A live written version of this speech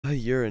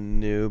You're a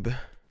noob.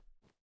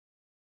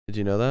 Did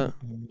you know that?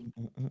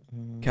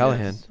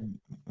 Callahan.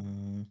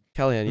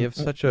 Callahan, you have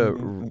such a...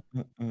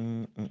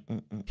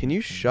 Can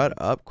you shut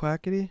up,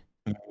 Quackity?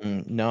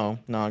 No,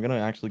 I'm gonna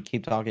actually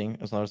keep talking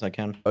as long as I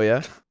can. Oh,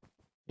 yeah?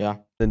 Yeah.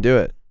 Then do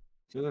it.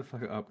 Shut the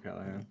fuck up,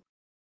 Callahan.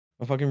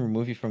 I'll fucking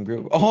remove you from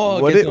group.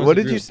 Oh, what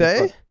did you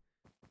say?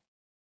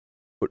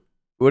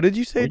 What did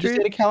you say, What'd you Dream?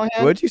 say to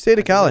Callahan? What did you say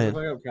to Callahan? Shut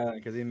the fuck up, Callahan,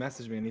 because he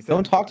messaged me and he said...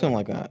 Don't talk to him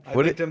like that. I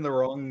linked him the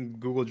wrong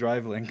Google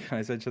Drive link.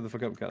 I said, shut the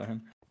fuck up,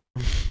 Callahan.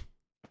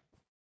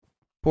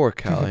 Poor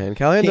Callahan.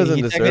 Callahan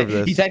doesn't deserve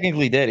this. He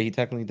technically did. He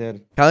technically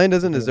did. Callahan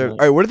doesn't deserve...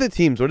 Alright, what are the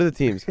teams? What are the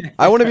teams?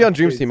 I want to be on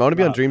Dream's team. I want to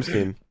be on Dream's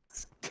team.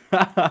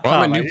 Well,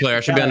 I'm a new player. I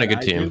should be on a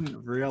good team. I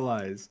didn't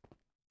realize.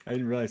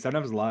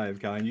 Sapnap's live,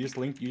 Callahan. You just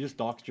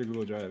doxed your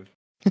Google Drive.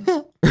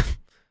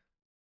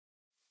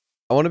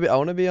 I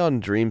want to be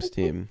on Dream's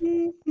team.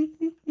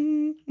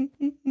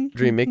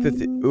 Dream, make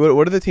the...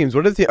 What are the teams?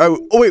 What are the teams? Oh,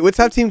 wait, let's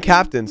have team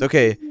captains.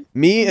 Okay,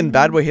 me and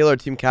Bad Boy Halo are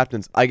team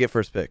captains. I get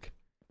first pick.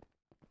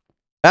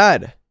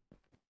 Bad.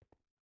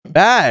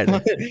 Bad.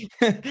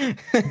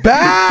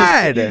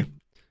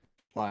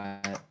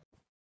 What?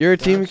 You're a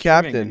team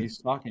captain. He's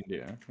talking to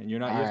you, and you're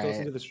not. You're supposed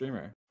to be the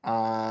streamer.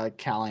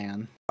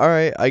 Callahan. All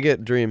right, I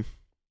get Dream.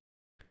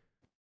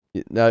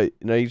 Now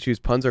you choose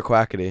puns or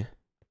Quackity.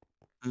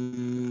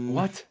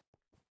 What?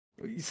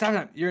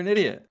 You're an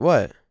idiot.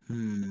 What?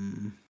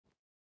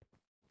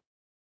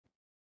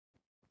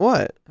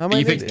 What? How am I?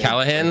 You picked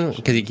Callahan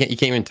because you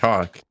can't even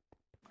talk.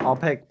 I'll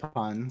pick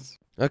puns.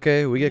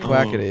 Okay, we get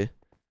Quackity.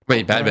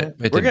 Wait,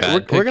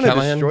 We're gonna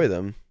destroy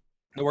them.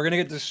 No, we're gonna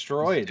get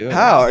destroyed.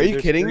 How? Are you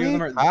kidding me?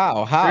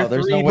 How?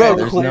 There's no way. Bro,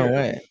 There's no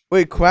way.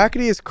 Wait,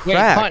 Quackity is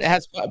crap. Wait, it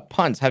has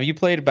punts. Have you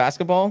played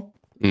basketball?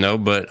 No,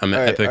 but I'm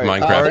an epic all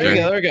right. Minecrafter.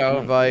 There we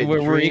go.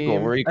 We're equal.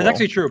 We're equal. That's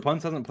actually true.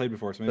 Punts hasn't played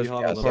before, so maybe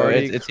he'll have a little.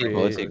 It's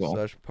equal. It's equal.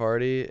 Slash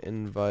party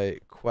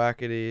invite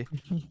Quackity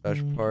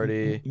slash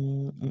party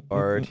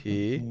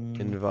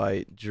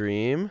invite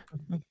Dream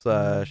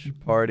slash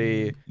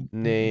party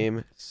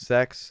name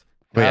sex.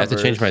 Wait, I have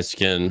to change my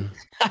skin.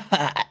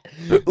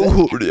 You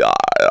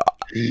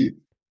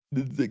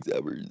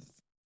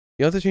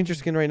have to change your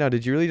skin right now.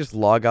 Did you really just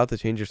log out to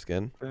change your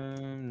skin?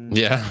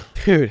 Yeah.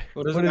 Dude.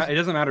 Well, it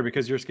doesn't matter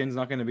because your skin's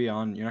not going to be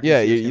on. You're not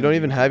you don't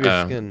even have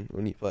your skin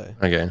when you play.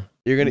 Okay.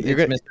 You're gonna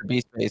Mr.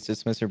 Beast face.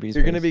 It's Mr. Beast.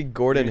 You're gonna be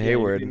Gordon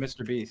Hayward. You're gonna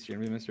be Mr. Beast. You're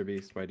gonna be Mr.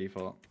 Beast by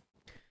default.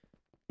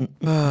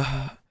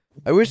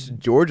 I wish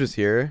George was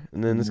here,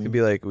 and then this could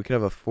be like we could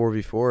have a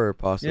 4v4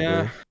 possibly.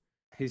 Yeah.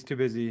 He's too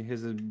busy. He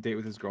has a date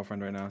with his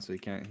girlfriend right now, so he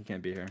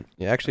can't be here.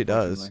 He actually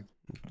does.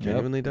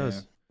 Genuinely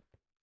does.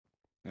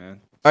 Yeah.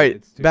 All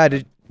right,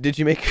 Bad. Did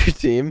you make your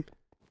team?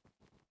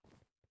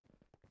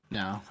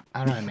 No,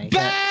 I don't make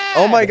it.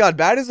 Oh my God,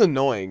 Bad is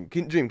annoying.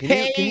 Can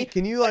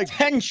you like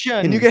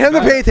attention? Can you get him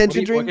to pay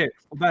attention, Dream? Okay,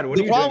 Bad. What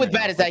the problem with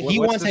Bad is that he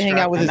wants to hang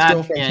out with his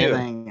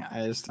girlfriend too.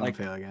 I just don't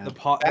feel good.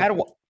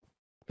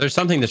 There's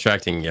something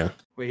distracting you.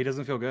 Wait, he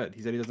doesn't feel good.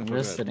 He said he doesn't feel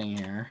good. We're sitting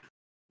here.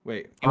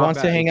 Wait, he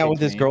wants to hang out with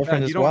his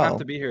girlfriend as well. You don't have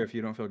to be here if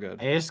you don't feel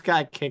good. I just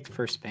got kicked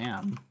for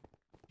spam.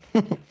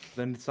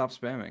 Then stop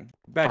spamming.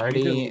 Bad,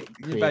 you need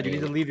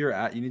to leave your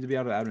you need to be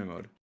out of admin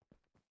mode.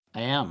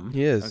 I am.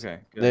 He is.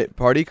 Okay. Good.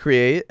 Party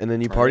create, and then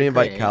you party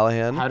invite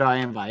Callahan. How do I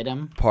invite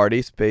him?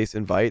 Party space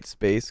invite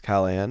space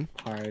Callahan.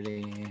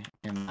 Party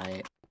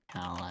invite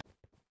Callahan.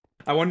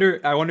 I wonder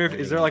if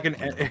is there like an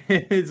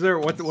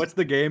what's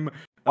the game?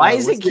 Why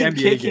is it keep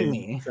kicking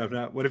me?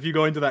 What if you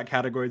go into that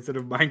category instead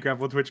of Minecraft?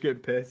 Will Twitch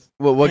get pissed?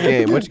 Well, what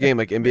game? Which game?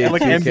 Like NBA?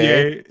 Like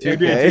 2K?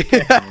 NBA.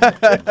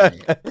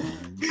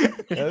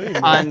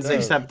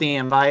 Unaccept the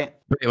invite.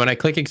 Wait, when I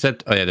click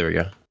accept, oh yeah, there we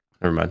go.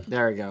 Never mind.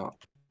 There we go.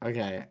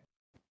 Okay.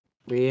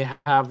 We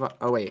have.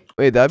 Oh wait.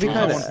 Wait, that'd be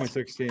kind of.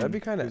 1.16. That'd be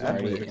kind of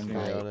epic, to be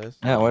invite. honest.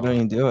 Yeah, why don't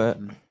you do it?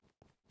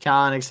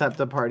 Can't accept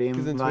the party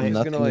invite.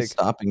 Nothing is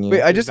stopping you.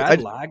 Wait, Is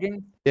Bad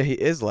lagging? Yeah, he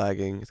is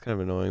lagging. It's kind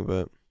of annoying,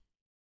 but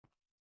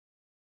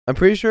I'm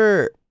pretty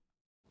sure.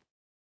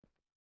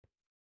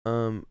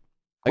 What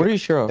are you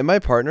sure of? Am I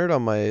partnered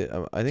on my?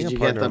 I think Did I'm you partnered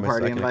get the on my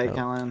party second invite, account.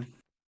 Callahan?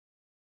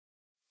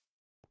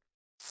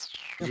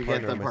 Did you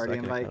get the party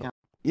invite, Callahan?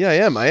 Yeah,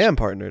 I am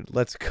partnered.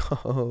 Let's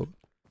go.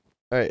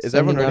 All right, is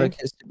everyone ready?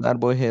 Bad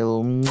Boy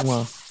Halo.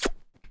 Mwah.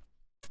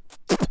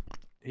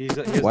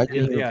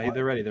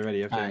 They're ready. They're ready.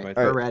 You have to invite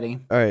them. We're ready.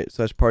 All right,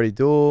 so that's party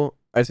duel.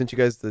 I sent you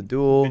guys the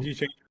duel. Did you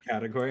change the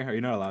category? Are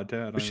you not allowed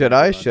to? Should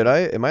I?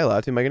 Am I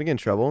allowed to? Am I gonna get in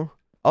trouble?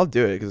 I'll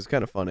do it because it's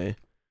kind of funny.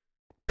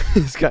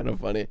 It's kind of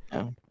funny.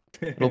 Yeah.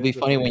 It'll be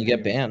funny when you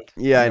get banned.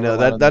 Yeah, I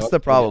know. That's the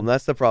problem.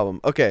 That's the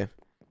problem. Okay.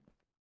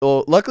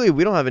 Well, luckily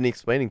we don't have any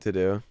explaining to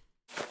do.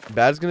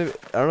 Bad's gonna.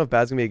 I don't know if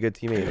Bad's gonna be a good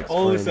teammate.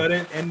 All of a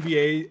sudden,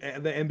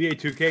 the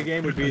NBA 2K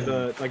game would be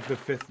the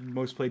 5th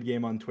most played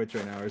game on Twitch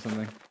right now or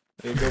something.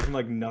 It go from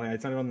like nothing.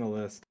 It's not even on the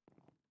list.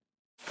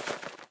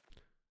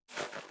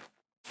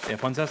 Yeah,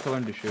 Puns has to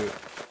learn to shoot.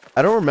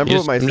 I don't remember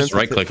what my. I'm just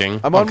right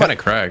clicking. I'm kind of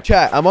cracked.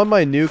 Chat. I'm on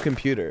my new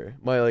computer,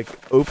 my like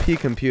OP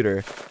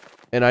computer,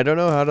 and I don't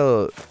know how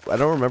to. I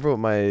don't remember what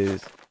my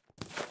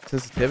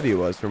sensitivity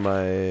was for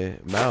my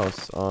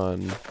mouse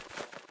on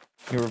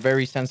You were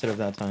very sensitive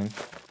that time.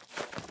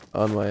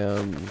 On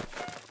my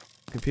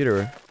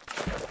computer.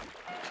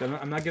 So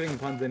I'm not giving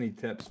Puns any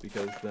tips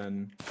because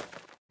then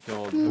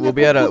he'll. We'll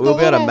be at a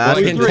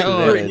massive can tell.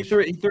 disadvantage. He threw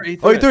it.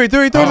 Oh, he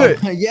threw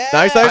it. Yeah.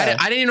 Nice. I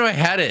didn't even know I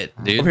had it,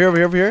 dude.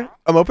 Over here.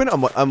 I'm open.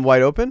 I'm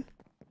wide open.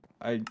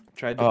 I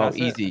tried to Oh, pass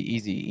it.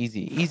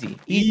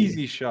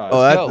 easy shot.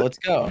 Oh, Let's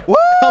go. Woo!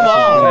 Come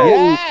on.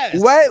 Yes.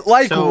 Wet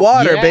like So,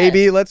 water, yes.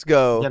 baby. Let's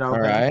go. Get All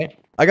open. right.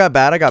 I got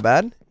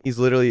bad. He's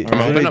literally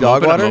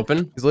dog water. I'm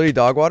open. He's literally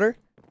dog water.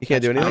 He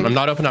can't do anything. I'm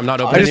not open. I'm not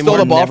open I just anymore.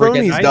 stole the ball Never from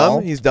him. get He's the dumb. ball.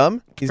 He's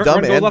dumb. He's Go dumb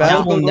left, and go bad.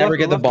 left. We'll Go never left,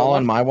 get go the left, ball go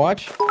on my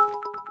watch.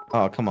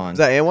 Oh, come on. Is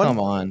that and one? Come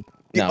on.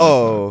 No.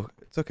 Oh,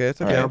 it's okay. It's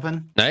okay. Get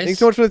open. Nice. Thanks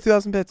so much for the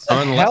 2,000 bits. I'm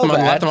on the left. I'm on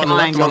the left. I'm on the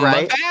left. I'm on the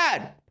Right. left.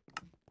 Bad.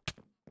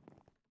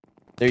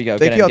 There you go.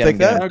 Thank Get you. him, I'll get take him,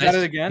 that. get him. I got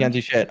it again. Can't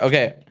do shit.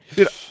 Okay.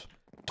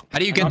 How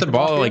do you get I'm the not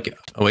ball blocking.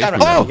 like away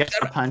from Oh! him? Get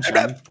a punch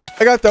him.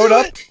 I got thrown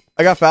up.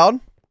 I got fouled.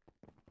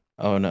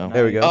 Oh no.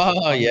 There we go.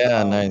 Oh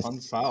yeah, nice.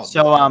 Puns fouled.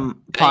 So Dang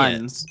it.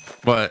 puns.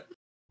 What?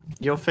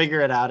 You'll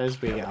figure it out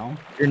as we go.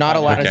 You're not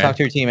allowed to Okay. talk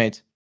to your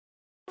teammates.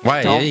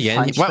 Why? Don't Yeah,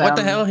 punch what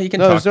the them. hell? He can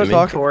No, talk there's to no me.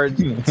 talk. Toward,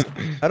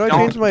 How do I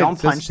change my don't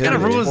punch them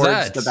What kind of sensitivity? rule is towards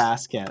that? the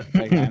basket.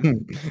 Okay.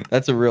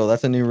 That's a rule.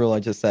 That's a new rule I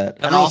just set.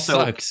 That And rule also,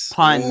 sucks.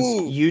 puns,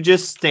 Ooh. you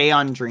just stay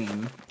on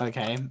dream.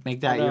 Okay,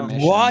 make that your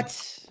mission.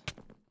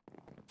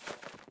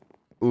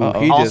 Ooh, Uh-oh.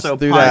 he just Also,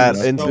 threw that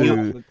puns. into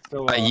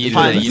I yeeted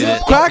Puns.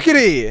 it.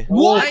 Quackity.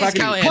 Nice,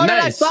 Callahan.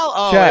 Nice.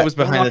 Oh, Chat. it was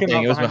behind the Talking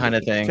thing. It was about behind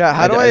the thing. Chat,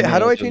 how do knew I it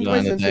was change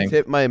behind the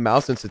thing. my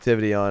mouse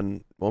sensitivity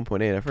on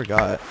 1.8? I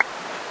forgot.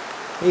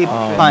 Hey,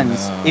 Oh,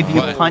 puns. no. If you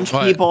What? punch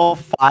What? people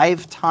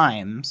 5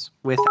 times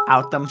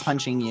without them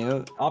punching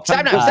you,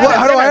 Sapnap, What?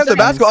 How do I have the Sapnap,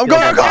 basketball? I'm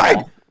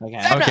going.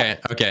 Okay.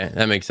 Okay,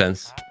 that makes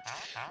sense.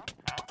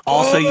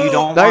 Also, you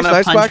don't Nice, want to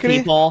nice, punch Quackity.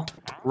 people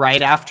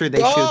right after they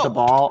shoot the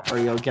ball, or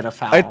you'll get a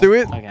foul. I threw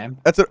it. Okay.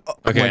 That's it. Oh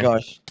Okay. my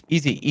gosh.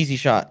 Easy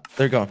shot.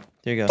 There you go.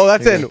 There you go. Oh,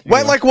 that's There in. you go. There Wet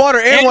you go. like water.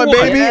 And one,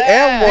 baby.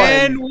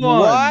 And one.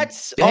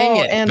 What? Dang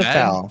Oh, it, and a man.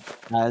 foul.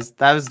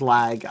 that was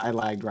lag. I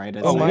lagged right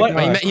as Oh, I- what? Oh, you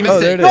God. missed Oh,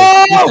 there it. it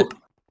is. You missed it.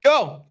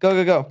 Go.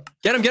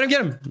 Get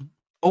him.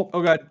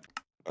 Oh god.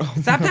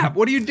 Sapnap,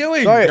 what are you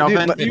doing? Sorry, Jump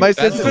dude. in. My That's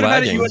sensitivity.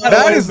 lagging.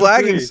 That is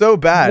lagging so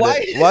bad.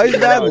 Why Why is is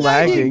that that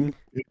lagging?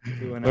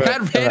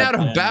 That ran out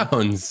of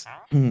bounds.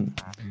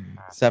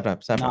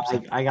 Sapnap. No,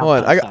 I got Hold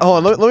on. punched out.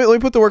 Hold on. Let me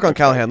put the work on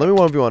Callahan. Let me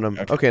 1v1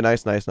 him. Okay,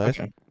 nice.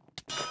 Okay.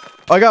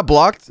 Oh, I got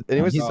blocked.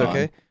 Anyways, he's it's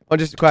okay. fine. Oh,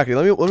 just Quacky.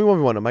 Let me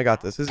 1v1 him. I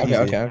got this. This is easy.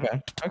 Okay.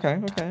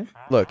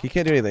 Look, he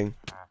can't do anything.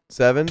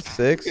 7,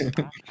 6.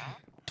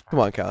 Come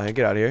on, Callahan.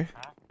 Get out of here.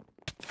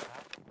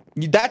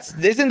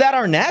 Isn't that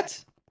our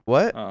net?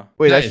 What? Oh.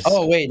 Wait, Nice.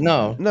 Oh wait,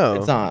 no. No.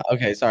 It's not.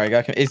 Okay, sorry.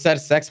 It said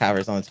sex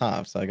havers on the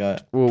top, so I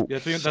got. Well,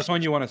 That's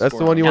one you want to that's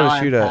score. the one you Now want to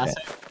I'm shoot at.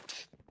 passing.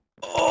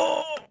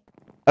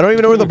 I don't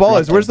even know where the ball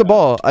is. Where's the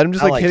ball? I'm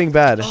just I like like- hitting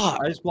bad. I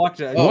just blocked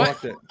it. What?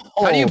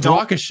 How do you Oh,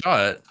 block a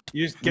shot?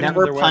 You just get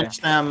Never in their punch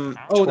them.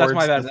 Oh, that's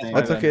my towards bad, the that's thing. my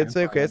That's bad. okay. It's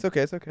okay. It's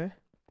okay. It's okay.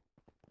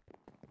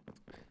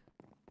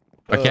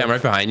 Okay, I'm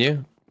right behind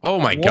you. Oh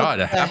my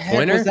god, a half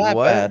pointer? Was that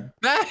What?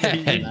 bad?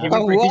 He Bad.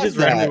 just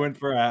randomly that? went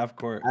for a half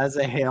court. As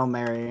a Hail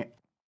Mary.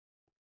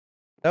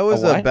 That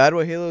was what? bad.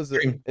 What Halo's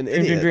Dream. an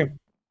idiot. Dream.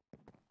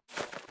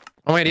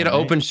 Oh wait, I need an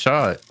Alright. open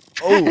shot.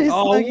 Oh,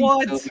 Oh,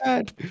 what? So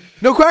bad.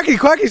 no,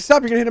 Quacky,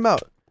 stop! You're gonna hit him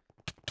out.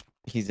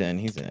 He's in.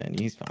 He's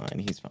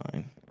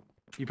fine.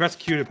 You press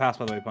Q to pass,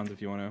 by the way, Puns,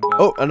 if you want to.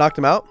 Oh, I knocked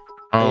him out.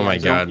 Oh my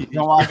Don't- god.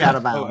 Don't walk out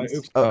of Oh, bounds.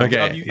 oops. Oh,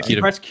 Okay. If Q you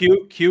to- press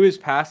Q is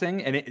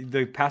passing, and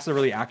the passes are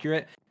really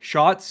accurate.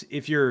 Shots,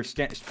 if you're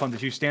Puns,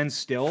 if you stand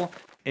still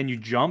and you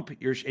jump,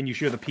 and you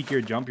shoot at the peak of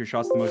your jump, your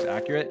shot's the most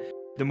accurate.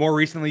 The more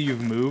recently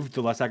you've moved,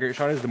 the less accurate your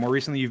shot is. The more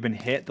recently you've been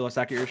hit, the less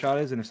accurate your shot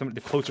is. And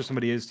the closer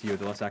somebody is to you,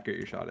 the less accurate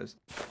your shot is.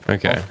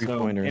 Okay. So,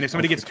 Three-pointers, and if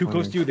somebody gets too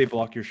close to you, they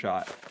block your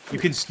shot. You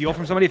can steal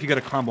from somebody if you got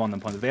a combo on them,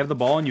 Puns. If they have the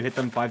ball and you hit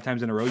them 5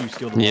 times in a row, you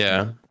steal the ball.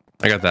 Yeah,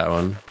 I got that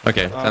one.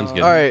 Okay, sounds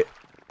good. All right.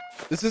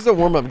 This is a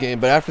warm-up game,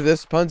 but after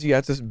this, Puns, you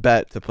have to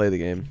bet to play the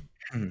game.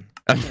 I'm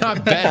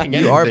not betting.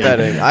 You are anything.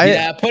 betting.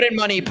 Yeah, put in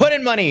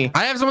money.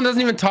 I have someone that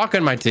doesn't even talk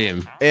on my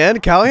team.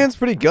 And Callahan's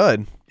pretty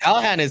good.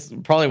 Callahan is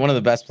probably one of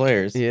the best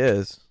players. He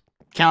is.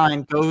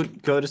 Callahan, go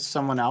to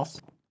someone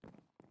else.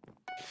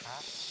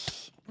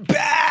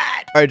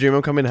 Bad. All right, Dream,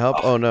 I'm coming to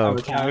help. Oh no.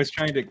 I was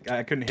trying to.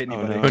 I couldn't hit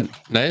anybody. no. Oh,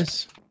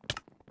 nice.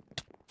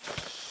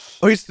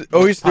 Oh, he's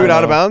threw it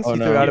out of bounds. Oh, He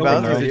no. threw it out of Oh,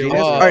 bounds. no. He's a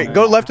genius. Oh, All right, no.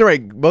 go left and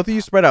right. Both of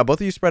you spread out. Both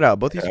of you spread out.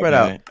 Both of you spread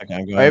out. Okay,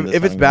 I'm going All right, this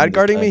if way, it's I'm bad going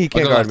guarding this me, way. he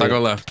can't guard I'll me. go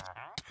left.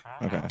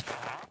 Okay.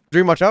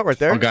 Dream, watch out right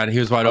there. Oh god, he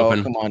was wide Oh,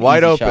 open. come on.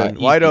 Wide easy open,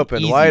 shot. wide Easy,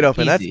 open, easy, wide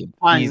open. That's- easy,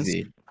 Puns,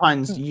 easy.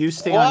 Puns, you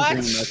stay What?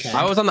 on Dream, okay?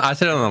 I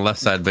said it on the left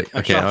side, but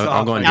okay, Shots I'm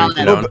off. going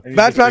Callahan. Dream Oh, down.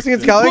 bad passing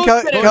against Callahan.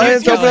 Boosted him.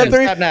 Callahan's Boosted open at him.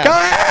 3. Sapnap.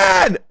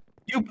 Callahan!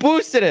 You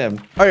boosted him.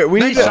 All right, we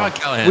need Nice to. shot,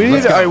 Callahan. We need.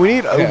 Let's All right, go.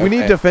 we need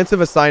Okay.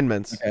 defensive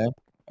assignments.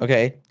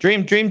 Okay.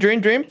 Dream.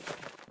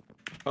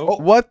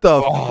 What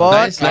the Oh,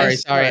 fuck?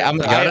 nice. Sorry. I'm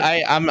Got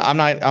it. I'm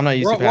not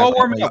used to We're all passing.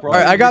 warming up. All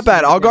right, I got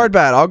bad. I'll guard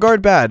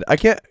bad. I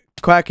can't.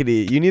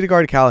 Quackity, you need to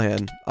guard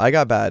Callahan. I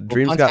got bad.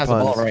 Dream's Punch got has the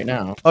ball puns. right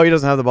now. Oh, he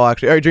doesn't have the ball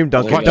actually. All right, Dream,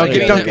 dunk it, dunk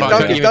it, dunk it,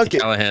 dunk it, dunk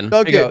it, Callahan.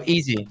 dunk There you go. it.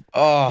 Easy.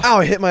 Oh. Ow,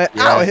 I hit my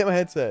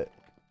headset.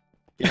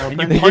 And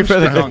Thank you punch for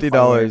the dunk,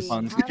 by way, $50.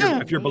 puns.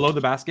 If you're below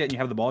the basket and you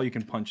have the ball, you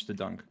can punch to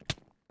dunk.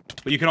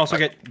 But you can also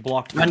get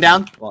blocked. Run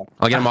down.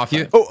 I'll get him off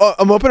you. Oh,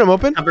 I'm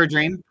open. Cover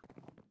Dream.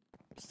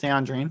 Stay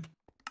on Dream.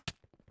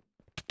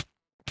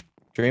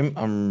 Dream,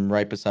 I'm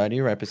right beside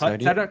you. Right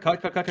beside you.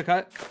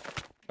 Cut.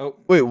 Oh.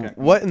 Wait, okay.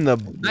 what in the?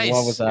 Nice.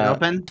 What was Stay that?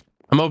 open.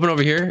 I'm open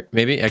over here.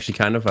 Maybe. Actually,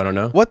 kind of. I don't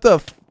know. What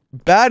the?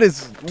 Bad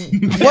is.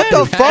 What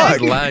the That fuck?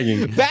 is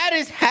lagging. That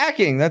is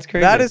hacking. That's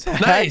crazy. That is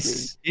hacking.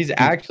 Nice. He's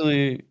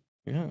actually.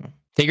 Yeah.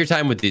 Take your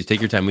time with these. Take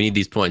your time. We need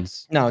these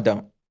points. No,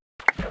 don't.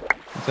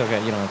 It's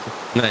okay. You don't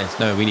have to. Nice.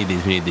 No, we need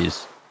these. We need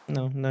these.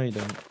 No, you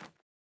don't.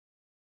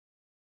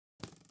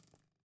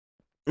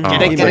 Oh,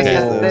 Get it, He get it, misses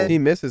get it. those. He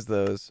misses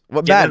those.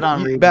 What Get it bad?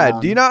 on Bad.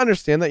 rebound. Do you not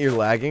understand that you're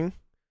lagging?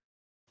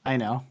 I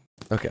know.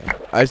 Okay.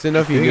 I just didn't know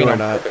if you Doing knew it or on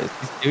not. purpose.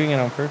 He's doing it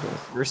on purpose.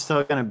 We're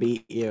still gonna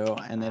beat you,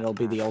 and it'll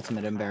be the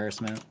ultimate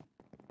embarrassment.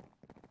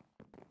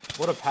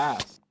 What a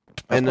pass.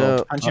 I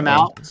know. Punch him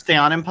out. Stay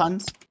on him,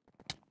 puns.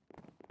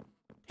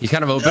 He's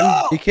kind of open.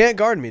 He can't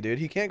guard me, dude.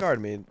 He can't guard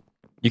me.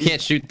 You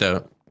can't shoot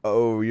though.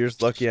 Oh, you're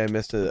just lucky I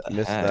missed it.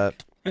 Missed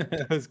that.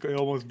 It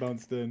almost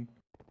bounced in.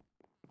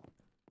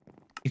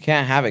 You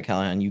can't have it,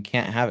 Callahan. You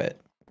can't have it.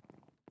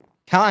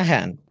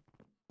 Callahan.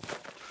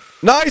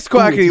 Nice, Ooh,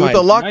 Quackity, it's with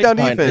the mine. lockdown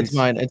It's defense.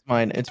 mine. It's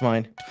mine. It's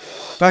mine.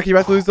 Quackity, you're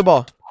about to lose the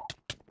ball.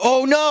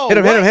 Oh no! Hit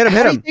him, hit him, What? hit him, hit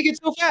How do him. you think it's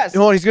so fast?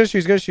 Hold on, he's gonna shoot.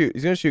 He's gonna shoot.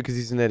 He's gonna shoot because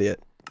he's an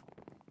idiot.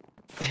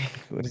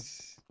 What is...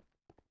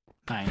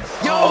 Nice.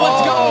 Yo,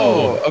 let's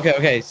go.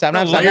 Okay.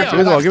 Sapnap, Oh, Give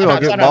me the ball. Give me the ball.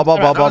 Give me the ball. Ball.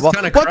 That was Ball.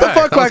 kinda What the cracked.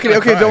 fuck, That was Quackity? kinda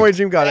Okay, don't cracked. worry,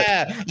 Dream got it.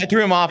 Yeah, I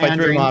threw him off. I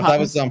threw him off. That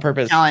was on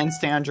purpose. Callahan,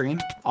 stay on Dream.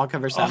 I'll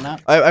cover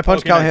Sapnap. I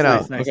punched Okay, Callahan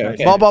nice, out. nice, Okay, nice.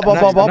 okay. Ball.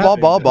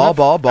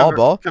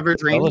 Cover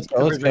Dream. Let's go,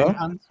 Cover let's Dream, go.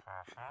 puns.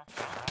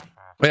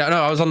 Wait, no,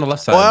 I was on the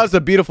left Oh, that side. was a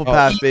beautiful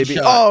pass, baby.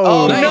 shot.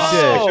 Oh, Oh, nice. I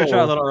should have shit.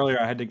 shot a little earlier.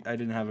 I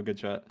didn't have a good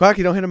shot.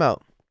 Quacky, don't hit him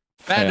out.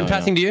 Bad. I'm Yeah,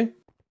 passing to you.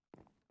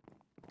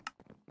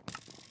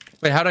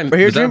 Wait, how did I? Right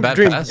here, was that a Dream. bad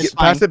Dream. pass? It's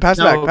Pass fine. it. Pass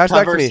it No, back. Pass it back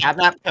to cover me.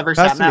 Sapnap. Cover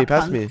Pass to me. Sapnap,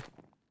 Pass to puns. me.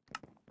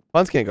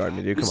 Puns can't guard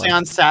me, dude. Come Stay on.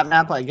 on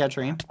Sapnap. I get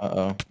Dream.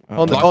 Uh-oh.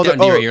 On the- Lockdown D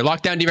oh. right here.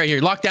 Lockdown D right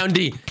here. Lockdown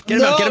D. Get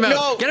him out. Get him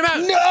out. Get him out.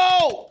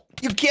 No!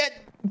 You can't.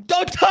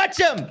 Don't touch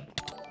him.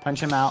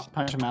 Punch him out.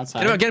 Punch him outside.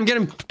 Get him out. Get him. Get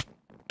him.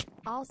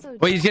 Also,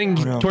 Wait, he's getting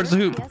no. towards the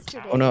hoop.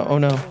 Oh, no, oh,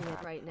 no.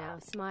 Right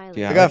now,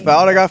 Yeah. I got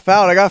fouled. I got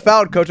fouled. I got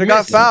fouled, coach. I got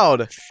Missed.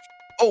 fouled.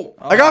 Oh.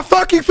 I got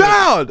fucking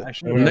fouled.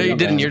 No, you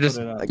didn't. You're just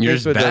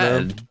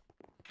bad.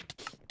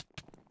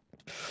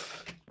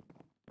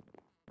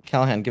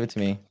 Callahan, give it to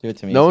me. Give it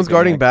to me. No It's one's okay,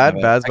 guarding I can bad. have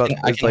it. Bad's I about can-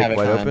 I it's can have like it,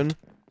 wide Callahan. open.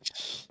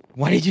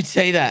 Why did you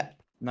say that?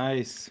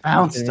 Nice.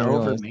 Bounced Didn't over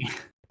realize. me.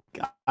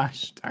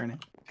 Gosh darn it.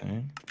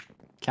 Okay.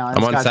 Callahan's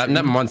I'm on got Sapnap. Dream.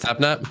 I'm on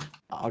Sapnap.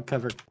 I'll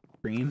cover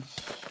Green.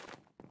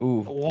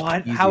 Ooh.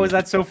 What? Easy. How is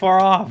that so far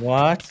off?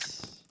 What?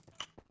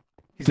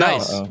 He's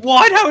Nice. out.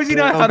 What? How is he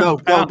not out Go,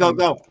 of go, bounds? go,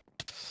 go.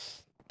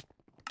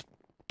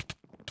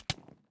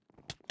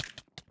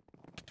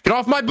 Get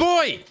off my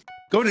boy.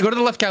 Go to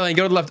the left, Callahan.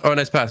 Go to the left. Oh,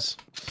 nice pass.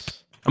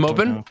 I'm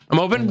open. no. I'm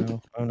Oh open.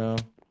 no. Oh no.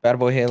 Bad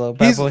boy Halo.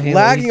 Bad He's boy Halo.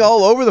 lagging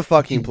all over the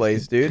fucking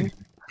place, dude.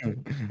 This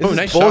Oh, is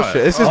nice bullshit. shot.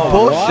 This is Oh,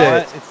 bullshit.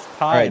 what? It's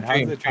tied. All right, How's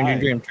dream, it dream, tied?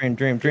 dream, dream, dream,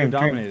 You're dream, dream.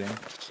 dominating.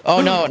 Oh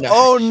no, no.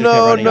 Oh, Should've no,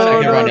 kept running, no,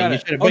 should've kept no, running. no. You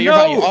should've- Oh, but you're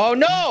fine. no. Oh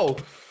no!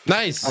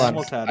 Nice. Hold on.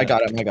 Almost had I it.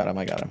 got him. I got him.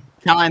 I got him.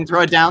 Callahan,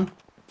 throw it down.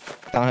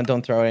 Callahan,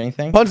 don't throw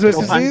anything. Punch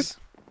misses punch. these.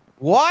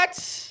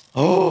 What?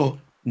 Oh,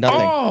 nothing.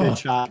 Oh. Good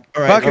shot.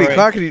 All right, Quackity,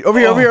 Quackity. Over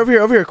here, over here, over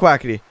here, over here,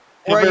 Quackity.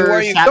 Where are you? Where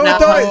are you? Sapnap, Don't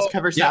puns. throw it.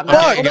 Cover Yeah, Sapnap.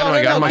 Fuck. I got him.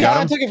 I got him. I got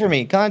Callahan him. took it for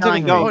me. Callahan took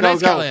it Go, for Oh, me. go, nice,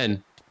 go.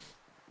 Callahan.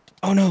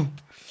 Oh no.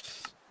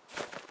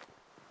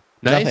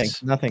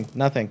 Nice. Nothing.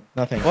 What the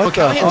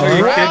Callahan's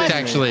fuck? cracked,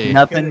 actually.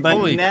 Nothing but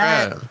Holy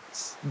net. crap.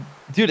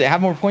 Dude, they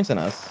have more points than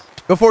us.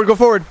 Go forward, go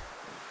forward.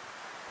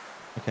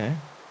 Okay.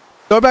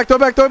 Throw it back, throw it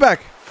back, throw it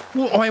back.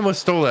 Oh, I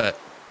almost stole that.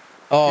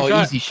 Oh, Good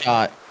shot. easy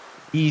shot.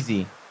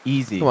 Easy.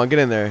 Easy. Come on, get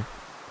in there.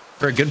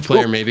 For a good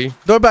player, maybe.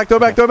 Throw it back, throw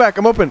it back, throw it back.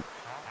 I'm open.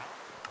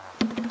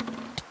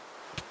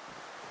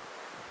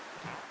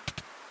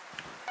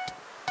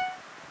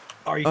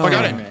 Are you Oh, I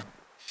got kidding it. me?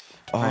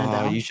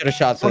 Oh, you should have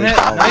shot so. Well,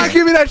 Ah,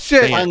 give me that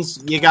shit. Dang it.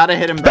 Puns, you gotta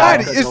hit him back.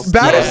 Bad 'cause is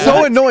they'll bad is steal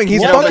so it. annoying.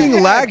 He's What fucking the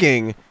heck?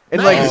 lagging.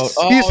 And like Nice. he's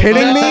Oh,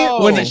 hitting no. me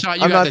Oh, when Nice shot.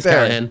 You I'm got not this, there.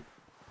 Callahan.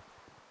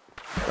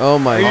 Oh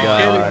my Are you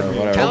god. kidding me?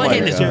 Whatever. Callahan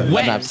my is God.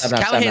 wet. Snap,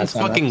 snap, Callahan's snap,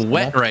 snap, fucking snap,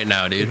 wet snap. right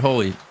now, dude.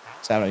 Holy.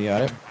 Samuel, you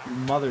got it?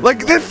 Mother.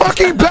 Like they're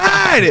fucking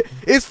bad.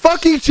 It's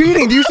fucking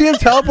cheating. Do you see him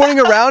teleporting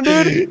around,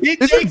 dude?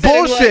 This is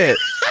bullshit.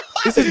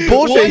 This is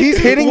bullshit. He's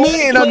hitting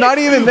me and I'm not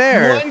even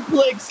there.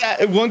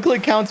 One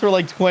click counts for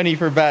like 20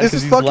 for bad. This 'cause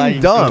is he's fucking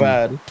lagging dumb. so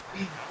bad.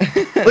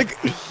 Like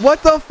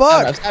what the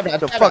fuck? Stab it,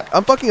 The stab fuck? it.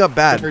 I'm fucking up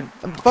bad.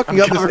 I'm fucking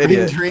up this Covered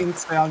idiot. in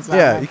drinks, stay on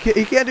Yeah, Sapnap.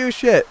 he can't do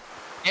shit.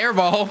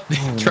 Airball.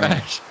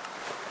 Trash.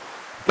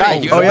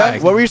 Right, You Oh got it yeah?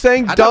 back. What were you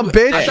saying? I Dumb thought-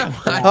 bitch? I thought-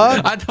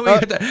 Huh? I thought we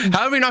got that.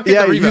 How did we not get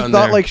Yeah, the you rebound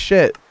thought there? like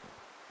shit.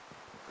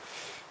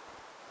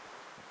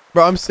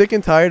 Bro, I'm sick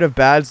and tired of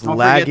Bad's Don't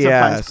forget laggy to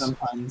punch ass. them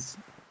puns.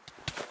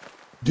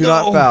 Do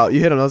not foul. You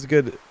hit him. That was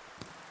good.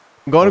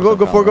 I'm going to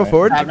go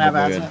forward. Sapnap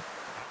has it.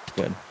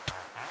 Good.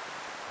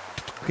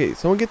 Okay,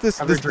 someone get this.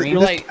 Cover This dream.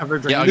 like- Cover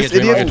dream. Yeah, I'll this get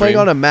Dream, idiot's I'll get playing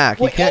Dream. on a Mac.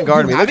 He Wait, can't oh,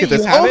 guard you me. have Look at it?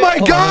 this. You have Oh it? my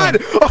Oh. god!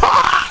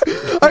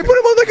 I put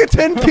him on like a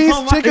 10-piece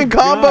Oh my chicken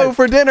God. combo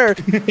for dinner.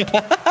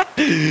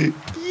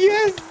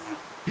 Yes.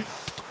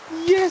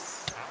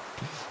 Yes.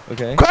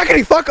 Okay.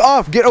 Quackity, fuck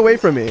off. Get away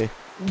from me.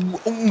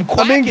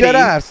 I'm being dead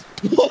ass.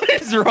 What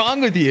is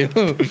wrong with you?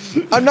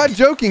 I'm not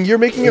joking. You're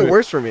making it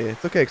worse for me.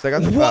 It's okay, because I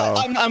got the What?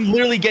 foul. I'm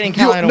literally getting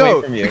Callahan no,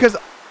 away from you. because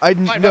I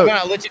Fine, no,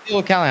 I'll let you deal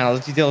with Callahan. I'll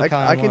let you deal with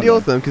Callahan. I can deal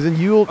with them, because then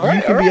you can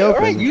be open. All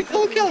right, you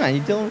deal with Callahan.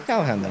 You deal with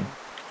Callahan then.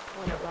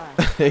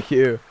 Thank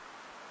you.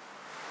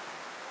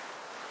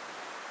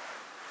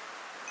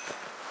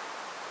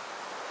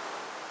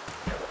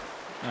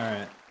 All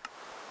right.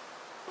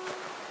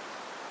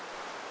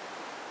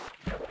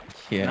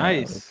 Yeah.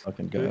 Nice. Let's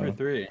fucking 3 for go.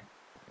 3.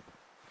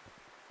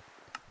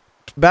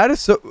 Bad is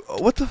so.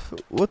 What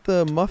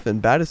the muffin?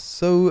 Bad is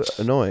so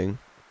annoying.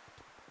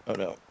 Oh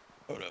no.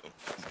 Oh no.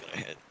 He's gonna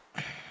hit.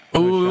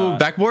 Ooh, shot.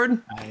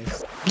 backboard.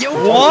 Nice. Yo,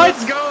 What?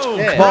 let's go.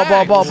 Yeah.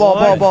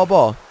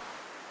 Ball.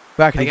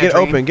 Back I and got get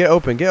open.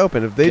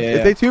 If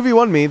they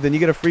 2v1 me, then you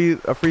get a free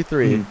 3.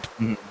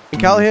 Mhm. And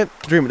Callahan,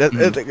 Dream,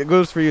 it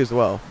goes for you as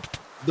well.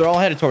 They're all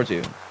headed towards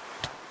you.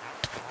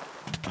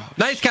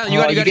 Nice, Callan. You,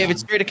 You got gave it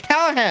straight to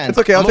Callahan. It's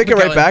okay. I'll I'm take it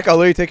open, right back. I'll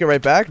literally take it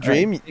right back.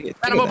 Dream,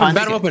 Bat him open.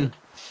 Bat him open.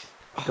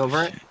 Go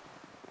for it.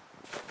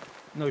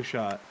 No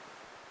shot.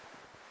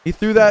 he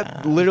threw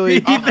that literally. He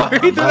threw that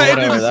into the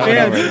whatever,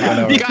 stands.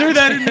 whatever. He threw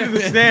that into the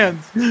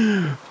stands.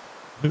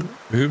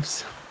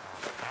 Oops.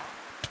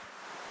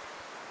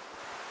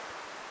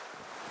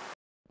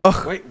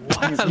 Ugh, Wait,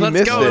 what? You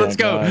missed it. Let's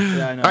go.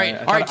 Yeah, I know. All right, I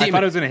all right, thought team.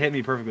 it was gonna hit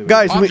me perfectly.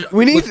 Guys,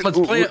 we need. Let's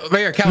play it right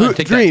here, Callan.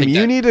 Take Dream, that. Take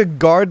you that. need to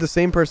guard the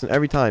same person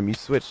every time you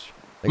switch.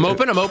 I'm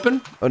open. I'm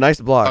open. Oh, nice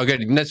block. Oh,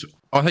 good. That's.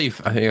 Oh, I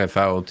think I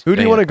fouled. Who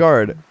do you Dang want to it.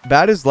 guard?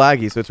 Bad is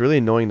laggy, so it's really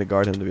annoying to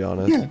guard him, to be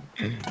honest.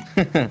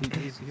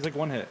 he's like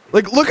one hit.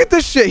 Like, look at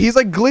this shit. He's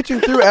like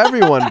glitching through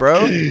everyone,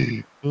 bro.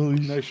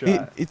 No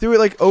shot. He threw it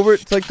like over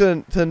to like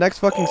to the next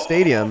fucking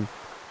stadium.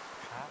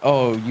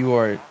 Oh, you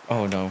are.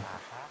 Oh no.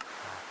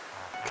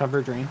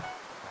 Cover dream.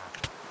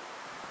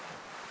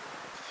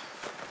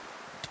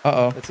 Uh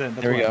oh. That's it.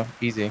 That's There we one. go.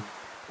 Easy.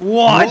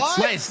 What?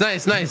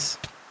 Nice.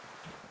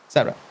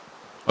 Setup.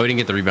 Oh, we didn't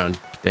get the rebound.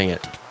 Dang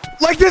it.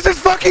 Like, this is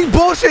fucking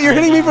bullshit. You're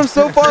hitting me from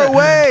so far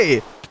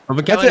away.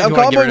 Open, That's Callan, it. if you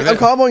wanna get rid of I'm it.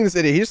 comboing this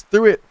idiot. He just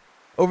threw it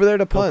over there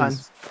to Go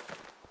puns.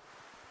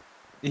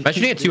 Am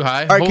shooting it too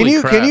high? All right, Holy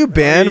can crap. you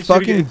ban You should've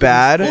fucking get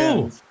bad? to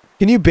the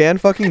Can you ban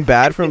fucking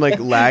bad from like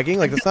lagging?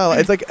 Like, that's not.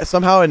 It's like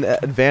somehow an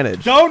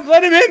advantage. Don't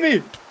let him hit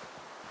me.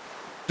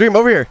 Dream,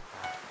 over here.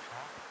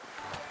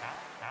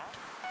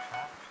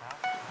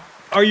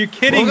 Are you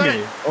kidding Hold on.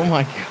 me? Oh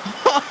my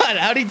god.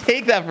 How'd he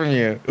take that from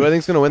you? Who I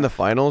think's gonna win the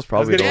finals?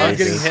 Probably I was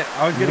getting Lakers. hit.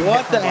 I was getting What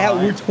hit the from hell?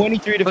 We're behind.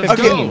 23 to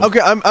Let's 15. go. Okay,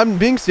 I'm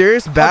being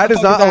serious. Bad the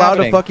is fuck not is allowed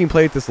happening? to fucking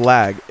play with this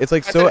lag. It's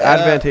like so That's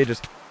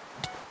advantageous.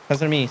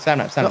 Listen to me.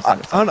 Stand up. Stand No, up.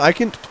 Stand up. I don't know, I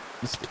can.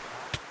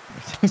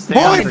 Stand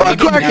Holy up. fuck,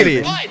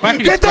 Quackity!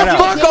 Quackity, Get the spread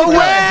out. fuck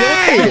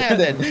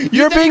away!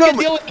 You're being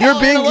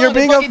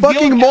a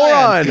fucking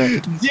moron.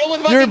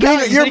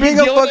 You're being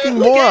a fucking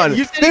moron.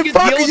 Then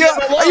fuck you.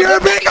 You're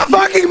being a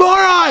fucking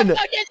moron.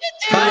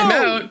 Time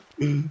out.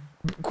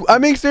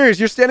 I'm being serious.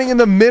 You're standing in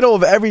the middle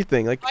of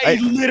everything. Like I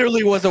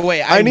literally was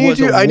away. I need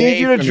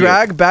you to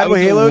drag Bad Boy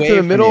Halo to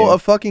the middle of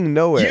fucking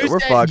nowhere. We're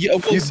fucked. You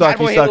suck.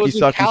 You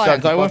suck.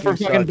 I went for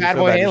fucking Bad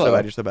Boy Halo.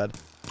 You're so bad.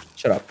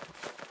 Shut up.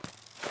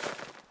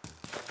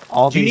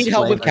 All Do you these need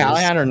help with flavors.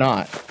 Callahan or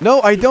not? No,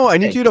 I don't. I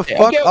need you to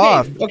fuck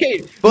off.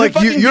 Okay. But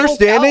like you're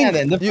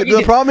standing.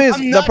 The problem is,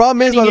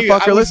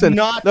 motherfucker. Listen.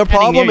 The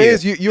problem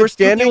is you're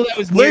standing.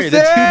 Listen.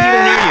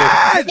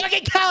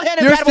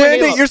 You're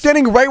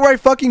standing right where I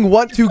fucking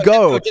want to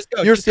go.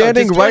 You're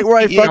standing right where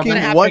I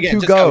fucking want to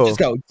go. Just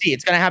go. See,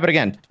 it's gonna happen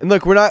again. And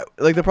look, we're not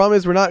like the problem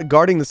is we're not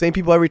guarding the same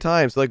people every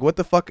time. So like, what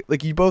the fuck?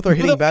 Like you both are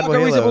hitting Bad Boy Who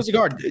are we Halo. supposed to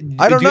guard?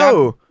 I don't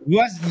know.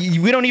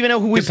 We don't even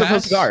know who we're Good supposed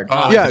pass? to guard.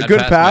 Oh, Yeah, bad good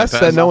pass, pass. bad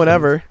Said pass. no one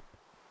ever.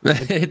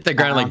 Hit the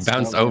ground like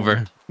bounced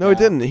over. No, it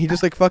didn't. He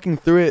just like fucking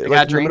threw it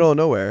like in the middle of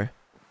nowhere.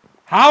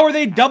 How are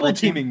they double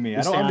teaming me?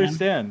 I don't Stand.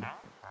 understand.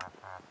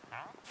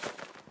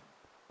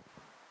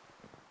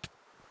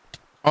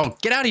 Oh,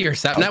 get out of here,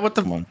 Sapnap. What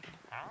the? Come on.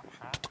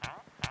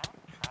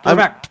 Go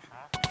back.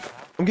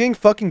 I'm getting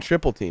fucking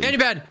triple teamed. Andy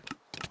bad.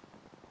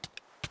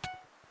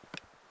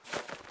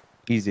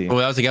 Easy. Oh,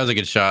 that was a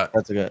good shot.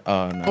 That's a good.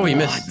 Oh no. Oh, he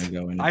missed.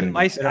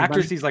 My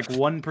accuracy is like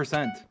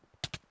 1%.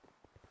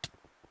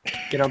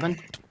 Get open.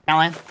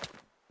 Callahan.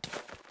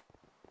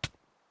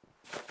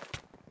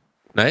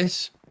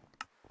 Nice.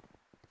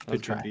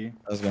 Good try. tricky.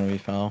 That was gonna be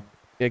foul.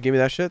 Yeah, give me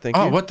that shit. Thank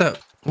Oh, you. what the?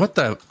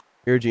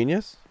 You're a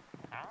genius.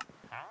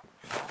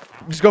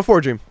 Just go for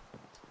it, Dream.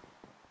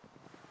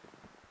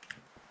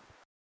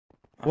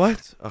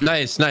 What? Ugh.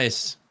 Nice.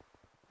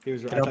 He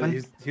was, open. he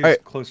was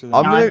Alright, closer than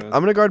I'm I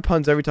gonna guard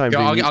puns every time. Yo,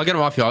 Dream. I'll get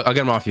him off you. I'll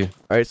get him off you.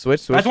 All right,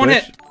 switch. That's one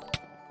hit.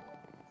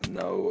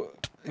 No,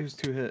 it was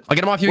 2 hit. I'll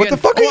get him off you What again.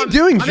 the fuck are you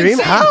doing, I'm Dream?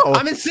 insane. How?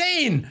 I'm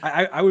insane.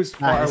 I was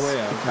far Nice. away.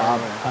 Good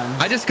job,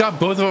 Puns. I just got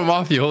both of them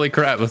off you. Holy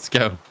crap. Let's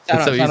go.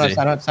 It's so easy.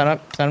 Sign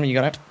up. You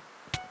got it.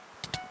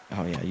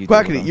 Oh yeah, you.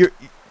 Quackity,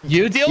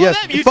 You deal yes.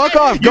 with them. Fuck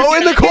off. Go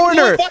in the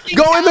corner.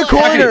 Go in the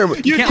corner.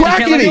 Quackity,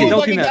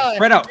 Quackity.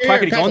 spread out.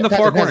 Quackity, go in the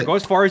far corner. Go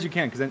as far as you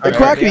can, because then.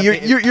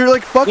 Quackity, you're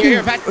like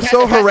fucking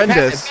so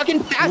horrendous.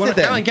 Fucking pass it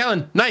then.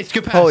 Callan. Nice.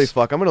 Good pass. Holy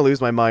fuck, I'm gonna lose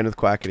my mind with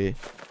Quackity.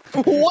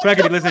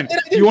 Quackity, listen.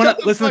 You want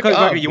to listen to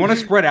Quackity? You want to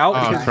spread out?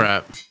 Oh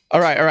crap. All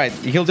right.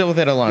 He'll deal with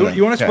it alone.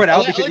 You want to spread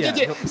out?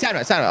 Sign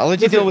up. I'll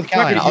let you deal with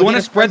Callahan. You want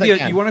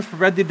to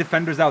spread the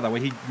defenders out. That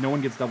way no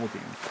one gets double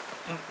teamed.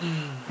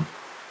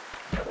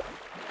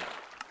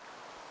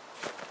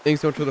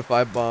 Thanks so much for the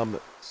 5-bomb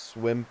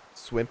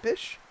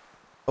swimpish.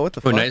 Oh, what the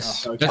fuck? Oh,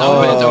 nice. Oh, Just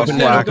oh, open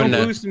Quack. Don't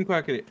it. boost him,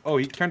 Quackity. Oh,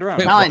 he turned around.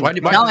 Wait, Callan, why-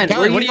 Callan,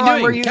 Callan, what are you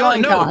doing? Where are you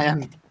Callan, going, no.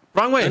 Callahan?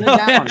 Wrong way. Put it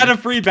I down. had a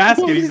free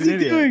basket. He's an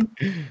idiot.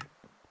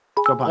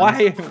 Go, Puns.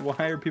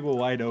 Why are people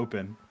wide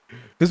open?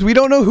 Because we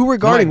don't know who we're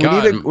guarding.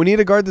 God. We need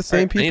to guard the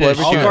same Alright, I need people to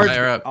every shoot time. guard-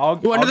 higher up. I'll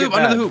Under the get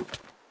that. hoop.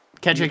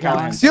 Catch it,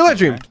 Callahan. Steal that,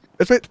 Dream.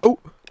 That's right. Oh.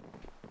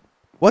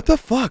 What the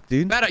fuck,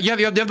 dude? Bad. You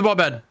have the ball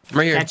bad. I'm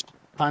right here. Catch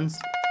Puns.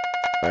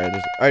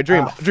 Alright,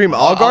 Dream.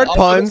 I'll guard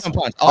puns. I'll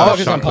Oh,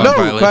 focus on shot puns. No,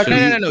 violation.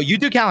 Quackity. No. You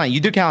do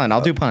Callahan. I'll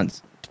do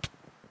puns.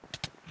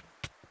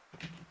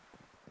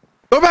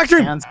 Go back,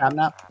 Dream. And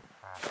Sapnap.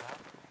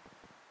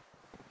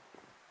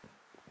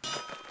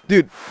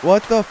 Dude,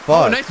 what the Oh,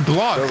 fuck? nice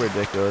block. So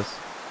ridiculous.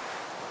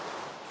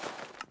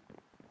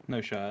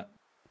 No shot.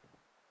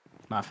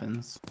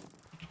 Muffins.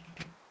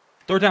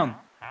 Throw it down.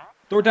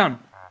 Throw it down.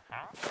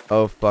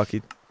 Oh, fuck.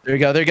 There you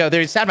go.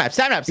 There's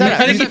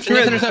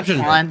Sapnap. Interception.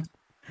 One.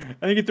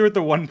 I think he threw it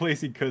the one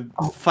place he could.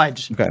 Oh,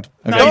 fudge. Okay.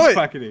 Throw Nice, it.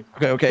 Quackity.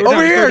 Okay. Throw it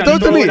Over down, here, throw it throw it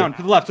to down, me. down.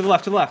 To the left.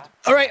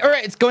 All right.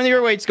 It's going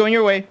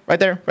your way. Right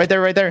there.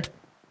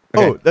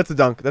 Oh, that's a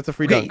dunk. That's a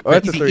free dunk. Oh,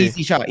 that's a three.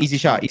 Easy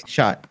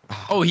shot.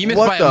 Oh, he missed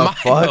What by the a mile.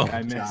 fuck?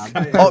 I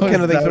missed. Oh,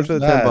 Kendall, thanks so much for the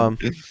 10 bomb.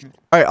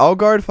 Alright, I'll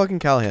guard fucking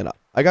Callahan.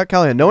 I got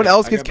Callahan. No one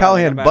else I gets got bad, I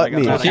Callahan got but bad, I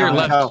me. got bad. Here,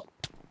 left. Go.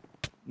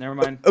 Never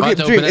mind. Okay,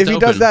 It's Dream, open, if he it's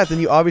does open. that, then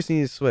you obviously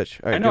need to switch.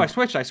 I Alright, know. I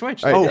Dream.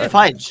 switched. Alright, Oh, yeah.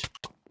 fudge.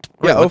 Yeah,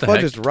 Wait, oh, what the fudge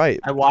heck? is right.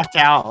 I walked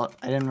out.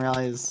 I didn't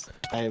realize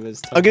I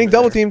was. I'm getting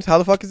double teamed. How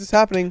the fuck is this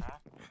happening?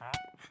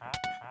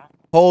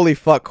 Holy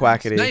fuck,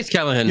 Quackity. Nice,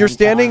 Callahan. You're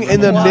standing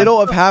in the middle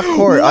of half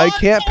court. I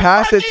can't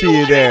pass it to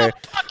you there.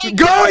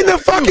 Go in the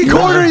fucking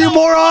corner, you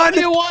moron! What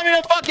do you want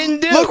me to fucking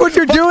do? Look what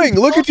you're doing.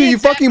 Look at you, you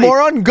fucking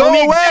moron. Go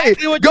away.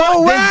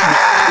 Go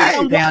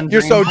away. Down,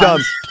 You're so Dream.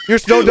 dumb. You're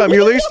so dumb.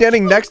 You're literally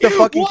standing next to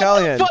fucking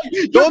Callahan.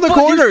 Go in the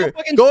corner.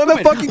 Go in the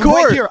fucking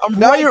court.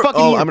 Now you're.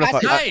 Oh, I'm gonna.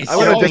 Nice. I'm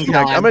gonna Oh,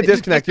 disconnect. God. I'm gonna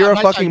disconnect. You're a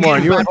fucking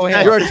moron. You're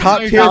a top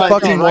tier God,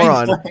 fucking God,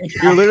 moron. God.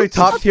 You're literally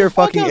top tier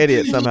fucking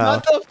idiot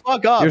somehow. Shut the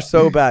fuck up. You're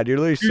so bad. You're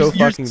literally so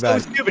fucking so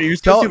bad. stupid. You're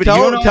so Tell- stupid. tell-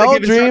 You don't know how tell to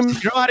give Dream-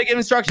 instructions. You don't know how to give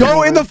instructions.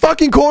 Go in the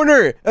fucking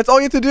corner. That's all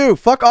you have to do.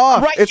 Fuck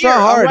off. right It's here, not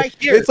I'm hard. right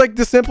here. It's like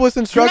the simplest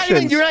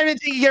instructions. You're not even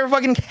taking care of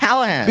fucking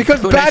Callahan.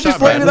 Because Oh, Bad nice just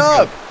shot, laid Brad. it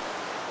Let's up.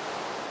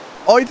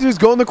 All you have to do is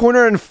go in the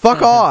corner and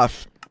fuck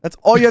off. That's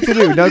all you have to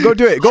do. Now go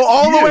do it. Go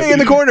all the way in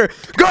the corner.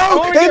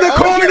 Go in the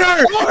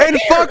corner and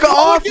fuck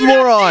off,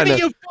 moron.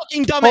 You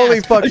fucking dumbass. Holy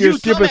fuck, you're You a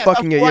stupid dumbass.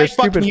 fucking I'm idiot. You're a right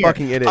stupid here.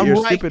 fucking idiot. I'm You're a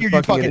right stupid here,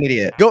 you fucking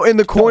idiot. Go in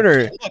the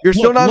corner. You're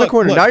still not in the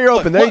corner. Now you're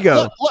open. There you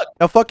go. Look.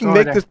 Now fucking Go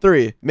make there. this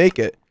three. Make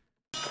it.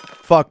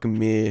 Fuck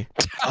me.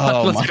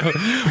 Oh Let's my. go.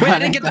 Wait, I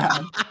didn't get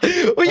that.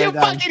 Well, you Well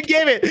done. fucking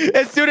gave it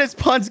as soon as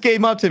Punts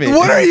came up to me.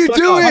 What are you Fuck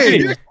doing? off. Quackity,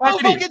 You're so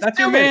Quackity, fucking that's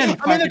your stupid. man,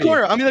 I'm in the Quackity.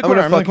 corner. I'm in the I'm corner.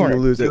 gonna I'm in the fucking corner.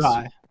 lose Too this.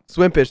 high.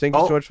 Swimpish, thank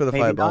you Oh, so much for the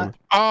maybe 5 bomb. not.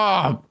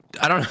 Oh,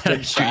 I don't know how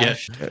to shoot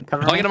yet.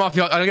 Cover I'll me. get him off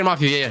you. I'll get him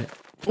off you. Yeah.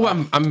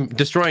 Oh, I'm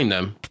destroying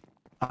them.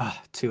 Ah,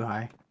 too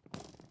high.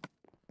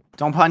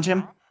 Don't punch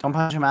him. Don't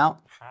punch him out.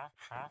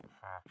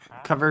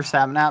 Cover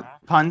Sapnap.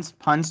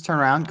 Puns, turn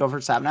around. Go for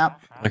Sapnap.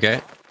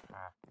 Okay.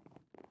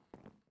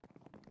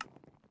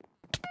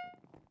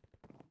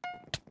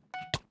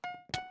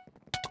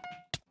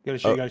 You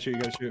gotta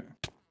shoot.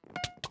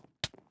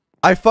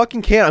 I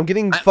fucking can't. I'm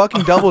getting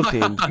fucking double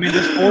teamed. I mean,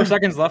 there's 4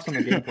 seconds left on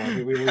the game clock.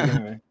 We lose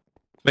anyway.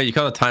 Wait, you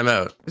call a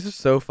timeout. This is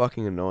so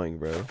fucking annoying,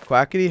 bro.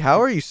 Quackity, how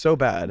are you so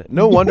bad?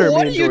 No wonder What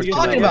me are and you George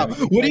talking cannot about?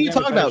 win. What are you Yeah,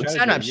 talking yeah, about?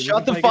 yeah, Sapnap, yeah,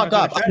 shut the yeah, fuck yeah,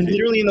 up. yeah, I'm yeah.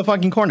 literally in the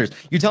fucking corners.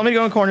 You tell me to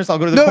go in corners, I'll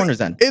go to the No, corners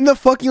then. in the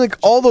fucking like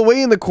all the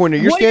way in the corner.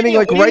 You're What do you standing mean?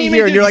 like What do you right mean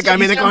here, and do? you're You like, said-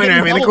 I'm in the you said I'm corner.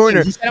 getting I'm in the double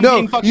corner. teamed. You said I'm No,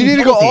 getting fucking you need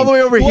to go double all the way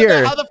teamed. over What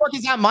here. How the fuck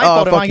is that my Oh,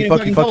 fault if fuck I'm you, getting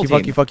fuck you, fucking fuck you, double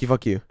fuck you, fuck you,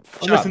 fuck you,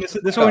 fuck you. Oh, listen,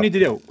 this is what we need to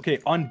do. Okay,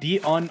 on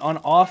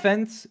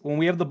offense, when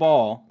we have the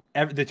ball,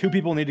 the 2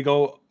 people need to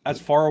go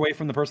as far away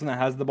from the person that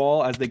has the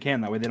ball as they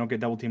can. That way, they don't get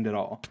double teamed at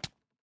all.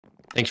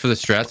 Thanks for the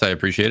strats. I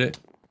appreciate it.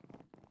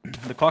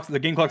 The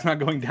game clock's not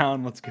going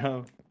down. Let's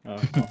go. Oh.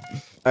 All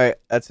right,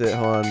 that's it.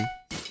 Hold on.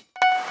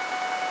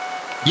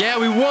 Yeah,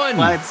 we won.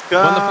 Let's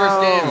go. Won the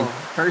first game.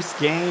 First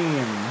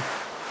game.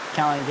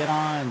 Callan, get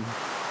on.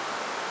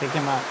 Pick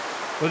him up.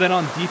 But then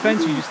on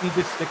defense, you just need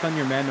to stick on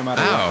your man no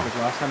matter Ow. what. Because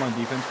last time on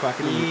defense,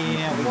 Quackity,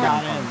 Yeah, we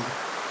got got him.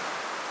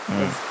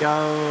 him. Let's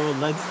go.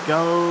 Let's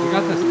go. We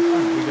got this. It's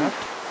fine. We got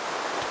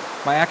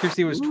this. My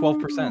accuracy was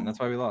 12%. That's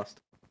why we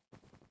lost.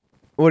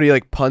 What do you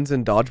like, puns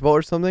and dodgeball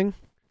or something?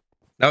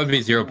 That would be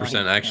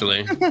 0%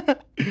 actually.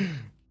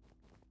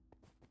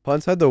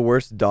 Puns had the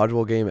worst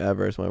dodgeball game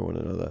ever, so I want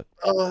to know that.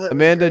 Oh, that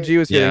Amanda was G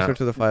was hitting Yeah. switch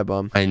with a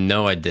firebomb. I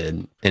know I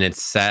did, and it's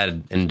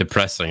sad and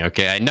depressing.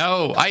 Okay, I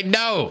know.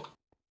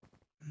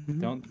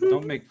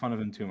 Don't make fun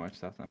of him too much.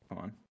 That's not. Come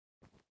on.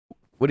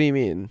 What do you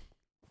mean?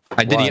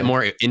 I did Why? get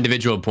more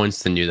individual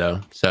points than you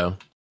though. So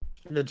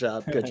Good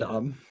job. Good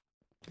job.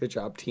 Good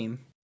job, team.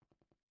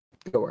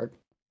 Good work.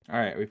 All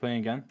right, are we playing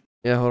again?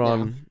 Yeah, hold Yeah.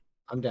 on.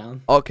 I'm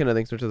down. Altkin, I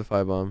think switch to the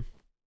firebomb.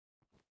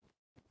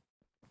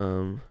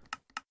 All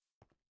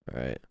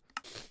right.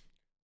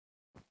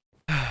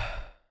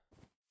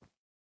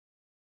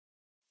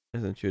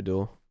 Isn't you a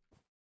duel?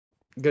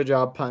 Good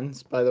job,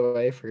 puns. By the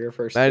way, for your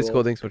first. Nice duel.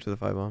 cool. Think switch to the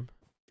firebomb.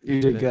 You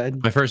did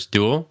good. my first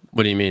duel.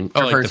 What do you mean? Oh,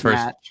 Your like first the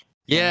first. match.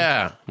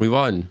 Yeah, we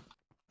won.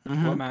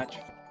 Mhm. What match?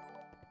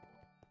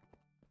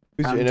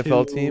 Who's your Round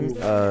NFL two. team?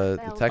 The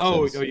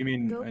Texans. Oh, you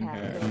mean Go in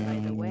ahead here? and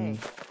right away.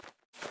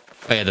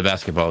 Oh yeah, the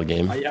basketball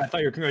game. Yeah, I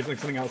thought you were congratulating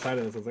something outside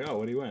of this. I was like, oh,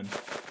 what do you win?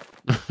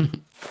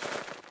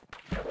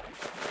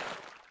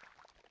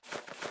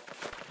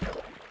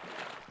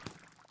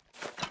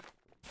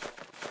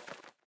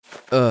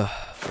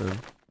 Man.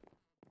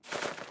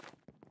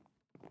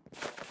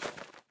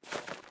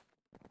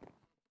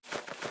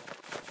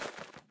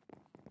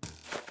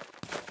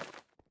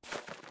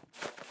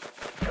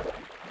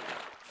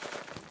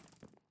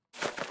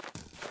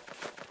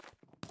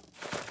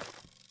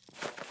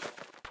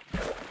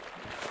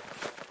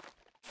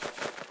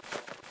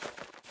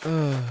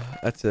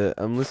 That's it.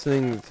 I'm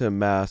listening to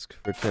Mask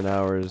for 10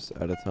 hours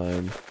at a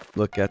time.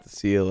 Look at the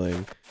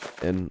ceiling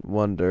and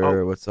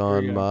wonder what's you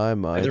on go. my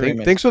mind. There's a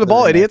remix. Thanks for the There's a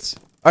ball, remix. idiots.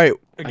 All right,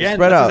 Again,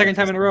 spread that's out. the second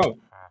time in a row.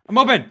 I'm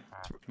open.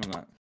 I'm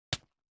not.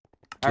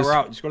 All right, we're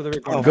out. Just go to the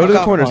corner. Go to the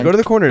Fuck off, corners. Juan. Go to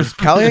the corners.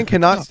 Callahan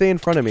cannot stay in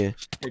front of me.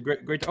 Okay,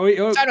 great. Oh, wait,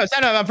 oh. Stand up,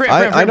 I'm free.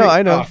 I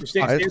know. Oh,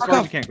 Stay I- as fuck far as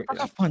off. you can. Quick.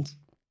 Fuck off, puns.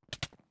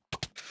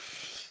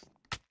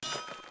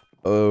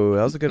 Oh,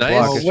 that was a good Nice.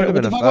 block. Oh, It should have what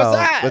been the a fuck was foul.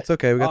 that? That's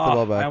okay. We got the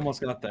ball I back.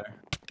 almost got there.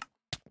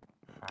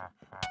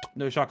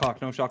 No shot clock.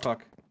 No shot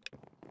clock.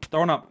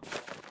 Throwing up.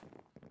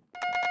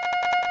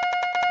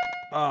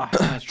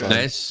 Nice try.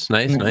 Nice.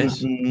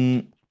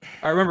 Mm,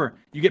 I remember,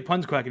 you get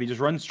puns quackity.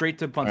 Just run straight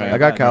to puns. All right. I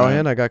got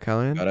Callahan. I got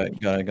Callahan. Got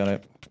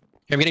it.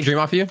 I'm getting dream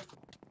off of you.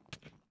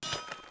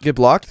 Get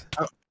blocked.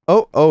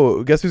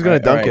 Oh, guess who's gonna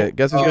Alright, dunk alright. it?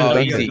 Guess who's gonna Oh,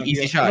 dunk easy, it?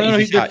 easy shot, No,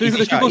 easy shot, they're easy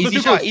too shot, close, they're easy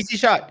too shot, close. easy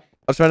shot. I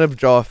was trying to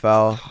draw a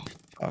foul.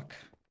 Fuck.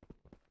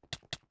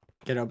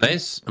 Get open.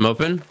 Nice. I'm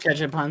open.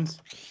 Catch it,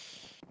 puns.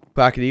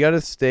 Quackity, you gotta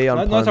stay on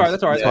No, puns.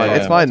 that's alright. It's fine.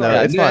 It's fine though.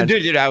 Yeah, It's fine.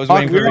 Dude, I was Hawk,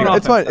 waiting for we're a on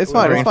It's fine. It's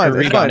fine. It's Waiting fine. for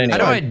It's rebound fine.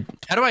 anyway.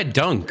 How do I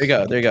dunk?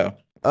 There you go.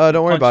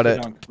 Don't worry about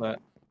it.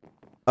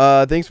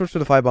 Thanks for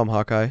the 5-bomb,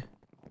 Hawkeye.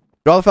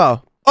 Draw the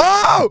foul.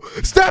 Oh!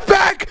 Step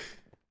back!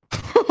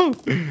 Holy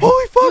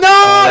fuck! No,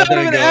 that would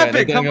have been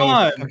epic. Come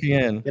on. Fucking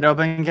in. Get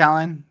open,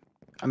 Callan.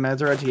 I'm gonna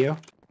throw it to you.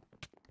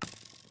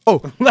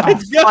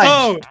 Let's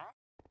Oh, go.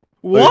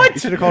 What? You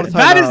should have called a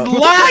That is timeout.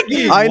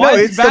 lagging. I know, Why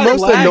is it's the that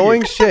most lagging?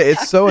 annoying shit.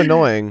 It's so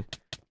annoying.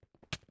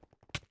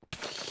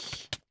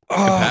 Oh,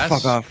 pass.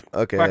 fuck off.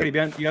 Okay. Quackity,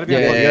 you gotta be Yeah,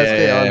 on You board. gotta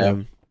stay on yeah.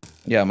 him.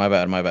 Yeah, my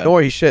bad. Don't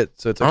worry, he's shit,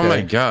 so it's okay. Oh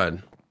my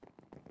god.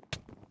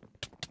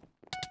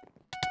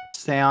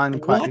 Stay on.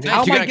 What? Quackity.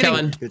 How am You I got getting?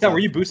 Kellen. Good Yeah, job. were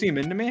you boosting him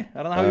into me?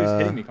 I don't know how he was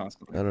hitting me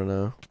constantly. I don't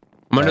know.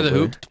 I'm under the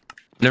Probably. hoop.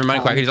 Never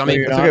mind. Quackity's on me.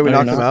 You're It's not- okay, we no,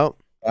 knocked you're him not. out.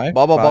 Bye.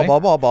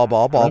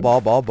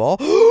 Ball.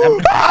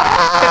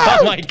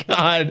 Oh my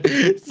god.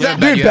 Yeah, Dude, you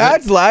have it.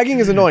 Bad's lagging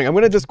is annoying. I'm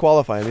gonna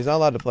disqualify him. He's not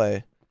allowed to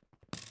play.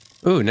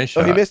 Ooh, nice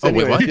shot. Oh, he missed wait,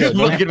 anyway. what? Yeah, He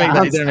didn't make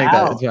that. He didn't make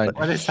that. It's fine.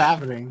 What is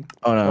happening?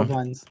 Oh Go no.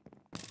 puns.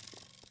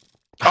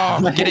 Oh,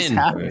 What get is in.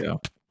 happening? There we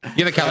go.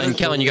 Give it, Kellen.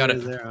 Kellen, you got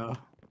it. Zero.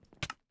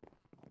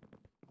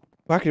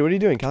 Quackity, what are you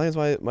doing? Callahan's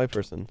my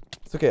person.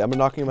 It's okay. I'm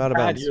knocking him out of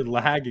God, bounds. you're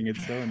lagging.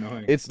 It's so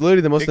annoying. It's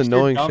literally the most Fix your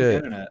annoying dumb shit.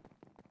 internet.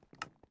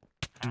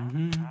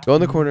 Mhm. Go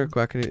in the corner,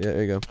 Quackity. Yeah,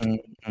 there you go.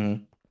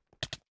 Mm.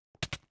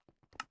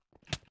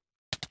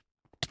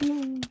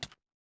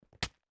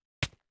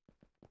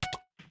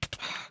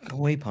 Go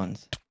away,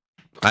 puns.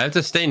 I have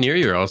to stay near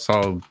you or else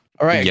I'll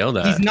All right. yelled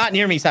at. He's not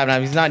near me,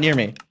 Sapnap. He's not near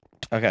me.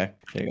 Okay.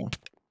 Here you go.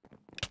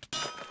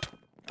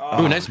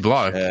 Oh, Ooh, nice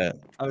block. Yeah.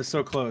 I was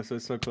so close. I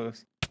was so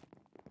close.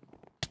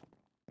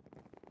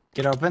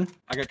 Get open.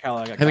 I got Cal.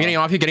 I got Am I Cal. getting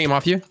him off you? Getting him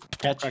off you?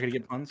 Catch. I could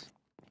get puns.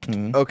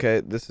 Mm.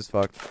 Okay, this is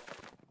fucked.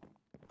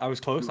 I was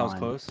close. I was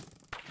Come on. close.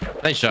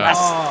 Nice shot. Yes.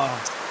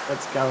 Oh,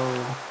 Let's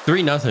go.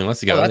 3-0.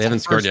 Let's go. Oh, that's They haven't the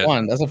scored first yet.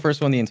 one. That's the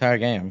first one the entire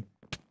game.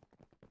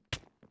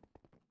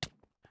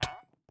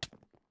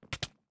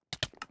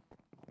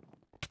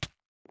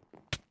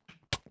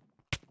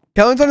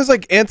 Callan's on his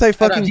like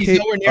anti-fucking. He's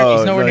nowhere near me.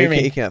 He's nowhere near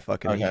me. He can't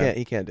fucking. Okay.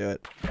 He can't do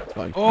it. It's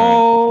fine.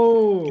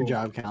 oh. Good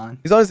job, Callan.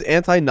 He's on his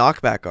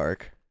anti-knockback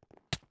arc.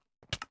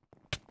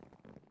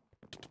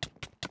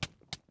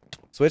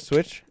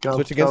 Switch. Go,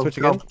 Switch again. go, Switch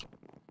go. again.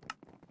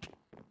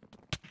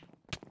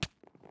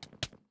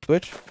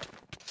 Switch.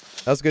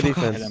 That was good Fuck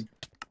off. defense.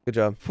 Good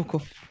job. Fuck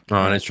off.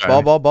 Oh, nice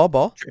try.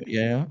 Ball.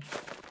 Yeah.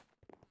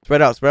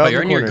 Spread out. Spread Oh, out.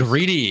 you're in in the your corners.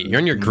 greedy. You're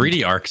in your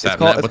greedy arc, It's Sapnap.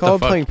 called, What it's called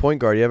the fuck? playing point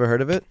guard. You ever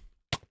heard of it?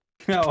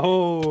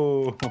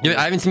 Oh. Yeah,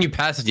 I haven't seen you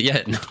pass it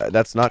yet.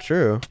 That's not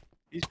true.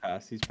 He's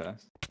passed. He's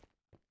passed.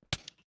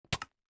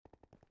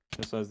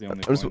 Just as the only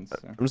I'm points.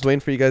 just, I'm just waiting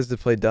for you guys to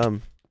play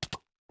dumb.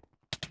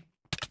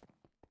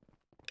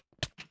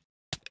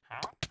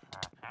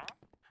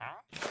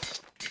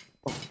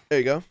 There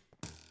you go.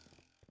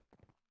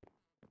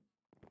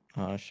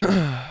 Oh shit.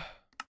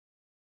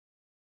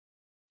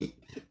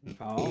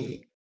 Foul.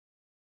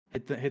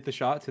 Hit the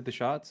shots. Hit the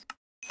shots.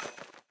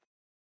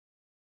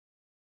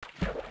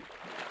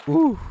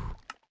 Ooh.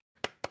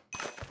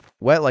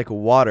 Wet like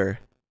water.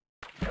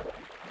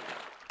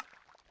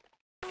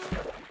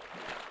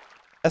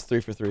 That's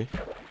 3 for 3.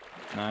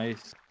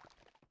 Nice.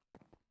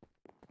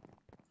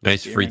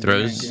 Nice free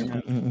throws.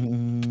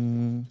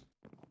 Turn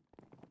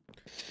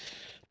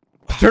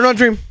on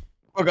Dream.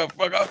 Fuck up.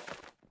 Fuck up.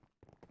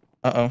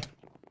 Uh-oh.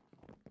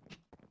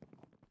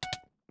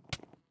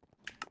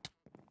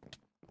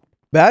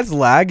 Bad's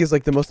lag is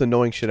like the most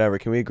annoying shit ever.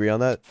 Can we agree on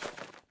that?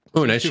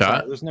 Oh, nice Too shot.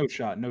 far. There's no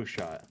shot. No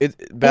shot.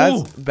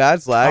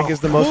 Bad's lag is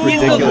the most Oh,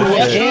 ridiculous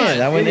That shit. went in.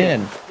 That went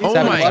in. Oh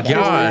Seven my buckets.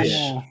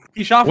 gosh.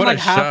 He shot from What a like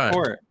half shot.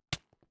 court.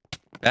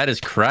 That is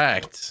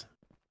cracked.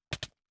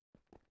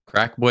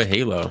 Crack boy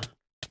Halo.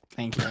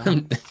 Thank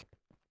you.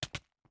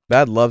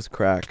 Bad loves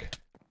crack.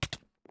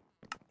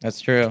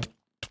 That's true.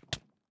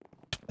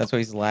 That's why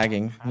he's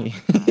lagging.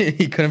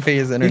 He couldn't pay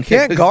his internet. He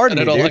can't guard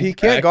me, It all dude. like He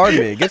can't crack. guard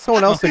me. Get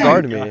someone else to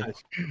guard me.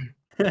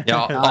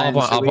 Yeah,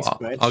 Should we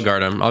switch? I'll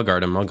guard him. I'll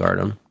guard him. I'll guard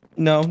him.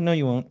 No,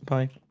 you won't.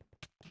 Bye.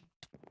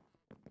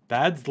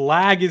 Bad's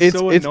lag is It's-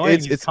 so it's- annoying.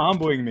 it's- He's it's-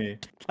 comboing me.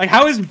 Like,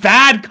 how is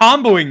Bad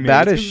comboing me?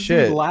 Bad It's as 'cause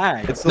shit. of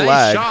lag. It's the Nice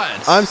lag.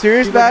 shots. I'm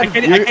serious, Dude, I Bad.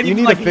 can't You even,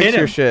 need like, to fix hit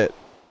your him. shit.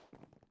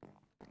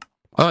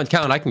 Oh, and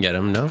Callan, I can get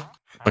him. No.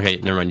 Okay,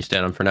 never mind. You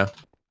stand on for now.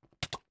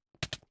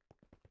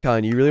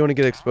 Colin, you really want to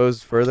get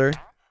exposed further?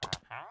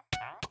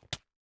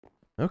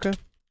 Okay.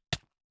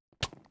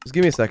 Just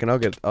give me a second. I'll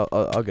get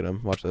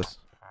him. Watch this.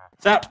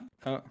 Stop.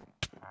 Oh.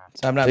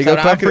 So I'm not. There you go,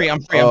 I'm Crack. free.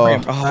 I'm free. Oh.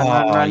 I'm free.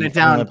 Run you it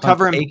down. finally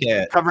Cover him. take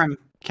it. Cover him.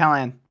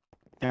 Callahan.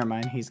 Never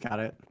mind. He's got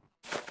it.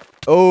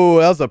 Oh,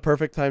 that was a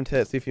perfect timed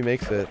hit. See if he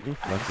makes it. Lucky.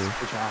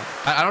 Good job.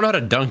 I don't know how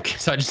to dunk,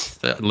 so I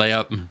just lay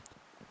up.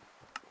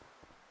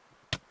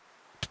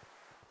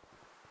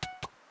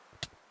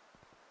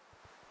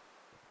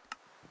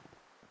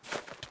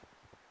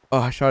 Oh,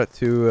 I shot it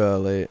too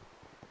late.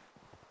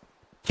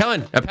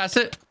 Callan, I pass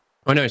it.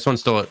 Oh no, someone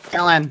stole it.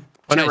 Callahan.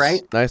 Oh, To your nice.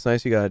 right. Nice,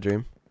 nice. You got a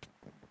Dream.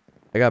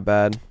 I got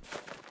Bad.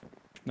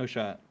 No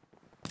shot.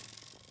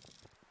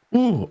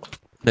 Ooh,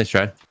 nice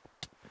try.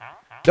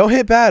 Don't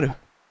hit Bad.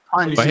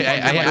 Punch. But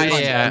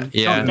yeah, Dunk, that was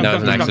dunk, an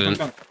dunk, dunk, accident.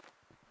 dunk.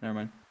 Never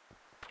mind.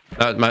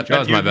 That was my You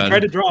tried bad.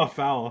 to draw a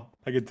foul.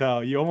 I could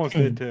tell. You almost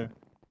did too.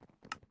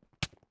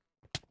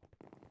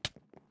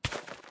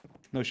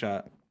 No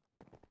shot.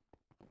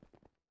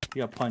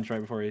 You got punched right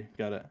before he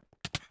got it.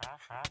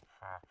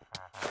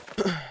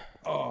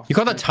 Oh, You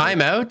called a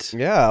timeout?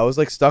 Yeah, I was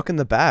like stuck in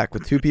the back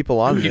with 2 people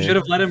on me. you should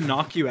have let him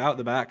knock you out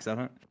the back,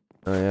 Seven.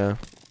 Oh yeah,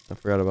 I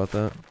forgot about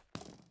that.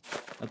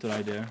 That's what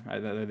I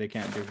do. They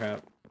can't do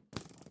crap.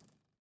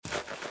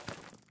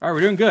 All right,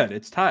 we're doing good.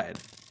 It's tied.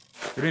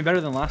 We're doing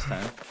better than last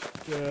time.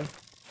 Yeah.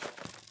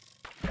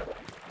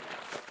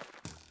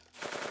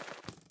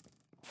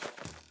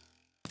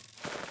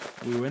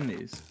 We win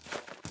these.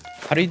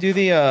 How do you do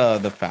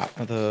the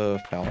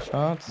foul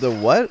shots? The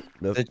what?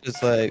 The It's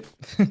just like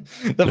the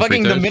free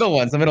fucking the throws? middle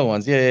ones. The middle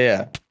ones.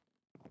 Yeah.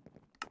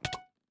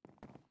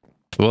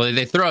 Well,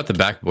 they throw out the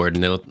backboard,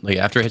 and they like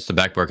after it hits the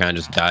backboard, kind of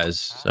just dies.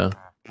 So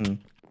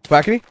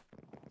Quackity?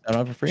 I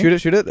don't know for free. Shoot it,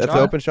 shoot it. That's Shot.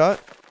 an open shot.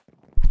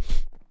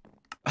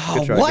 Oh,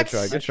 Good try, what? good try,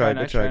 Nice good try, try, good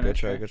nice try, try, good nice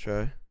try, try. good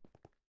try.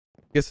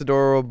 Gets the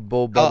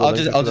adorable bubble.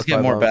 I'll just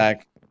get more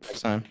back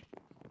next time.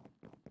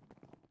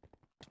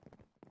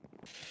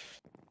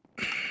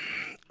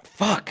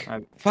 Fuck.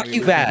 Fuck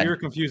you, We Bad. were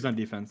confused on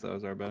defense. That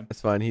was our bad.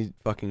 That's fine. He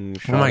fucking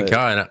shot oh my it.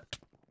 god,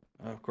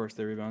 Of course,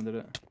 they rebounded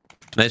it.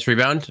 nice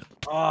rebound.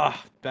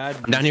 Ah, Bad.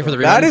 I'm down here for the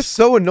rebound. That is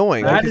so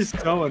annoying. That Like, is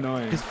so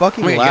annoying. his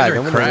fucking Oh my God, lag. you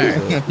I'm guys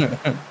gonna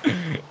are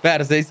lose it. Bad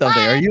to say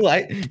something. Are you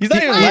like? He's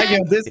not even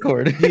lagging on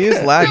Discord. He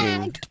is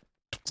lagging.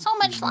 So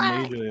much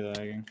lag. Majorly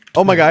lagging.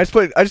 Oh my god!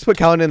 I just put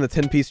Callan in the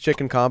 10-piece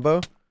chicken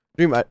combo.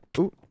 Dream, I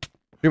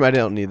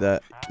don't need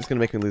that. It's gonna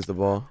make me lose the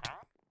ball.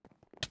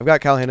 I've got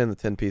Callahan in the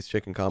 10-piece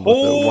chicken combo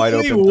with the wide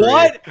Holy open three.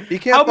 what? He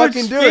can't How much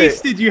fucking do space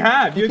it. did you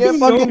have? You had can't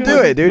so fucking do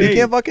much it, dude. He space.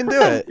 can't fucking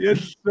do it. You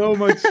had so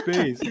much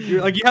space.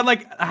 You had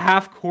like a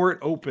half court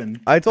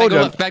open. I Back told go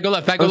you. left, back go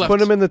left, back I go was left.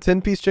 putting him in the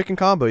 10-piece chicken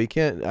combo. You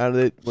can't out of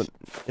it.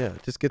 Yeah,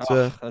 it just gets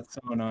Oh, that's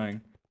so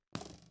annoying.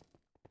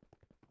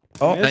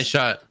 Oh, Nice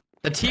shot.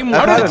 The team.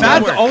 How How does does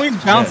Bad Bads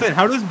always bounce in?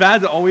 How does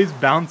Bads always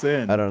bounce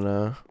in? I don't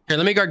know. Here,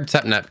 let me guard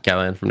Sapnap,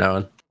 Callan, from now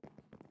on.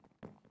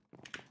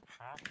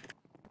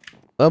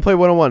 Let him play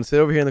 1-on-1. Sit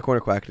over here in the corner,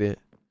 Quackity.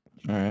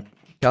 all right.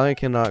 Callahan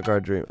cannot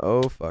guard Dream.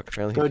 Oh fuck!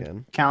 Apparently he Good.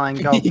 can. Callahan,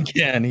 go. He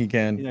can. He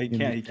can. You know, he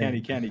can't. He can't.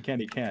 He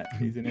can't. He can't.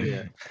 He's an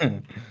idiot.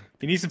 can.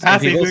 He needs to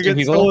pass it. He's people, gonna get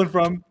people. stolen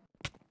from.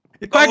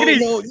 Quackity,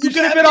 no, you should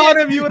have been on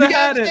him. You would have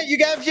had it. You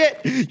got shit.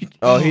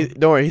 Oh,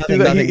 don't worry. He threw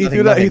that. He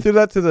threw that. He threw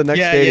that to the next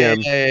Yeah, stadium.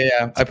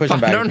 yeah. I pushed him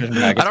back. I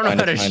don't know how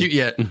to shoot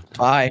yet.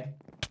 Bye.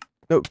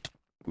 No,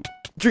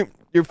 Dream,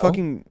 you're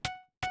fucking.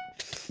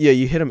 Yeah,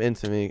 you hit him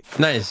into me.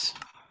 Nice.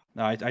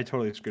 No, I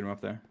totally screwed him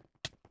up there.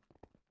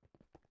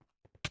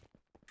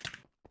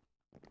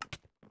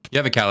 You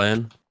have a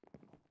Callahan.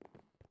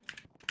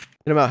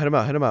 Hit him out. Hit him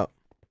out. Hit him out.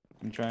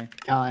 I'm trying.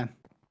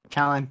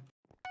 Callan.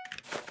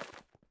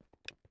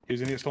 He was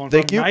gonna get stolen.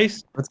 Thank from. you.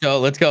 Nice. Let's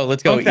go. Dunk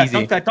that,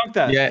 Easy. Dunk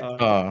that.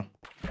 Yeah.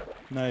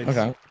 Nice.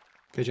 Okay.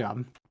 Good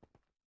job.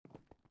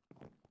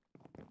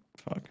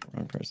 Fuck.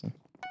 Wrong person.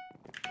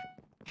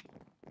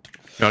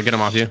 I'll get him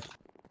off you.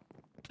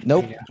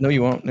 Nope. Yeah. No,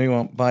 you won't. No, you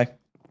won't. Bye.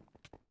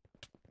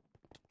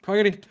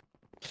 Quackity.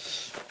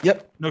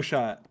 Yep. No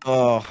shot.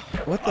 Oh.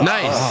 What the?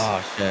 Nice.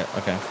 Oh shit.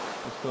 Okay.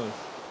 That's close.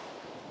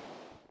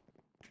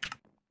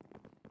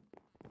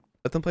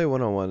 Let them play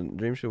 1-on-1.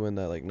 Dream should win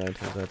that like 9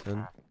 times out of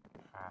 10.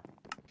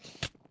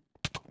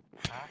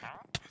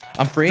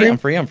 I'm free. Dream.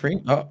 I'm free.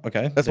 Oh,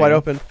 okay. That's There wide you go.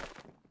 open.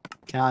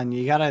 Callan,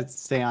 you gotta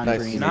stay on Nice.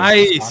 green.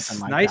 Nice.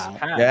 Something like Nice that.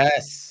 pass.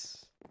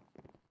 Yes.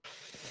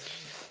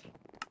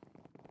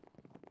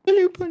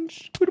 Hello,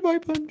 punch. Goodbye,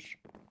 punch.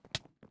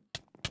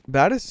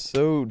 That is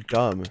so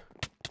dumb.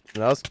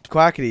 That was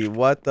Quackity.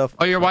 What the?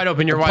 Oh, you're wide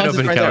open. You're wide Punch is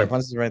open, right there. Keller.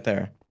 Punch is right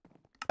there.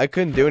 I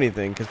couldn't do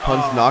anything because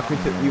Punch knocked me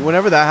to.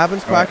 Whenever that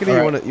happens,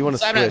 Quackity, you want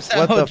to switch.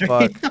 What the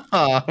fuck?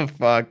 Oh,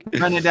 fuck.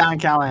 Run it down,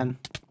 Callan.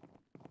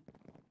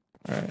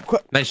 All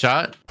right. Nice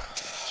shot.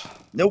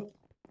 Nope.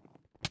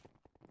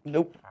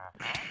 Nope.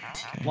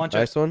 Launch it.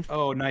 Nice one.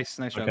 Oh, nice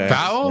shot. Okay.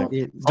 Foul?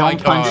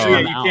 Don't punch oh, them yeah,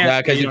 you out. can't-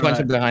 Yeah, because you know punch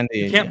that. him behind the.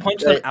 You can't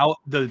punch them out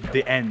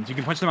the ends. You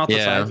can punch them out the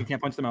Yeah. sides. You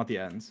can't punch them out the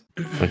ends.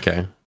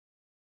 Okay.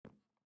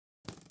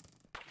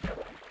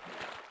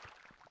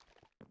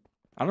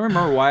 I don't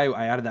remember why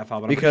I added that foul,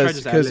 but I'm pretty sure I Because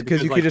just added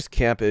it you like, could just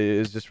camp it. It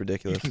is just you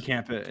ridiculous. can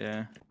camp it.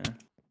 Yeah.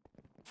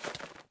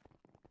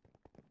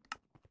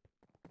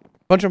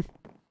 Punch him.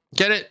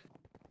 Get it.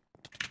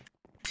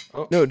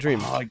 Oh. No, Dream.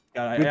 Oh,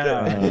 God, Good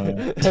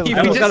I thing. We I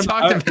almost just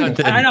got him- talked about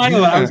this. I know.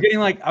 But I was getting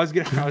like I was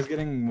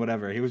getting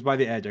whatever. He was by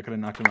the edge. I could have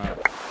knocked him out.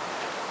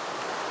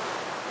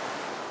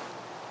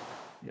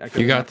 Yeah, I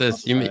could've You got knocked him this.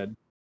 off the You side.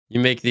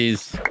 make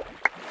these.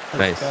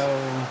 Nice.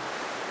 Go.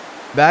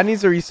 Bad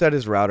needs to reset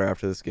his router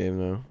after this game,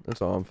 though.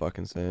 That's all I'm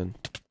fucking saying.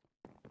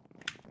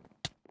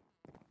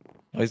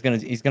 Oh, he's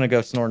gonna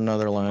go snort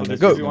another line. there's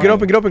Go, easy get one.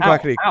 open,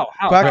 Quackity. Ow,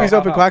 ow, Quackity's ow,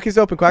 open, ow. Quackity's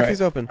open,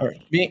 Quackity's open. All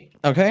right. Me.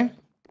 Okay.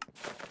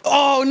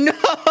 Oh no!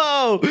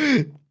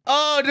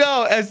 Oh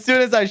no! As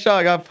soon as I shot,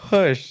 I got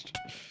pushed.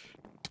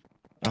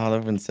 Oh,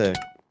 that'd been sick.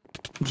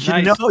 You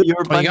Nice. know you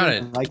were Oh, you got punching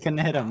it. him. I couldn't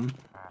hit him.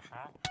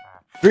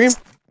 Dream.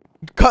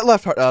 Cut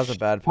left hard. That was a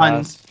bad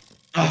Puns.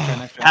 pass.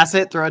 Nice try. Pass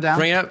it. Throw it down.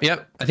 Bring it up.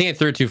 Yep. I think I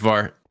threw it too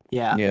far.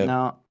 Yeah. Yeah.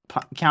 No.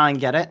 Callan,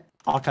 get it.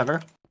 I'll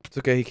cover. It's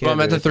okay. He can't. Well, I'm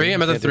do at the anything. three, He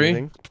I'm at the can't do three.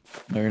 anything.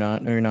 No, you're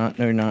not. No, you're not.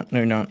 No, you're not. No,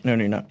 you're not. No,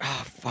 you're not.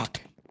 Ah,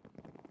 fuck.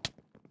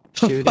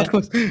 Shoot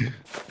it.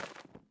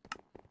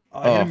 Oh,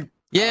 I hit him.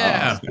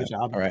 Yeah. Good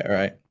job. All right. All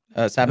right.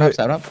 Sapnap.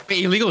 Sapnap.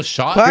 Wait, illegal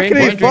shot?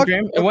 Quackity, fuck.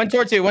 It went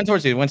towards you. Went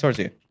towards you. Went towards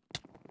you.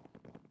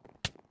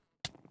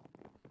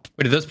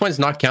 Wait, did those points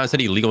not count? It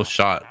said illegal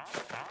shot.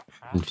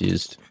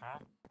 Confused.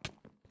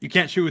 You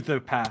can't shoot with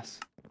the pass,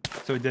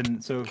 so it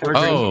didn't. So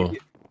Oh.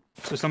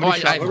 So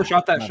somebody Oh, whoever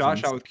shot that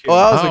shot with Q. Oh,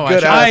 that was Oh, a I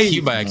good shot ass.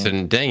 Q by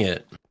accident. Dang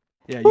it.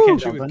 Yeah, you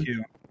can't shoot Dublin. with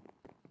Q.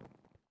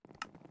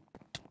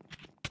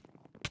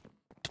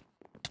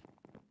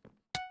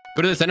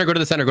 Go to the center. Go to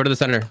the center. Go to the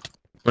center. I'm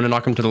gonna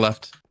knock him to the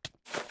left.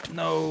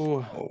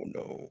 No. Oh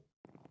no.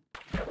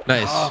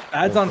 Nice. Oh,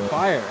 Bad's on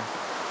fire.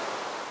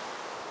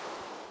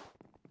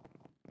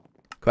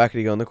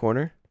 Quackity, go in the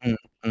corner.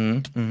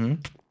 Mm-hmm.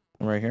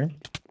 Right here.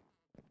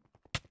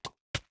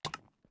 I'm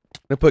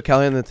gonna put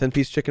Callie in the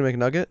 10-piece chicken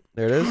McNugget.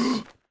 There it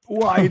is.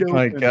 Wide Oh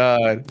my open.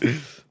 god.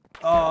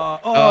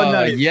 Oh,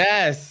 nice.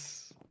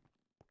 Yes.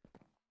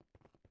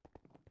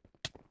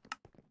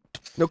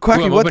 No, Ooh,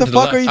 Quacky, I'm what open the to the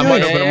fuck left. are you I'm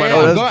doing? wide open, I'm wide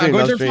Oh, open. that was I'm Dream.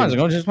 going That to was response. I'm Dream.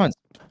 going to response.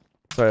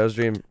 Sorry, that was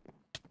Dream.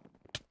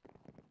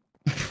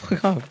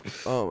 Fuck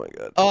off. Oh my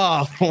god.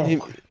 Oh.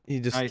 He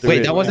just. Nice. threw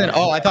Wait, it. that wasn't.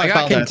 Oh, I thought I got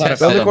I found that. I thought I contested.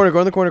 Go in the found corner. Go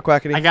in the corner,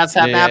 Quackity. I got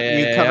Sapnap. Yeah,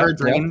 You cover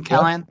Dream, yeah.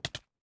 Callan.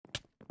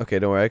 Okay,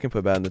 don't worry. I can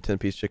put Bad in the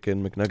 10-piece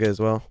chicken McNugget as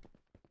well.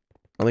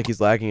 I don't think he's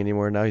lagging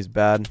anymore. Now he's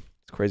bad.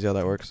 It's crazy how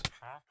that works.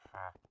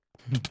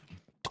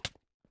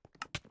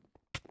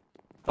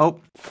 Oh,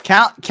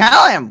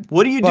 Callan,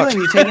 what are you Fuck.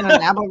 doing? You taking a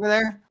nap over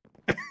there?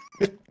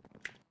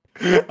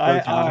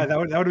 That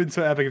would have been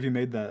so epic if you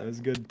made that. That was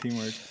good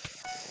teamwork.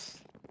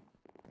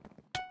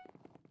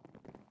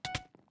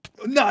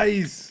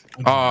 Nice.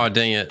 Oh,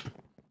 dang it.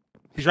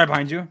 He's right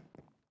behind you.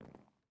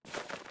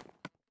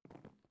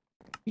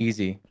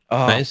 Easy.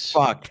 Oh, Nice.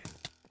 fuck.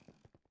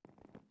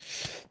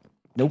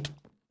 Nope.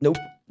 Nope.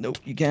 Nope.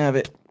 You can't have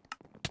it.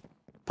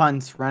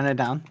 Puns, run it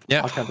down.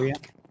 Yeah. I'll cover you.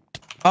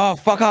 Oh,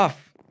 fuck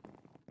off.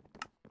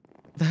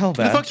 The hell, Who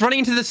the bad. fuck's running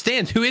into the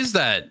stands? Who is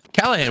that?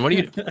 Callahan, what are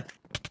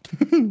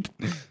you...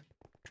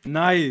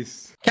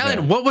 Nice. Callahan,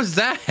 Yeah. what was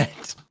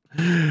that?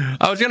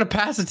 I was gonna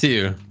pass it to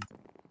you.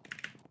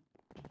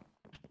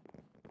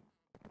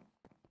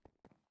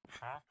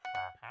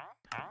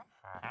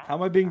 How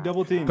am I being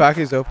double teamed?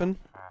 Quacky's open.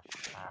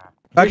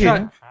 Good Quacky.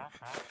 shot.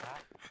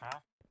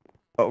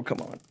 Oh, come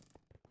on.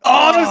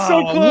 Oh, that's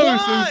so Oh, close.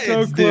 what? It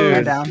was so Dude. close.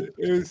 Right down.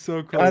 It was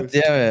so close. God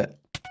damn it.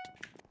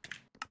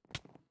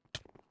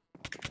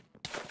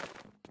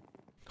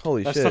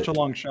 Holy That's shit. such a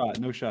long shot.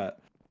 No shot.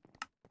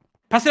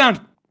 Pass it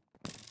down.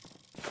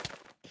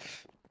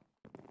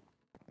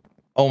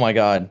 Oh my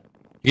god.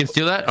 You can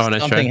steal that? Oh,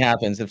 nice Something try.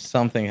 happens. If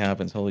something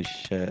happens, holy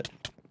shit.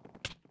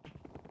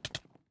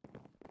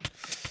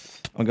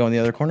 I'm going the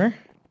other corner.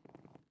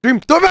 Dream,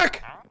 throw it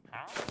back!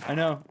 I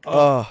know.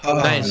 Oh,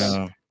 Nice.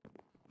 no.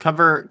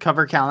 Cover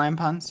Callahan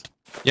puns.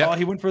 Yep. Oh,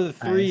 he went for the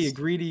 3. Nice.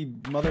 Greedy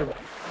mother.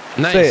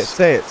 Nice.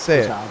 Say it.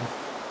 Good It. job.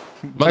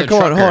 Mother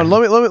Hold on.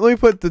 trucker. Let me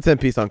put the 10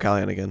 piece on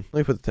Callahan again.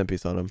 Let me put the 10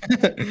 piece on him.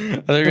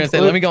 They're gonna say,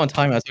 let me go on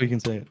timeout so we can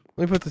say it.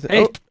 Let me put the.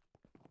 Hey. Oh,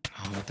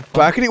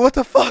 Quackity, what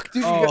the fuck,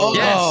 dude? Oh.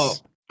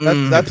 Yes. That's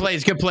Good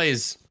plays. Good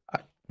plays.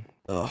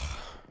 Oh, all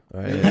Yeah.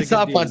 right. I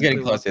saw Pod's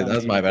getting close here. That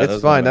was my bad.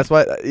 It's fine. That's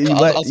why you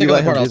let I'll you stick on let the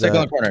him corner. I'll do stick on the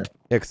that. corner.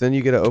 Yeah, because then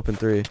you get an open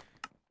 3.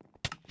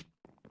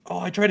 Oh,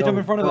 I tried to jump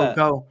in front of that.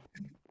 Go.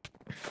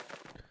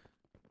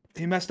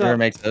 He messed Never up.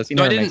 makes those. He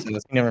No, I never makes didn't.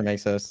 those. He never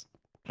makes those.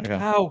 Okay.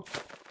 How?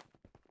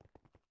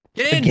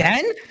 Get in.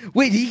 Again?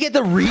 Wait, did he get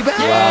the rebound?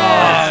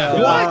 Yeah.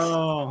 What?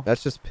 Oh.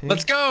 That's just pink.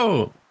 Let's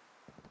go.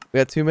 We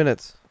got 2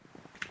 minutes.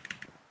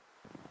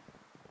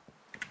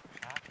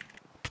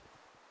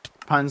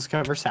 Puns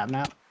cover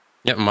Sapnap.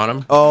 Yep, I'm on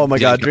him. Oh my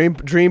Yeah, god,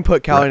 Dream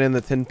put Callahan in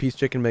the 10 piece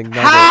chicken McNugget.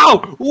 How?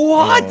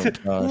 What?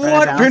 Oh, gosh.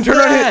 What? Down. Dream, was turn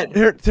around,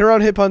 that? turn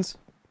around, hit puns.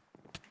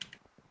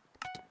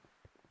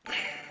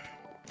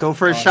 Go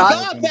for a Oh, shot.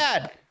 Not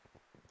bad.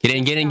 Get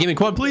in. Give me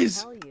quad,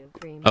 please.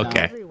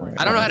 Okay.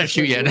 I don't know how to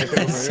shoot yet.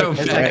 It's so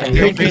It's bad.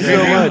 okay. Thank you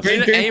so much. We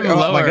need to aim Oh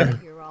my lower. God.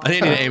 I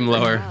think I need to aim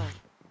lower.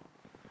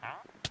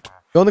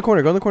 Go in the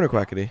corner,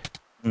 Quackity.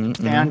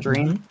 Stay on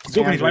Dream. He's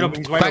open. He's wide open.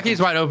 He's wide open.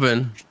 Quacky's wide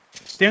open.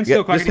 Stand still,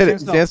 Yeah, Quacky. just hit it.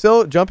 Stand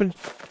still, jump and.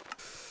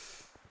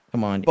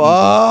 Come on.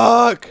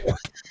 Fuck!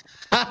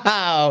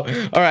 Wow.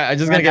 All right, I'm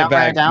just Run gonna get down,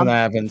 back run down. when that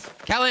happens.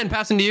 Callahan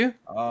passing to you.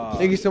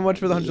 Thank you so much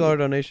for the $100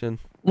 donation.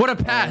 What a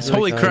pass. really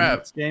Holy kind. crap.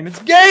 It's game. It's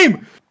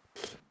game.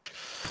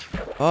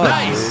 Oh,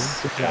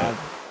 Nice. Good job.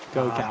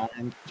 Go Callahan.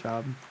 Good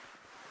job.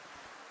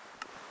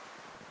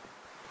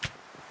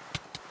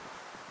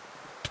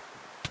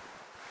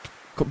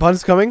 dude.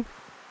 Puns coming.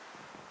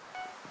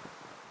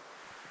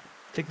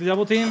 Take the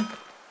double team.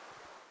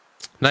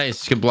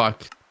 Nice. Good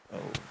block. Oh.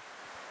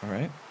 All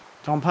right.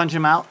 Don't punch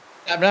him out.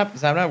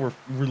 Sapnap,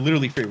 we're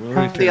literally free. We're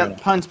literally free. right now.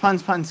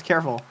 Puns.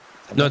 Careful.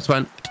 No, it's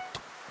fine.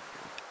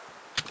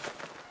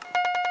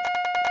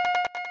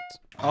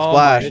 Oh,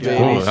 Splash, my baby.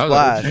 God. Oh, that was a-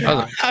 Splash. that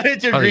was a- How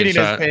did your That was a good greediness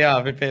shot. pay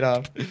off? It paid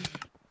off.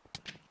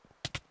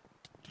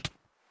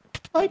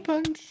 Bye,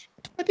 punch.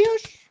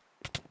 Adios.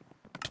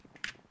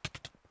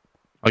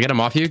 I'll get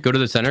him off you. Go to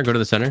the center. Go to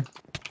the center.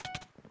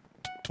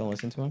 Don't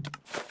listen to him.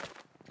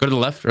 Go to the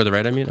left or the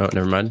right, I mean. Oh,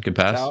 never mind. Good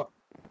pass. Out.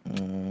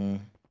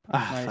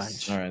 Ah,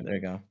 Nice. fudge. All right, there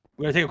you go.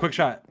 We gotta take a quick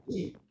shot.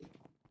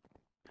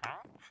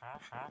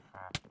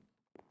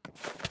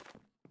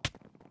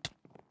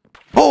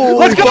 Holy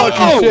Let's go!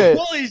 fucking shit!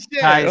 Holy shit!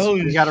 Guys,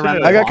 Holy we gotta run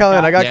shit. the I got walk Callahan.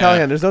 out. I got Yeah.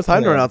 Callahan. There's no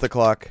time to run Yeah. out the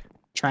clock.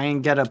 Try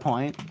and get a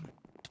point.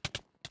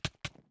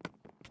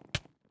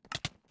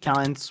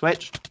 Callahan,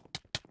 switch.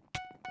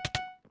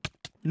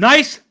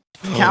 Nice.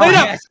 Callahan.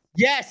 up.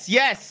 Yes.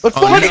 Let's Oh,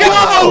 fucking no.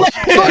 go!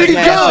 Fucking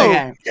Okay, go!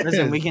 okay.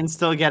 Listen, we can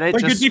still get it.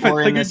 Play good Just defense.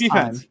 score Play in good this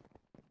defense. time.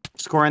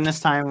 Score in this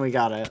time. We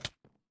got it.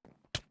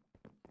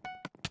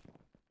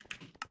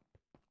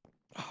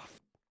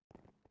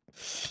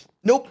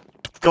 Nope.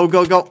 Go.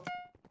 No!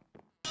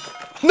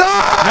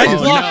 Oh,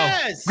 no.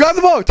 Yes. Grab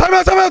the ball!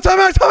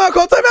 Timeout!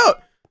 Call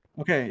timeout!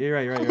 Okay, you're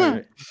right. You're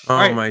right. Oh All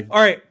right, my.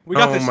 All right, we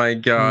got Oh this. my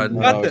god.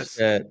 got Oh, this.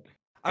 shit.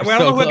 I don't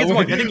know who gets the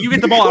ball. I think you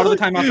get the ball out of the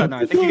timeout side now.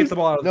 I think you get the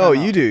ball out of the No,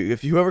 timeout. you do.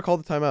 If you ever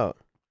called the timeout.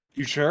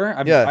 You sure?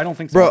 Yeah. I don't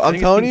think so. Bro, I I'm think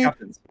it's telling team you-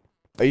 captains.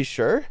 Are you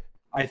sure?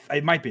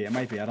 It might be. It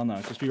might be. I don't know.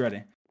 Just be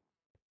ready.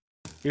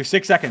 We have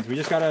 6 seconds. We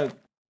just gotta.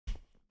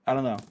 I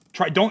don't know.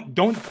 Try. Don't.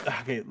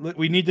 Okay.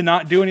 We need to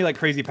not do any like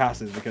crazy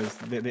passes because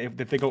if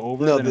they go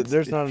over. No, then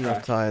there's it's not enough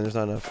trash. time. There's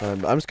not enough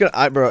time. I'm just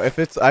gonna, bro. If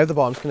I have the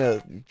ball, I'm just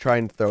gonna try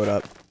and throw it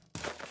up.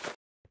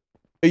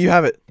 Oh, you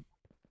have it.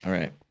 All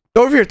right.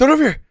 Throw it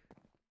over here.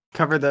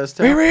 Cover those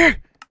two. Right here.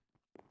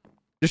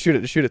 Just shoot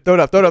it. Throw it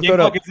up. The game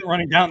clock isn't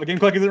running down. The game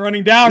clock isn't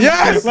running down.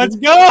 Yes! Let's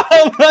go.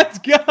 Let's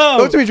go.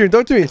 Throw it to me, Dream. Throw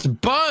it to me. It's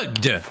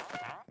bugged.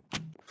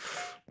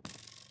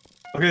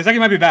 Okay, the second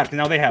might be bad because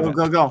now they have it.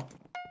 Go.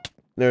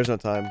 There's no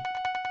time.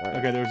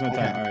 Okay, there was no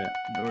time. All right.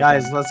 There was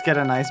Guys, time. let's get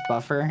a nice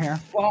buffer here.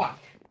 Fuck.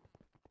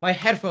 My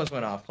headphones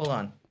went off. Hold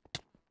on.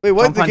 Wait,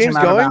 what? Don't The punch game's him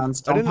out of going?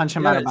 bounds. I Don't didn't- punch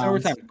him Yeah, out of it's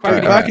bounds. overtime.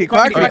 Quacky.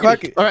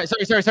 All right. Sorry.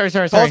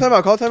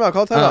 Call timeout.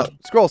 Call timeout.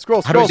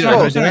 Scroll. How do we do that? How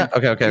do we do Scroll. that?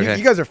 Okay.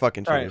 You guys are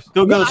fucking All right. cheaters.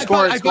 Go. I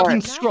Score.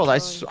 fucking scrolled.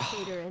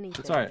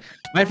 It's all right.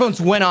 My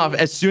headphones went off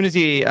as soon as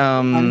the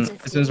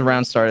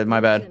round started. My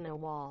bad.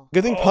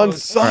 Good thing pun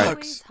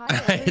sucks. I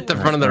hit the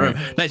front of the room.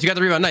 Nice, you got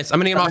the rebound. Nice. I'm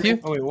gonna get him off you.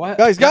 Oh wait, what?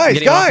 Guys, Yeah,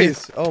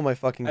 guys! Oh my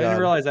fucking I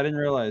god. didn't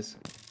realize.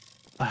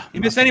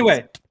 You missed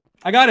anyway.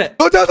 I got it.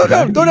 Go down, go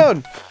down, go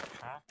down!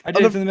 I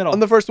did it in the middle. On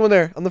the first one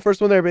there. On the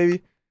first one there,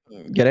 baby.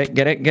 Get it,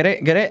 get it, get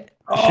it, get it.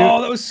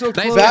 Oh, that was so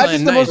close. Badge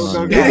is the Nice.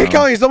 most. Hey,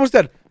 Kelly, he's almost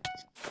dead.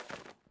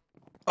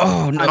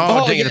 Oh, no.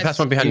 Oh, dang it. The pass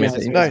one behind me.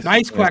 Nice.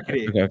 Nice,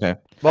 Quackity. Okay.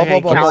 Ball.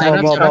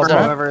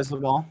 Whoever is the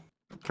ball.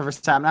 Cover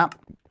Sapnap.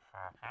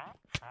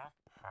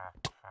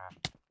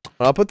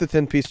 I'll put the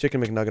 10-piece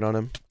chicken McNugget on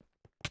him.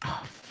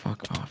 Oh,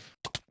 fuck off.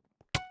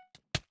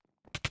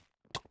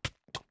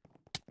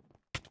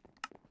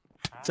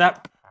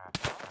 Sap.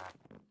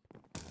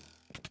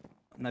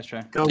 Nice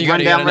try. Go You run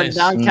got it, down, nice.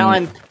 run down.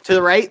 Callan, to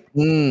the right.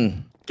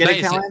 Mm. Get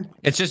it, Nice. Callan.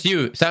 It's just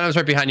you. Sapnap's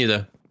right behind you,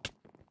 though.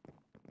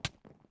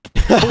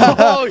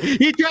 Oh,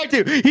 he tried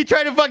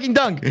to fucking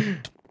dunk.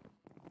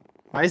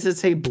 Why does it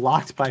say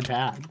blocked by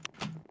bad?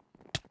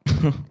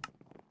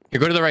 Here,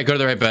 go to the right,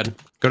 bud.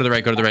 Go to the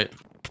right, It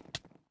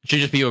should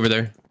just be over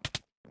there.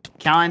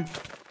 Callan.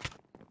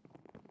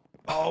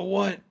 Oh,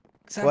 what?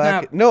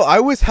 Whack. No, I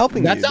was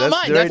helping That's you. not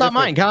mine. very That's not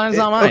mine. Callan's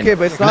not mine. Okay,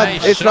 but it's not.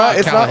 Nice It's not. shot,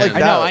 It's not like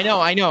Callahan. that.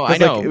 I know.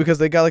 Like, because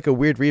they got like a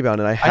weird rebound,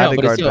 and I had to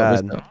but guard still,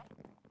 bad.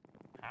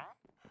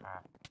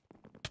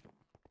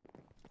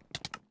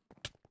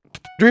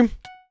 Dream.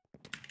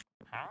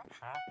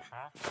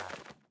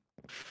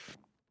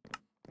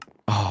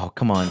 Oh,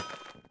 come on.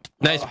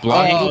 Nice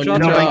block. Oh, No,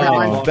 no.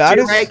 Callan. That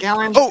To is. the right,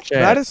 Callan. Oh, Shit.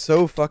 that is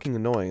so fucking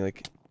annoying.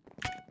 Like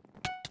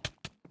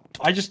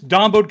I just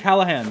domboed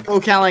Callahan. Go,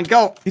 Callan.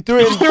 Go. he threw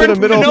it into the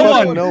middle of no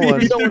fucking one. no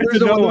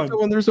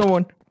one. There's no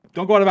one.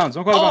 Don't go out of bounds.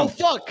 Don't go out of Oh, bounds.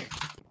 fuck.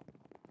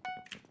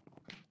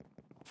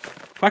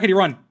 Quackity,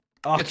 run.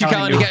 Oh, Get you,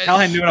 Callahan Callahan, knew get it.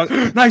 Callahan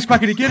knew it. Nice,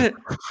 Quackity, get it.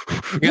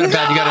 You got it,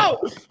 bad. You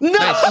got it. No!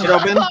 Nice. Get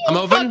open. I'm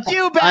open. Fuck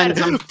you, bad.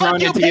 I'm Fuck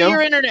throwing you, it to pay you.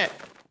 your internet.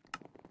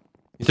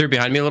 You threw it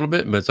behind me a little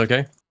bit, but it's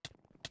okay.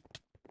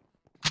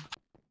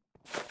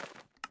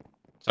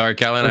 Sorry,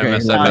 Callahan. Okay, I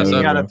messed Callan, you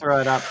up. gotta throw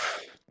it up.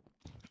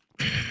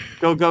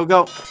 Go, go,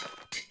 go.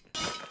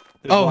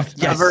 Oh,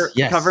 yes,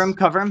 Cover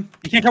him.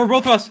 You can't cover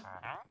both of us.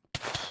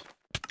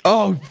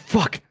 Oh,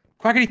 fuck.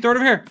 Quackity, throw it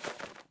over here.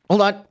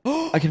 Hold on.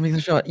 I can make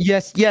the shot.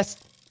 Yes.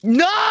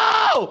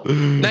 No!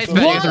 Nice, bad. You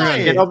got the Why?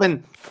 rebound. Get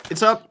open.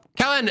 It's up.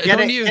 Callahan, Get going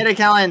it. to you. Get it,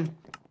 Callan.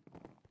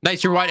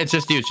 Nice, you're white. It's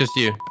just you. It's just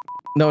you.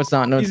 No, it's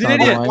not. No, He's it's an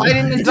not. idiot. Why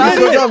didn't it He's so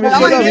dumb. He's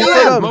so dumb. He's so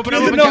I'm dumb. open. He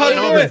I'm doesn't open. know how to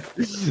Callahan, do I'm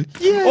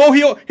it. open. Oh,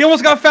 he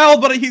almost got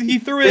fouled, but he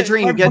threw it. Get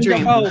Dream, get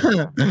Dream.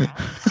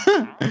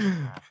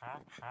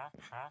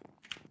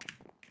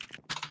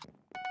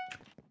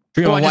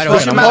 Dream, Go on, I'm just wide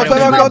push open. him I'm out, wide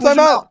Call open.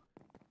 timeout.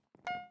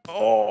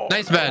 Call timeout.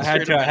 Nice, I bad.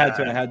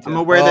 had to. I'm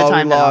aware of the Oh, we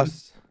time now.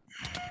 lost.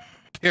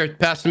 Here,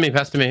 pass to me.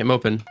 I'm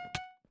open.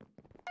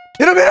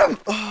 Hit him! Hit him!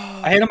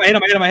 I hit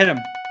him.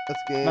 That's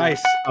game.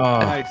 Nice. Oh.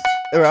 Nice.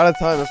 They were out of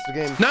time. That's the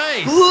game.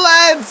 Nice.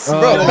 Let's Oh,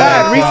 Bro, yeah.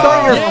 bad.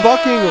 Restart your Yeah.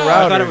 fucking I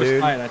router, thought it was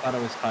dude. tied. I thought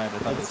it was tied.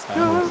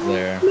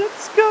 There.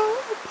 Let's go,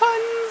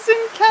 puns and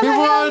We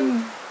Callahan.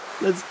 won.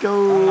 Let's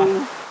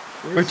go.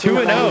 We're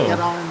 2-0. Get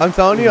on. I'm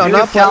telling you, I'm Give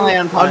not playing.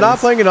 Callahan I'm not puns.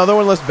 playing another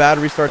one unless bad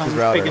restarts his Puns,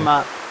 router. pick him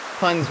up.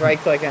 Puns, right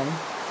click him.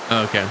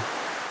 Oh, okay.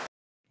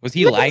 Was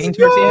he lagging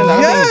towards the end?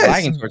 I don't think he was Yes.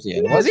 lagging towards the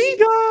end. Was he?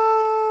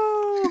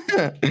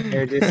 Go.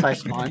 Here, do slash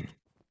spawn.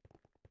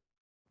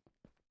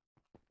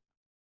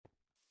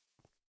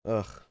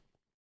 Ugh.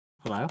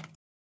 Hello.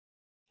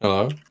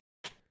 Hello.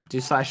 Do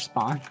slash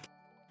spawn.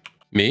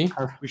 Me?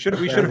 We should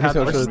have He's had gonna that.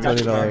 show the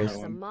 $20. As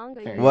a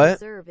manga, There you What?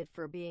 deserve it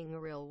for being a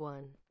real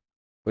one.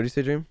 What did you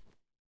say, Dream?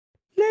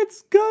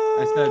 Let's go.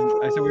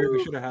 I said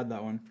we should have had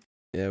that one.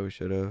 Yeah, we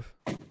should have.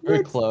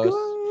 Very close.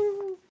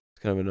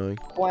 It's kind of annoying.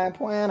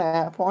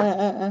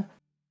 That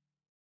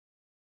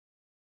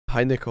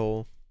Hi,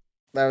 Nicole.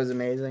 was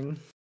amazing.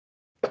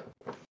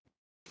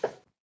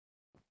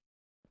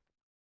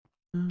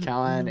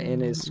 Callan in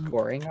his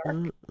scoring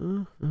arc.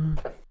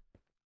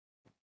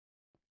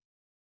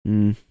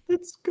 Mm.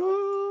 Let's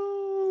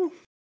go.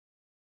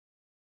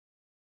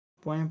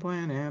 Bwah,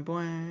 bwah,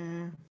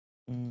 bwah.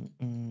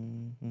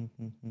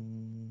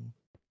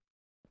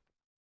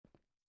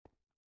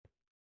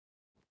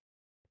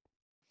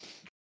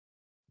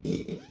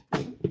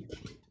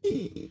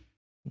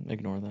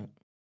 Ignore that.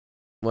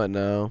 What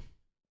now?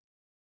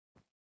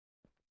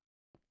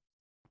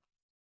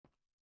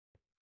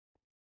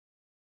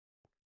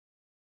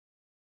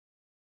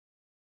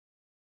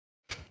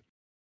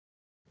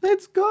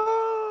 Let's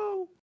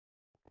go.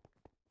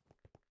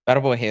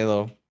 Battle Boy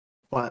Halo.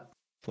 What?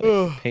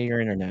 Ugh. Pay your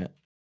internet.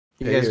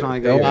 You Pay guys your- want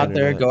to pay go your out?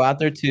 internet. Go out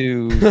there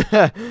to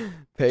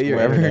Pay your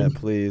Wherever. internet,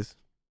 please.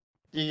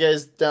 You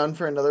guys down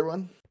for another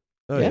one?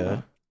 Oh Yeah.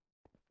 yeah.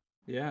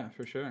 Yeah,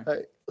 for sure. All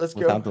right, let's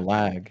go. without the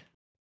lag.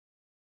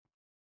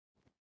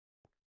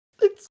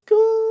 Let's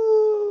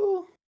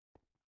go.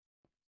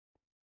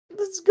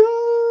 Let's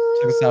go.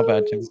 Check this out,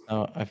 bad. Check this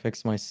out. I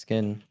fixed my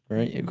skin.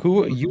 Right?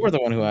 Who? You were the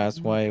one who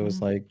asked why it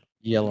was like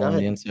yellow Go on the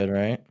ahead. inside,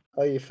 right?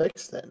 Oh, you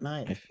fixed it.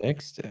 I Nice.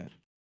 fixed it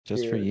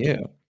just for You're-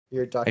 you.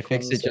 Your duck. I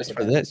fixed it just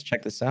for this.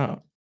 Check this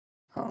out.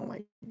 Oh my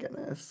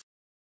goodness.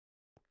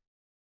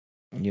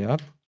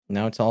 Yep.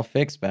 Now it's all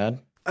fixed, bad.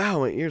 Ow,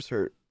 my ears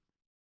hurt.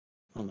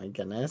 Oh my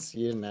goodness,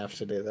 you didn't have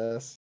to do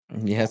this.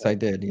 Yes, I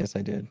did. Yes,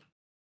 I did.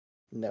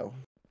 No.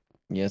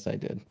 Yes, I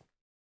did.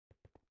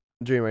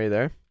 Dream, are you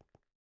there?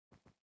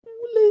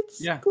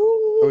 Let's Yeah.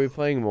 Are we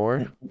playing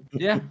more?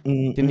 Yeah.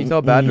 Can you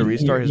tell Bad to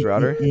restart his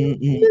router?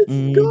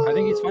 Let's go. I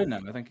think he's fine now.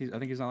 I think he's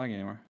not lagging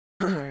anymore.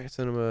 Alright,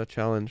 send him a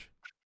challenge.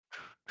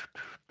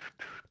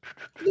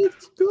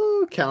 Let's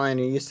go. Callahan,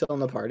 are you still in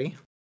the party?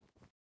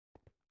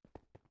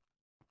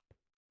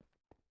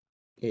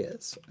 He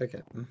is.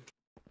 Okay.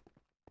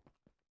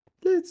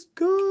 Let's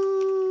go.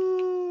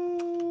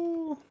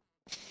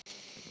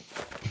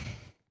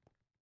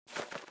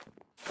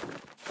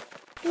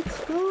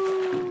 Let's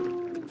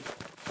go.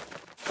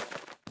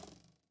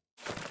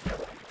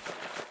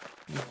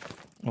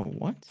 Oh,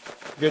 what?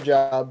 Good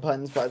job,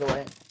 puns, by the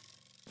way.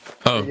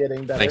 Oh, You're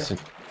getting better.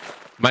 thanks.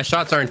 My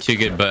shots aren't too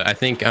good, but I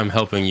think I'm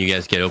helping you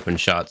guys get open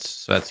shots,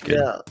 so that's good.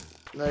 Yeah.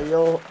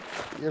 No,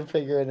 you're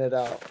figuring it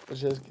out,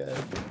 which is good.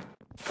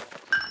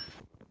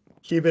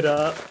 Keep it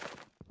up.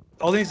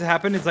 All that needs to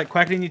happen is like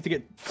Quackity needs to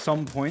get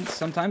some points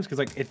sometimes because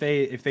like if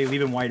they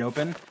leave him wide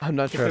open, I'm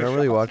not If sure. I they're don't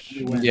really shots, watch.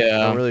 you win. I Yeah.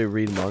 don't really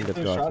read manga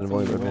they're shots. shots, I've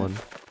only you read win. one.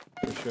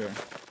 for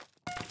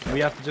sure. We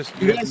have to just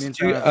You me guys and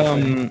do, Sarah have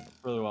to play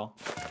really well.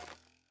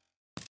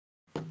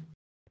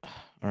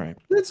 All right.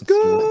 Let's do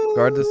go. this.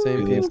 Guard the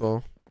same Do this.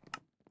 people.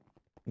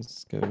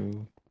 Let's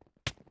go.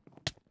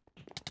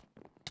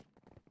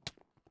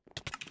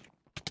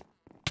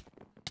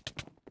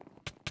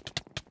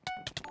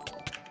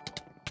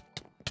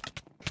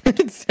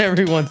 It's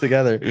everyone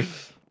together.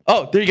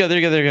 Oh, there you go. There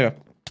you go. There you go.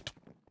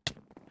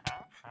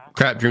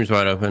 Crap, Dream's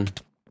wide open.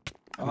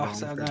 Oh,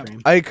 sad that.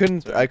 I could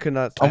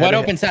not. I I'm had wide to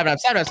open. Stab up.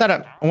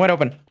 I'm wide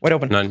open. Wide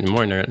open. Not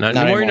anymore. Not Not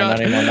anymore. anymore. Not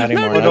anymore. Not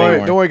anymore. Oh, Not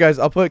anymore. don't worry, guys.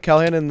 I'll put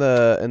Callahan in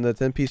the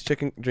 10-piece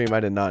chicken Dream. I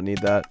did not need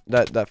that.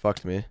 That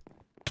fucked me.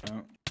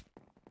 Oh.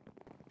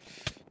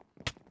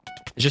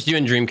 It's just you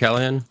and Dream,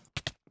 Callahan.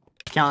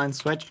 Callahan,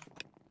 switch.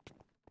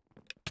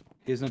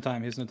 He has no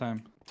time. He has no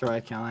time. Throw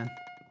it, Callahan.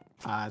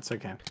 It's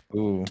okay.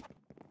 Ooh.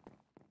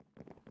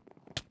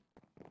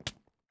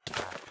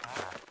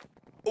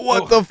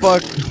 What the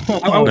fuck?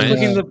 I was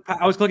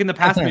Nice. clicking the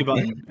pass me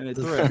button and it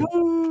threw it.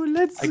 Ooh,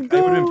 let's I would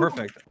go. have been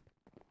perfect.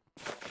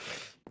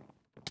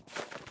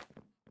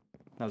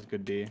 That was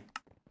good D.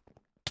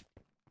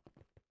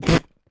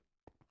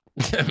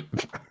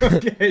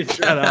 Okay,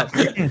 shut up.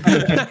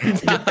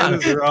 What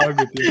is wrong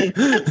with you?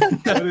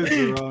 What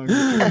is wrong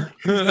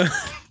with you?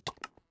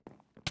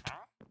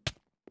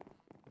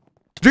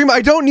 Dream,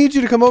 I don't need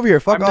you to come over here.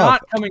 Fuck I'm off.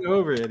 not coming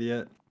over,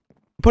 idiot.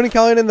 Putting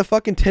Callahan in the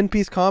fucking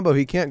 10-piece combo.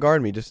 He can't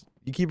guard me. Just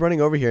you keep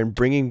running over here and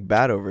bringing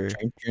Bad over.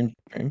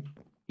 Dream.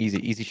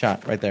 Easy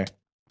shot right there.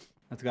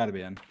 That's got to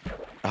be in.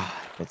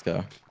 Ah, let's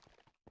go.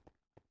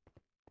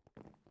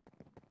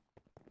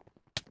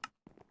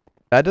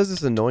 Bad does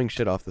this annoying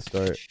shit off the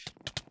start.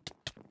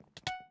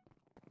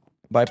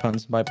 Bye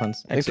puns.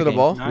 Thanks Exit for the game.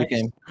 ball. Nice.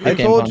 Game. I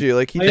Game, told puns. you,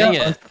 like he Dang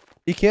it.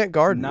 he can't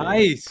guard me.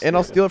 Nice. And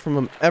I'll steal it from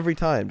him every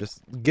time. Just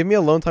give me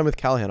alone time with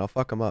Callahan. I'll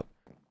fuck him up.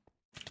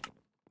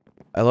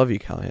 I love you,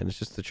 Callahan. It's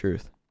just the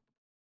truth.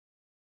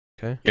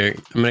 Okay. Here,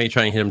 I'm gonna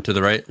try and hit him to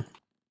the right.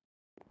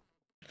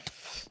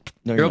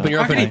 No, You're open.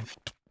 not. You're open.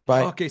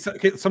 Bye. Okay,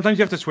 sometimes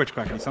you have to switch,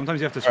 Quackity. Sometimes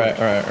you have to switch.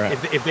 All right.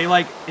 If they're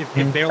like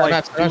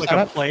do Stop.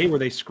 a play where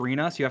they screen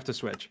us, you have to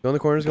switch. Go in the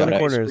corners. Go in the Got it.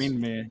 corners. Screen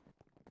me.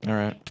 All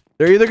right.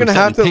 They're either gonna I'm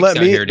have to setting let picks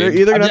out me. here, They're dude.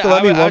 either gonna have to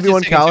let me I was 1v1 just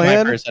sticking to my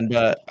Callahan. person,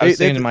 but I They- was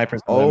sticking they- to my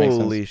person. That makes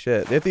sense. Holy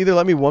shit! They have to either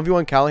let me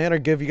 1v1 Callahan or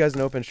give you guys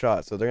an open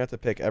shot. So they're gonna have to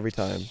pick every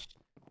time.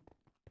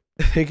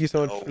 Thank you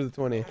so much for the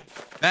 20.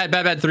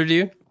 Bad through to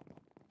you.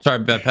 Sorry,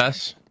 bad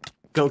pass.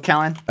 Go,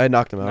 Callahan. I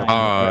knocked him out.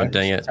 Oh,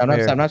 dang it. Stand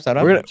up.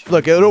 We're gonna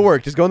look. It'll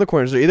work. Just go in the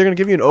corners. They're either gonna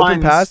give you an open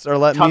Puns. pass or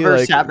let me Cover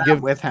like Sapnap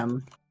give. with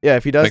him. Yeah,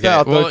 if he does Okay. that,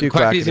 I'll throw Well, it to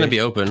Quackity's gonna Quackity. be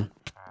open.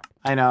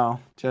 I know.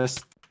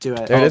 Just do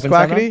it. There it is, Open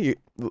Sapnap? Quackity.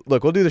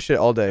 Look, we'll do this shit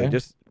all day. Okay.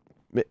 Just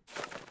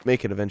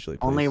make it eventually.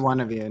 Please. Only one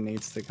of you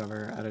needs to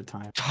cover at a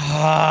time.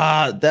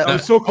 Ah, that I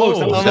was so close.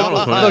 That was Oh, so that close.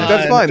 was close. Look,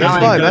 that's fine. That's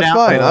Callahan, fine. go That's down.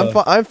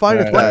 fine. I'm fine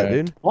with Alright, that,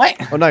 alright. dude. What?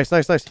 Oh, nice.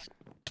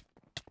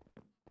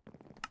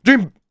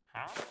 Dream.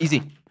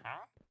 easy.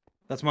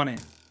 That's money.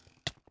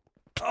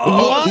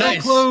 Oh, so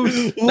nice. close.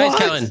 Nice, What?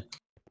 Callan.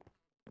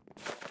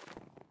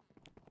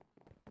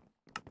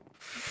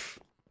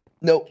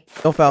 Nope.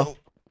 No foul.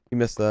 You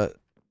missed that.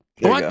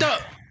 There you What go.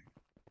 the?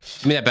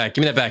 Give me that back.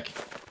 Give me that back.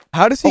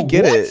 How does he Oh,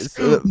 get what? it?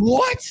 So-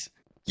 What?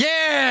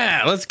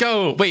 Yeah, let's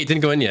go. Wait, it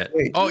didn't go in yet.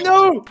 Wait, Oh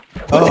No.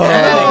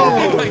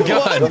 Oh my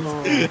god.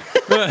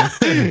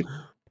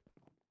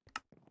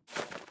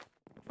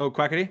 Oh,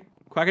 Quackity.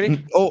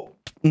 Quackity. Oh.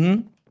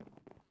 Mm-hmm.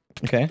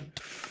 Okay.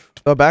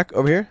 Go back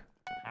over here.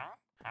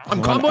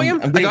 I'm comboing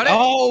him. I getting- got it.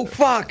 Oh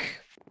fuck!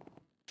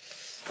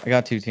 I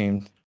got two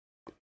teamed.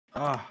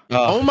 Ah.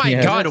 Oh my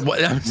yeah. god.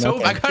 What? I'm so.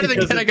 Okay. I got it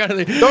again. I got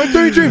it. Throw it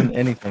to you, Dream.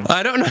 Anything.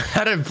 I don't know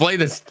how to play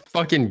this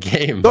fucking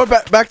game. Throw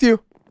it back to you.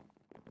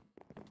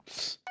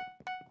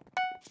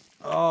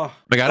 Oh.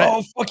 I got it.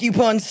 Oh fuck you,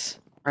 punts.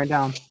 Right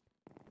down.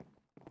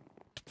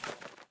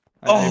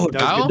 Oh, good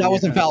that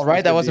wasn't foul,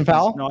 right? That wasn't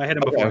foul? No, I hit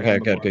him Okay, before. I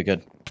hit okay, him before.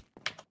 good.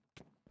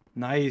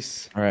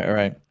 Nice. All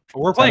right.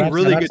 We're playing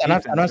really good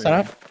defense. Sign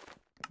up.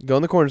 Go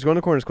in the corners,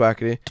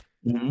 Quackity.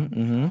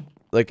 Mm-hmm.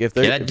 Like if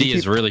they Yeah, that D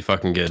is really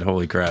fucking good.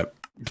 Holy crap.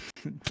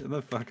 Shut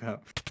the fuck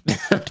up.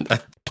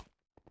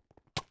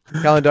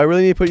 Callan, do I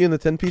really need to put you in the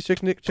 10-piece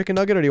chicken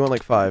nugget, or do you want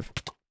like 5?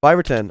 5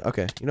 or 10?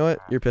 Okay. You know what?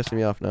 You're pissing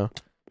me off now.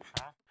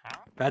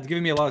 Bad's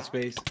giving me a lot of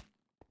space.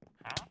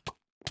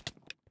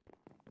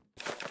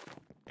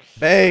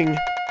 Bang!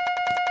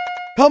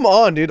 Come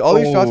on, dude. All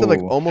these shots have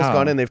like almost how?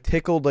 gone in. They've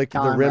tickled like the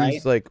Callan, rim's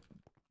right? like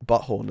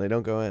butthole, and they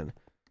don't go in.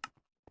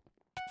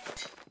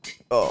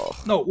 Oh.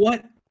 No,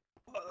 what?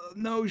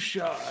 No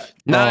shot.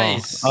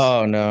 Nice.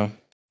 Oh no.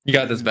 You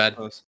got this, Bad.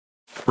 Close.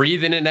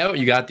 Breathe in and out.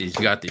 You got these.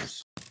 You got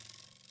these.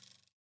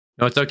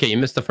 No, it's okay. You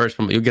missed the first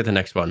one, but you'll get the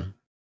next one.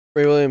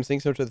 Ray Williams,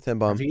 thanks so much for the 10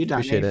 bomb. Have you done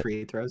Appreciate any it.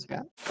 free throws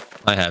yet?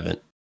 I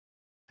haven't.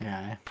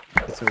 Yeah,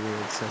 it's a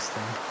weird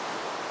system.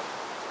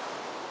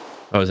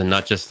 Oh, is it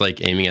not just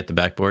like aiming at the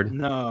backboard?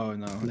 No,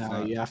 it's No,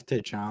 not. you have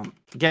to jump.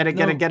 Get it.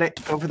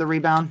 Go for the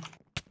rebound.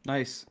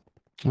 Nice.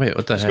 Wait,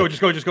 what the Just heck?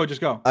 go,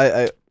 just go.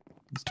 I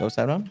Let's go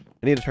set up.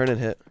 need to turn and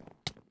hit.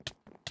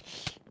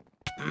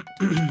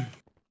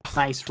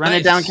 Nice. Run it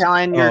Nice. down,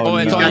 Callan. Oh,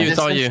 it's no. all you. It's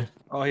all you.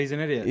 Oh, he's an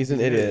idiot. He's an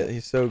idiot.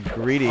 He's so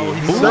greedy. Oh,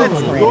 he's He's so so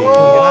greedy. greedy.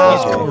 Whoa.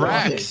 He's Wow.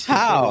 cracked.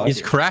 How?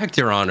 He's cracked,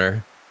 Your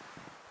Honor.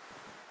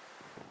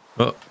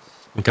 Oh,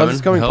 I'm Punch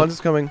is coming. Help. Punch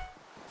is coming.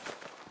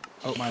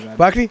 Oh, my bad.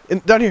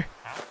 Quackity, down here.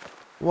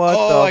 What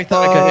Oh, the I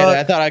thought I could hit it. fuck?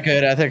 I thought I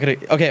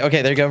could.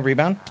 Okay, there you go.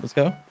 Rebound. Let's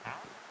go.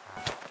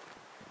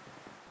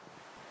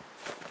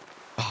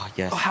 Oh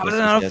yes. Oh, how yes, is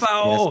that not a yes,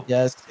 foul?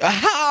 Yes.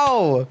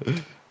 How?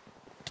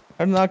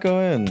 How did not go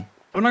in?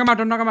 Don't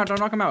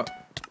knock him out.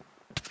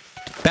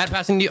 Bad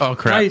passing to you. Oh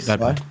crap. Nice.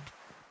 Bad.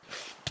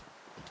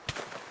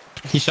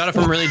 He shot it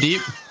from really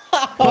deep.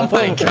 Oh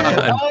my God.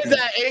 How is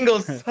that angle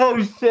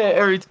so shit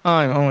every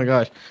time? Oh my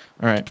gosh.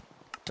 All right.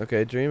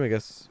 Okay, Dream. I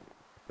guess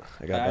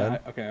I got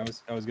bad. Okay, I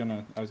was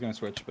gonna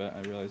switch, but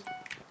I realized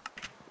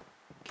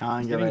Callan,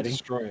 he's get getting ready.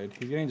 destroyed.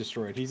 He's getting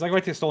destroyed. He's like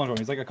right to stolen from him.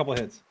 He's like a couple of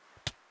hits.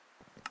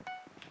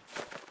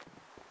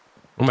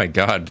 Oh my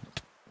god.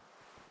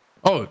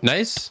 Oh,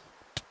 nice.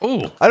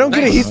 Oh, I don't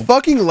get it. nice. He's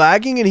fucking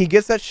lagging, and he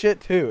gets that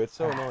shit too. It's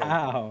so annoying.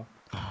 Ow.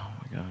 Oh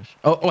my gosh.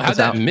 Oh, how'd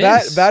that Bad,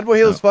 miss? Bad Boy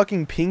Hill is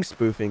fucking ping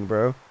spoofing,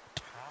 bro.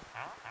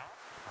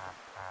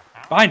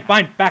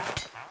 Behind,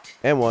 back.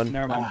 And one.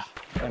 Never mind.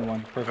 And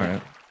one. Perfect. All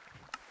right.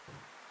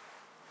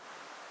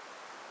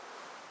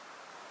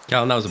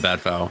 Callan, that was a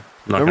bad foul.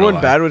 I'm not Remember gonna when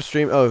lie. Bad would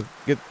stream? Oh,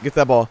 get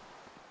that ball.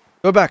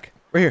 Go back.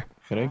 Right here.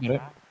 Get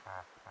it.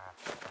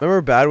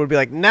 Remember Bad would be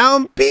like, now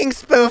I'm ping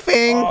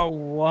spoofing. Oh,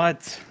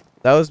 what?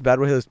 That was Bad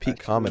Boy Hill's peak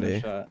That's comedy.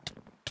 a shot.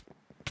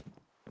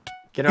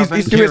 Get He's- open.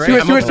 he's Here, Stewart,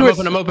 right? Stewart,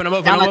 Stewart. I'm open.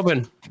 Callan. I'm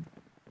open.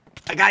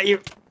 I got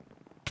you.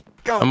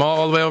 Go. I'm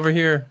all the way over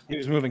here. He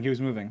was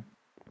moving.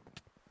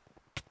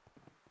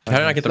 How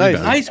did I get the Nice.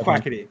 rebound? Nice,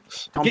 Quackity.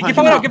 Don't Get punch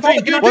fouled him out, out. get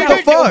fouled out. What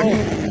the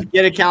fuck?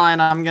 Get it,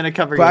 Callan. I'm gonna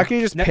cover you. Quackity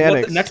just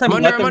panics. Next time,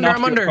 I'm let under, them I'm knock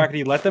under, you I'm out. under.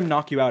 Quackity, let them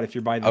knock you out if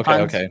you're by the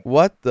Okay.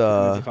 What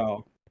That's a the?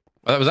 foul.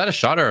 Was that a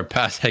shot or a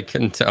pass? I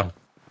couldn't tell.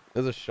 It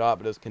was a shot,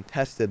 but it was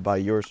contested by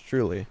yours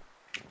truly.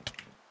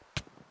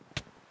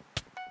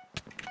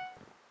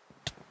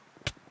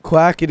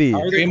 Quackity.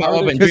 Dream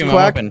open. Because Dream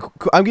Quack, open.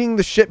 I'm getting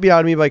the shit beat out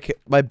of me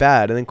by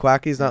Bad, and then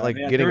Quacky's not like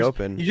Man, getting there's-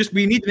 open.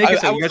 We need to make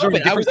it so I you was guys are in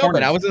open. I different was open.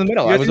 corners. I was in the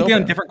middle. You I guys was need to be on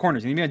open. different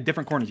corners. You need to be on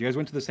different corners. You guys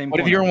went to the same What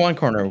corner. if you're in one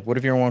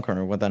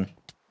corner? What then?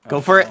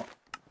 Go for it.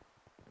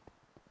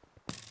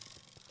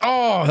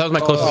 Oh, that was my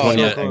closest Oh, one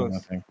so yet. close.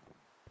 Nothing.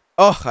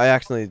 Oh, I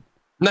accidentally.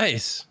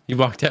 Nice. You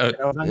walked out.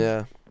 Get open.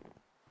 Yeah.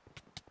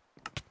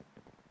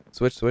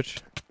 Switch.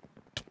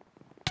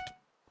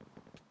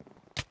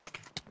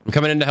 I'm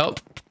coming in to help.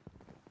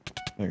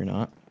 No, you're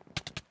not.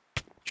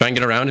 Try and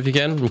get around if you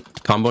can. I'm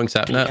comboing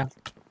Sapnap. Yeah.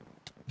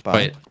 Bye.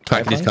 Wait,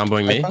 Quackity's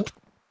comboing me.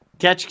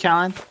 Catch,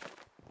 Callan.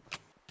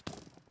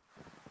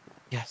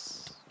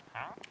 Yes.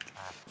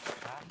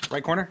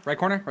 Right corner.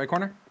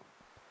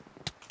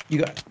 You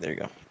got it. There you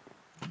go.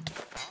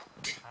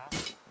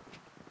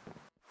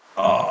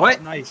 Oh,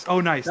 What? Nice.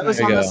 Oh, nice. That was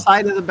There on you the go.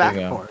 side of the There you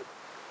go. backboard.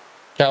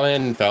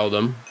 Callan fouled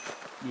him.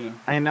 Yeah.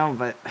 I know,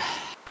 but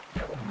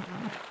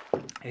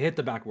It hit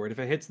the backboard. If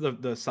it hits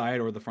the side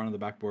or the front of the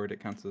backboard, it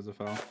counts as a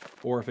foul.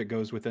 Or if it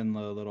goes within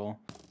the little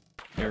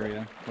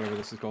area, whatever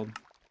this is called,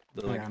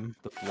 the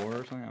the floor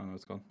or something. I don't know what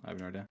it's called. I have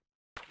no idea.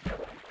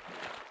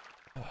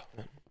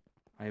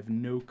 I have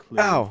no clue.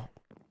 Ow.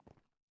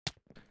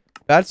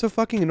 Bad's so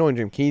fucking annoying,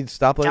 Dream. Can you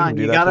stop letting Callan, him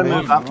do you that gotta to me?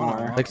 move up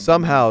more. Like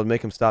somehow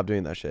make him stop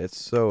doing that shit. It's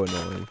so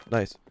annoying.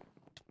 Nice.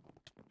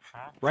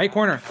 Right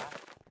corner.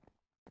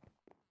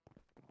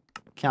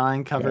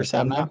 Callan, cover got a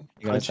Sapnap? Sapnap.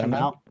 You got a Punch him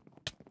Sapnap? out.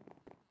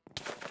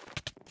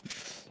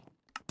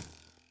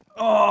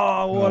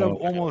 Oh, what a Oh,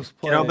 okay. almost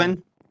play. Get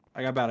open.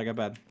 I got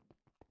bad.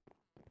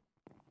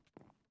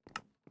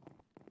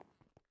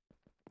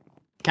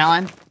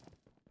 Callan.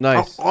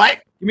 Nice. Oh,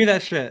 what? Give me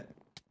that shit.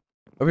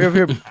 Over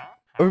here.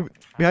 Over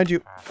behind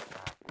you.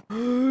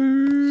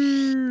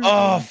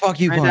 Oh fuck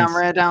you, Write it down. Buns.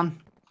 Write it down.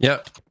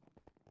 Yep.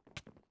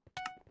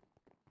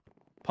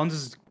 Puns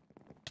is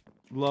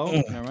low.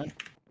 Never mind.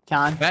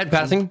 Callan. Bad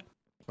passing.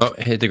 Oh,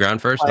 hit the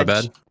ground first. My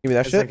bad. Give me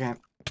that A shit. second.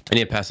 I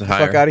need to pass it Fuck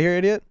higher. out of here,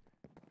 idiot.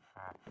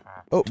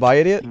 Oh, bye,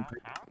 idiot.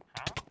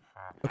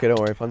 Okay, don't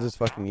worry. Puns is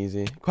fucking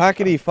easy.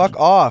 Quackity, fuck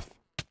off.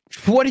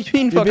 What do you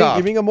mean, fuck off?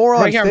 You're being a moron.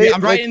 Right here, Stay,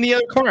 I'm right in the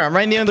other corner. I'm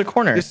right in the other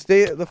corner. Just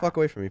stay the fuck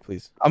away from me,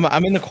 please. I'm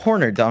in the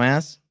corner,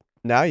 dumbass.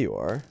 Now you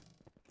are.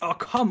 Oh,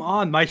 come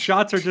on. My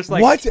shots are just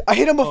like... What? I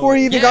hit him before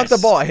he even got the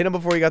yes. ball. I hit him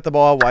before he got the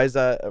ball. Why is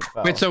that? a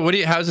foul? Wait, so what do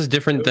you? How is this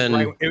different than?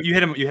 Right, you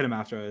hit him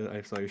after.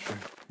 I saw you. Sure.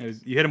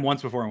 You hit him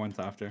once before and once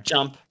after.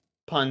 Jump.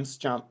 Puns.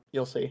 Jump.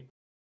 You'll see.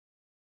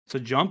 So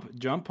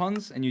jump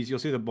Puns, and you'll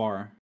see the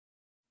bar.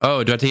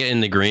 Oh, do I have to get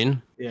in the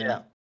green?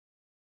 Yeah.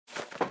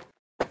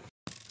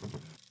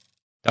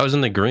 I was in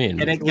the green.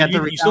 Get it, Well,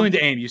 get the you still need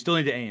rebound. to aim. You still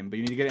need to aim, but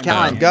you need to get it.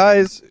 Callan.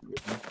 Guys,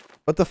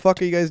 what the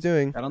fuck are you guys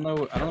doing? I don't know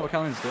what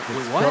Callan's doing.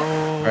 Wait, what?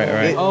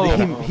 Right. Oh,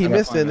 He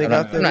missed it and they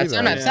got the Stand up,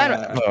 rebound. stand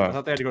up. I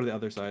thought they had to go to the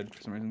other side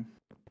for some reason.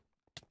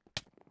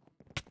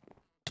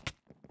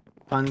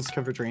 Puns.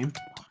 Cover dream.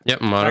 Yep,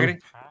 I'm on him. Crackety?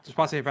 Just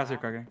pass it here,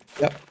 Crackety.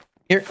 Yep.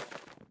 Here.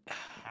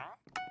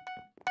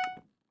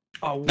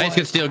 Oh, what? Nice,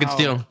 good steal, good Ow.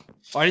 steal.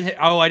 Oh, I didn't hit.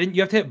 Oh, I didn't.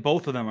 You have to hit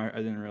both of them. I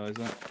didn't realize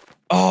that.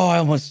 Oh, I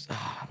almost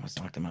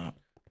knocked him out.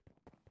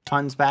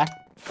 Puns back.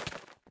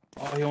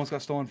 Oh, he almost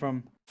got stolen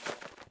from.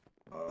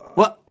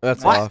 What?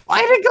 That's Why? off.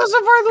 Why did it go so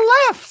far to the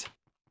left?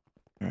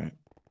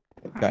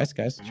 All right,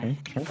 guys, turn.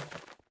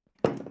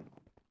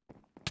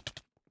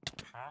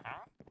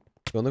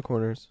 Go in the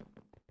corners.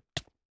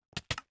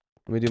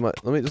 Let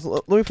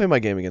me play my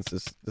game against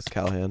this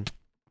Callahan.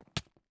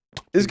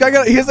 This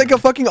guy he has like a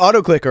fucking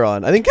auto clicker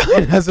on. I think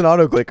Callahan has an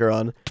auto clicker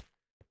on.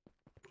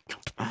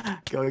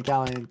 Go to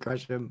Callan and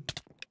crush him.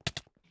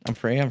 I'm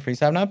free,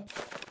 Sapnap.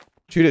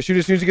 Shoot it as soon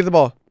as you get the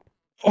ball.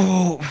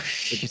 Oh,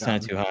 she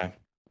sounded too high.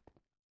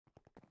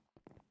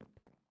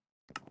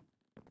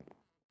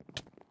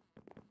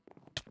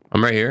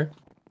 I'm right here.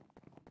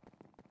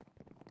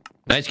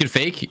 Nice, good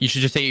fake. You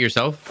should just take it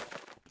yourself.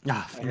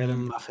 Ah,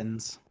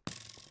 muffins.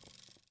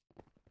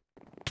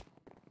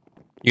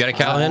 You got a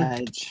Callahan?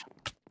 Edge.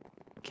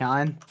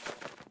 Callan.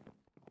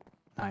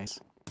 Nice.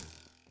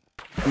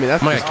 I mean,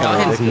 that's Oh my just God,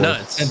 Callahan's ridiculous.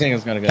 nuts. I think it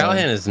was gonna go.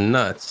 Callahan is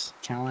nuts.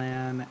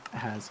 Callan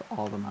has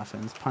all the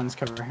muffins. Puns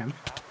cover him.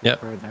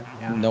 Yep. Right there.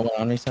 Yeah. No one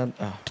on me, Sab.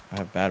 Oh, I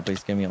have bad, but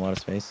he's giving me a lot of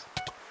space.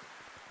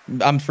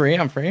 I'm free.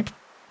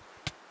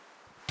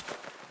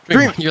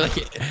 Dream. You're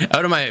like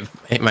out of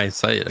my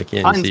sight. I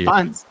can't Puns. see you.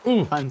 Puns.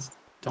 Ooh. Puns.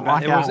 Don't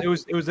walk It out.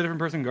 was a different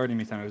person guarding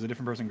me. Time. It was a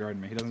different person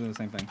guarding me. He doesn't do the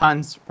same thing.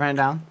 Puns. Ran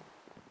down.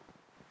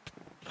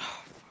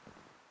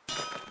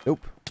 Nope.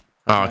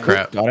 Oh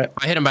crap! Got it.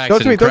 I hit him by Throw it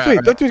to me.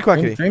 accident. Throw it to me,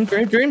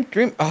 Quackity.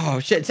 Dream. Oh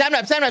shit,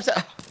 Sapnap.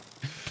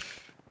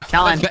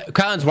 Callan.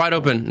 Callan's wide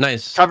open.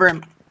 Nice. Cover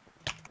him.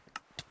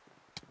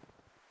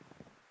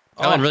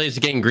 Callan really is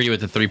getting greedy with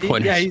the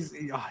 3-pointers.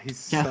 Yeah,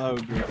 he's Yeah. so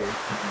greedy.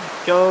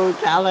 Go,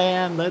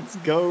 Callan. Let's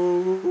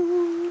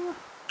go.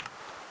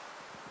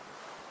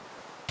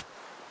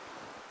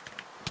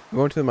 I'm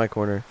going to my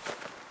corner.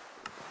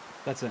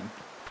 That's it.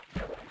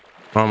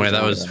 Oh my,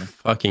 that was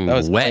fucking That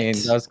was wet.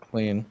 clean. That was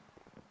clean.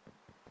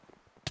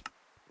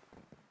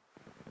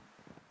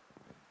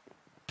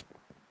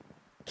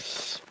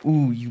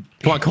 Ooh, you.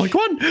 Come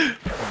on.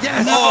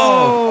 Yes.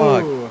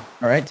 Oh,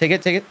 fuck. All right, take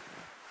it.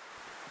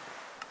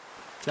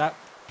 Tap.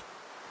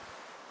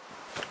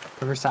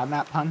 Cover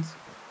Sapnap. Puns.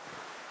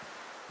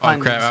 Oh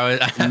crap! I was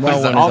No one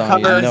was all on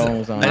you. covered. No one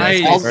was on you.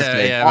 Nice. All-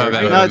 Yeah, All- my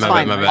bad, no, my it's bad,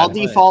 fine. my bad. I'll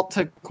default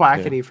to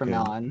Quackity Good, from good.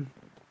 now on.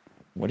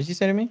 What did you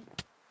say to me?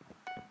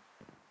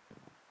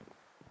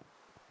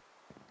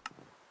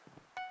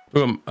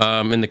 Ooh,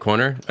 in the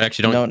corner.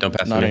 Actually, don't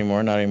pass not me.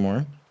 anymore. Not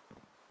anymore.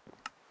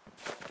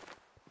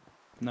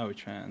 No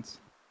chance.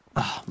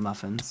 Oh,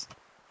 muffins.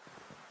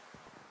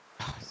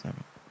 Sorry.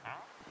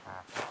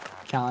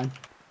 Callan.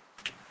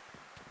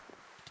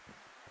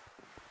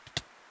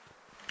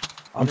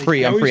 I'm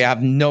free. I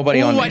have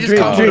nobody on Ooh, me. I just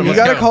Dream, called Dream, him. you Let's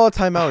gotta go. call a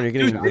timeout. When you're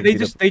getting. Dude, beat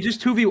they up.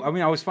 just 2v. I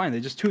mean, I was fine. They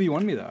just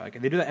 2v1 me though.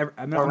 Like, they do that.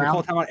 I'm gonna call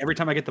a timeout every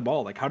time I get the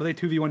ball. Like, how do they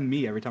 2v1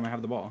 me every time I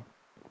have the ball?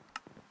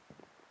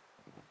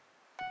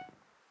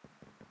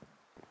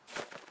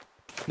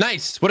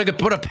 Nice. What a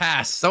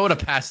pass. What a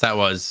pass that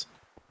was.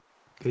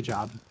 Good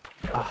job.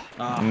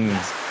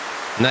 Nice.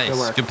 Good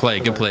work. Good play.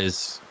 Good Good work.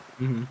 plays.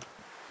 Mm-hmm.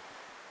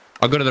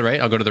 I'll go to the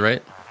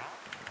right.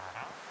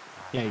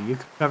 Yeah, you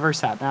could cover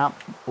Sapnap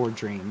or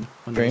Dream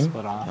when they Dream.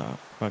 split off. Oh,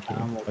 fuck you.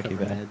 We'll Fuck you,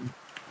 cover bad. mid.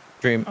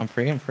 Dream. I'm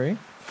free. Okay.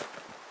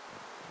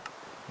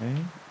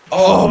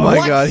 Oh my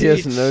what? god, he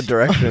has no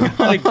direction.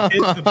 Like,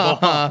 hit the ball.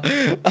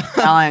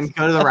 Callan,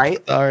 go to the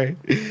right. Sorry.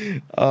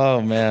 Oh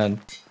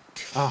man.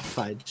 Oh,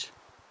 fudge.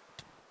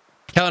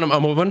 Callan,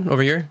 I'm open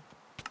over here.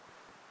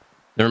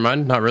 Never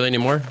mind. Not really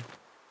anymore.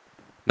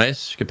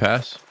 Nice. Good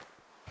pass.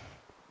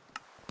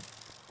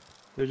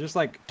 They're just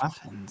like.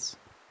 Muffins.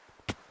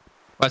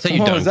 Well, I said you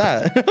What dunked. was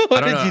that? What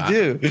don't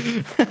did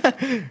you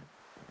do?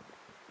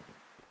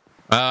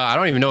 I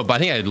don't even know, but I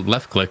think I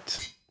left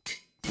clicked.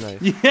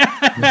 Nice.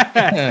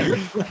 Yeah.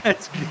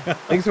 Let's go.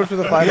 Thanks so much for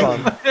the 5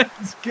 bomb.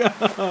 Let's go.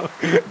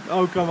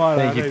 Oh, come on.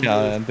 Thank you,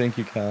 Callan. Thank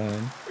you,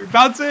 Callan.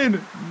 Bounce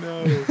in.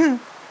 No.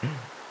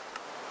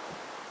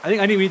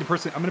 I need to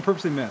personally. I'm gonna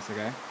purposely miss.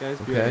 Okay, guys.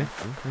 Be Okay. ready.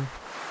 Okay.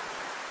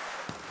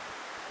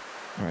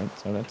 All right,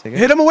 so let's take it.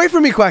 Hit him away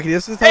from me, Quacky.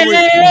 This is how Hey, we.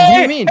 hey, What do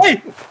you hey, mean?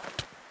 hey!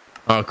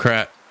 Oh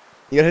crap.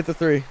 You gotta hit the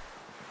 3.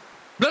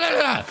 Blah, blah,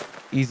 blah.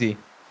 Easy.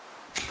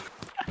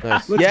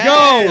 Nice. Let's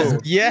Yes! go.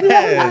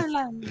 Yes!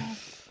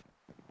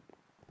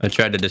 I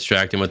tried to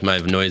distract him with my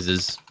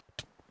noises.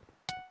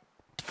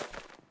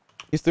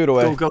 He threw it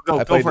away. Go, I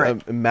go played for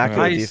it.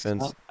 immaculate Nice.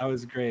 defense. That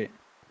was great.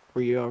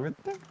 Were you over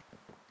there?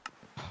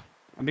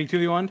 I'm being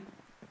 2v1.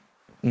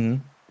 Mm-hmm.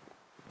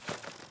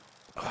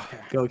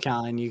 Go,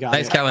 Callan. You got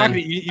Nice, it. Callan.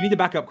 Quackity, you need to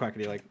back up,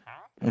 Quackity. Like,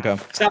 Okay.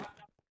 stop.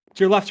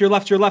 To your left, to your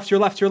left, to your left, to your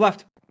left, to your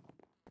left.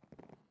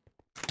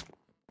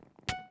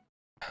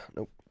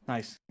 Nope.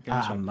 Nice. Good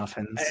shot.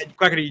 Muffins.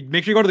 Quackity,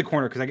 make sure you go to the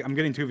corner because I'm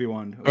getting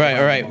 2v1. All right,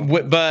 all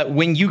right. But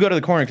when you go to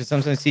the corner, because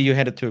sometimes I see you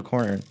headed to a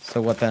corner.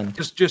 So what then?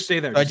 Just stay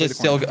there. I stay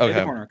just the corner. still- Stay the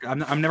okay. corner.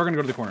 I'm never gonna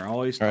go to the corner. I'll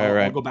always Right, I'll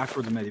right. go back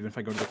towards the mid, even if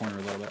I go to the corner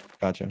a little bit.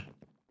 Gotcha.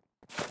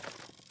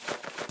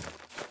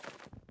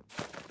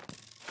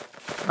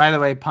 By the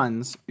way,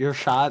 puns. Your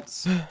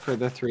shots for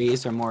the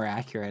 3s are more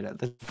accurate at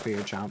the tip of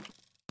your jump.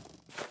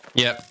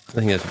 Yep. I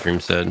think that's what Dream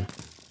said.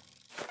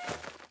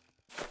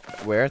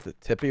 Where? At the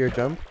tip of your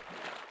jump?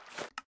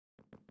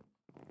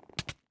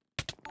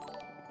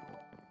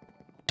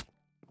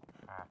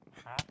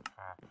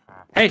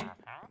 Hey,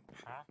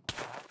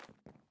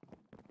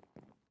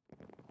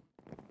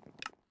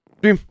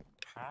 Dream.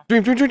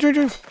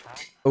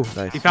 Oh,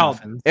 nice. he fouled.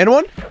 And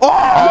one?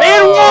 Oh!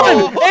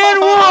 And one!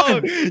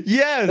 And one!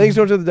 Yes! Thanks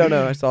so much for the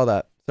dono. I saw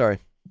that. Sorry.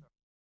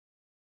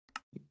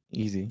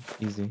 Easy,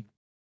 easy.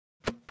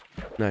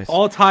 Nice.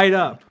 All tied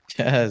up.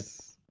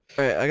 Yes.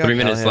 All right, I got 3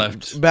 minutes Callahan.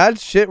 left. Bad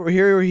shit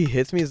here where he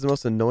hits me is the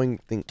most annoying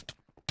thing.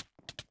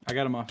 I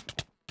got him off.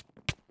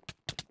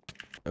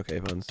 Okay,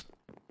 Buns.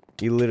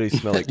 You literally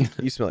smell like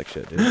you smell like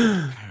shit, dude.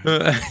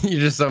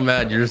 You're just so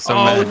mad. You're just so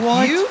Oh, mad.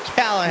 what? You,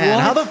 Callahan.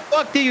 How the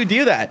fuck do you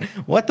do that?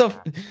 What the...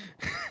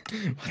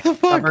 what the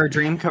fuck? Cover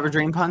dream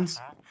puns.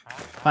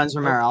 Puns,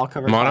 remember, I'll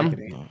cover I'm on him.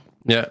 Quackity.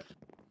 Yeah.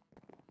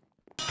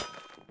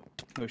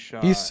 No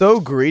shot. He's so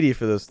greedy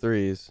for those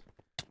 3s.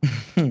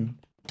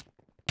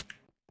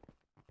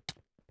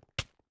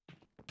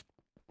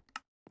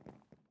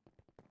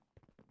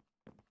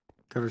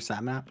 Cover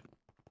Sapnap.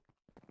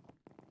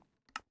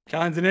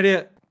 Callan's an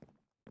idiot.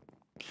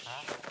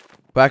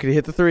 Quackity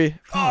hit the 3.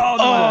 Oh,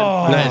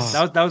 Oh. Nice.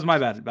 That was my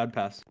bad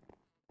pass.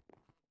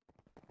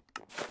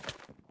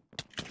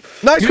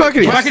 Nice,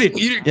 Quackity.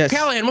 Quackity. Yes.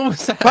 Callahan, what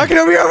was that? Quackity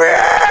over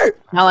here!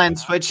 Callan,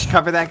 switch,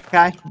 cover that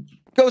guy.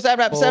 Go,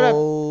 Sapnap, set up.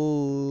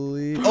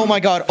 Holy... Oh my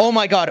god, oh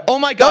my god, oh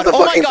my god, That was a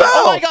oh my fucking god,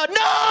 oh my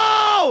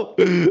foul!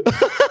 god,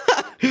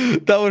 no!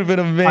 That would have been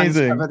Puns,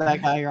 amazing. cover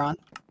that guy you're on.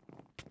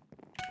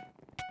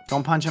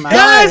 Don't punch him out.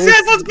 Yes,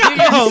 yes, let's go. Dude,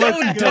 you're so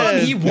Let's go.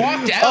 dumb. He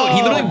walked out.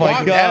 He literally Oh my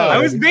walked God. out. I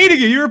was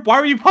baiting you. Why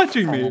were you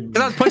punching me?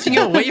 Because I was punching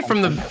you away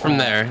from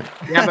there.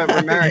 Yeah, but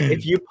remember,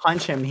 if you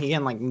punch him, he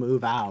can like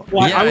move out.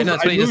 Well, Yeah, I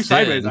that's what he moved just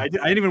sideways. did. I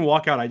didn't even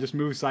walk out. I just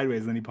moved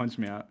sideways, and then he punched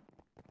me out.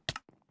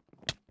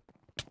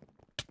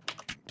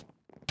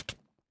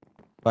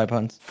 Bye,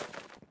 puns.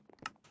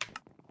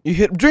 You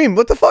hit Dream.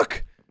 What the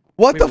fuck?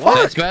 What the Wait, what?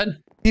 fuck? That's bad.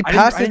 He I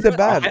didn't- passed I it didn't- to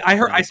bad.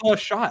 I saw a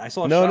shot. I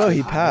saw a shot. No,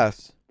 he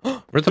passed.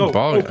 Where's the Go,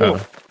 ball? go,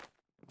 go.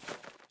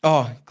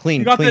 Oh,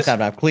 clean, You got clean, this.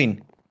 Sapnap,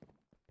 clean.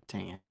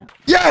 Dang it.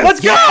 Yes! Let's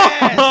go!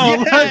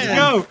 Yes! Let's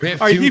go! We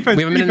have, All right, two, defense,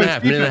 we have a minute and a defense,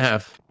 half. Minute and a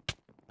defense.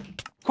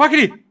 half.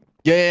 Quackity!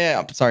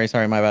 Yeah.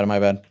 Sorry, my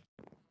bad.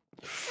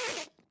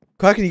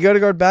 Quackity, you gotta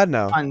guard bad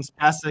now. Puns,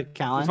 pass the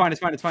Callan.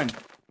 It's fine.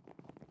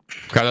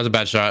 Crap, that was a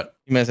bad shot.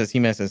 He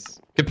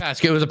misses. Good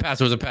pass. It was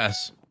a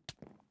pass.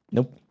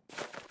 Nope.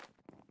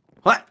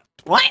 What?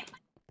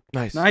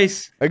 Nice.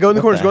 Nice. All right, go in the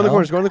What corners. the Go in the hell?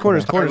 corners. Go in the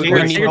corners. Corners. We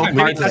Corners. need- Take your time,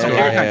 we take need your to time, score.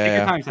 take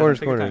your time, Corners.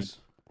 take your time. Corners.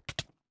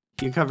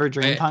 You cover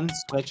dream Hey. puns.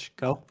 Switch.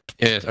 Go.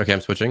 Yes. Okay,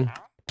 I'm switching.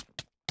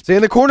 Stay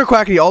in the corner,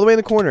 Quackity. All the way in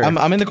the corner. I'm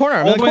in the corner.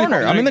 I'm All in the the way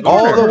corner. I'm in the all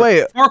corner. All the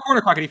way. Far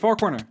corner, Quackity. Far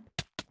corner.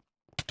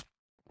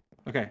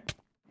 Okay.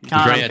 He's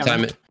Callan, running out of time.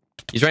 coming.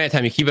 He's running out of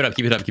time. You keep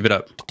it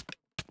up.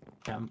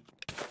 Yeah.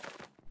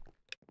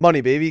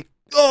 Money, baby.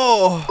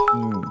 Oh.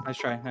 Mm. Nice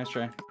try.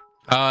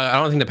 I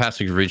don't think the pass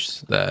could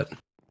reach that.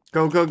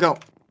 Go.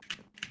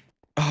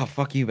 Oh,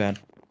 fuck you, man.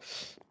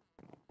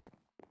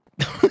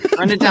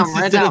 Run it down.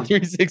 Run it down.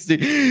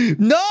 360.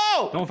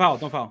 No! Don't foul.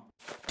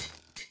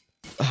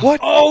 What?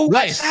 Oh,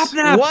 Nice.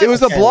 Sapnap! What? It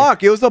was a Okay.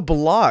 block. It was a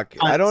block.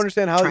 I don't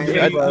understand how. Trying to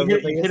Yeah,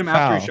 get you hit him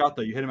after Foul. he shot,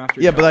 though. You hit him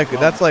after. Yeah, he but like shot.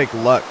 that's like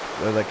luck.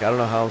 Like I don't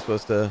know how I'm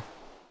supposed to.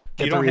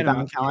 Get You the don't hit him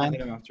rebound, after, you don't Callan.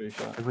 hit him after he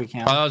shot. If we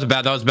can. Oh,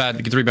 that was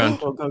bad. Get the rebound.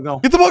 Go.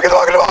 Get the ball.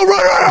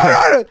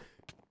 Run.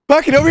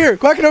 Quack it over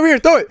here.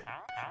 Throw it.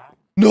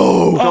 No.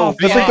 Oh,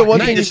 That's yeah. like the one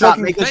Nice. thing you shot,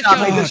 fucking. make the Nice shot,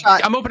 go. make the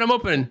shot. I'm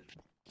open.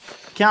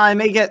 Callan,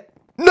 make it.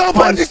 No,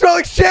 Buns, you smell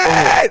like shit.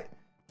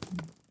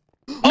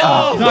 No!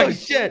 Oh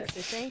shit!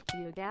 Thank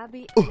you,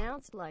 Gabby.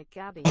 Announced like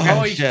Gabby.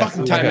 Oh, he Shit.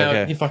 fucking Okay, timeout.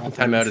 okay. He fucking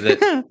timeouted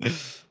it.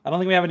 I don't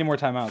think we have any more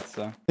timeouts.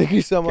 So Thank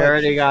you so much.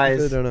 Alrighty,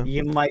 guys. I don't know.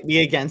 You might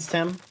be against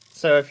him.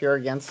 So if you're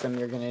against him,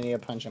 you're gonna need to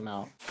punch him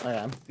out.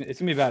 Okay. it's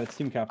gonna be bad. It's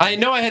team cap. I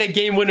know I had a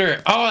game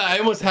winner. Oh, I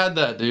almost had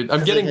that, dude.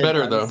 I'm getting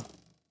better though.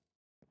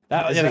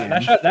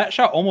 That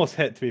shot almost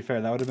hit. To be fair,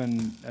 that would have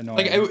been annoying.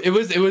 Like it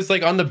was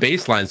like on the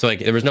baseline, so like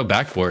there was no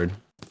backboard.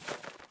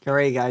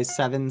 Alright, guys.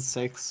 7,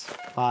 6,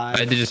 5. I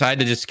had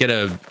to just get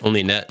a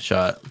only net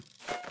shot.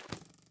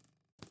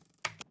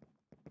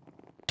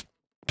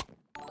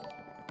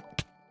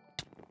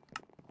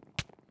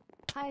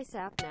 Hi,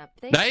 Sapnap.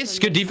 Thanks Nice,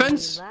 for good making me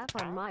defense. laugh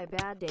on my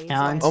bad days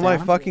Counts. like Oh my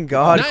Sam. fucking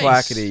god, Nice,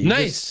 Quackity. You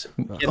nice.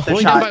 Get the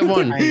Only shot. down by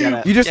one. I get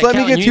it. You just Yeah, let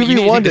me Callan, get you need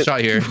to 2v1. take the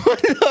shot here.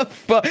 What the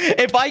fuck?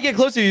 If I get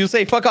closer, you'll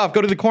say fuck off.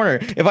 Go to the corner.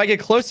 If I get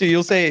closer,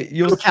 you'll say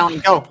Go, Callan,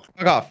 go.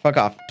 fuck off. Fuck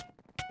off.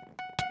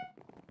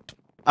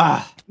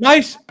 Ah.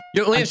 nice.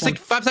 You only have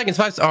 5 seconds.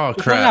 Oh Just run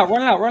it crap. out.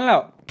 Run it out. Run it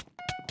out.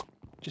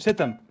 Just hit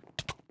them.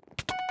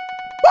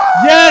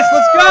 Yes,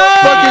 let's go.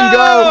 Fucking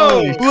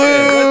go!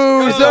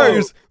 Holy shit,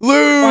 Losers!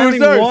 Finally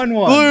Losers! won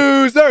one.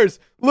 Losers!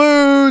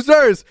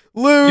 Losers!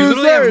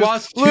 literally have Losers!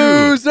 lost 2.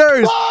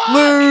 Losers!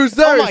 Losers!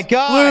 Oh my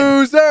God.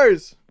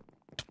 Losers!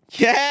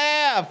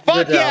 Yeah.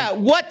 Fuck Good yeah.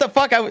 job. What the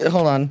fuck?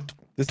 Hold on.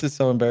 This is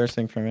so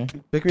embarrassing for me.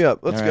 Pick me up.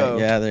 Let's All right, go.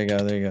 Yeah, there you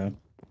go. There you go.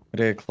 I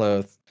did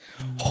close.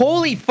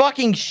 Holy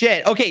fucking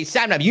shit. Okay,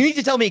 Sapnap, you need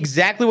to tell me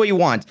exactly what you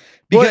want.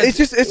 Well, it's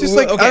just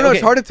like I don't know. It's okay.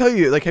 hard to tell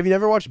you. Like, have you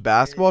never watched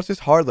basketball? It's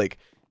just hard. Like,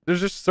 there's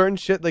just certain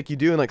shit like you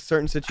do in like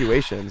certain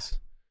situations.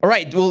 All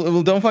right,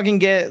 well, don't fucking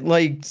get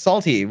like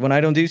salty when I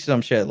don't do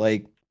some shit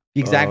like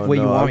the exact Oh, way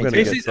you no, want I'm me gonna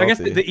to. get Basically, I guess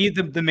salty.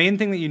 the main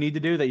thing that you need to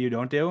do that you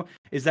don't do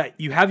is that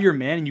you have your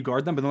man and you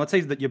guard them, but then let's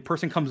say that your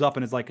person comes up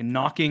and is like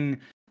knocking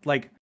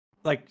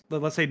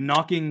let's say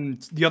knocking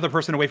the other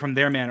person away from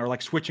their man or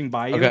like switching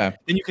by you. Okay.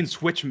 Then you can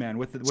switch man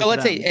with So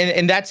let's them. say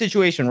in that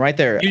situation right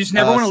there, You just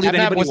never want to leave Sapnap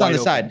anybody was on wide the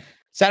side. open.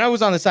 Sapnap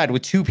was on the side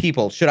with 2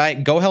 people. Should I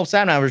go help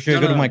Sapnap or should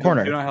I go to my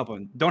corner? Do not help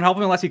him. Don't help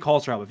him unless he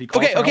calls for help. If he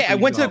calls Okay, for help, okay. I then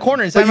you went do to the help him.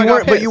 corner and But Sapnap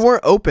got but you pissed.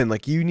 weren't open.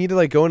 Like you need to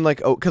like go and like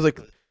because like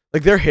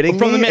they're hitting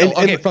From me. the middle. and-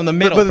 Okay, from the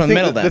middle. but From the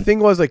middle. the Then thing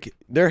was like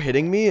they're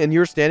hitting me and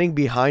you're standing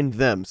behind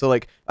them. So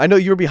like I know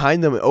you were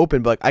behind them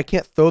open, but like I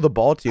can't throw the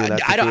ball to you. In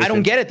that I don't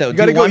situation. get it though. You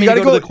gotta Do you go. want me You to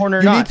gotta go go to the corner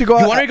or You not? need to go.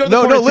 You want me to go to the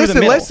No, corner no. through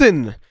the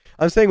Listen. middle?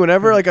 I'm saying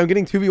whenever like I'm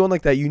getting 2v1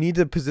 like that, you need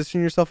to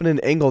position yourself in an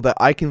angle that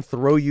I can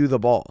throw you the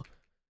ball.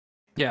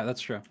 Yeah,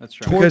 that's true. That's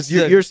true. Towards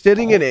Because you're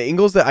sitting in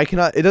angles that I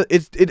cannot.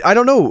 I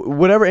don't know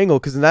whatever angle.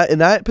 Because in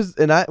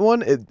that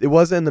one it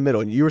wasn't in the middle.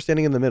 And you were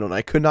standing in the middle, and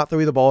I could not throw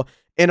you the ball,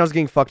 and I was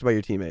getting fucked by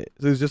your teammate.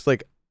 So it was just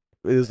like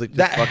just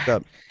That- fucked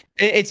up.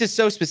 It's just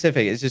so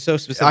specific. It's just so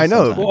specific. I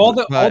know. sometimes. Well, all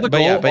the But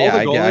goal, yeah, all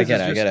the goal I is get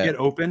it. I just get it. get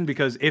open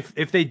because if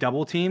they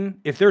double team,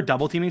 if they're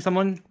double teaming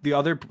someone, the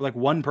other like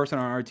one person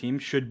on our team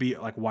should be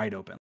like wide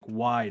open.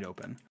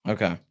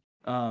 Okay.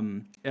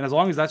 And as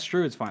long as that's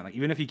true, it's fine. Like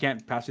even if he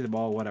can't pass you the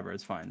ball, whatever,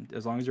 it's fine.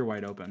 As long as you're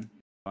wide open,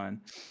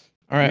 fine.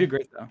 All We right. did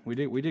great though.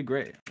 We did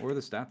great. What were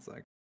the stats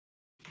like?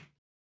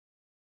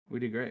 We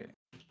did great.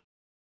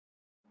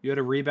 You had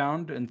a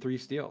rebound and 3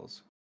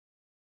 steals.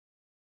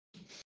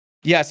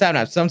 Yeah,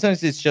 Sapnap.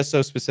 Sometimes it's just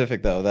so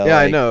specific though. That, Yeah,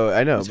 like,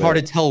 I know. It's hard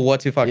to tell what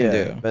to fucking yeah,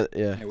 do. But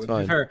yeah, Yeah, it's to be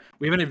fine. fair,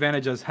 we have an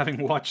advantage as having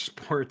watched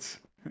sports,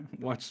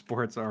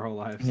 our whole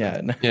lives. So.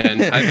 Yeah. Yeah,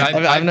 and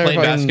I've never played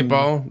fucking-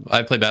 basketball.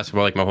 I played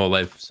basketball like my whole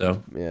life,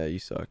 so Yeah, you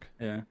suck.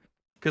 Yeah,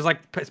 because like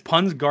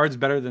puns guards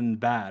better than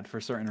bad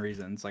for certain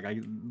reasons. Like I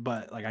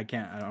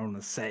can't. I don't want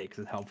to say because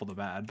it's helpful to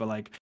bad, but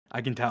like I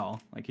can tell.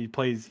 Like he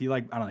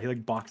like I don't know. He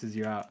like boxes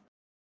you out.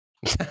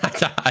 In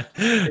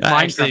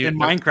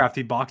Minecraft,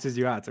 he boxes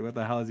you out. It's like what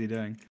the hell is he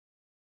doing?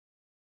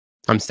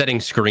 I'm setting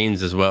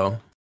screens as well.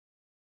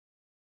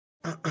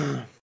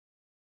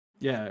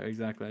 Yeah,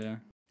 exactly. Yeah.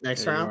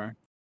 Next Yeah, you round. are.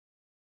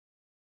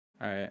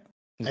 All right.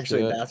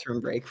 Actually, do it.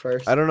 bathroom break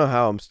first. I don't know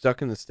how I'm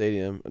stuck in the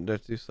stadium. Do I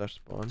do slash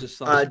spawn? Just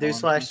do spawn.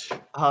 slash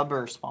hub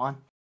or spawn.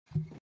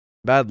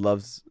 Bad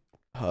loves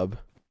hub.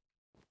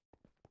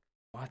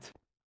 What?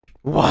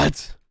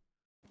 What?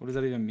 What does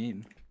that even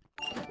mean?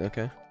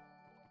 Okay.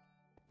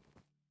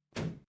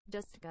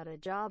 Just got a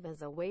job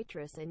as a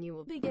waitress and you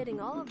will be getting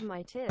all of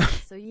my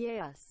tips, so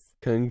yes.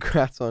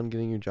 Congrats on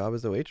getting your job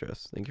as a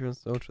waitress. Thank you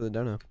so much for the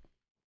dono.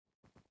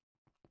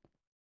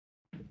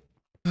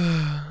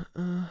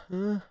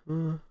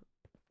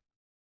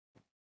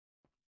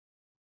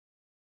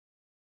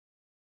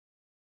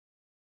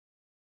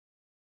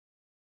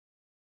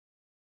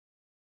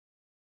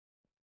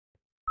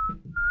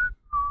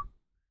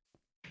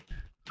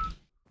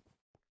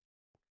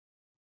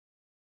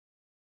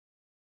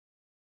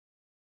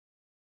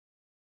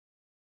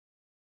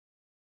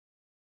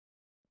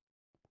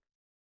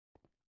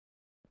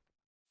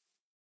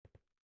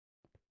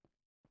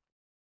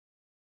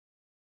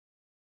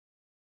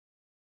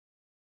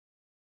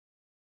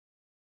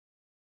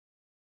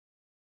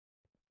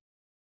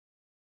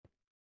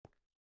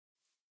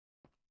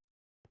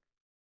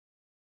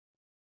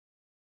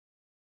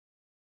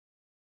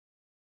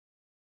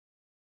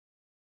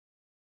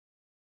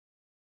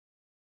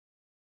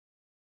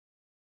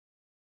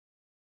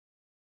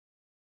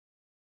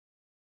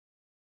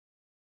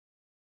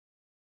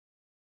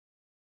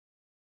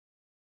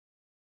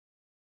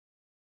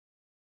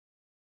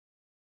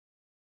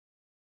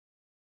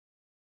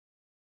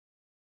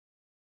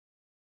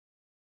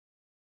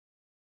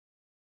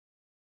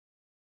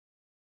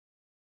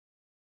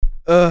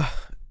 That's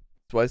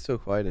why it's so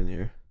quiet in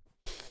here.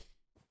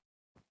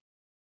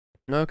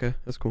 Okay,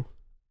 that's cool.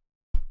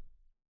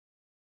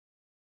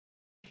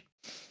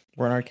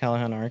 We're in our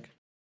Callahan arc.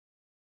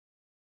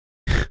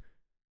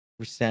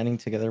 We're standing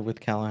together with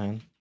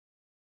Callahan.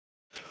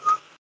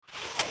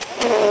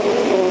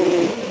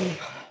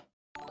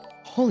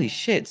 Holy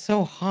shit, it's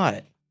so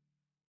hot.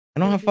 I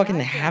don't have fucking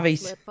have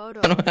AC. I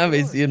don't have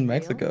AC in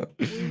Mexico.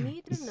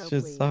 This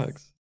shit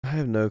sucks. I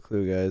have no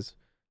clue, guys.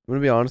 I'm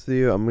gonna be honest with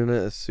you. I'm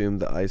gonna assume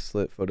the ice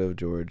slit photo of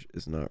George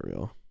is not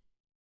real.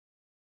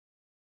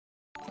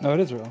 No, it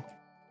is real.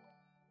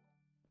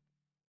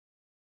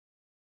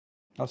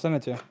 I'll send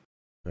it to you.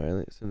 All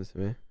right, send this to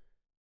me.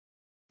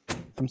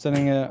 I'm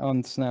sending it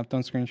on Snap.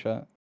 Don't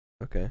screenshot.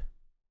 Okay.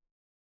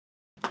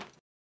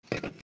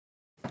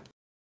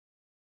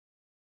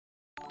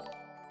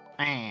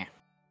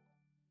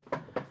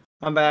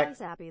 I'm back. Hi,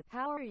 Zappy.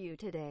 How are you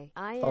today?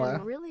 I Hello.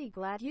 am really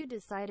glad you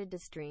decided to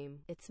stream.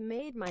 It's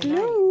made my night.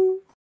 Hello.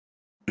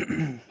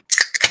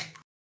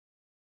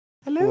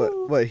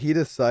 Hello. What? He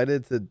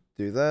decided to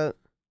do that?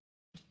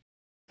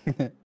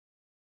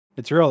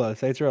 It's real though.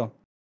 Say it's real.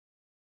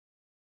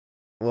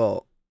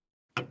 Well,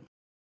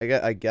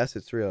 I guess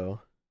it's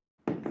real.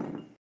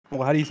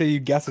 Well, how do you say you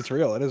guess it's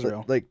real? It is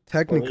real. Like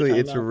technically talking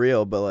it's about?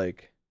 real, but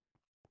like,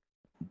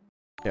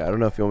 yeah, I don't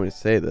know if you want me to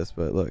say this,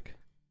 but look.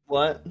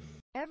 What?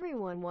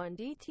 Everyone won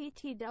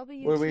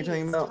DTTW. What were you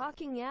talking about?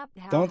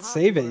 Don't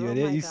save it, you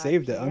idiot. You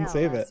saved it.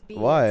 Unsave it.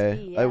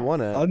 Why? I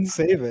want it.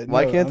 Unsave it.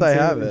 Why No, can't I unsave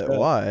have in it? chat.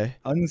 Why?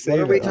 Unsave What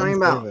are we it, talking unsave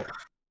about? it.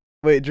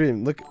 Wait,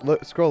 Dream, look,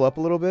 scroll up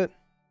a little bit.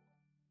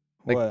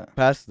 Like What?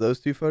 past those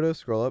two photos,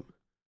 scroll up.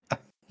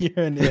 You're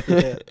an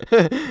idiot.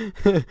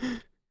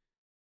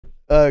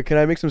 Can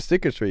I make some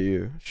stickers for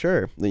you?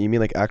 Sure. You mean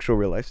like actual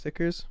real life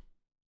stickers?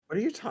 What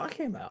are you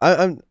talking about?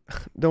 I'm.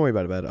 Don't worry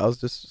about it. I was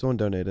just someone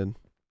donated.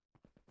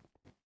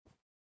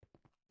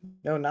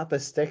 No, not the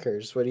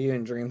stickers. What are you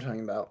and Dream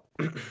talking about?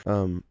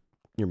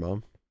 Your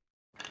mom.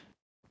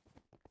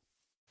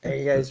 Are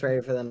you guys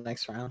ready for the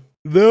next round?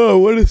 No,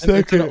 what a It's an,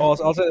 second.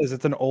 also,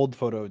 it's an old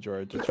photo,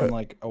 George. It's from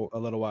like a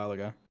little while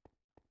ago.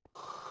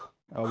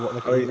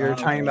 Like Oh, you're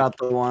talking about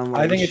the one.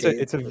 Where I think you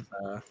it's a shaved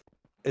with,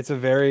 it's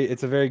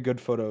a very good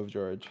photo of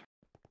George.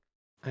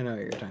 I know what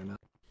you're talking about.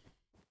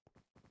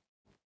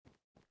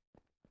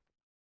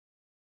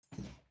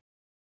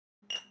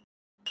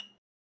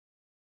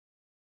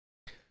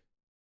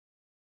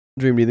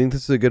 Dream, do you think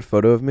this is a good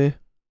photo of me?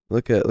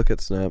 Look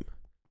at Snap.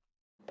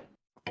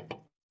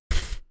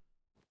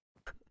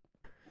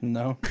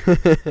 No.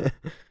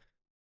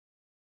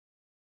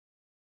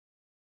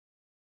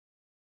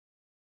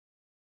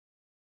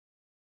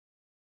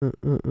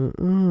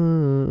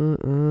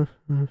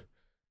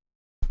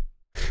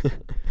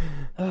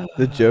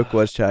 The joke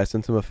was, chat, I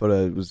sent him a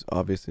photo. It was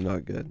obviously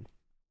not good.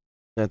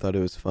 I thought it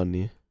was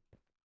funny.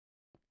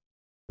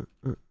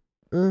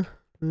 I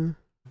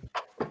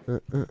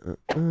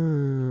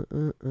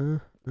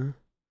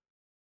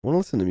want to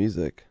listen to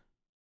music.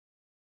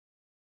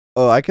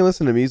 Oh, I can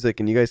listen to music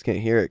and you guys can't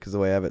hear it because the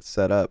way I have it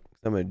set up.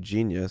 I'm a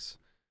genius.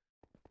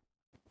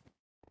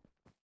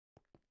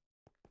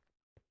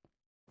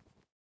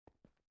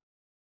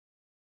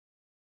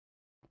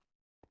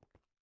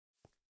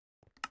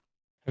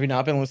 Have you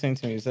not been listening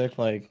to music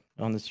like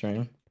on the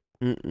stream?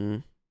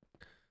 Mm-mm.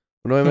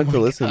 What am I meant to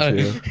listen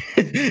to?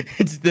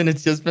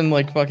 It's just been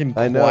like fucking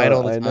I quiet know,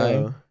 all the I time.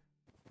 know.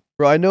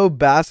 Bro, I know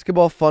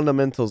basketball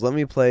fundamentals. Let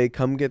me play.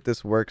 Come get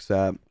this works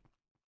app.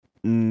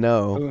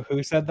 No.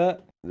 Who said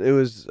that? It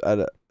was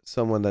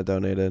someone that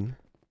donated.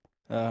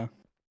 I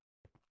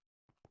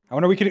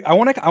wonder I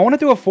want to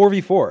do a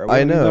 4v4.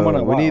 I know.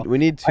 We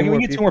need two more we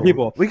need people. two more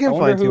people. We I can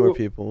wonder find two more who-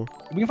 people.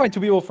 We can find two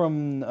people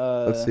from.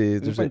 Let's see, We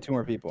can there's find a- two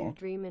more people.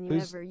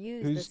 Who's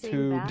who's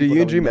two Do people you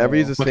that and Dream we ever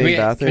use know? the Well, can same we-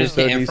 can we bathroom just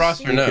so get do you Infrost or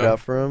sneak it no? up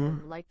for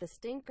him? Like the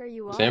stinker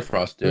you are. Same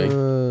Frost doing.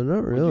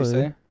 Not What'd you really.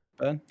 say,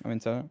 Ben? I mean,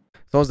 so.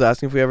 Someone's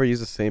asking if we ever use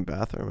the same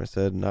bathroom. I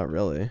said, not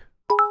really.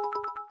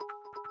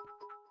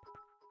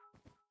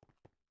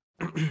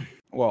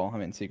 Well, I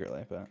mean,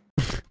 secretly, but.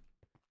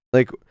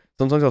 Like,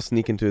 sometimes I'll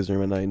sneak into his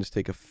room at night and just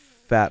take a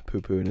fat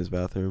poo-poo in his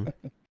bathroom.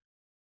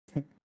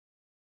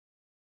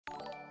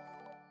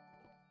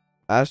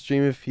 Ask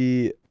Dream if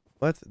he...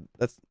 What?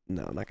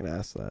 No, I'm not going to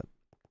ask that.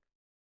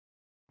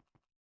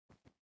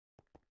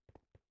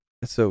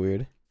 That's so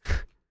weird.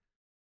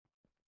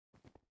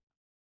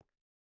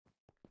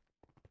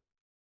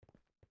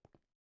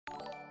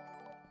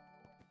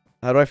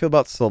 How do I feel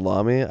about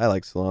salami? I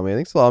like salami. I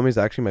think salami is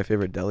actually my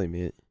favorite deli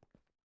meat.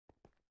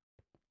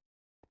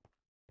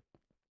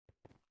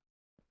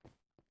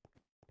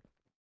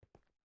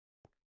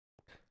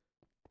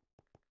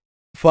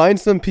 Find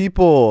some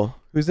people.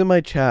 Who's in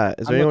my chat?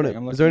 Is there I'm anyone? looking,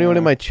 I'm Is there looking anyone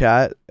in now. my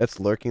chat that's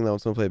lurking that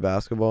wants to play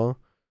basketball?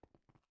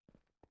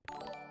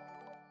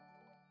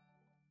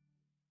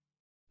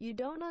 You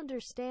don't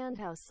understand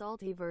how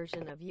salty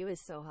version of you is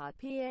so hot.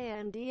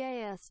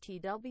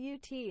 PANDASTWT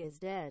is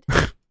dead.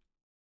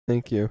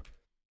 Thank you.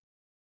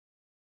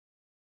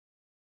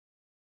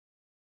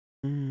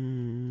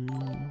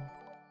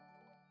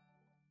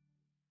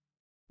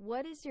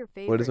 What is your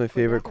favorite? What is my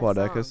favorite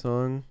Quadeca Quadeca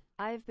song?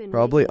 I've been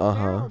Probably making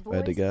Feral if I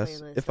had to Boys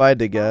guess. playlist If I had on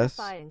to guess.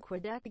 Spotify, and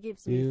Quadeca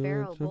gives me You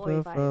Feral slip Boy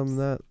up from vibes.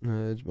 that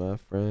edge, my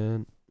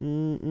friend.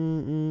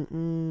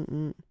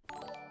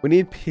 We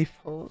need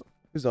people.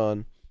 Who's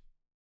on?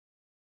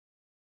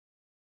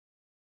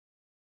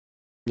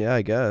 Yeah,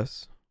 I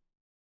guess.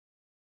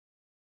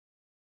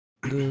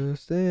 The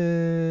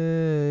stand.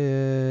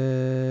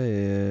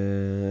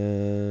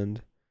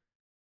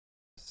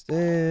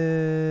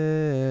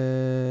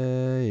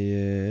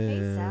 Hey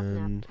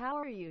Sapnap, how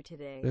are you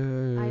today?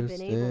 I've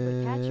been able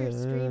to catch your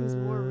streams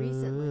more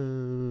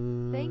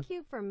recently. Thank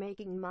you for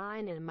making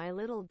mine and my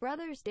little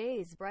brother's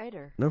days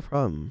brighter. No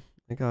problem.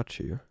 I got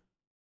you.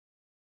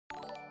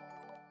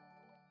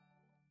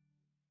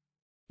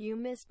 You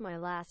missed my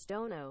last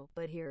dono,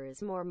 but here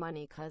is more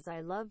money 'cause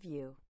I love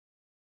you.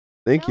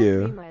 Thank Tell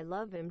you. Dream I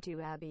love him too,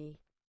 Abby.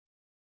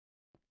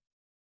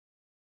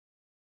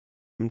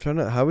 I'm trying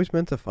to. How are we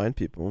meant to find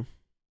people?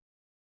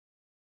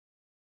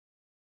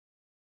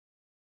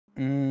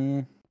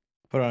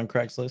 Put it on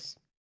Craigslist.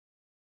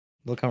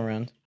 They'll come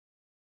around.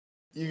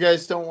 You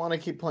guys don't want to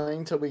keep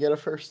playing till we get a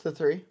first to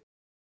 3?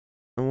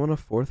 I want a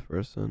fourth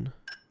person.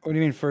 What do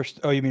you mean first?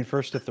 Oh, you mean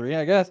first to 3?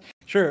 I guess.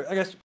 Sure. I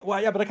guess.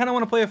 Well, yeah, but I kind of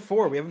want to play a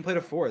 4. We haven't played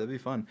a 4. That'd be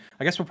fun.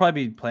 I guess we'll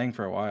probably be playing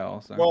for a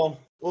while. So. Well,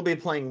 we'll be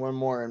playing one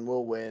more and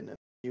we'll win. And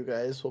you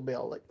guys will be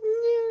all like,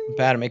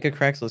 Bad. Make a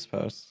Craigslist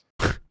post.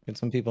 Get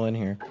some people in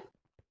here.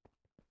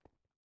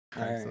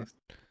 Alright.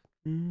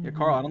 Yeah,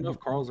 Carl. I don't know if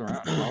Carl's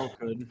around. Carl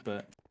could,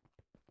 but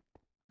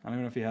I don't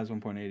even know if he has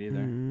 1.8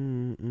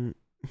 either.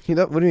 He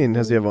don't, what do you mean?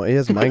 Does he have one? He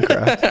has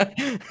Minecraft.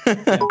 Yeah,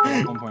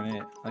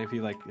 1.8. Like if he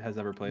has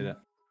ever played it.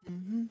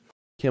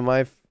 Can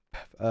my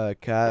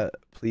cat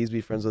please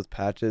be friends with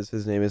Patches?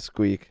 His name is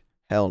Squeak.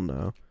 Hell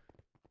no.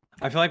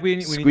 I feel like we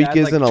need Squeak to add,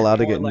 isn't like, allowed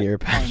to more, get like, near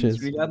puns. Patches.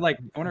 We need to add I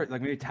wonder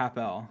maybe Tap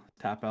L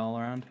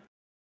around.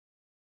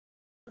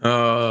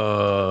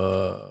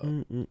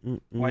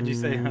 Why'd you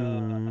say?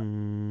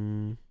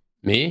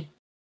 Me?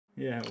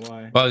 Yeah,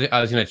 why? Well,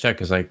 I was gonna check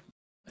because I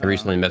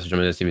recently messaged him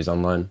to see if he's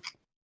online.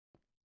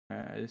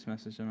 I just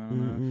messaged him. I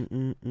don't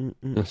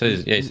know. It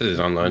says, yeah, he says he's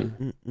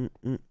online.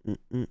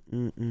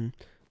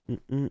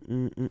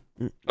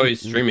 Oh,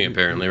 he's streaming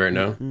apparently right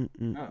now. Oh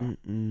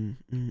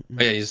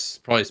yeah, he's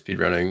probably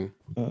speedrunning.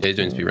 Yeah, he's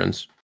doing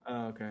speedruns.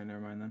 Oh, okay, never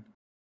mind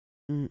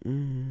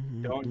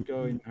then. Don't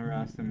go and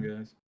harass them,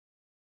 guys.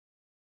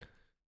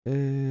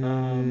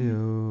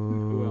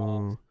 Who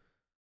else?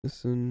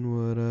 Listen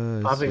what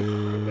I Poppy say.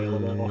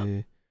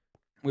 available.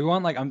 We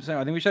want I'm saying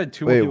I think we should have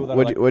 2 more Wait, people that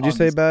are, like, what'd you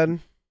say, puns. Bad?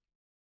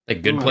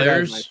 Like good Ooh,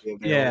 players.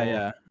 Yeah,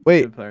 yeah.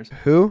 Wait, Good players.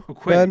 who? Oh,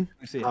 quick. Bad?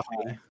 Let me see.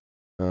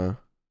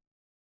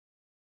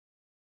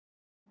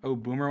 Oh,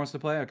 Boomer wants to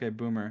play. Okay,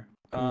 Boomer.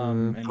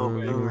 And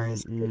Boomer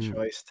is a good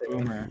choice too.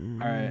 Boomer.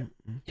 All right.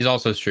 He's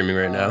also streaming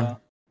right now.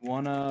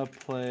 Wanna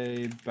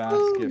play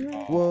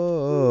basketball?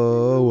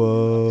 Whoa,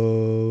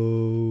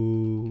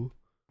 whoa.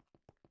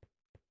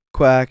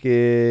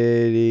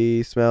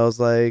 Quackity smells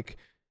like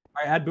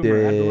All right, add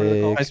Boomer. Add Boomer to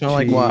the call. I smell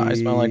like what? I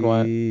smell like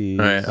what? cheese.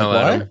 All right, I'll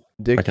add him.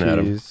 Dick I can add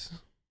him. cheese.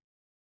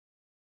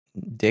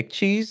 Dick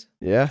cheese?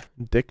 Yeah,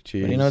 dick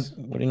cheese.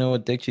 What do you know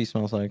what dick cheese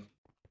smells like?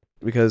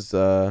 Because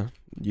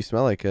you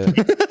smell like it.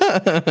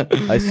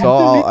 I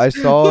saw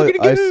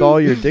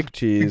your dick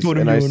cheese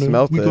and I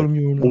smelt it.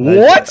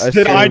 What I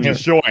did I assumed-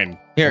 just join?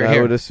 Here, And I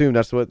here. would assume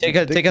that's what. Take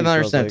dick cheese another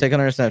smells snap. like. Take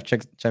another snap.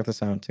 Check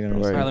this out. Take another Alright.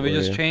 All snap. right, let me Oh,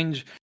 just yeah.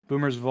 change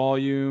Boomer's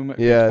volume.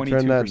 Yeah, 22%.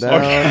 turn that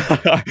down.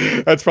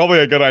 That's probably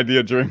a good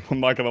idea, Dream. I'm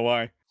not gonna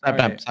lie. Snap,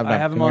 All right, snap, I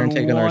have him Come here on and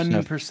take another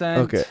snap. 1%.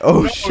 Okay.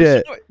 Oh No,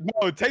 shit.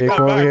 No, take Okay, that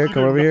come over back. here, You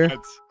come do over here. that.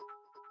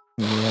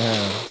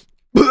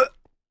 Yeah.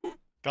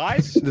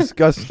 Guys.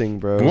 Disgusting,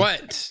 bro.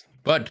 What?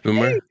 What,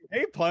 Boomer?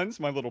 Hey, Puns,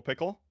 my little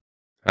pickle.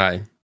 Hi. All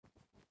right,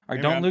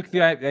 Hey, don't man. nuke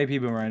the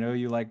IP Boomer. I know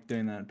you like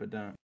doing that, but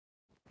don't.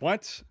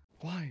 What?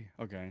 Why?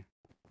 Okay.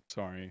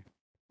 Sorry.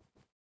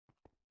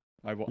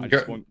 I You're-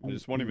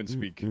 just won't even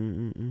speak.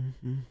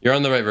 You're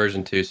on the right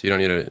version too, so you don't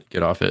need to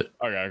get off it.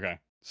 Okay.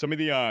 Some of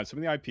the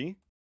IP.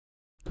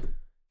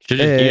 Can you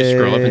just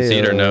scroll up and see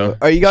it or no?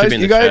 Are you Should guys? be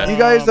in You the guys? chat. You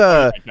guys?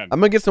 I can. I'm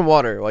gonna get some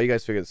water while you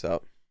guys figure this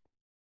out.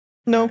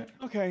 No.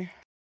 Okay.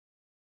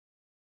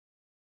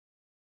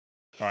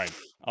 All right.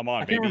 I'm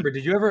on, I baby. can't remember.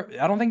 Did you ever?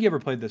 I don't think you ever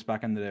played this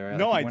back in the day, right?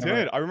 No, I Like, whenever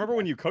did. I remember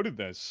when you coded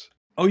this.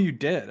 Oh, you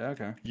did.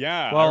 Okay.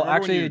 Yeah. I Well, remember when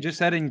actually, you- it just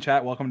said in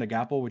chat, "Welcome to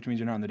Gapple," which means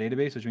you're not on the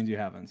database, which means you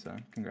haven't. So,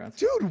 congrats.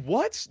 Dude,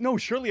 what? No,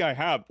 surely I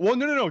have. Well,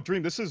 no,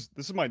 Dream. This is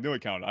my new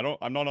account.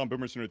 I'm not on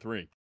Boomer Sooner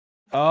 3.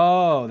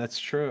 Oh, that's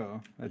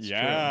true. That's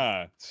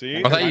Yeah. See?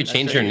 I thought you I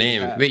changed say your you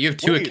name. have. Wait, you have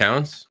two Wait.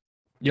 accounts?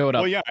 Yo, what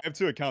up? Well, yeah, I have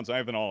 2 accounts. I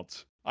have an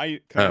alt.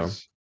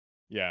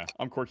 Yeah,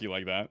 I'm quirky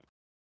like that.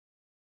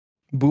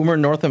 Boomer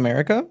North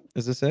America?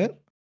 Is this it?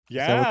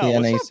 Yeah. that what the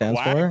what's NA up, stands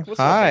Quack? for? What's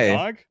Hi. Up,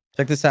 dog?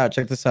 Check this out.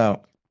 Check this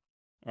out.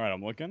 All right,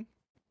 I'm looking.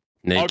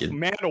 Naked. Oh,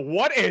 man,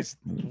 what are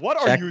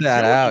Check you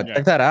that doing? out.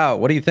 Check that out.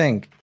 What do you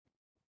think?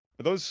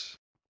 Are those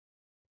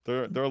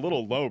they're a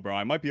little low, bro.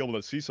 I might be able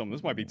to see some.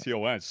 This might be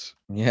TOS.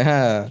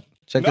 Yeah.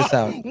 Check No, this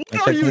out. what Now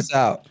are check you- this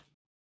out.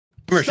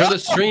 Boomer, show the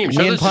stream. Me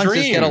Show the and Punch just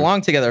stream. get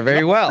along together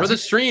very well. Show the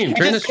stream. We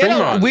Turn the just get stream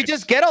al- on. We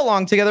just get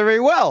along together very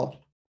well.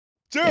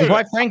 And Dude.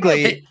 quite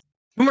frankly, Hey,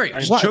 Boomer,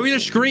 What? show me the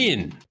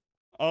screen.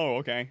 Oh,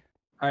 okay.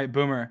 All right,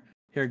 Boomer.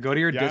 Here, go to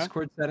your Yeah?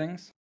 Discord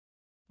settings.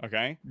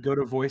 Okay. Go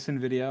to voice and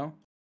video.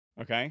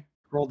 Okay.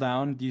 Scroll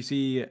down. Do you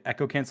see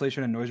echo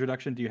cancellation and noise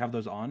reduction? Do you have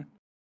those on?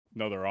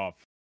 No, they're off.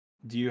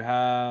 Do you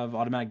have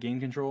automatic gain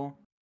control?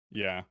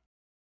 Yeah.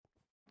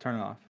 Turn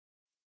it off.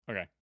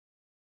 Okay.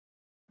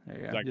 There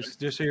you Is go. that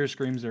Just so your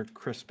screams are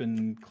crisp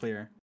and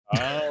clear.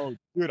 Oh,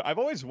 dude, I've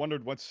always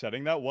wondered what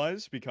setting that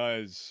was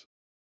because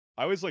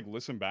I always like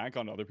listen back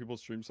on other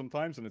people's streams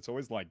sometimes, and it's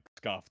always like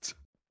scuffed.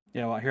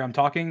 Yeah, well, here I'm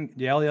talking.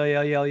 Yell, yell,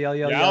 yell, yell, yell,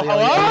 yell, Yell, yell, yell,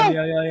 hello?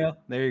 yell, yell, yell.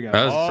 There you go.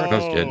 That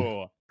was good.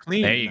 Oh,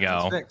 Clean. There you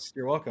That's go. fixed.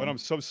 You're welcome. but I'm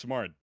so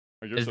smart.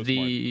 Or you're Is so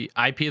the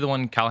IP the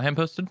one Callahan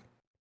posted?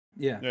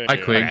 Yeah. smart. Hi,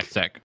 Quig. Okay,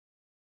 sick.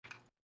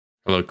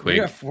 Hello, We Quig.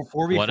 got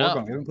 4v4 What up?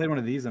 going. We haven't played one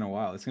of these in a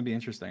while. It's gonna be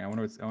interesting. I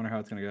wonder how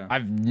it's gonna go. I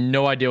have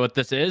no idea what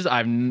this is.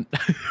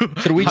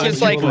 should we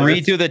just like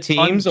redo the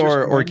teams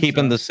or Unrestricted keep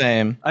them ones, the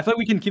same? I feel like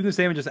we can keep them the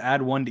same and just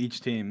add one to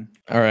each team.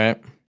 All right.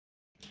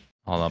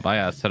 Hold up, I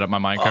gotta set up my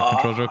Minecraft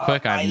controls real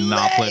quick. I have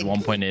not played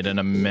 1.8 in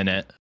a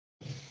minute.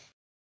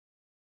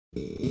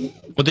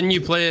 Well, didn't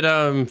you play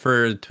it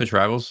for Twitch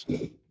Rivals?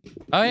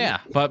 Oh yeah,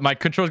 but my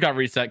controls got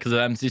reset because of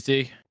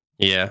MCC.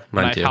 Yeah,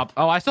 When mine I too.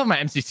 oh, I still have my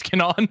MC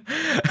skin on.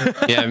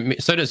 Yeah,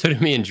 so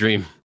did me and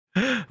Dream.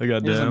 I got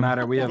It doesn't damn.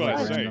 matter. We have What like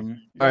do I say? random. You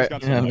guys Alright,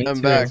 got yeah, some me I'm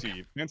too. back.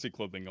 fancy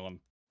clothing on.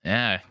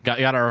 Yeah,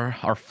 got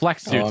our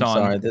flex Oh, suits I'm on.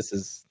 sorry. This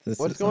is What's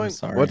I'm going?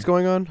 sorry. What's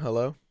going on?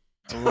 Hello.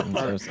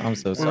 I'm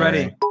so We're sorry.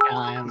 ready.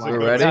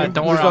 We're ready. Yeah,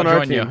 don't worry, Who's on I'll our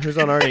join team? you. Who's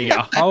on our There team? you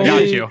go. Oh,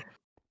 Got we- you.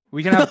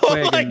 We can have Oh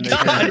Quig my and they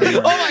god! can-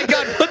 Oh my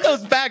god! Put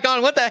those back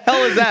on. What the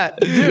hell is that,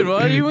 Dude,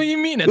 what do you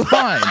mean? It's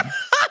fine.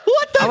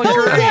 What the I look hell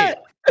is great.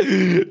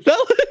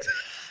 that?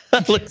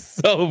 That looks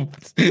so.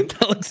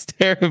 That looks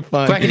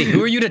terrifying. Quackity,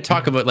 who are you to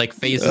talk about like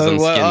faces and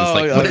skins? well,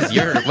 Like, oh, what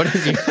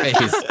is your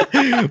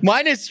face?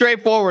 Mine is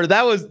straightforward.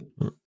 That was.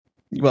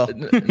 Well.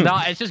 No,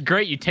 it's just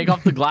great. You take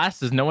off the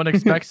glasses. No one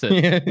expects it.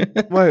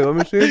 Wait, let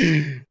me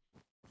see.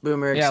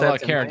 Boomer, Yeah, accept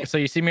look here. invite. So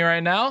you see me right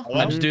now?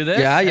 Hello? I just do this.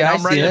 Yeah, and yeah,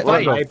 I'm I ready see to it.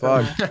 What fight.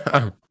 the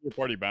fuck? Your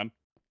party, man.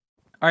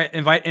 All right,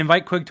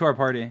 invite Quig to our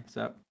party.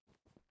 So.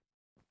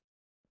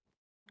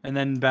 And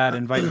then Bad,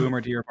 invite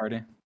Boomer to your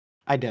party.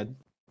 I did.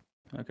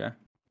 Okay.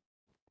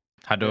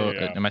 How do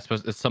Yeah. am I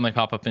supposed? Does something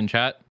pop up in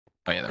chat?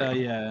 Oh yeah, there we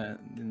go. Yeah.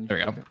 There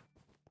we go.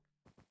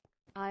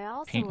 I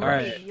also Pink ordered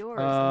Alright, yours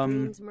um, and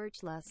Dream's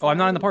merch last oh, I'm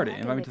not in the night. party.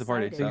 I'm Invite me to the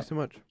party, excited. Thank you so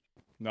much.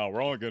 No,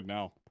 we're all good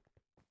now.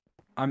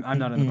 I'm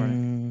not in the party.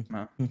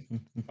 No.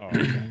 Oh,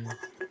 okay.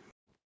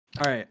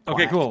 All right.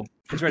 Okay. Cool.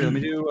 It's ready. Let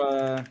me do.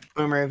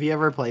 Boomer, have you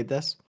ever played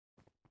this?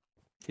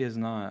 He is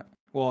not.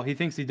 Well, he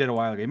thinks he did a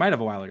while ago. He might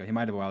have a while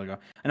ago.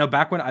 I know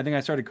back when I think I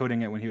started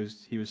coding it when he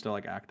was still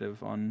like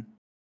active on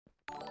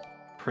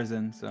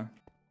prison. So,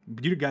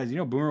 you guys,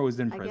 Boomer was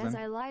in I prison. guess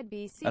I lied,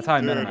 BC. That's how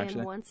I met him, And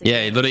actually. once Yeah,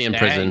 again, literally in Dang.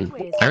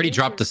 prison. I already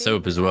dropped the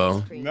soap as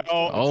well. No,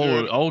 Oh,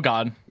 dude, oh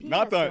God.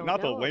 Not the- PS not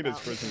the don't know latest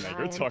about prison me. that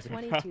you're I am talking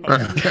 22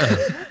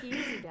 about.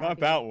 years old. not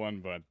that one,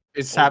 but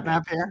Is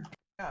Sapnap here?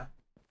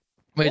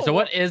 Wait, so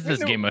what is this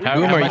Wait, no, game mode? we How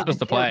were am I Boomer, supposed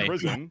to before play?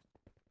 Prison.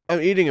 I'm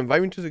eating.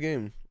 Invite me to the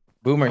game.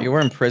 Boomer, you were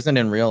in prison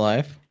in real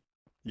life.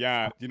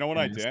 Yeah, do you know what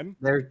I did?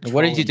 They're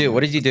What did you do? trolling What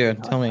did you do?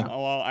 Tell me.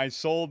 Oh, well, I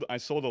sold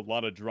a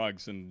lot of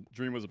drugs, and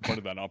Dream was a part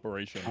of that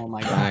operation. Oh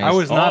my god. Nice. I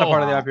was not a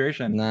part of the Oh.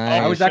 operation.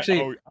 Nice. I was shit.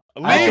 actually.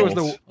 Oh, I think it was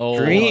legals. the. Oh,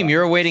 Dream,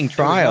 you're awaiting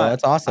trial. not.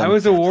 That's awesome. I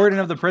was a warden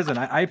of the prison.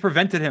 I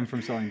prevented him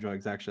from selling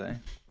drugs. Actually,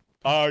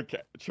 Okay,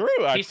 true.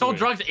 Actually. He sold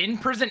drugs in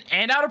prison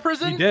and out of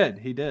prison? he did.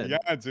 He did.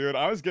 Yeah, dude,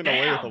 I was getting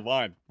away with a Damn.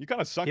 lot. You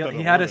kind of sucked He, at he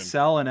the had a warden.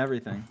 cell and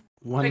everything.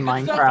 One Hey,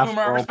 good stuff, Minecraft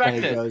Boomer, I respect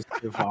roleplay it. goes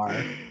too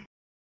far.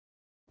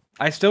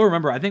 I still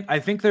remember. I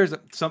think there's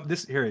some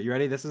this here. You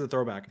ready? This is a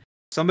throwback.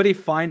 Somebody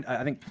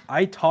I think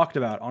I talked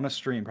about on a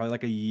stream probably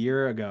like a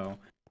year ago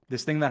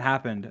this thing that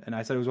happened, and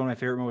I said it was one of my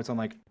favorite moments on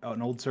like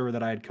an old server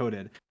that I had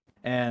coded,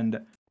 and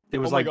it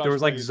was Oh my like gosh, there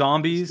was like wait,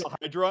 zombies. The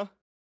Hydra.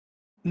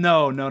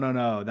 No.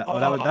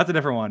 That's a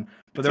different one.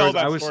 But there Tell was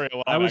that I was story a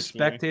lot, I was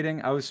actually.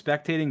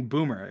 spectating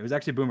Boomer. It was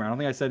actually Boomer. I don't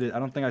think I said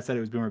it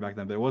was Boomer back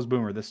then, but it was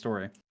Boomer. This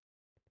story.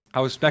 I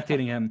was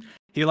spectating him.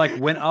 He like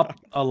went up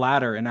a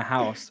ladder in a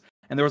house,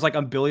 and there was like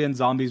a billion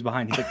zombies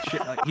behind. He's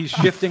like, he's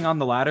shifting on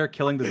the ladder,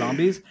 killing the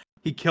zombies.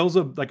 He kills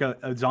a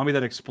zombie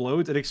that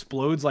explodes. It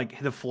explodes like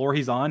the floor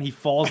he's on. He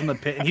falls in the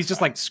pit, and he's just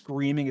like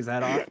screaming his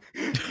head off.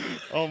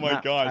 Oh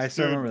my gosh, I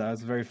still dude. remember that. It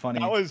was a very funny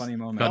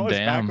moment. That was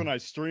Damn. back when I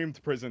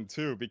streamed prison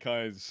too,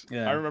 because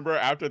Yeah. I remember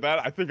after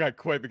that, I think I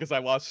quit because I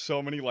lost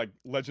so many like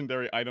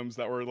legendary items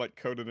that were like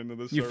coded into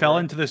this. You fell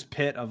into this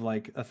pit of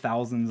like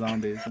 1,000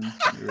 zombies, and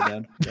you were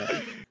dead.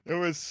 Yeah. It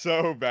was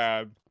so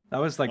bad. That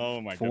was like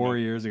Oh my 4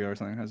 goodness. years ago or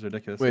something. That was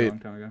ridiculous. Wait. A long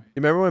time ago. You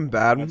remember when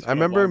Bad? That's I been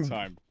a remember long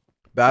time.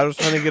 Bad was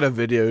trying to get a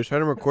video. He was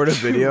trying to record a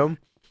video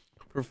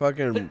for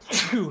fucking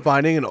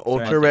finding an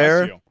ultra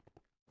rare. Bless you.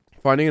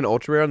 Finding an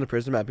ultra rare on the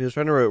prison map. He was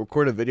trying to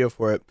record a video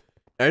for it.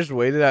 I just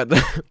waited at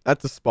the at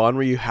the spawn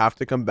where you have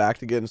to come back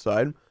to get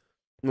inside.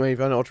 When he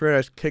found an ultra rare, I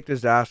just kicked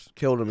his ass,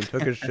 killed him, and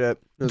took his shit.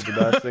 It was the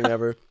best thing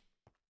ever.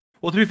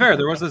 Well, to be fair,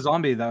 there was a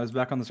zombie that was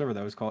back on the server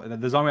that was called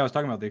the zombie I was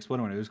talking about, the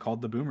exploding one. It was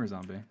called the Boomer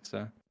Zombie.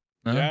 So.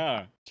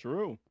 Yeah,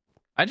 true.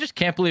 I just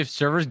can't believe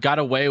servers got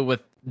away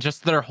with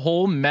just their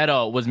whole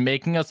meta was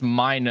making us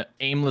mine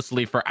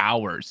aimlessly for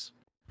hours.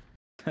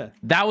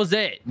 That was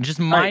it. Just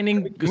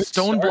mining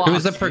stone blocks. It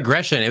was the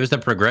progression. It was the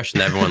progression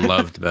that everyone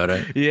loved about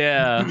it.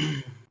 Yeah.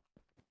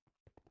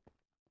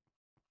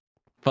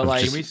 But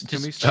like, just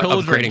children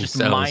upgrading just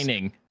cells.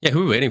 mining. Yeah,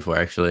 who are we waiting for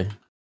actually?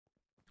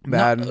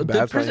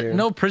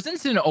 No,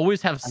 prisons didn't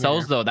always have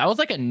cells though. That was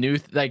like a new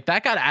like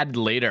that got added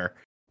later.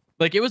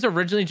 Like it was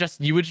originally just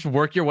you would just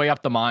work your way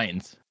up the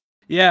mines.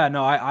 Yeah,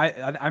 no,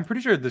 I'm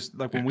pretty sure this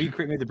like when we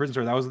made the prison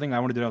server, that was the thing I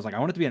wanted to do. I was like, I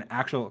want it to be an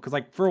actual because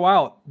like for a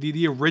while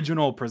the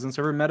original prison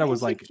server meta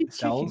was like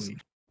cells,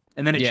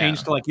 and then it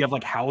changed to like you have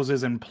like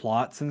houses and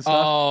plots and stuff.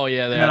 Oh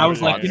yeah, and I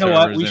was like, you know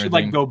what, we should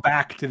like go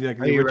back to the like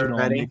the original.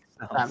 Ready?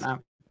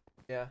 Sapnap.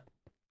 Yeah.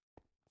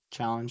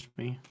 Challenge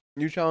me.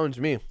 You challenged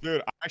me.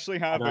 Dude, I actually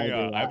have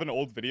I have an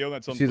old video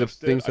that's on. See the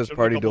thing says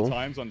party duel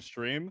times on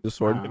stream. The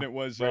sword. And it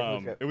was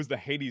the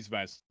Hades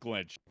vest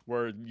glitch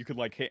where you could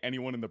like hit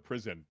anyone in the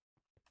prison,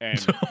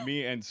 and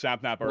me and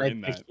Sapnap are in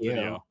that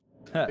video.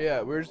 Yeah,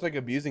 we were just like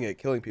abusing it,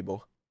 killing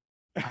people.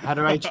 How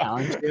do I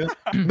challenge you?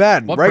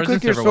 Man, What right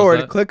click prison your server was sword,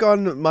 that? click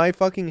on my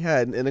fucking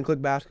head, and then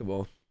click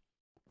basketball.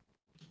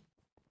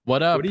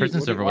 What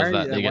prison server was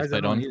that you guys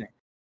played on?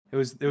 It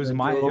was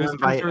my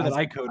server that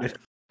I coded.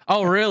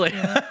 Oh really?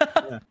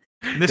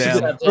 This is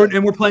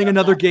and we're playing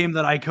another game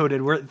that I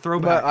coded. We're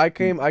throwback. But I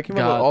came up with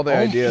all the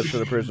ideas for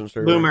the prison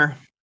server. Boomer,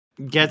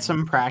 get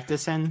some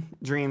practice in.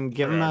 Dream,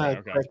 give him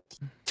a quick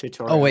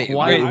tutorial. Oh wait,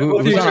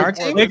 who's on our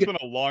team? It's been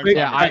a long time.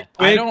 Yeah,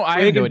 I don't.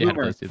 I have no idea how to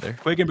play this either.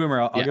 Quig and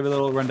Boomer, I'll give it a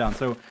little rundown.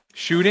 So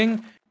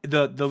shooting,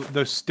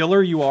 the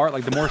stiller you are,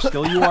 like the more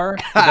still you are,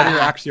 the better your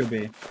accuracy will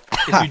be.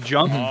 If you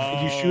jump,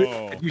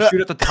 if you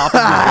shoot at the top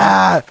of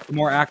your jump, the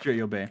more accurate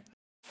you'll be.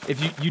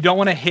 If you don't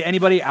want to hit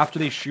anybody after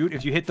they shoot,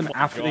 if you hit them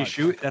after they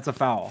shoot, that's a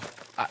foul.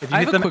 If you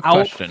hit them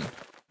out,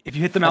 if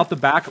you hit them out the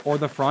back or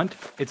the front,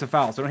 it's a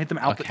foul. So don't hit them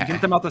out. You can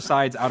hit them out the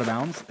sides, out of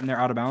bounds, and they're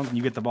out of bounds, and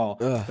you get the ball.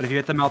 But if you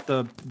hit them out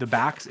the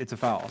backs, it's a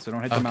foul. So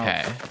don't hit them out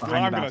behind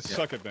I'm the gonna basket.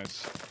 suck at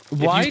this.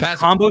 If you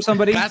combo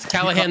somebody, Pass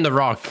Callahan the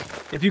rock.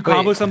 if you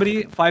combo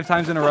somebody 5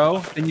 times in a row,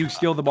 then you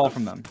steal the ball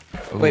from them.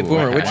 Wait,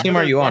 Boomer, which team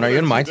are you on? Are you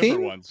on my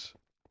team?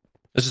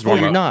 This is Oh,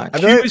 you're not. I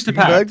feel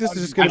like this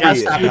is just gonna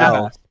be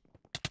hell.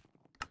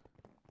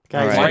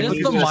 Guys, Why does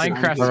the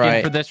Minecraft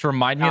skin for this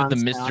remind me of the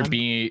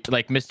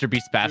Mr.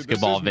 Beast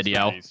basketball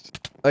video?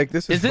 Like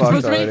this is this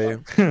fucked supposed to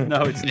already.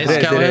 No, it's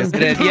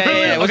It is.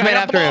 Yeah. It was made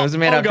after him. It was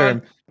made after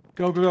him.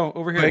 Go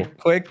over here.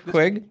 Quick.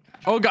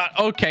 Oh god.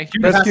 Okay.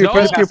 Press Q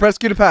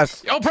to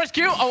pass. Oh, press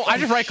Q. Oh, I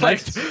just right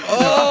clicked.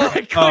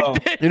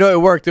 You know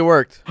it worked.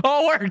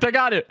 Oh, it worked. I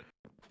got it.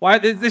 Why?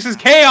 This is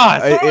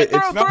chaos.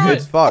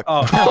 It's fucked.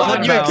 Oh,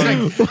 What you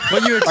expect?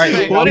 What you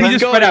expect? we need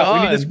to spread out.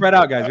 We need to spread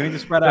out, guys. We need to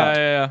spread out.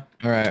 Yeah.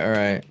 All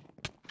right.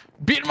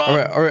 Beat him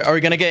up. Are we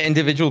gonna get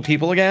individual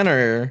people again,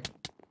 or?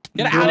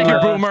 Get out of here,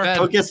 Boomer.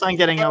 Focus on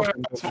getting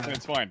open.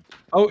 It's fine.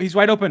 Oh, he's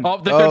wide open. Oh,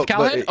 there's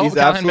Callahan. He's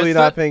absolutely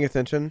not paying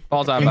attention.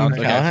 Ball's out of bounds.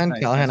 Okay. Callahan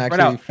Spread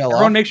actually out. fell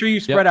Everyone, off. make sure you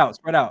spread out.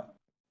 Spread out.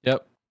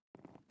 Yep.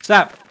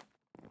 Sap.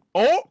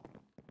 Oh.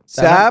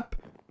 Sap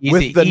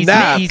with the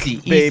nap,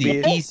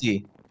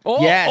 easy.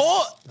 Oh, Yes.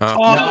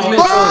 I'm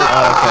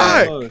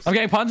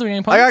getting puns.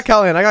 I got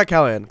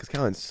Callahan because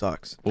Callahan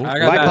sucks. I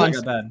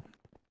got bad.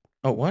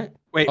 Oh, what?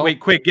 Wait,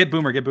 quick. Get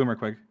Boomer,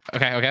 quick.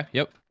 Okay.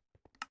 Yep.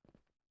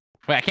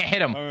 Wait, I can't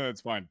hit him. Oh,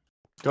 it's fine.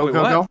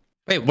 Go.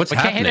 Wait, what's I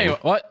can't hit happening?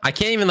 him. What? I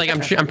can't even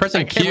I'm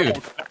pressing Q.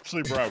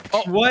 Actually broke.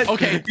 Oh, What?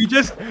 Okay. You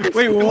just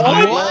wait. What?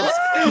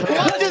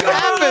 What just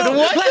happened?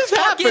 What just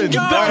happened?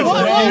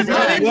 What?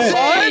 That's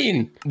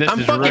insane. This I'm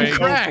is fucking rigged.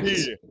 cracked.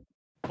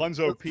 Pun's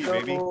OP,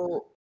 baby.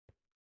 Of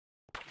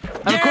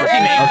course he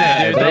made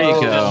that, dude. There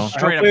you go.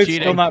 Straight up Hopefully it's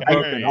cheating. still not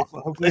broken.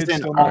 Hopefully it's Listen,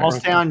 still not I'll broken.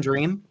 stay on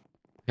Dream.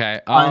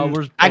 Okay.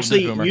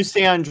 Actually, Boomer. you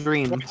stay on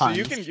Dream. So Punch.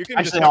 you can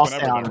Actually, just I'll hit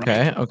stay on.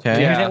 whenever.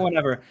 Okay. Yeah,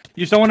 whenever.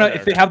 You just don't want to.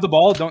 If they have the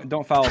ball,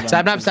 don't foul them.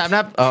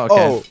 Sapnap. Oh, okay.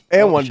 Oh,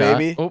 and one shot.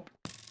 baby. Oh,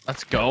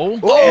 let's go.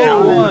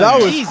 Oh, that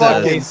was Jesus.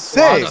 fucking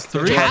sick.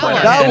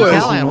 Callahan, That was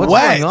Callahan, what's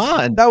wet. going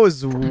on? That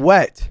was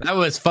wet. That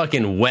was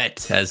fucking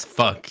wet as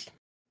fuck.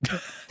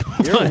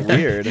 You're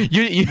weird.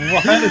 You didn't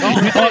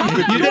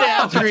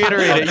have to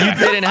reiterate it. You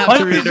didn't have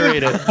to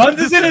reiterate it. Puns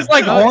is in his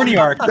like horny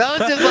arc. That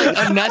was just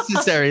like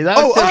unnecessary. That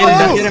Oh, was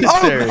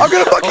unnecessary. I'm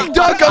gonna fucking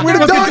dunk. I'm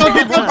gonna dunk.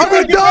 I'm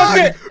gonna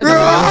dunk.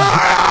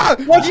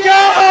 Let's go!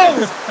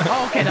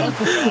 Oh, okay. That was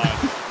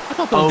the.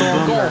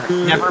 Oh,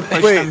 Boomer. Never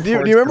push Wait, them do you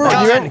towards remember? the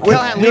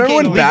Do you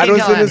remember when Bad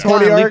was in his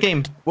horny arc?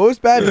 What was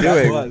Bad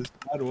doing?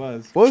 That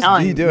was. What was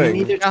Callahan, he you doing?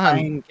 need to try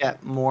and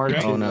get more.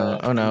 Oh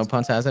no.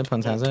 Punch has it.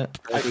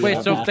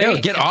 Wait, so if Yo,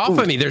 they get off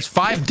of me. There's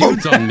 5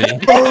 dudes on me.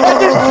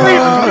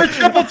 We're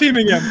triple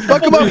teaming him.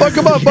 Fuck him up. He's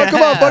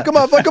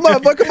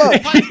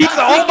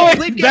all the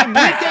way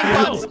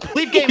back.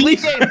 Leave game.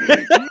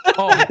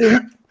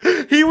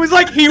 He was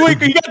like he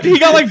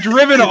got like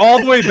driven all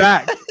the way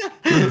back.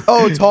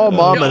 Oh, tall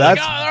mama. That's.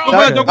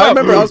 I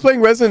remember I was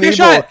playing Resident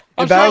Evil,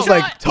 and that was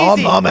like tall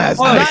mama has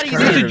nice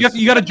curves.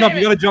 You gotta jump.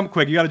 You gotta jump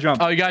quick. You gotta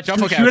jump. Oh, you gotta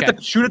jump. Okay.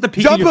 Shoot at the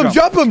peak. Jump him!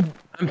 Jump him!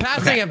 I'm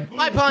passing him.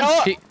 My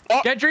punch.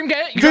 Get Dream,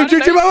 get it.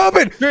 Dream, I'm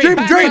open! Dream!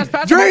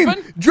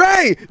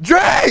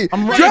 Dre!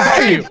 I'm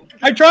ready.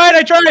 I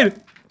tried.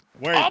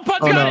 Wait. Oh, punch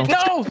got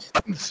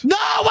it. No.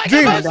 I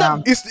Dream!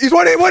 He's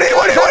 1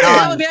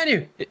 Oh, Behind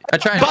you. I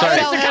tried. Sorry.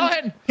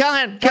 Sorry.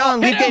 Callahan,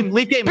 lead game.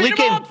 Lead game.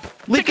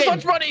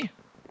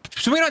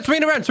 Swing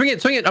it around. Swing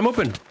it. I'm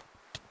open.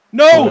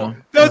 No,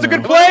 that was a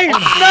good play.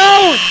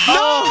 No.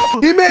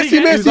 He missed.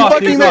 He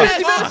fucking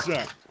missed.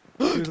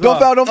 Don't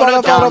foul.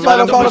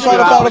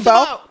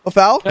 A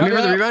foul. I'm here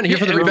for the rebound. Here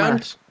for the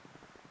rebound.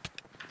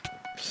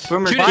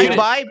 Boomer, Shoot it.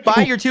 bye.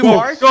 You're too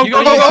far. Go.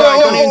 Don't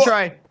even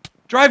try.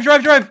 Drive.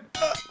 Drive.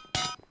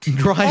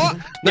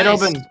 Get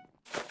Nice. open.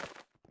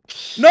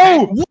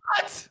 No.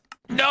 What?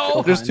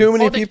 No. There's too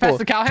many people. Pass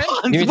the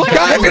Callahan. Give me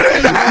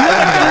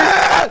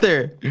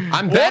There.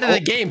 I'm bad at the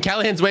game.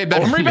 Callahan's way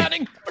better. I'm than me.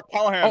 rebounding.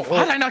 Oh, how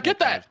did I not get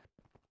that?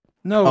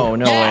 No. Oh,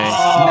 no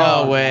Yes. way.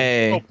 No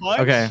way. Oh,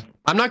 punch? Okay.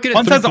 I'm not good at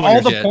Punch has all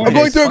three-pointers the yet. points. I'm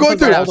going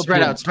through.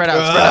 Spread out. Step.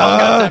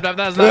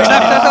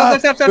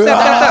 Step.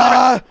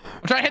 Ah,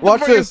 I'm trying to hit them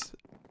Watch for you. this.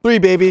 3,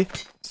 baby.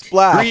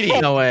 Splash. Greedy.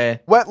 No way.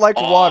 Wet like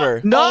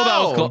water. Oh, that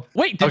was cool.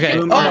 Wait, did Okay.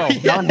 you? Boomer, Oh,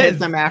 don't hit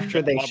them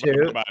after they My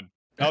shoot. bad.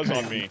 That was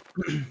on me.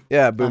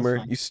 Yeah,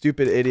 Boomer. You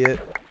stupid idiot.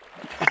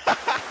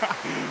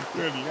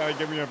 Dude, you gotta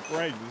give me a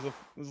break.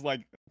 This is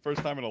like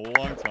first time in a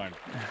long time.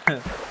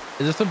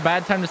 is this a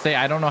bad time to say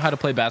I don't know how to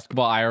play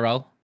basketball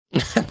IRL?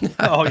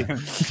 Oh, yeah.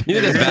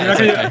 Neither does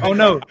Matt. Oh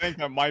no. I think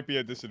that might be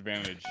a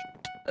disadvantage.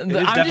 I'm is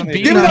just definitely-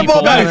 beating Give me that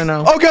ball people. back.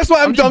 No. Oh, guess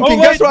what? I'm dunking.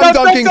 Oh, Guess what? I'm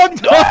dunking.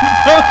 Let's go.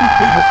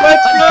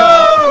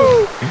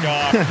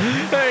 God.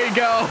 There you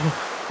go.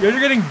 You're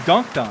getting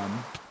dunked on.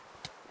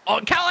 Oh,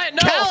 Callahan,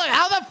 no. Callahan,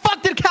 how the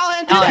fuck did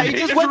Callahan do that? He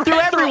just went through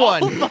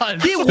everyone.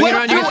 He Swing went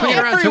around. through Swing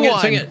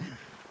everyone. it.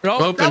 No,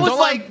 Open. That was don't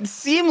like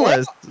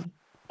seamless.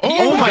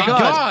 Oh my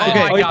god.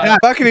 Oh my god.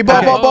 Backity,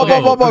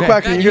 ball, Okay.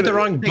 Backity. You hit the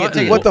wrong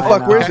button. What the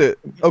fuck? Where is it?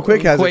 Oh,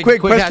 Quick has it.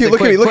 Quick, press Q.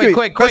 Look at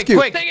me. Press Q.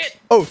 Dang it.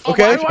 Oh,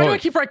 okay. Why do I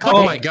keep right Oh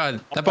clicking? my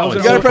god. That ball You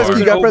was You gotta so press far. Q.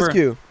 You gotta press Over.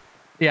 Q.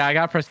 Yeah, I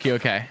gotta press Q.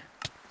 Okay.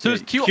 So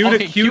is Q? Q to-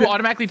 Okay, Q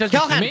automatically touches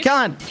me.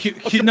 Callahan.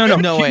 No.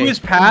 No Q way. is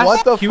pass.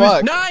 What the Q is-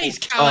 fuck? Nice,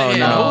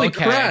 Callahan. Oh, no. Holy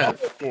Okay. crap.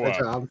 Good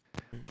job.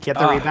 Get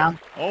the rebound.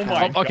 Oh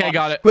my god. Okay,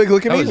 got it. Quick,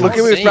 look at That me. was Look at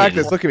me with insane.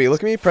 practice. Look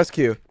at me. Press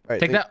Q. All right.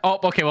 Take that. Oh,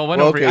 okay. Well, went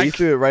Well, over. okay, I, you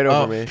threw it right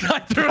over me. I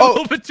threw it a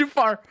little bit too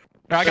far.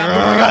 I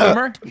got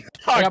Boomer.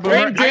 I got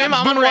Boomer. Dream,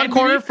 I'm in one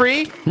corner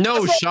free.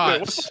 No What's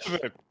shots. up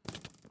with it?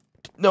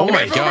 Oh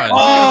my god.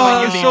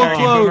 Oh, Using so your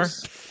team,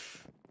 close.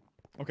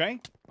 Okay.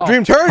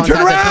 Dream, turn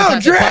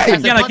around, Dream.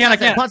 I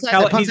can't. Punch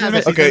Cal- that, He's gonna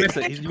miss. Okay. He's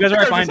gonna miss it. You guys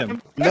already find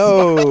him.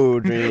 No,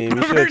 Dream.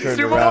 You should have turned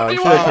Super around. Mario.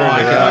 Should have turned Oh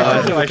my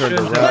around. God. Should have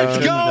turned Let's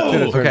around. go.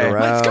 Should have turned Okay.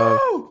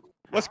 around.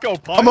 Let's go,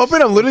 punch. I'm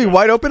open. I'm literally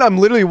wide open.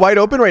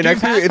 right next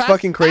to you. It's pass,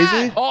 fucking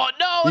crazy. Oh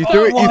no! You oh,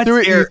 threw it. what?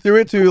 You threw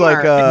it to like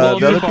Little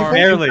the other too people. far.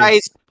 Barely.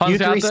 Guys, Punch you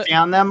three out the- stay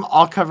on them.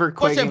 I'll cover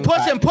quick.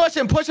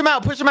 Push him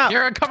out.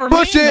 You're a cover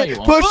Push me? No, it, you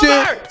won't. push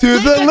Boomer, it to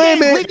leave the the game,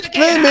 limit, leave the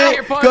game.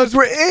 Higher punch. cause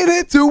we're in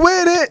it to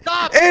win it.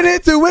 Stop. In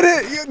it to win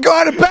it. You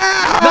got to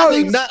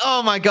bounce.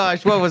 Oh my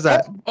gosh, what was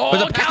that? Oh,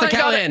 It was a pass to Callahan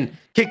got it. Callahan.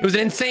 It was an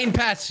insane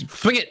pass.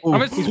 Swing it.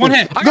 He's one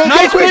hit. I Go, got go,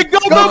 Nice, quick,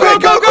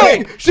 quick, go,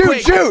 quick. Shoot,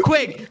 Quick, shoot.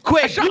 quick.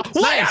 What? Nice.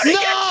 I didn't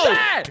get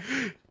that.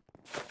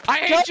 I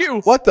hate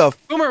you. What the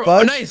Boomer. Oh,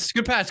 fudge? nice.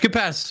 Good pass.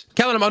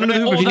 Callahan, I'm under the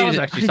hoop Oh, if you that need was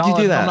it. actually How did you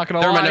solid. do that? I'm not gonna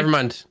Never lie. mind. Never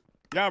mind.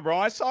 Yeah, bro.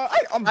 I'm Hi,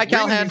 reading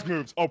Callahan. these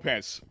moves. Oh,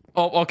 pass.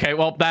 Oh, okay.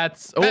 Well,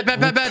 that's. Oh,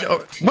 Bad.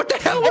 Oh, what the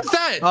hell was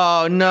that?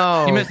 Oh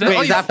no. He missed it. Wait,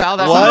 Oh, is you- that foul?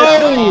 That's What?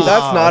 not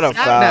That's not a Sapnap.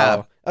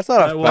 foul. That's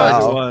not a It was,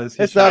 foul. it was.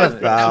 He It's not shot a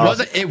it.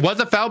 foul. It was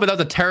a foul, but that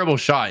was a terrible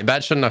shot.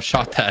 Bat shouldn't have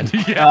shot that.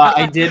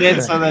 I did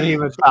it so that he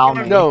would foul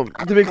me. No,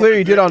 to be clear,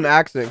 you did it on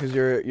accident because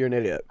you're an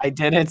idiot. I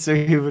did it so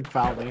he would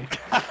foul me.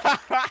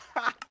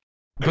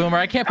 Boomer,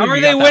 I can't How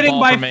believe are you they got that winning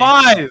ball by from me.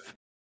 5?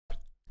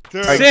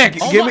 Dude. All right,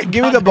 Six.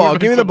 Give me the ball.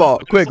 Give me the ball.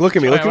 Quick, look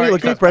at me. Look at me. Alright,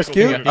 Look at me. alright, Press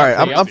Q. okay, All right,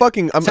 okay, I'm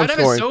fucking. I'm Sapnap is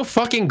scoring. so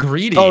fucking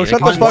greedy. Oh, shut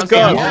the Like, fuck he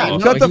up.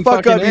 wants Shut the he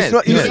fuck fucking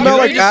up. You is. smell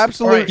like You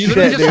absolute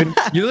literally shit, just-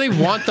 dude. You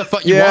literally want the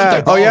fuck.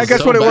 Yeah. Oh yeah.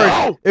 Guess what? It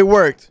worked. It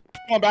worked.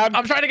 Come on, bad.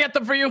 I'm trying to get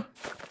them for you.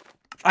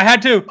 I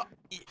had to.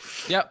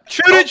 Yep.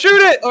 Shoot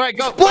it. All right,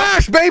 go.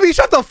 Splash, baby.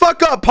 Shut the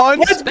fuck up,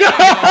 punch. Let's go.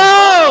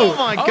 Oh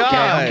my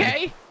god.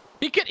 Okay.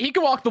 He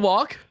can walk the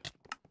walk.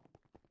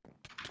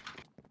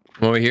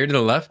 Over here to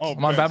the left. Oh,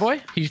 Come on, bad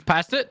boy. He's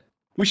passed it.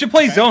 We should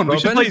play zone. We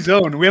should Open. play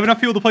zone. We have enough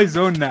people to play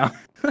zone now.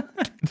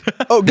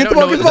 Oh, get the don't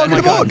ball. know Get the ball. what Get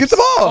the that ball. means. Get the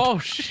ball. Oh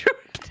shoot!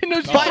 Didn't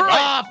know she But, threw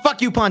it.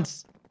 fuck you,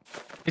 punts.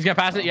 He's gonna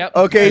pass it. Yep.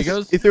 Okay, There he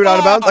goes. he threw it out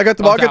of bounds. I got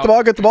the ball. Bumped Get the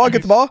ball. Get the ball.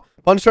 Get the ball.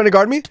 Punch trying to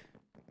guard me.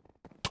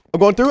 I'm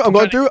going through. I'm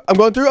going through. I'm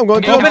going through. I'm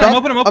going through. I'm I'm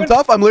open, I'm tough. open. I'm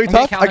tough. I'm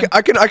literally Okay, tough.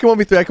 I can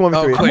 1v3. I can 1v3.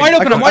 Oh, I'm quick. wide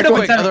open. I'm wide open.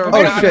 Quick, Center.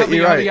 other- Oh, shit,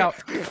 you're right.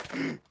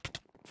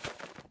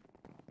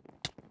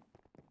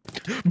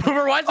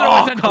 Boomer, why is it Oh,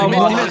 always sent to come me?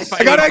 on.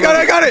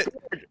 I got it.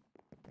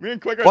 Me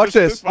and Quick are Watch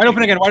just this. Wide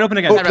open again. Wide open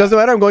again. Oh, doesn't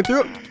matter. I'm going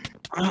through.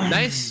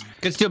 Nice.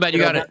 Good steal, bad. You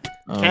got it.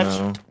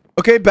 Catch.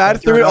 Okay,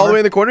 bad. Threw it all the way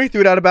in the corner. He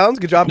threw it out of bounds.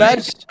 Good job, bad.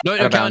 Nice. No,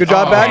 Good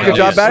job, bad. Good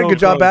job, bad. Good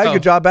job, bad.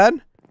 Good job, bad.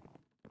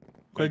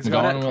 Quick's Go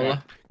got on, it.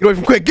 Willa. Get away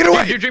from Quick. Get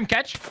away. Your dream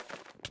catch.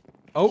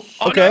 Oh,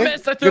 Okay. No, I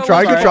missed. I threw Good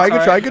try. it. Good try.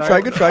 Good Sorry, try. Good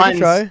try. Good try.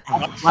 Good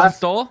try. Last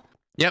stole.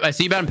 Yep, I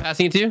see you, bad. I'm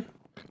passing it to you.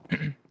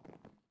 Come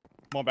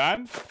on,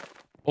 bad.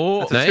 Oh,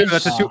 That's nice.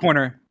 that's a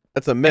 2-pointer.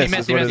 That's a miss. He Is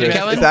missed, he what it missed, he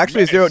is. missed. It's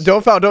actually a 0.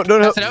 Don't foul. Don't.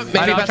 Pass it out. Maybe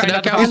I pass it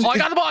out.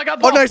 got the ball. I got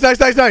the Oh, ball. nice. Nice.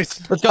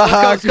 Let's go.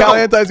 Let's go.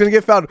 Calienta is gonna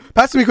get fouled.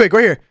 Pass to me quick.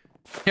 Right here.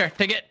 Here,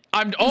 take it.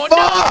 I'm. Oh Fuck! no!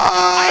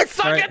 I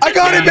suck at I this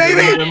got it, game.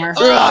 baby.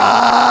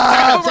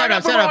 Ah!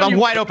 Set up. I'm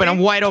wide open. I'm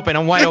wide open.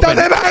 I'm wide It open.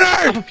 doesn't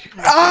matter.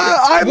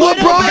 I'm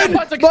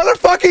LeBron,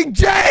 motherfucking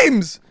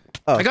James.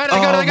 I got it.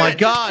 Oh my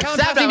god. Count,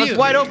 Sapnap passing was you.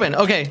 wide open.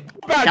 Okay.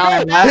 Hit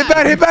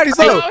bad. He's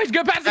low. Oh, he's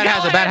good pass. Bad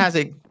has it. Bad has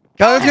it.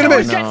 Calienta's gonna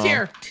miss. Gets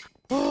here.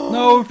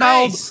 No,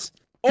 foul. Nice.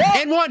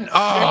 And one.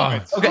 Oh.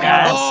 Okay.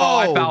 Oh,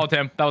 I fouled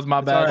him. That was my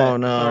bad. Oh,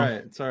 no. It's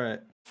alright. It's alright.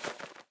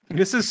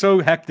 This is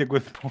so hectic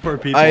with 4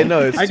 people. I know,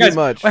 it's Alright, too guys,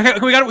 much. Okay,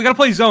 we gotta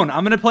play zone.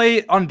 I'm gonna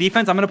play on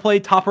defense. I'm gonna play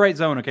top right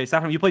zone. Okay,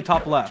 Sapnap, you play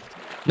top left.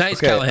 Nice,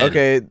 Okay. Callahan.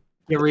 Okay.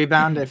 The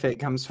rebound if it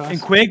comes to And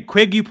us.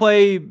 Quig, you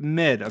play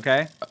mid.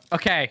 Okay.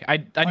 Okay,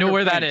 I know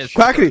where that is.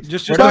 Quackity.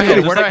 Just Where do I Quackity, head?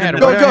 just Where do I like head? the-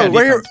 Go. Where do I head?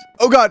 Right here.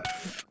 Oh god.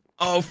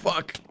 Oh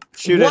fuck.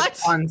 Shoot What? it.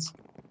 Puns.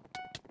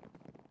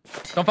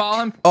 Don't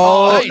follow him.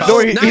 Oh, nice. no,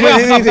 he Nice. didn't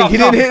hit anything. He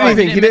didn't hit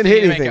anything. He didn't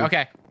hit make it. anything.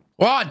 Okay.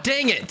 Oh,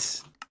 dang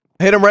it.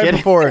 I hit him right Get it.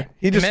 before.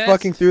 He just Miss.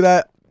 fucking threw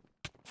that.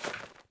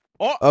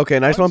 Oh, Okay,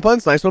 nice one,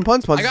 Punch. Nice one,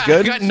 Punch. Punch I is got-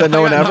 good. I got- Said no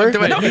I one got ever. knocked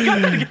away. No, he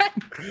got that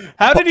again.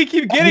 How did he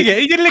keep getting it?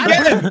 He did it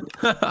again.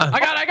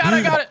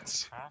 I got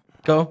it.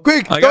 Go.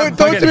 Quick, I throw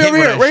got it to me over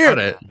here. Right here.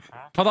 It.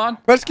 Hold on.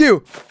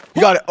 Rescue.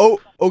 You got it. Oh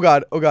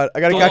god. I gotta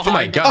catch Oh it.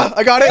 my god.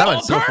 I got it. That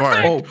went so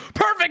far. Perfect.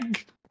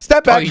 Perfect.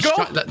 Step Oh, back. you Go.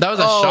 shot, that was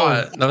a Oh.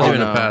 shot. That wasn't even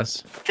no. a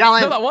pass. No,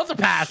 Callan. that was a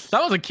pass.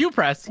 That was a Q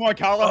press. come on,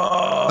 Calla.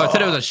 Oh, I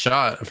said it was a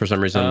shot for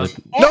some reason.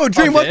 No,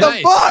 Dream. What the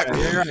Nice. fuck?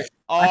 You're right.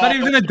 I thought he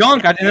was gonna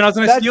dunk, and then I was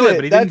gonna That's steal it,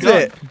 but he didn't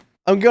That's it. dunk.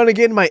 I'm gonna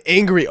get in my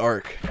angry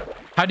arc.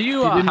 How do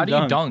you didn't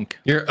dunk? dunk.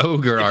 You're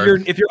ogre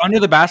If you're under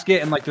the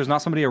basket and like there's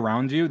not somebody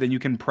around you, then you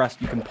can punch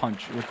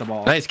with the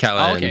ball. Nice,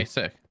 Callahan. Oh, okay,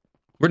 sick.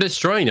 We're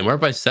destroying them. We're up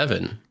by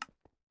 7.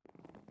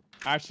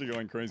 Actually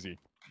going crazy.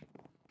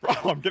 Bro,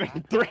 I'm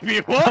getting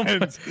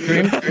 3v1s.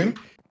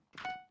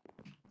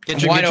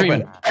 Get Wide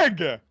open. Egg.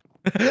 Boomerang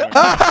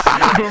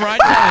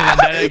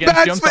vendetta against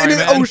Bad you. I'm sorry, spin.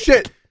 man. Oh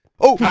shit.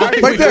 Oh,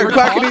 right there,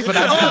 Quackity. But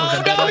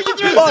I No, you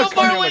threw it Fuck. so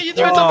far away. You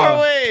threw it so far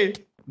away.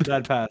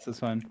 Bad pass. That's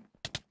fine.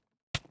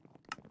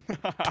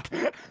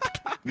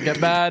 Get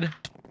bad.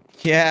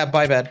 Yeah,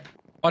 bye bad.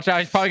 Watch out.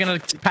 He's probably gonna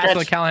pass to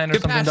the Callahan or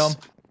Good something pass.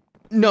 dumb.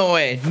 No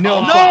way. No.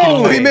 No! fucking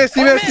Oh, way. he missed.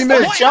 He missed. He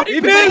missed. Who has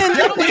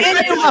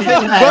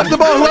the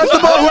ball? Who has the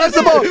ball? Who has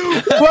the ball?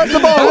 Who has the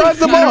ball? Who has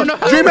the ball?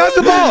 Dream has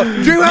the ball.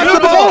 Dream has the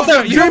ball.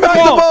 Dream has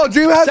the ball.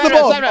 Dream has the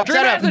ball. Set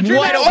up.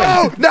 Wide open.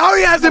 Oh, now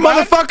he has it,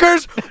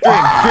 motherfuckers. Woo!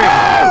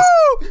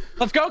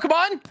 Let's go. Come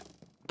on.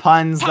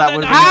 Puns. That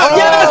would. Oh,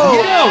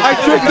 I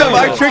tricked them.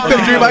 I tricked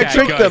them, Dream. I Okay,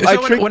 tricked good. them. I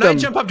So tricked when I them.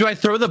 jump up, do I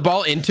throw the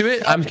ball into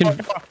it?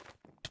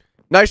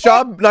 Nice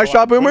job. Nice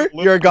job, Boomer.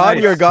 You're a god.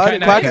 You're a god. Okay,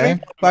 nice.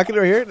 Quackity. Quackity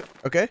right here.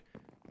 Okay.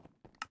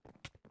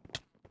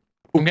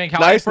 I'm getting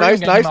Callahan Nice, for you. I'm nice,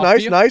 getting nice, him off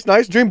nice, you. nice,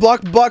 nice. Dream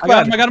block I got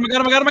him. I got him. I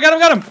got him. I got him. I got him.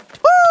 I got him.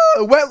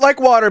 Woo! Wet like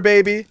water,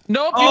 baby.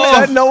 Nope.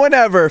 Said no one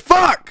ever.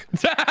 Fuck.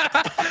 He's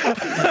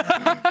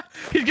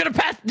gonna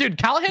pass, dude.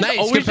 Callahan's Nice,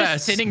 always good just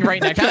pass. sitting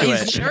right next to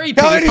He's it, cherry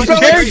Kelly, picking. he's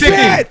feeling cherry like picking.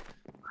 shit.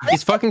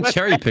 He's fucking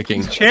cherry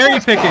picking. Cherry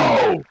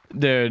picking.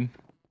 dude.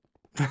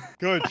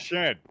 Good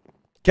shit.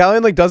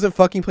 Callan like doesn't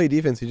fucking play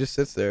defense. He just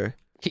sits there.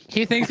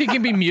 He thinks he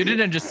can be muted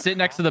and just sit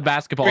next to the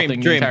basketball Dream, thing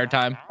the dream. entire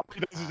time.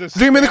 This is just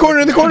Dream in the corner.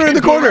 In the corner. In the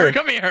corner.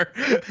 Come here.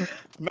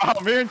 No,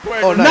 me and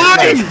Quake. Oh,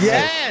 nice.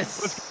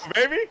 Yes. Let's go,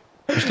 baby.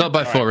 We're still up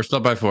by 4. We're still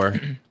up by 4.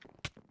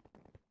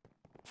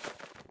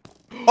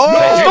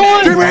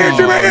 Oh, Dream right here.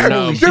 Dream right here.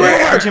 No. Dream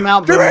right Punch here. him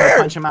out. Dream right Boomer. here.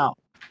 Punch him out.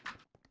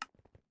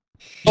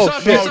 Oh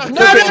suck, shit. you suck. It's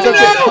No, okay, no, it's no,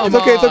 okay. no. It's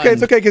okay. It's okay.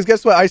 It's okay. Because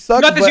guess what? I suck.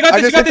 You got this, But you got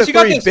I this, just you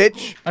got hit the this, you got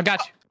three, this. bitch. I got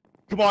you.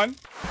 Come on.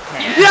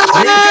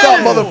 What's up,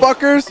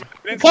 motherfuckers?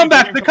 Didn't see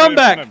Comeback, Dream the coming in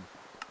comeback. front of him.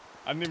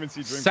 I didn't even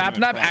see Dream. coming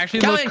in Sapnap front. actually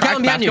the most Callan, cracked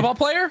Callan, behind you. basketball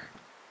player.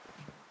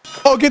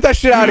 Oh, get that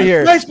shit out of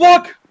here. Nice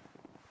block.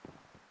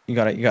 You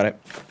got it. You got it.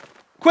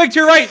 Quick to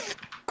your right.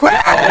 Quick.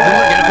 My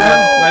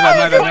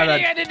bad.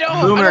 I didn't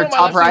know. Boomer, I don't know my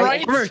top left and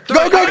right.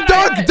 Go, go,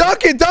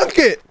 dunk it, dunk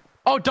it.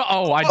 Oh,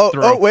 I Oh,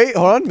 threw. oh, wait,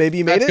 hold on. Maybe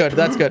you made That's it. good.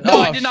 That's good. No,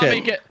 Oh I did not shit.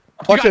 make it.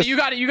 Watch this. You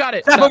got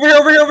it. Step over here.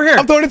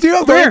 I'm throwing it to you.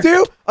 I'm throwing it to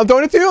you. I'm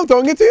throwing it to you. I'm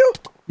throwing it to you.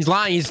 He's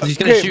lying. He's gonna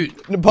Okay,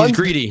 shoot. Punch. He's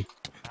greedy.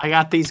 I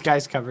got these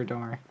guys covered. Don't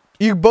worry.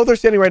 You both are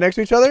standing right next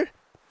to each other.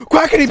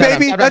 Quackity,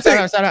 baby. That's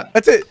it.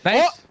 That's it.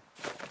 Nice.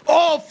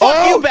 Oh, fuck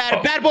Oh. you,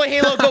 bad boy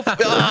Halo. Go.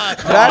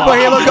 Bad boy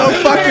Halo, go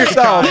fuck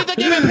yourself. Leave the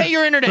game and pay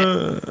your internet.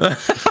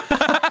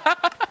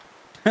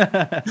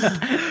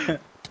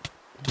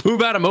 Who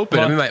about him open?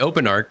 I'm in my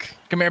open arc.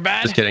 Come here,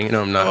 bad. Just kidding.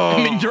 No, I'm not.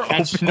 I mean, you're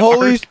open.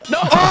 Holy. No.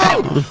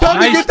 Oh,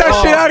 Duncan, get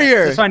that shit out of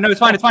here. It's fine. No, it's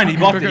fine. He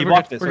blocked it. We're He good,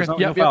 blocked it. we're So good.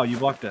 it's no Yep, foul. You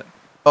blocked it.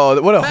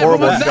 Oh, what a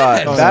horrible was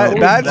shot. that?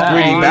 Bad's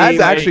greedy. Bad's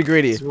Wait. actually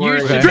greedy.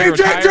 Okay.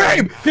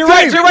 Dream! You're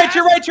right, you're right,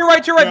 you're right, you're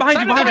right, you're right. Behind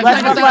you,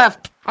 behind you.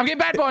 Left. I'm getting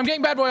bad boy. I'm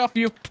getting bad boy off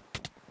you.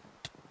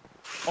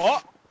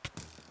 Oh,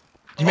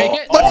 Did you make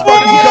it? Let's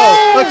fucking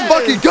go! Let's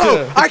fucking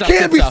go! I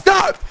can't be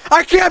stopped!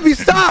 I can't be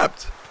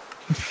stopped!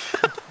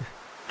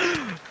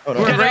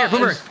 Boomer, right here,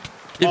 Boomer.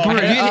 Yeah,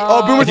 Boomer,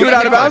 Oh, Boomer threw it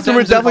out of bounds.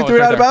 Boomer definitely threw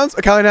it out of bounds.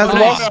 Callahan has the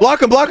ball. Nice.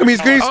 Block him.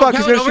 He's greedy as fuck.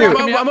 He's gonna shoot.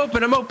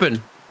 I'm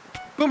open.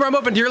 Boomer, I'm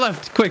open to your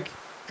left. Quick.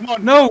 come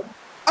on. No.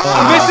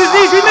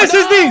 He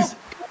misses these.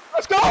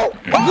 Let's go.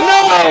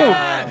 No.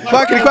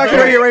 Quackity, right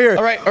here.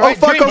 All right. Oh,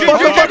 fuck. Dream.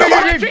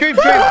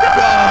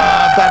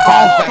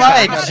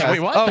 Wait,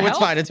 what Oh, the it's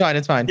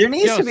hell? fine. There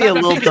needs Yo, to be a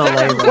little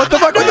delay. What the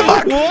fuck?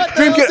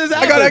 Dream, get it.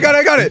 I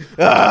got it.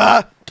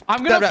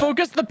 I'm gonna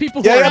focus the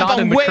people who Yeah, are yeah, not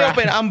in I'm the way crack.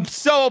 open. I'm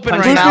so open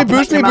Punch right him now. out,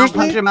 Boost me.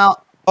 punch him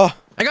out. Oh,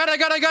 I got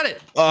it. I got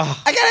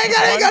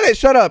it.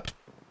 Shut up.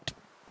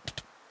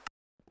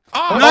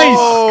 Oh, Nice.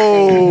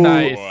 Oh.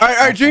 Nice. All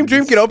right, Dream,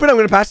 get open. I'm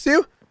gonna pass to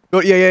you. Go,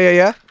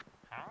 yeah.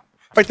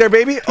 Right there,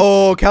 baby.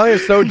 Oh, Callahan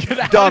is so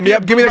dumb.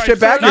 Yep, give me that shit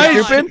back. Nice.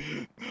 You're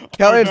stupid.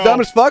 Callahan's dumb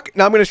as fuck.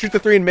 Now I'm gonna shoot the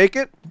 3 and make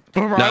it.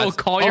 Boomer, I will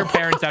call your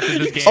parents after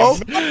this game. Oh,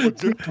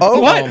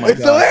 What? It's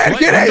still in.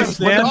 Get it.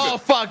 Oh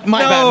fuck!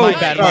 My No.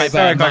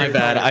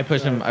 bad. I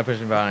pushed him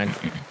behind.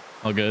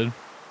 All good.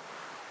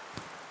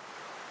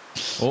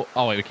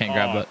 Oh wait, we can't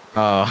grab that.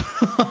 Oh,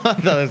 I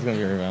thought it was gonna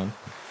be a rebound.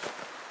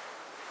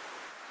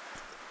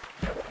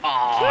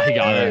 Oh, he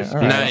got it. All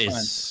right.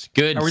 nice.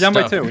 Good We're down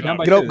by stuff. 2. We're down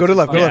by Go 2. to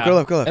left. Go Yeah.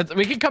 left.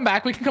 We can come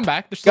back. There's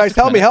still Guys, 6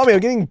 help me. minutes. I'm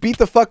getting beat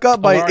the fuck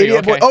up by are you?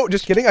 idiot boy. Okay. Oh,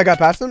 just kidding. I got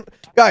past him.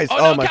 Guys, Oh,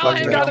 oh no, my Callahan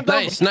fucking got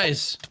god. him.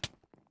 Nice.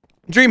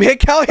 Dream, hit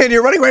Callahan.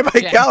 You're running right by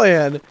Yeah.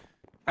 Callahan.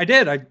 I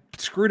did. I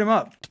screwed him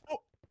up.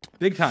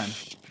 Big time.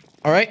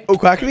 All right. Oh,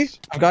 Quackity.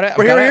 I've got it.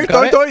 We're here.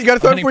 Throw it. You gotta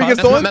throw it before he gets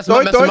stolen. Mess Throw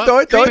him it. up, mess him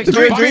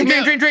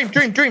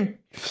up. Dream.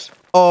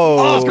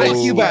 Oh. Fuck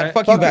you bad.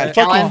 Fuck you bad.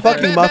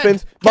 Fucking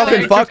muffins.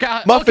 Muffin fuck.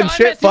 Muffin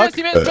shit fuck.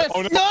 He missed.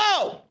 Oh, no.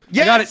 No.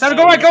 I got it.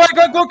 Go right. Cut.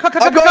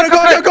 I'm going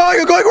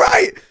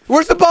right.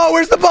 Where's the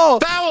ball?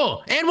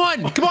 Foul and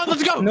 1. Come on,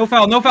 let's go. No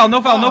foul.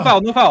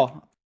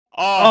 Oh,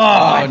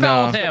 I no.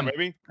 fouled him.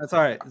 baby. That's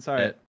all right.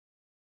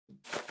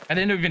 I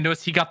didn't even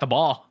notice he got the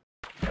ball.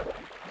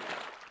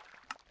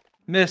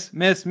 Miss.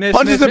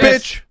 Punches a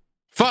bitch.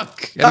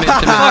 Fuck. I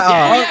missed him.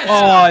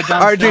 Oh,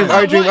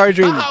 Our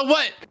dream.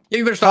 What? Yeah,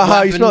 you better stop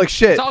Haha, you laughing. smell like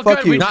shit. It's all Fuck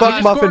good. you. We Fuck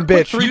score muffin a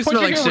quick bitch. You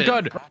smell 3-pointer like here, we're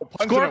shit. good.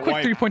 Score a quick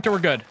white. 3-pointer, we're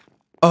good.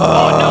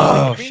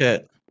 Oh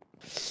shit.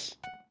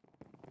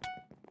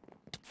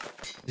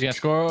 He's gonna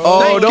score. Oh,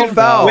 Nice, don't good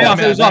foul. Wait, it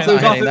was off.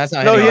 That's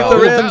not No, he hitting. hit the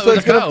Oh, rim, it so was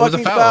it's a gonna foul, it was a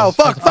fucking foul.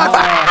 foul.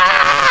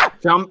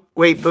 Fuck. Jump.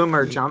 Wait,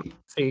 Boomer, jump.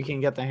 So you can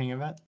get the hang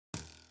of it.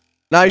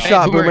 Nice Hey,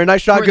 shot, Boomer. Boomer.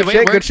 Nice shot. Boomer, Good the way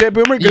shit. it Good works- shit,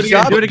 Boomer. Good You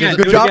job. do it again,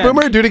 Good do it job, again.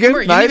 Boomer. Do it again.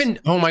 Boomer, you Nice. didn't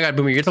even- oh my god,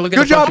 Boomer, you get to look at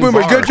Good the job, fucking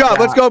Boomer. bar. Good job.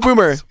 Let's go,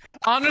 Boomer.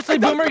 Honestly,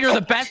 Boomer, you're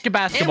the best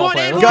basketball one,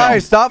 player. and Let's go.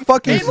 Guys, stop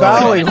fucking Hey, Boomer.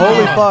 fouling.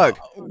 Holy fuck.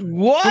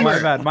 What?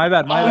 My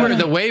bad. Boomer,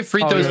 the way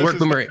free throws This work, is-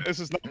 Boomer. This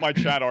is not my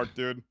chat art,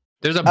 dude.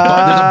 There's a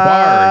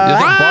bar.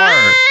 There's a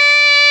bar.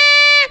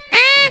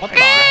 What the?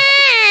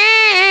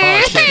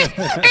 Oh shit! I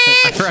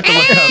forgot to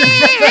look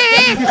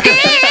up.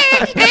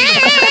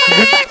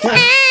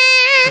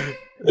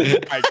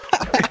 Good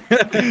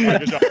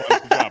job. Good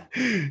job.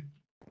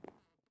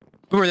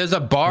 Boomer, there's a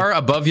bar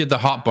above you, the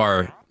hot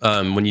bar.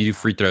 When you do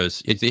free throws,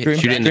 shoot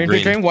it in the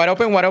green. Dream. Wide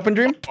open,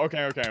 Dream.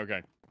 Okay.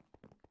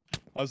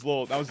 That was a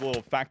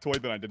little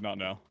factoid that I did not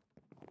know.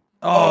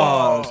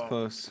 Oh, that was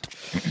close.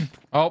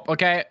 Oh,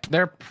 okay.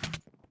 They're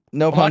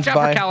No punch. watch out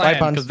Bye. for Bye Callahan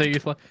punch. because they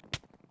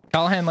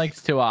Callahan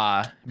likes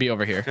to be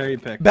over here. Cherry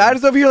pick. Bad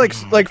is over here like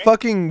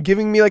fucking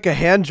giving me like a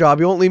hand job.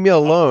 He won't leave me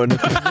alone. Go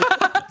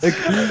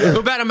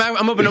bad.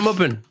 I'm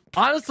open.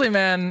 Honestly,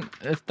 man,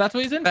 if that's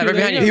what he's into, Right there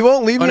behind you you. He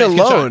won't leave Oh, me nice, good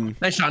shot. alone.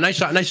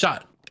 Nice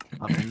shot.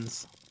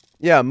 Muffins.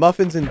 Yeah,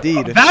 muffins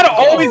indeed. That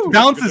always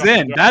bounces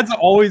in. That's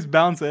always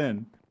bounce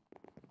in.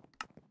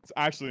 It's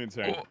actually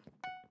insane.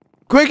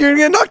 Quick, you're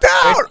gonna get knocked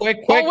out. Quick.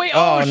 Oh, wait,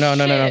 Oh, oh, no.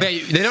 They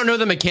don't know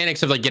the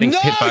mechanics of like getting No,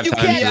 hit 5 you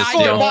times can't in a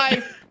score. steal.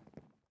 Bye.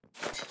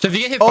 So if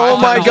you get hit 5 Oh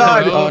times my in a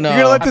god. row, Oh, no. You're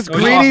gonna let this Oh,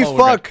 greedy yeah.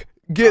 fuck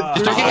get start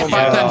through. getting hit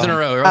 5 times in a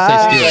row, or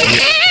else they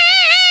steal.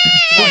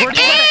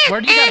 Where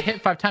do you gotta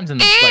hit 5 times in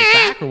the like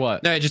back or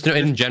what? No, just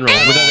in general.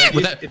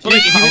 But if you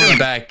hit him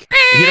back,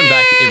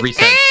 it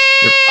resets.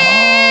 Oh,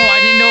 I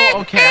didn't know.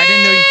 Okay, I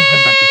didn't know you can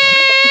hit back.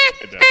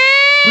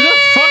 Who the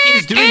fuck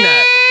is doing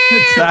that?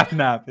 It's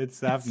Sapnap. It's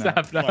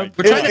Sapnap. Sapnap.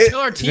 We're trying to It-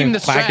 tell our team the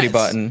Clackety strats.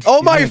 button.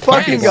 Oh my He's in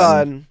fucking clackety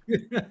button.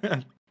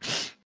 god.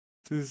 This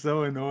is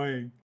so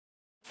annoying.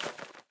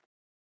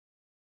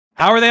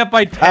 How are they up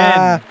by 10?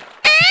 Ah.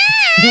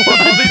 All these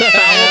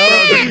foul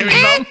throws are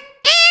giving them.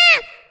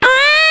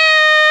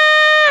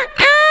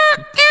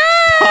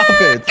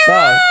 Stop it.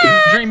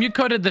 Stop. Dream, you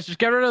coded this. Just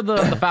get rid of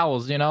the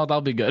fouls. You know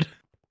that'll be good.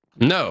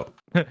 No.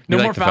 No We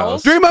more like the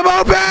fouls. Dream, I'm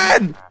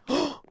open.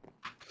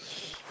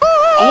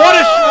 What a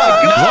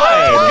shot!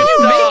 Why? How did you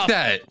make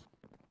that?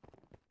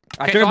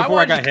 I Okay, took so it I before I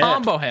want got to hit.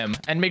 combo him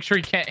and make sure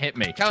he can't hit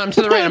me. Cal, I'm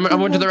to the right. I'm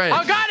going to the right.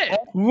 Oh, got it.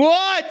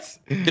 What?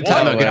 Good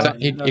timeout. Good time.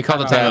 He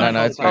called the timeout. timeout.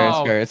 No, it's fair. It's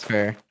Oh. fair. It's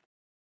fair.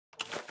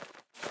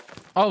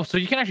 Oh, so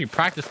you can actually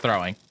practice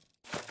throwing.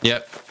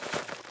 Yep.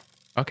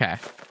 Okay.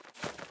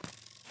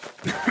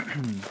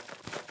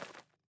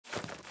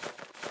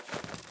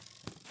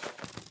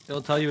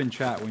 It'll tell you in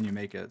chat when you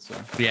make it. So.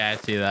 Yeah, I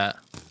see that.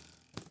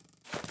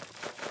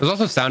 There's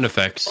also sound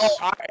effects.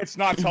 Oh, it's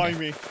not telling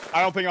me.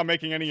 I don't think I'm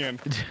making any in.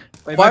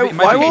 Wait, Why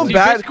might be won't you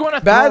bad just wanna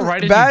throw bad right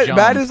as you bad jump.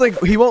 bad is like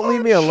he won't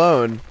leave me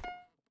alone.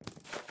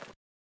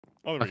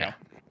 Oh, there we Okay.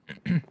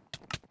 go.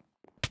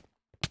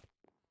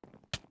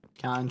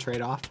 Can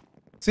trade off.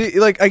 See,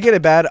 like I get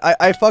it, bad.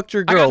 I fucked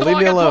your girl. Leave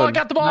me alone. I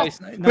got the ball. Nice.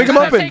 Pick him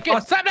up and- Take it.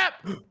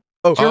 Sapnap.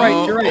 Oh, You're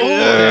right. You're right.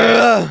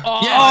 Ugh. Oh,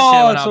 Oh, shit,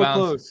 so went out of bounds.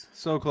 close.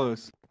 So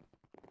close.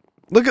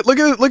 Look at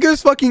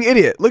this fucking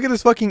idiot. Look at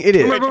this fucking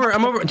idiot.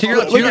 I'm over. To your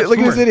left. Look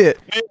at this idiot.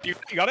 Hey, you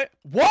got it?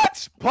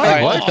 What? All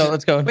right, What? let's go.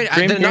 Let's go. Wait,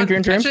 Dream, did it not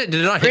dream. catch it?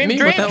 Did it not hit me?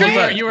 What the hell was You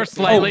were- that? You were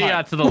slightly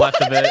to the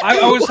left of it.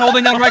 I was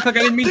holding down right click. I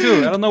didn't mean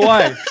to. I don't know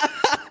why.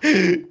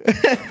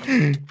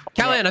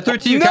 Callan, I threw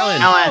it to you, No!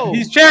 Callan.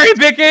 He's cherry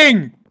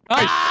picking.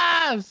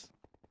 Ah!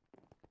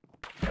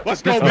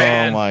 Let's go, Oh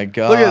man. my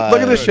god. Look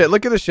at this shit.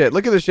 Look at this shit.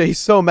 Look at this shit. He's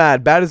so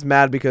mad. Bad is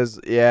mad because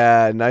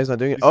now he's not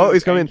doing it. Oh,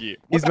 he's coming. Tanky. He's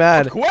What the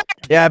mad. fuck? Quick!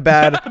 Yeah,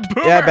 bad.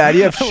 Yeah, bad.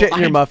 You have shit in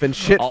your I- muffin.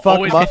 Shit, I'll fuck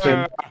always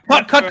muffin.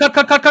 Cut.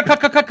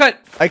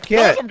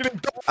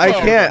 I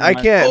can't. I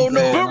can't. Oh,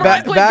 no. Boomer,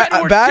 right click, Bedwars too.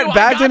 I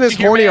Bad's got in his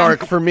you, horny man.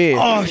 arc for me.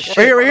 Oh shit.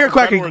 Right here,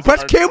 Quacky. Bedwars Press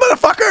arc. Q,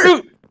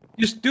 motherfucker.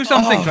 Just do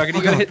something, Oh, so you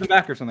gotta hit in the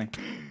back or something.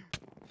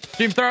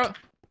 Team throw.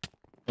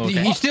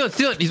 Okay. You steal it.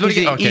 He's about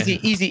to get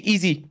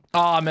Easy.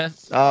 Oh,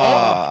 miss.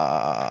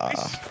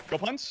 Nice. Go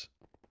punts.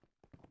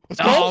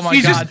 Let's go. Oh my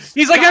he's god.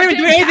 He's like not even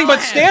Goddamn doing anything but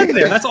Callahan. stand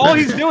there. That's all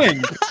he's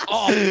doing.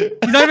 Oh, He's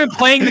not even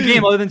playing the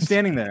game other than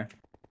standing there.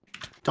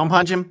 Don't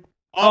punch him.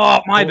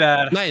 Oh, my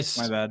bad. Nice.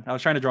 My bad. I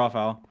was trying to draw a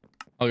foul.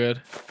 all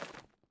good.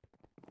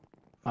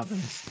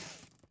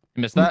 Muffins.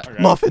 You missed that?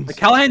 Okay. Muffins. The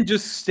Callahan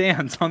just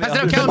stands on the Pass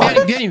it other out, side.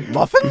 Callan. Get him.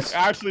 Muffins. It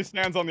actually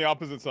stands on the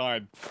opposite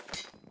side.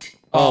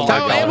 Oh my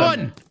Callan, god.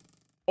 one.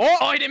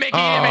 Oh, he didn't make it.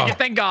 He didn't make it.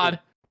 Thank God.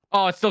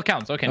 Oh, it still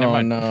counts. Okay, never Oh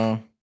mind.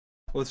 no.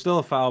 Well, it's still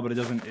a foul, but it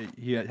doesn't.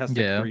 He has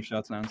to Yeah. take 3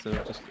 shots now instead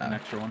of just an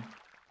extra one.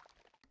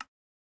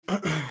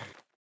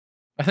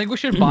 I think we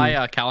should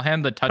buy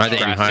Callahan the touch Try the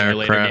aim grass higher,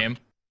 simulator crap. game.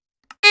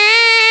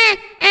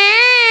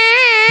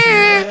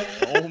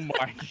 Oh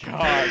my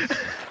god.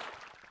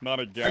 Not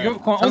I again.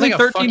 give Sounds only like a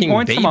 13 fucking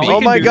points to my baby. Oh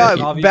we can my do this, god,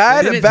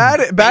 obviously.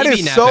 bad baby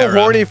is nap so that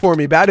horny round. for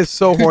me. Bad is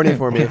so horny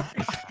for me.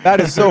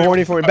 Bad is so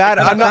horny for me. Bad.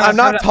 I'm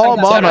not tall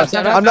mama.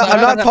 I'm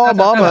not tall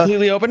mama.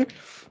 Completely open.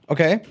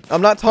 Okay.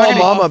 I'm not tall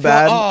mama.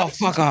 Bad. Oh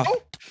fuck off.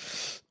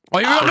 Oh,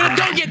 I'm gonna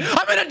dunk it.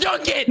 I'm gonna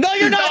dunk it. No,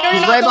 you're not. No, you're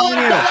He's not. right Don't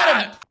behind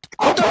let him.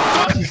 What the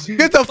fuck?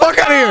 Get the fuck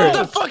out What the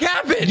of fuck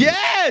happened?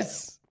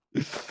 Yes.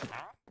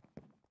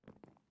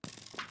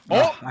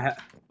 Oh, I ha-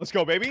 let's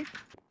go, baby.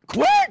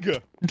 Quick!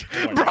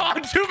 Bro,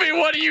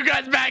 2v1 of you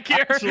guys back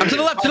here. To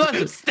the left. To the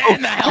left.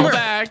 Stand the hell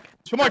back.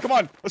 Come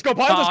on. Let's go,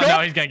 Pines. Oh, Let's go.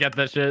 no, he's gonna get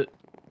this shit.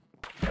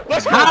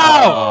 Let's go.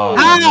 How?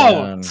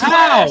 man.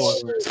 How?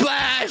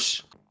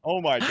 Splash.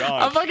 Oh my I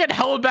god. fucking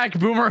held back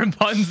Boomer and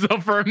Puns though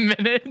for a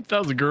minute.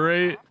 That was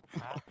great.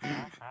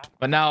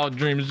 But now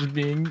Dream is just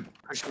being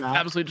Push him out.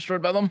 absolutely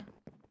destroyed by them.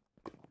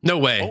 No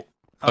way.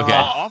 Oh. Okay.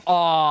 Off.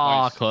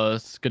 Oh, Nice.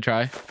 close. Good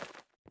try.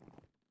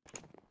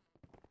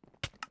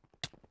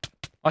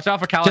 Watch out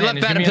for Callahan. left,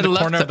 He's gonna be Adam, in to the the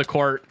corner left. of the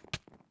court.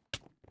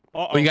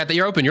 Oh, you got that.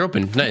 You're open. You're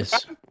open. Nice.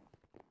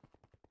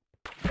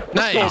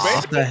 Nice. go,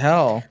 What the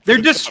hell? They're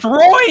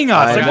destroying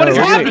us. I Like, know, what is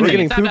we're happening?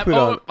 getting Stop that. poo-pooed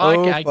on. Oh,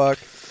 Oh okay. fuck.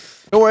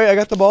 Don't worry, I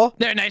got the ball.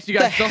 There, nice. You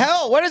The guys still.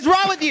 hell? What is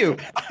wrong with you?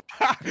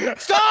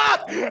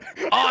 Stop!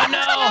 Oh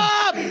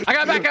no!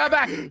 I got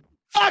back.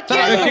 Fuck Take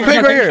you! a Quick,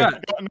 shot, right take a here.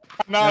 shot.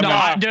 No,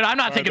 No, dude, I'm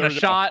not Alright, taking there a we go.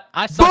 shot.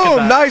 I suck at Boom!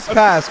 that. Nice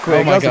pass, Quick.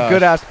 Oh my That was a gosh.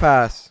 good ass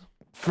pass.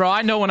 Bro,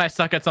 I know when I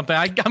suck at something.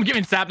 I'm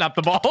giving Sapnap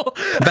the ball.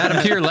 Bad.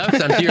 I'm to your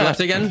left. I'm to your left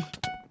again.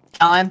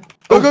 Callahan.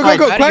 Go, go, go,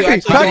 go! You Quacky,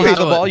 actually don't have the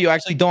Quacky! ball. You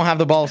actually don't have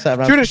the ball,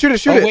 Sapnap. Shoot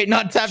it! Oh wait,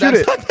 not Sapnap. Shoot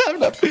it. Not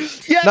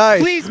Sapnap. Yes,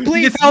 Nice. please.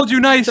 He fouled you,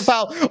 nice. It's a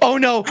foul. Oh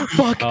no!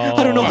 Fuck!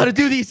 I don't know how to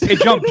do these. Hey,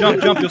 jump.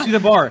 You'll see the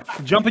bar.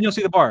 Jump and you'll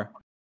see the bar.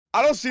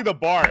 I don't see the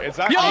bar. It's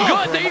actually. Yo,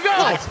 good. There you go.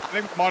 I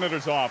think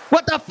monitor's off.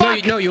 What the No,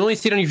 fuck? no. You only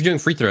see it if you're doing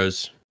free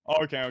throws.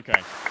 Oh, okay.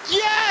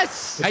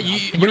 Yes! When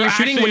You're you're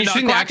shooting actually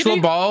the not actual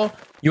quackity? ball,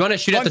 you want to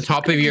shoot at the Punch,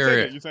 top of you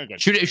your. take it.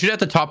 Shoot at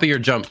the top of your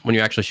jump when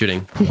you're actually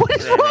shooting. What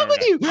is wrong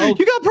with you? Oh.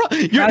 You got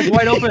Guys,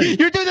 wide open.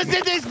 You're doing the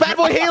same thing as Bad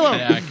Boy Halo.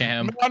 Yeah,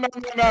 Cam.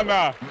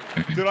 No.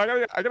 Dude, I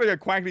gotta get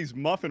Quacky's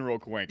muffin real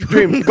quick.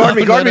 Dream, guard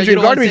me, You don't Dream,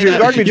 guard wanna me, say Dream,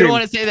 that. guard me, You Dream. don't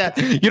want to say that.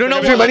 You don't know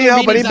Dream, what I need other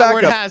help, I meanings need that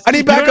word backup. has. I need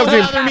You don't know backup, what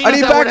Dream. other I meanings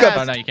need that word backup. Oh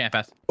has. no, you can't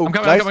pass. Oh, I'm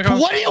coming. nice. I'm coming.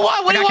 What do you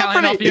want? What do you want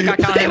from me? You got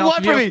Callahan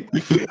What do you off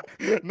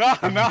want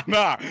from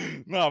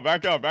me? No,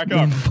 back up.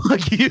 Fuck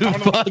Fuck you.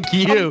 Fuck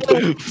you.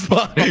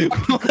 Fuck. There's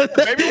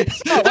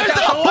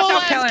a whole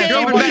ass game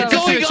going on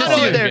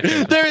over there.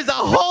 There is a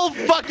whole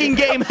fucking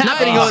game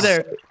happening over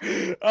there.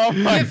 Oh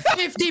You my have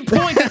 50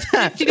 points. It's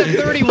 50 to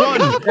 31.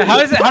 How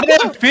is it? How do they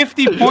have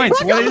 50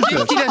 points? What is this?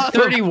 50 to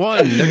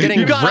 31. They're getting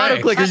You got auto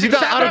wrecked. clickers. You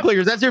got auto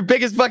clickers. That's your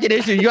biggest fucking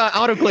issue. You got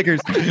auto clickers.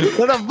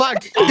 What the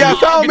fuck? Yeah,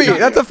 foul me.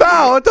 That's a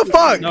foul. What the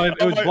fuck? No, it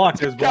was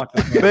blocked. It was blocked.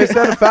 They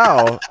said a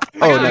foul.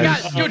 Oh, I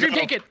nice. got it. Go, Dream,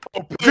 take it.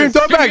 Dream,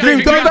 throw it back.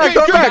 Dream, throw it back.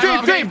 Throw it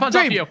back. Dream, punch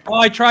off you. Oh,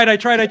 I tried.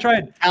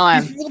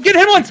 Alan. Get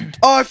hit once.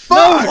 Oh,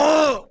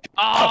 fuck.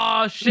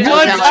 Oh, shit.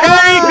 One Alan.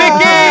 cherry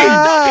picking.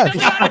 Ah!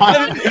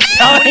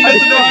 Alan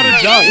doesn't know how to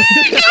dunk.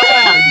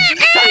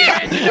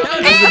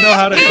 Doesn't know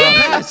how to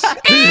dunk.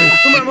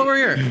 Come on, over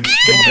here. Oh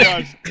my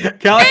gosh.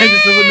 Callahan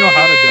just doesn't know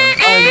how to dunk.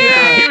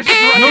 He was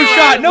just running No around.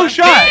 shot. No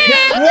shot.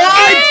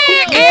 What?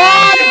 Let's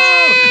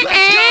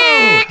go.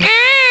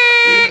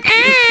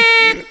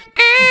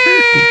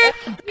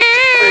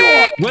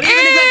 What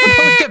even is that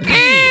supposed to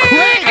be?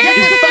 Craig, I get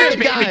this just fucking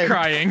made me guy.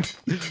 crying.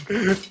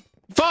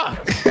 Fuck!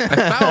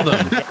 I fouled him.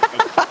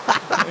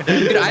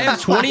 Dude, I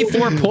have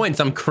 24 points.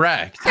 I'm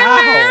cracked.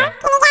 Ow.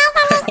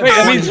 Wait,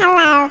 I mean, is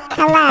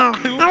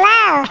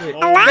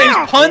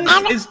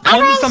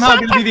Puns somehow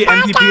going to be the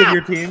MVP of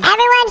your team?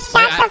 Everyone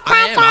shut the fuck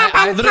I am. up.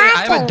 I I'm literally I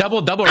talking. have a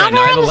double-double right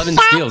now. I have 11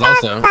 steals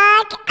also.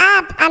 Fuck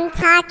up. I'm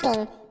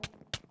talking.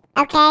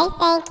 Okay,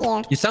 thank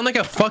you. You sound like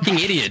a fucking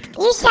idiot.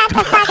 You shut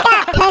the fuck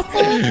up,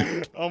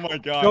 pussy. Oh my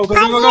god. Go, go,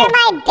 Pussy, go, you're go.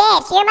 my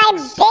bitch. You're my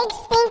big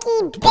stinky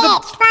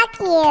bitch. Fuck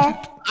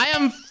you. I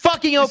am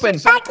fucking open.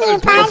 Fuck you,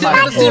 Pun. Fuck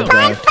you,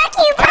 Pun. Fuck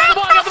you, Pun.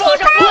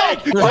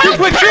 Fuck you, Pun.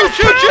 Quick,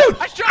 shoot.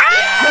 I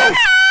tried.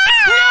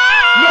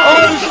 Oh,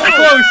 it was so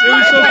close. It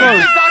was so close.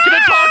 He's not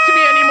gonna talk to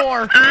me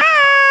anymore.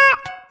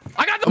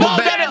 I got the ball.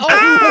 bad.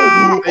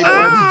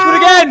 Shoot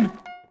again.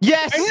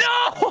 Yes.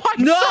 No.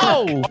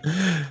 No.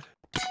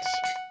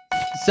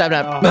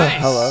 7-Up.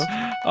 Nice. Hello.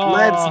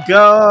 Let's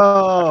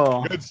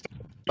go. Good stuff.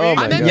 Oh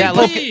my I'm god. Yeah,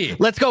 MVP.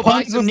 let's go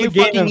buy Puns some was new the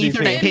game fucking MVP.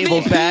 Ethernet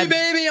cables, MVP, bad.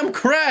 baby. I'm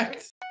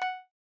cracked.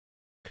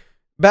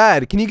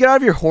 Bad. Can you get out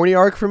of your horny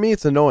arc for me?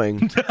 It's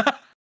annoying.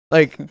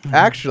 Like,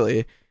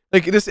 actually.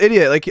 Like, this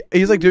idiot, like,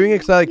 he's, like, doing it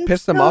because I, like,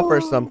 pissed him off or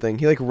something.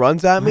 He, like,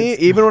 runs at me.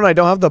 Even when I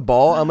don't have the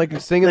ball, I'm, like,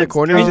 sitting in the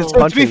corner. He's just To be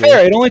punching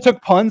fair, me. it only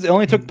took Puns. How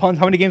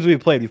many games have we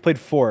played? We've played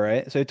 4,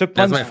 right? So it took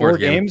That's Puns my 4 fourth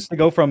game. games to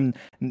go from,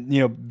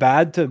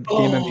 bad to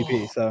game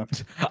MVP. So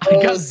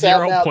I got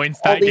 0 points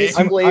that game.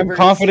 I'm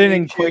confident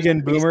in Quig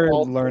and Boomer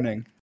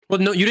learning. Well,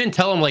 no, you didn't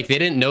tell them like they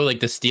didn't know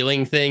like the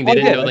stealing thing. Oh, They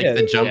didn't I know like did.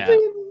 the jump. Yeah.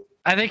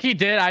 I think he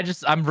did.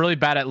 I'm really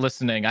bad at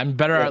listening. I'm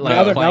better at like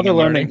Now they're playing and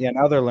learning. Yeah,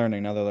 now they're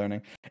learning.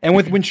 And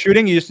when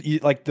shooting, you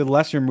like the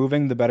less you're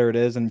moving, the better it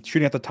is. And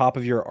shooting at the top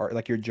of your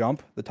your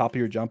jump, the top of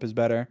your jump is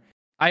better.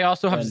 I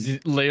also have And-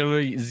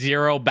 literally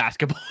 0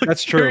 basketball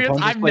That's true. experience.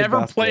 Puns has I've played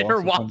never played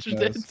or basketball, so watched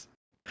Puns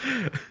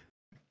it.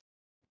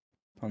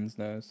 Puns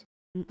knows.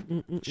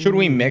 Should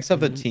we mix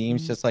up the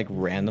teams just like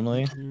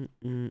randomly?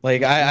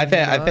 Like I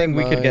think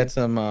we could get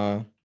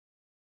some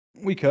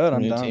We could.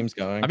 I'm new down. teams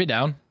going. I'd be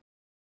down.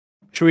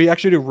 Should we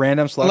actually do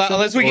random selection?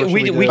 Unless we or can, should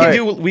we can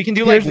Alright. we can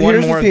do like one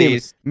Here's the more of team.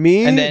 these.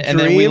 Me, And then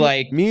Dream, we,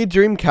 like- me,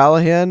 Dream,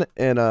 Callahan,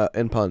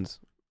 and Puns.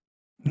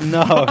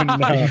 No.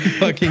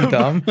 Fucking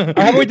dumb. How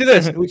about we do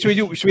this?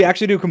 Should we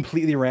actually do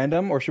completely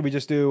random, or should we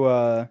just do?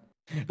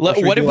 What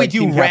should we if do, we like, do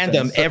team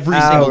random captains? every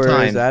single Hours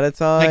time? at a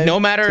time. Like no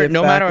matter Sit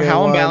no back matter and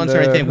how imbalanced or wonder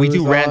anything, we do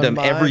who's random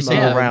on every my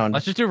single mind. round.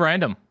 Let's just do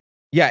random.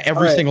 Yeah, every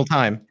Alright. single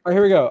time. All right,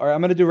 here we go. All right,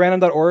 I'm gonna do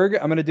random.org.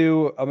 I'm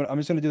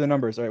just gonna do the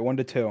numbers. All right, 1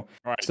 to 2. All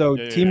right. So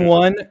Yeah, yeah, team yeah.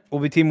 1 will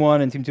be team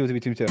 1, and team 2 will be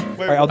team 2. All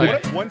Wait, right, I'll do what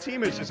it. if one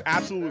team is just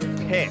absolute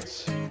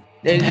piss?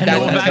 That's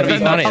gonna be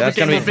funny. That's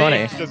gonna be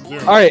funny. Just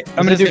zero. All right, I'm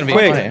gonna This do is gonna be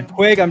Quig.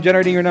 Quig, I'm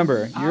generating your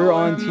number. You're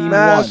on team 1.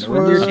 Mass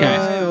We're your for team.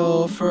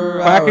 trial for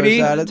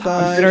Quackity, hours at a I'm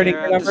time. generating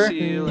your number.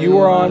 You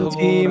are on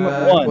team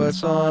 1.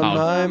 What's on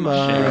my Shit,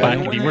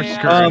 mind? Quackity, we're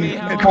screwed.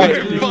 All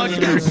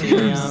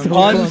right.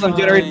 Puns, I'm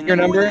generating your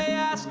number.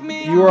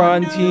 You are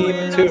on team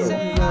 2.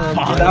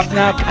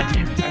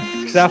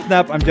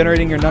 Sapnap, I'm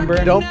generating your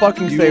number. Don't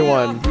fucking say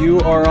one. You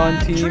are on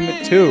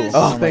team 2.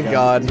 Oh, my thank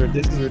God.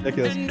 This is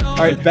ridiculous. All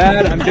right,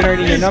 Bad, I'm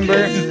generating your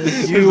number.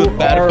 You a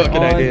bad are fucking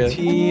on idea.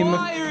 team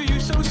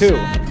 2.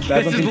 Bad's This on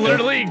is team 2.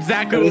 literally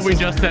exactly what we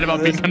just said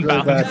about being This is really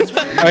bad. unbalanced.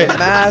 All right,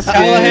 Mask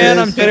Callahan,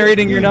 I'm is-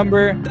 generating your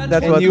number.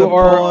 That's and what you the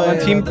are point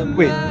on team. of the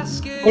Wait.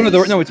 Oh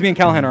no, it's me and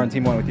Callahan are on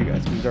team 1 with you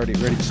guys. We've already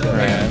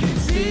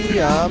discussed. See,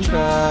 I'm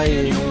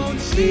trying to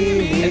see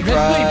me It's basically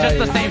cry. just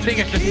the same thing.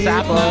 It's just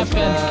Sapnap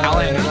and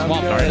Callahan are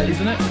swap card,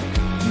 isn't it?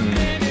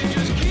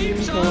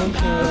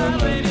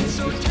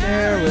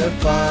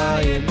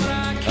 Terrifying.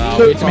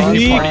 So it's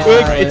me,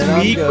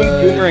 Quig,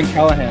 Boomer, and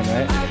Callahan,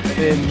 right?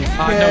 No,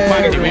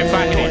 Quackity. We have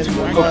Quackity.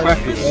 Oh,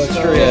 Quackity. Oh, that's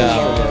true.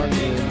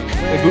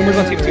 Yeah. Wait, Boomer's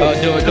on team 2. Do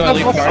I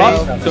leave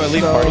party? Do I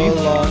leave party?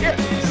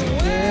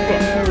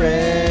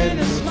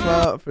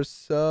 For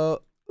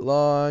so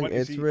long, What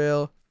is it's he-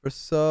 real. For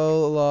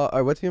so long.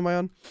 Alright, what team am I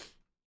on?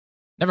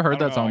 Never I heard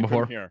don't that song know, I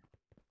couldn't before. hear.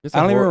 It's I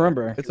a don't even hor-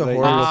 remember. It's a 'cause I-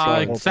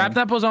 horrible song.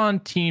 Sapnap was on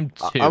team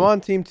 2. I'm on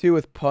team 2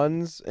 with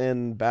puns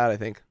and bad. I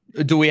think.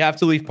 Do we have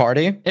to leave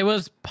party? It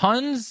was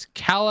Puns,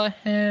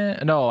 Callahan.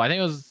 No, I think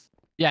it was.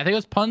 Yeah, I think it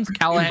was Puns,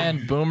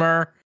 Callahan,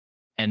 Boomer,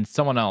 and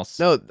someone else.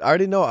 No, I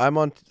already know. I'm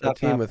on a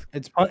team Sapnap. with.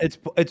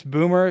 It's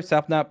Boomer,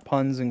 Sapnap,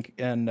 Puns, and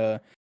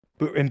Bad.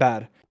 Boomer,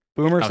 Okay.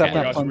 Oh my Sapnap,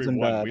 gosh, Puns, we and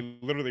won. Bad. We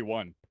literally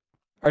won.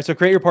 All right, so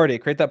create your party.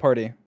 Create that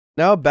party.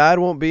 Now bad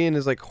won't be in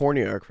his like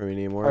horny arc for me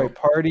anymore. All right,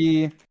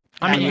 party.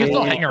 I mean, you can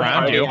still hang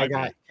around you. I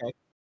got it.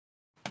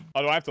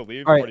 Oh, do I have to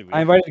leave? All Party right, leave.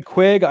 I invited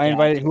Quig. I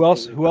invited who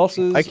else? Who else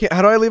is? I can't.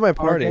 How do I leave my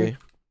party?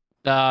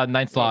 Okay.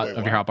 Ninth slot wait,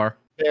 of your hotbar.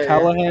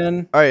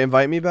 Callahan, All right,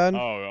 invite me, bad.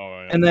 Oh,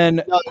 yeah. and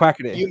then No,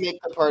 Quackaday. You make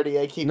the party.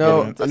 I keep.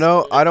 No, getting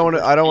no, I don't want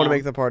to. I don't want to Yeah.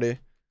 make the party.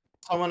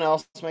 Someone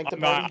else make the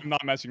I'm party.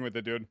 not messing with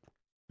it, dude.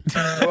 Who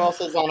else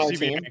is on our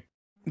team? CBA.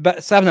 But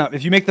Sapnap,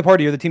 if you make the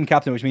party, you're the team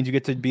captain, which means you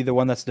get to be the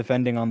one that's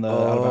defending on the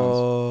out of bounds.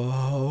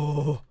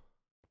 Oh.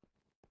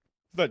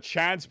 The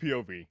Chad's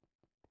POV.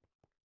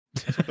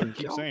 That's what they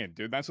keep saying,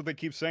 dude. That's what they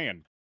keep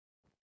saying.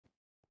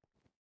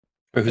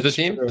 Wait, who's the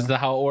team? Is that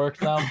how it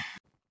works now?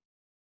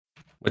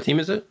 What team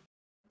is it?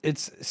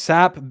 It's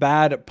Sap,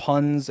 Bad,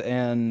 Puns,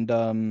 and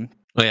Oh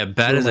yeah,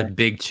 bad is a Boomer.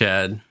 big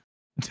Chad.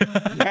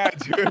 Yeah,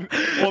 dude.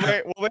 Well,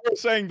 they were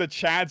saying the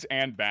Chads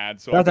and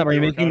bad. So I That's think not- are you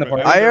they were making kind the of-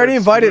 party? I they already were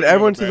invited screwing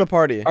everyone with to the it.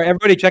 party. all right,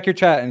 everybody, check your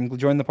chat and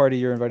join the party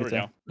you're There invited we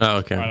to. go. Oh,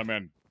 okay. All right, I'm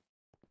in.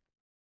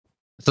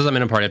 It says I'm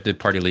in a party. I have to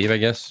party leave, I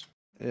guess.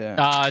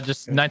 Yeah.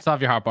 Just ninth slot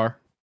of your hotbar.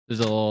 There's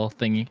a little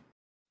thingy.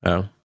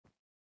 Oh.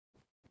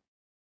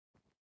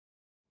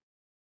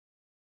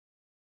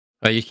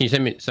 You can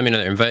send me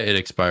another invite. It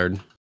expired.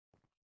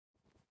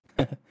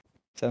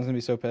 Sam's gonna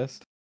be so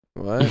pissed.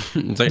 What?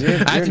 It's like,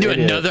 You're- I have to do you're an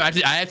idiot. another.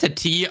 I have to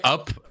tee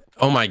up.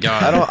 Oh my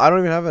god. I don't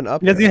even have an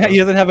up. He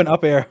doesn't have an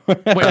up air. Wait,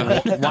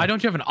 why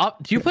don't you have an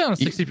up? Do you play on a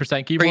 60%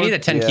 Bro, keyboard? you need a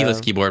 10 Yeah. keyless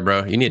keyboard,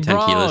 bro. You need a 10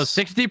 Bro, keyless.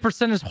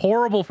 60% is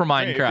horrible for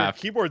Hey, if your Minecraft.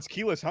 keyboard's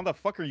keyless, how the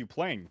fuck are you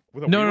playing?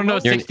 With a No, Wii no, no,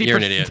 remote? You're an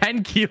 60%, idiot.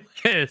 10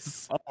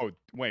 keyless. Oh,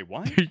 wait,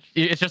 what?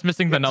 It's just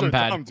missing the Those are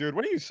numpad. dumb, dude.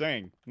 What are you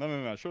saying?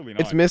 No, surely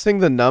not. It's missing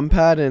the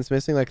numpad and it's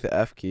missing like the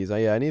F keys.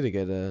 Yeah, I need to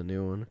get a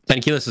new one.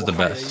 10 keyless is the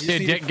best.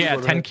 Dude, yeah,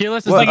 10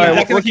 keyless is What- like alright,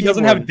 He's acting like he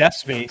doesn't have keyboard? desk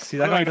space.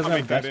 He's acting like he How do I doesn't have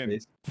make that desk in?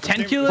 space. 10 This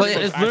game keyless is is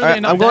actually- literally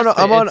Alright, not I'm going. desk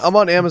I'm space.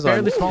 on Amazon.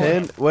 barely small 10.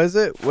 enough. What is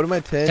it? What am I?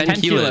 10. 10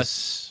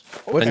 keyless.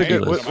 What's a 10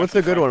 good? keyless. What's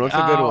a good one? What's a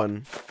good Uh,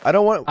 one? I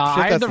don't want shit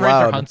I have that's the Razor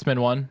loud. Huntsman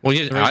one. Well,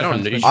 you, The Razor I don't.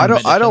 Huntsman You I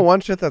Edition. don't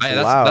want shit that's That's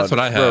loud. what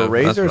I Bro, have. That's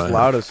Razor's what I have.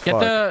 loud as Get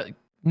fuck. the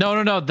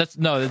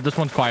no. This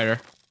one's quieter.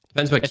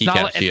 Depends what It's not.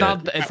 keycaps It's you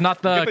not. get. It's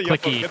not the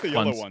clicky Get the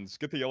yellow ones. ones.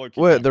 Get the yellow.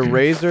 What? The keycaps.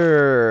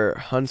 Razor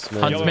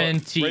Huntsman. Huntsman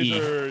TE.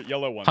 Razor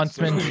yellow ones.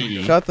 Huntsman Those are TE.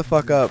 good. Shut the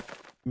fuck up,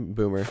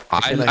 Boomer. I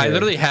Cannot hear.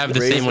 literally have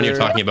the same one you're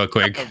Razor talking about,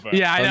 Quick.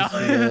 Yeah, I know.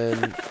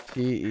 Huntsman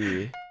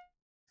TE. It's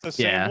the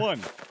same Yeah. one.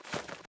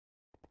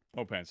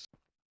 Oh, pants.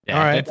 Yeah,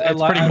 Alright. it's pretty I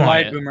lied,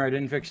 quiet. Boomer. I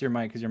didn't fix your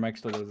mic because your mic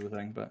still does the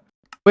thing. But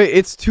Wait,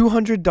 it's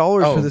 $200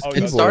 for this oh, it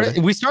yeah. keyboard.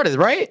 started. We started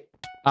right.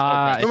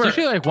 It's Boomer.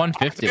 usually like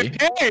 150.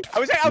 Hey, I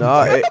was saying.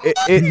 No,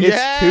 it's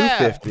Yeah.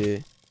 $250.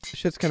 This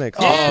shit's kind of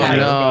Oh, expensive.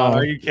 no.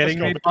 Are you kidding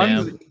Let's me? go.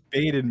 Puns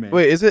baited me.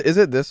 Wait, is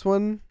it this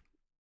one?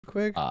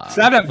 Quick.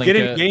 Sapnap, link get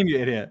in it. game, you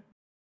idiot.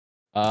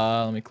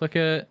 Let me click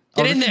it.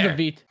 Get this in is the there.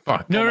 V.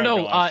 Fuck. No, Oh no,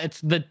 my no. gosh.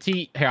 It's the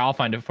T. Here, I'll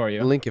find it for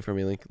you. Link it for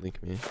me. Link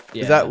me.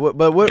 Yeah. Is that what?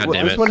 But what? God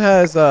damn This it. one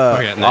has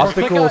Okay, nice.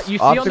 Click, optical you see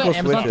on the optical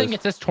Amazon switches. thing,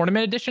 it says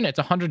tournament edition. It's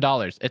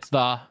 $100. It's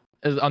the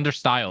is under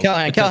styles. It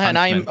says Callahan,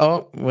 I'm. Huntsman.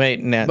 Oh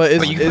wait, no. But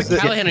But you can is put the,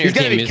 Callahan on your He's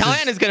gonna team. be. It's Callahan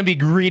just- is gonna be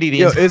greedy. The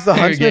yo, is the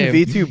entire Huntsman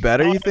game. V2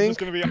 better? You It's think? just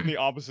gonna be on the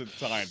opposite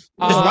side.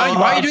 Why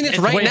are you doing this It's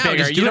right way now? bigger.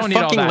 Just You do don't it need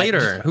all fucking that.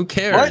 later. Who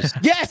cares?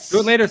 Yes. Do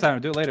it later,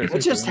 Simon. Do it later.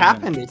 What seriously, just we're gonna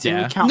do happened? It didn't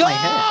Yeah. count my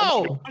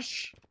hit. No.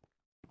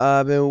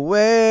 I've been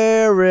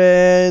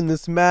wearing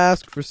this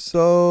mask for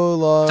so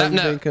long. Sapnap,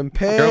 Been you're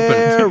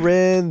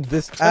comparing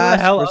this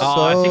ass hell for up. so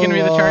Oh, is he gonna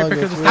be the cherry long.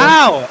 picker It's this real. time?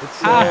 Ow! It's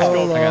so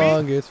Ow!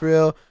 long. It's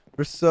real.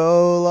 For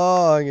so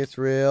long. It's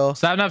real.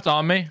 Sapnap's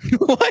on me.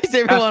 Why is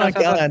everyone on Pass,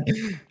 pass, Callahan?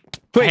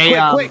 Quick,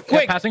 Hey, quick,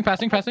 quick. Yeah,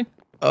 passing.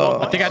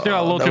 Oh, I think I threw it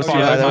a little that too was far.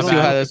 high, That's that's too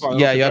my high, bad. that's-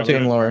 Yeah, you have to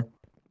aim lower.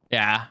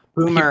 Yeah.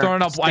 Boomer, I keep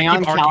throwing up. stay I on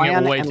keep arcing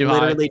Callahan it way and too high.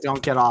 literally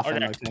don't get off Okay.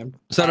 him, okay?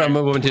 So I'm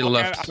moving to the Okay,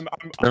 left.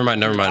 Never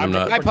mind, I'm gonna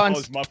not. Hi, put Puns.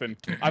 Paul's Muffin.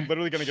 I'm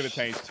literally gonna get a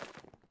taste.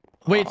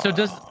 Wait, so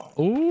does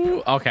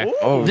ooh okay.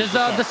 Oh. Does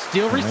the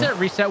steal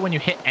reset when you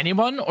hit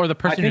anyone or the I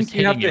person who's think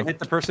you have hitting to you? hit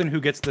the person who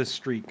gets the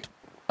streak.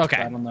 I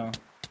Okay. don't know.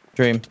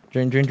 Dream. Just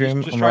I'm try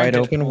and wide get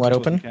open, as wide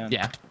close as you open. can.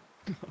 Yeah.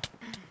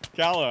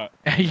 Calla.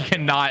 You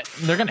cannot.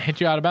 They're gonna hit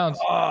you out of bounds.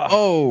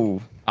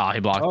 Oh. Oh, he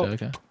blocked Oh. it.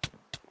 Okay.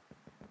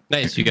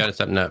 Nice, you got it,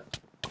 Sapnap.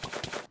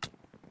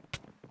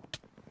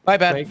 Bye,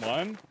 bad. Come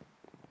on.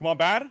 Come on,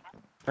 bad.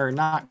 Or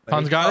not.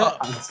 Puns got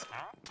it.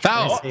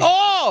 Foul.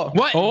 Oh.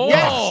 What? Oh.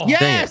 Yes. Dang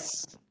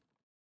Yes.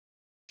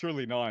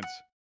 Surely not.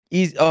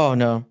 Easy. Oh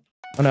no.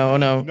 Oh no. Oh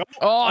no. No.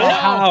 Oh no.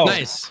 Wow.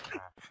 Nice.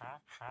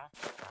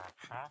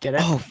 Get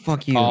it? Oh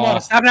fuck you. Oh. Oh,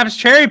 Sapnap's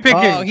cherry picking.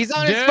 Oh, he's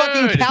on his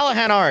fucking Dude.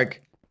 Callahan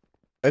arc.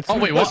 It's, Oh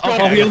wait, what? go. Oh,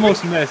 Okay. he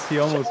almost missed. He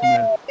almost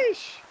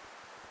missed.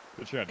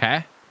 Good shit.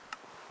 Okay.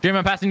 Dream,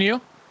 I'm passing to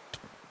you.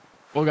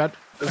 Oh god.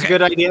 That's a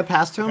good idea.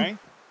 Pass to him. Okay.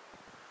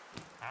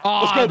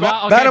 Oh, Let's go,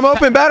 wow, Bat him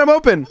open. Bat him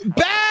open.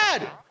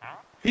 Bad.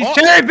 He's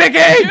cherry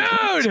picking!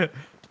 dude.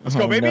 Let's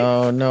go, baby.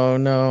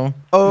 No.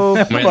 Oh,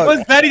 Wait. fuck.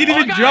 What's that? He didn't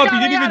even God, jump. I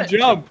He didn't even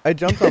jump. I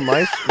jumped on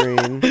my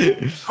screen.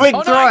 Quick, Oh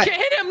no, throw I it.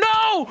 can't hit him.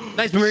 No.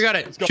 Nice, Boomer, you got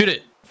it. Shoot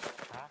it.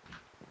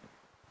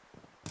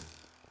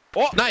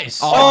 Oh, Nice.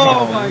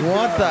 Oh my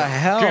What the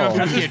hell?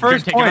 That's his Dream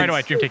first ticket right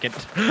points. away. Dream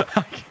ticket.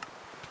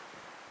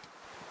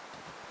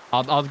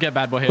 I'll get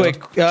bad boy Halo.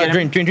 Quick,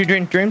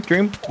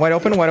 dream. Wide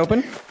open.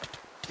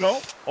 go.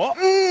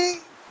 Oh.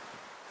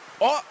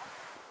 Oh.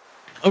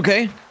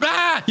 Okay.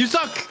 Ah, you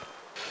suck.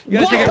 You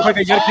gotta take it quicker.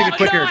 You gotta take it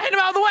quicker. No, hit him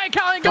out of the way,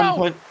 Colin. Don't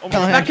Go. put.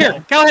 Back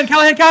here.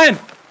 Callahan.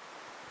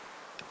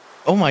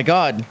 Oh my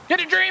god. Get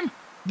a dream.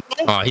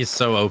 Oh, he's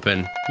so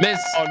open. Miss.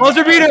 Oh,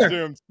 Buzzer beater.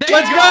 doomed.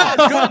 Let's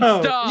go.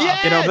 Good stuff.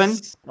 Yes! Get open.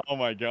 Oh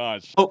my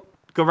gosh. Oh,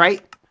 go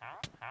right.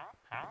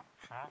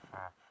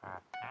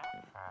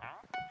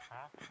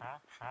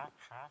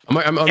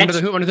 I'm under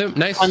the hoop.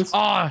 Nice.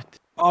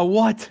 Oh,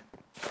 What?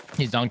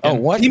 he's dunked. Oh,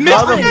 what? He missed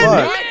How the it.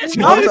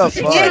 fuck? How What the did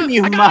you get fuck?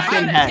 you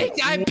muffin head?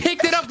 I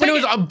picked it up when it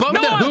was above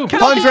No, the hoop.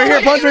 Punch right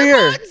here. Punch right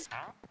here.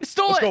 He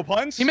stole Let's it. go,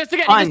 Puns. He missed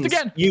again. Puns. He missed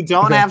again. You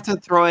don't have to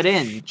throw it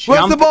in. Who has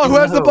Jump the ball? in Who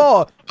has the hoop.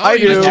 ball? Oh, I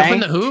you just do. jump in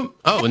the hoop?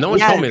 Oh, no one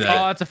Yeah. told me Oh,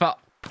 that. that's a foul.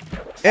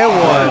 And Who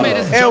one. made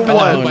us And jump in the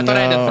hoop? I one. thought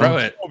I had to no. throw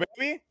it. Oh,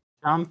 baby.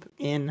 Jump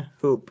in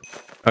hoop.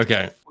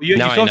 Okay. You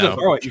Now still I have to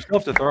know. throw it. You still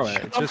have to throw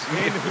it. It's just in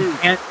the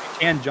hoop. you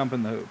can't jump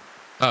in the hoop.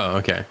 Oh,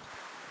 okay.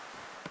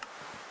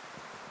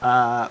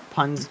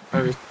 Puns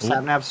or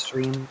Sapnap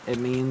stream. It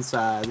means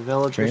the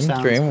villager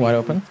sounds. Dream, wide mean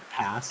open.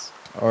 Pass.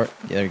 Or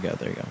there you go.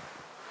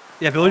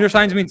 Yeah, villager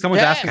signs mean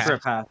someone's Yes. asking for a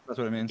pass. That's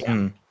what it means.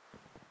 Mm.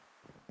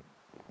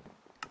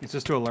 It's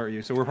just to alert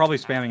you. So we're probably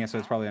spamming it, so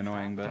it's probably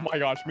annoying. But Oh my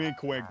gosh, me and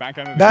Quig back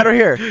on the Batter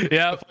here.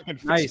 Yeah. fucking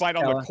Nice, fight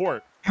on Kella. the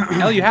court.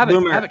 Hell, you have it. You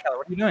Boomer. have it, Keller.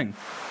 What are you doing?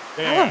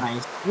 Yeah.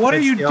 Nice. What are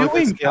Good you skill, good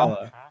doing, skill.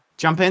 Keller?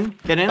 Jump in.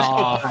 Get in.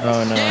 Oh. Nice.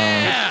 Oh no.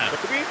 Yeah.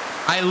 Baby.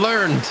 I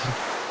learned.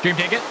 Dream,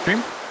 take it.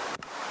 Dream.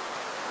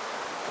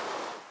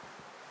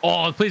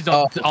 Oh, please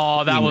don't.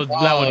 Oh, that was no,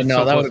 so that would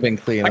close. have been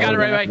clean. I got it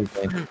That right would've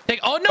been clean. Take.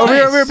 Oh no. Over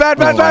here.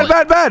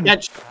 Bad.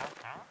 Catch.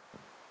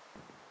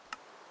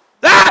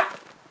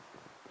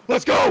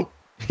 Let's go.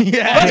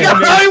 Yeah. Let's go.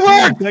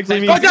 Hollywood! Next Throw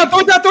it down. Throw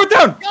it down. Throw it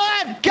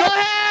down. Go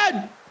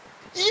ahead.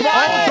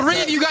 All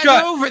three of you guys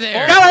Shot. are over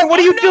there. Callahan, what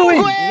are you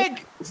doing?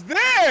 What's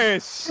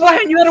this?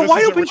 Callahan, you had a This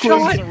wide isn't open real. This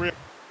shot. isn't real.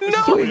 This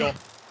isn't real.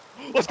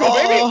 Let's go,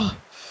 baby.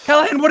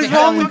 Callahan, what is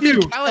How wrong the with fuck you?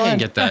 did Callahan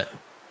get that?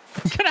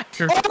 Get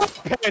after.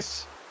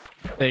 Piss.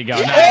 There you go.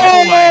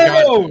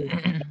 Oh!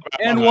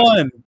 And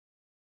one.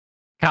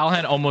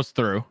 Callahan almost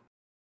threw.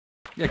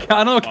 Yeah, I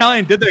don't know what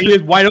Callahan did there. He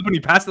was wide open. He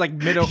passed it like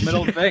middle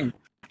thing.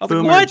 I was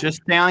Boomer, like, what?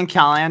 just stay on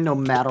Callahan no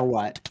matter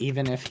what,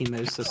 even if he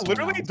moves to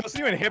Literally doesn't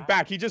even hit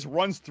back. He just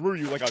runs through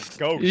you like a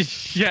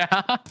ghost. Yeah.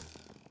 I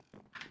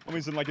mean,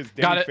 he's in like his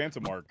Got Danny it.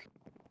 Phantom mark.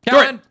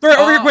 Callahan. Throw it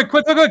over here,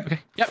 quick. Okay.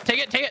 Yep.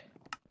 Take it.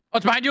 Oh,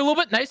 it's behind you a little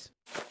bit. Nice.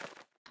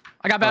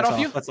 I got bad off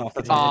you. That's off.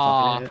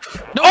 Aw. No,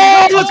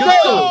 Oh, you let's go. go!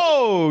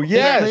 Oh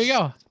yes. There you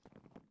go.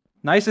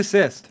 Nice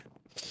assist.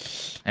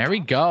 There we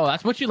go.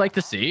 That's what you like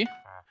to see.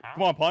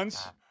 Come on,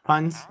 Puns.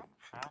 Puns.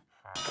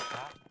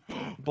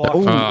 Block.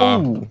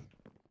 Ooh.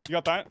 You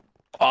got that?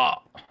 Oh.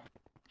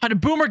 How did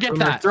Boomer get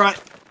Boomer, that? throw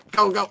it.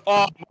 Go.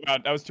 Oh my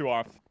god, that was too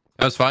off.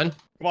 That was fun.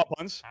 Come on,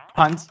 Puns.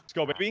 Puns. Let's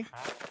go, baby.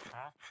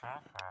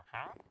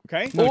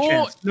 Okay. No Oh.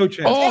 chance. No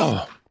chance.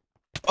 Oh,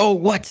 Oh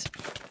what?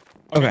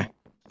 Okay.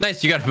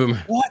 nice. You got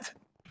Boomer. What?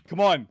 Come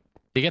on.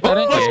 Did you get that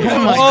in? Oh Yeah.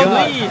 my Oh,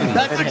 god. clean.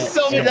 That took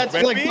so many. That's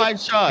like Baby. 5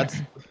 shots.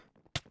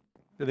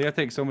 They gotta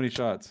take so many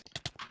shots.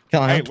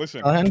 Callahan. Hey,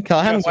 listen.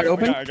 Callahan Yes, wide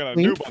open. I got a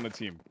Clean. noob on the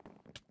team.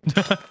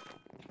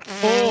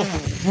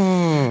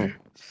 Oh.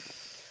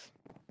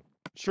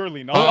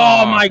 Surely not.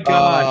 Oh my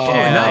gosh. Oh,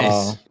 Yeah.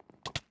 nice.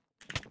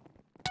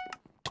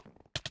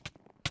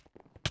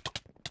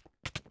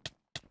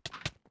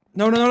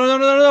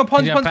 No.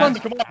 Punch. Yeah, pass.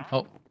 Come on.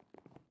 Oh,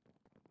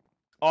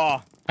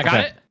 Oh, I got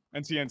Okay. it.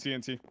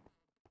 NC.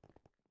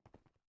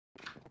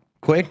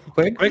 Quick.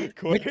 Quick.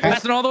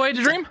 Passing all the way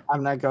to Dream.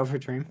 I'm not go for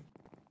dream.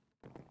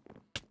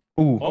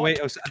 Ooh. Oh wait,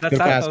 that's Good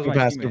pass. Good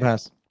pass. Good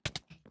pass.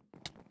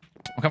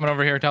 I'm coming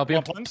over here to help Come you.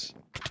 on, Puns.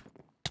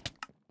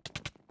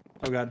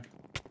 Oh god.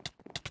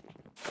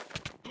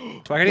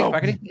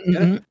 Quackity.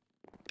 Get it?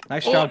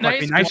 Nice job,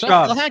 nice. Quackity. Nice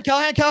job.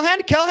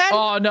 Callahan.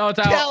 Oh no, it's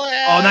out.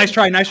 Oh, nice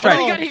try.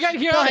 Oh, he got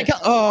here.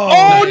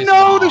 Oh Nice.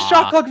 no, the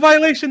shot clock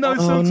violation. That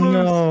was so Oh close.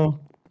 no.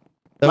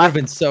 That would have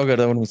been so good.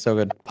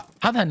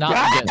 How'd that not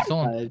get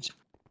stolen?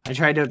 I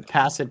tried to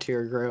pass it to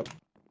your group.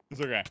 It's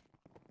okay.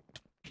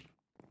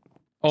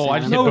 Oh, I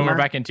just hit No, Boomer Boomer.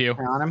 back into you.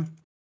 You're on him.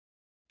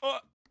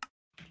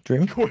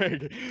 Dream.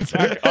 Quick.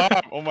 Back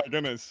up. Oh my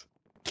goodness.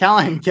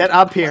 Callahan, get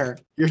up here.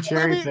 You're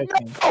cherry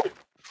picking.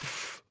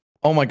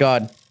 Oh my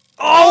god.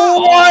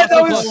 Oh, what?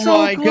 That was Oh so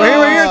my close.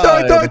 Right here.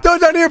 God. Throw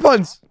it down here,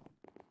 Puns.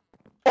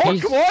 Oh,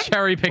 He's come on.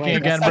 cherry picking Wait,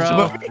 again, that's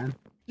bro. such a-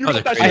 You Oh,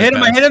 got that they're I shit.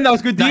 hit him. That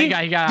was good No, D. he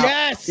got out.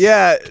 Yes.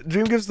 Yeah,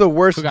 Dream gives the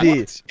worst Who got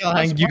D.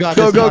 Callahan, you got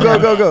Go, this.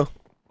 go.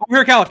 Over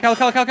here, Cal.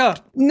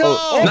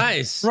 No.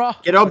 Nice.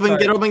 Get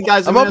open,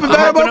 guys. I'm open,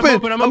 bad. I'm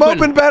open. I'm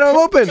open, bad. I'm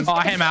open. Oh,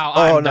 him out.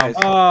 Oh, I'm nice.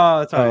 Oh,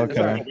 that's all right. Okay. That's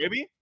all right.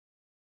 Baby.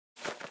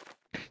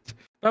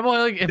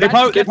 They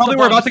probably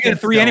were about to get a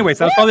 3 anyway,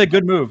 so that's probably a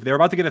good move. They were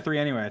about to get a 3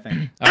 anyway, I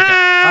think.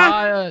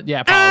 Okay.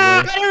 Yeah,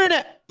 probably.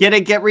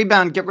 Get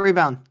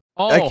rebound.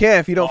 Oh, I can't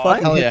if you don't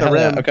fucking hit the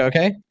rim.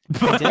 Okay.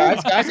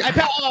 guys,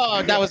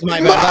 oh, that was my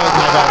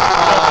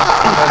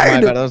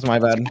bad. That was my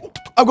bad.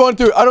 I'm going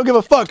through. I don't give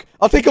a fuck.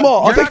 I'll take them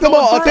all. I'll take them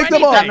all. I'll take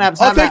them all.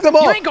 I'll take them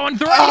all. You ain't going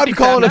through I'm anything,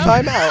 calling a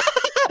Sapnap.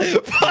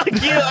 timeout. Fuck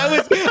you. I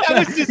was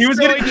destroying He was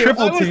getting you.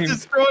 triple I was teamed.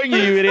 destroying you,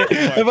 you idiot.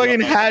 I fucking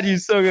had you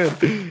so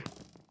good.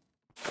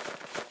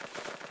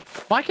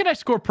 Why can I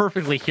score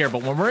perfectly here,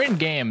 but when we're in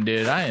game,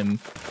 dude, I am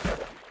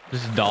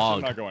just I'm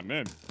dog. not going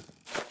in.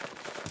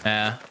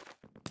 Yeah.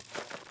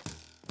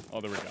 Oh,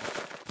 there we go.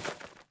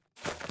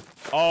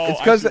 Oh, It's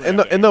because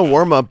in the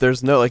warm up,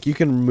 there's no like you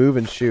can move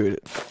and shoot.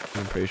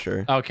 I'm pretty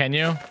sure. Oh, can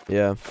you?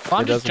 Yeah. Well,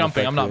 I'm It just doesn't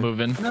jumping. affect I'm not you.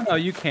 moving. No,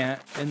 you can't.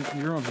 In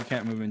your room, you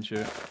can't move and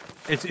shoot.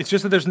 It's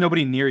just that there's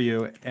nobody near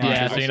you. And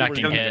Yeah, so you're not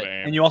getting hit.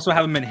 And you also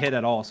haven't been hit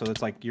at all, so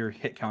it's like your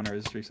hit counter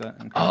is reset.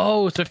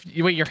 Oh, so if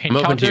you wait, your hit I'm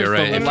open counter to is you,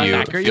 right? the If less you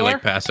accurate feel you are?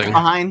 like passing.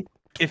 Behind.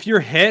 If you're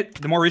hit,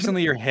 the more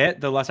recently you're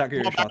hit, the less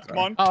accurate your shots Come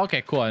are. on. Oh,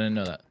 okay, cool. I didn't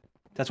know that.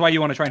 That's why you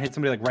want to try and hit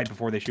somebody like right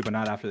before they shoot, but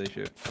not after they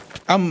shoot.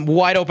 I'm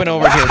wide open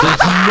over here. There's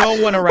no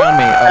one around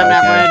me. Sapnap Oh,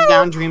 okay. ran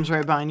down. Dreams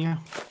right behind you.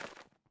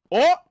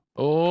 Oh!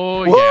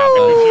 Oh, Woo! yeah.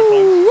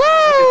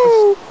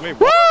 Wait, Woo!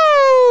 what? Woo!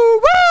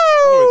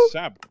 Oh, it's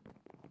Sab.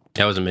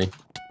 That wasn't me.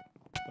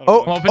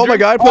 Oh, Open oh my Dream?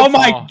 God! Oh Put,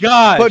 my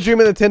god! put Dream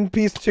in the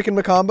 10-piece chicken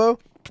macombo.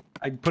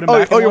 I put him Oh,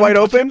 back. oh, in you're one. wide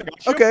open.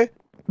 Okay.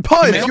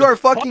 Punch! You are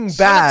fucking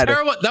bad.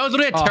 That was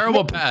really a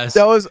terrible pass.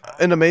 That was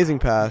an amazing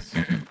pass.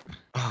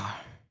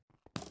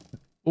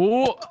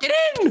 Oh, Get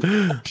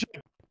in!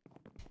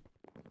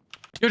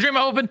 your Dream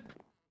open.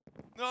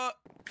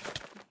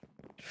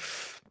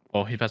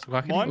 Oh, he passed the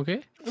clock. One.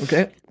 Okay.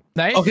 Okay.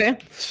 Nice. Okay.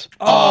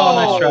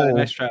 Oh,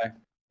 nice try.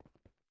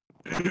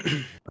 All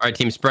right,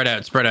 team, spread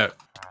out.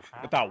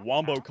 Get that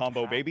wombo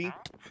combo, baby.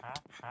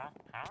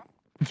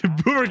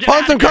 Boomer, get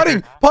Punch, out I'm of here.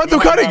 cutting. Punch, I'm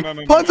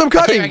cutting. Punch, I'm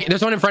cutting.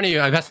 There's one in front of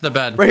you. I passed the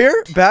bed. Right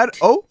here. Bad.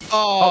 Oh,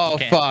 Oh,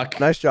 okay. fuck.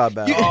 nice job,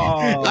 bad.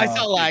 Oh. I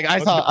saw lag. I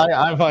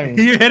fucking.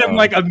 You hit him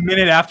like a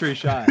minute after he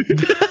shot.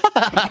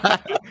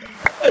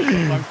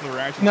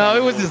 No,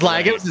 it was his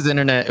lag. It was his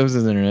internet.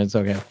 It's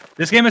okay.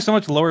 This game is so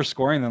much lower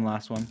scoring than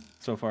last one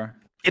so far.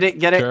 Get it.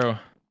 True. All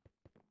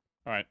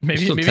right.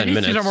 Maybe Still 10 these teams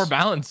are minutes. more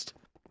balanced.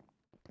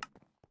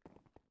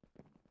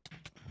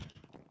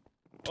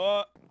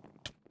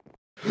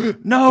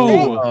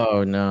 No.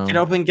 Oh no. Get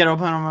open. I'm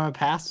gonna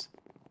pass.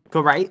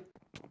 Go right.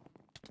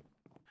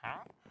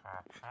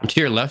 I'm to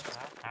your left.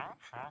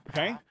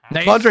 Okay.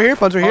 Nice. Punch right here.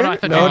 Punch right Oh, here. no, I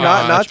thought No, you-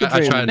 not the I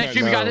Dream. tried. Next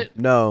Dream, you got it.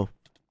 No.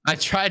 I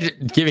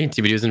tried giving it to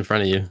you, but he was in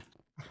front of you.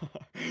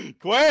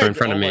 Quick. Or in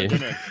front of Oh my me.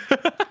 goodness.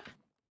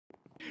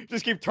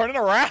 Just keep turning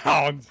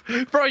around.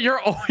 Bro, you're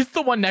always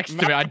the one next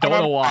to me. I don't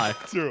know why.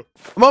 Two.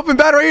 I'm open,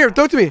 bad right here.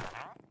 Throw it to me.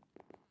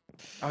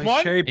 Oh, Come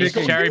on. cherry He's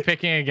picking. cherry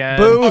picking again.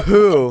 Boo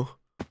hoo.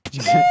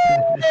 Good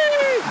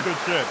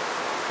shit.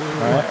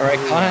 All right,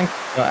 Clank.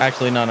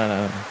 Actually,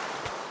 no.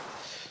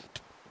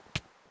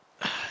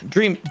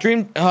 Dream.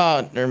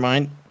 Never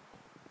mind.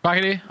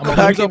 Quackity, I'm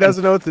Paxi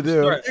doesn't know what to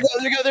do.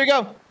 There you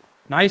go.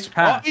 Nice Oh,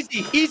 pass.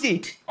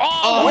 easy.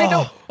 Oh, wait,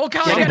 no. Oh,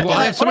 Cal, I got it.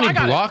 I have so Oh, I many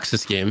got it. blocks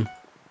this game.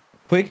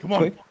 Quick. Oh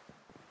my fuck.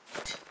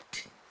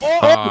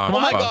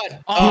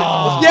 god.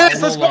 Oh,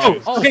 Yes, let's go.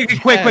 nice. Okay,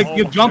 quick.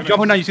 You jump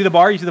on now. You see the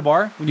bar?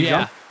 When you yeah.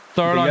 jump?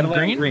 Throw it Okay, you on gotta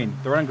let it green.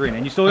 Throw it on green.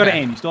 And you still gotta Okay.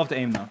 aim. You still have to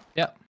aim though.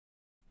 Yep.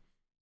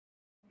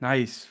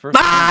 Nice. First.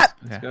 Ah!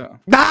 Let's go.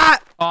 Nah.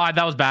 Oh,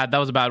 that was bad. That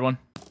was a bad one.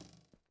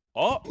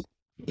 Oh.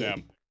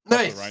 Damn.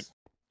 Nice. Right.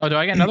 Oh, do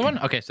I get another one?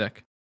 Okay,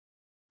 sick.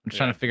 I'm just Yeah.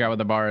 trying to figure out what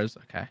the bar is.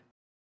 Okay.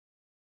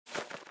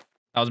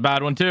 That was a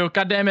bad one too.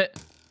 God damn it.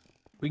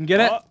 We can get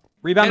it. Oh.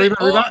 Rebound.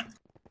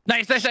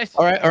 Nice.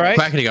 All right.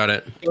 Quackity got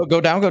it.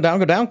 Go down.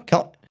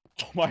 Oh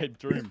my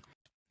Dream.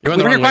 You're on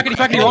the Over here, wrong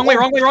way.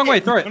 Quackity. Wrong way.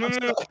 Throw it. No.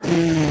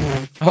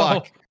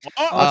 Fuck.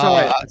 Oh, it's all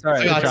right. It's all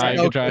right. Good try,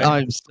 good try.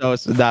 I'm so.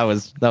 That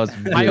was. I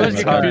always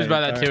get Alright, confused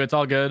by that alright. too. It's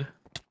all good.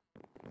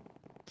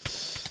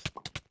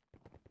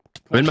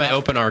 I'm in my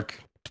open arc.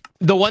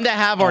 The one that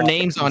have our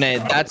names on it.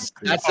 That's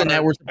the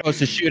net we're supposed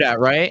to shoot at,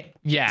 right?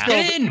 Yeah.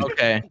 Get in!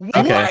 Okay. What?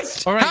 All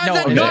right. How's No,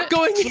 that is not it?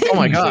 going in? Oh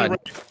my god.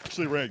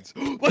 Actually rigged.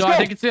 No, Let's I go.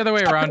 think it's the other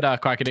way around,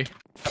 Quackity.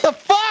 The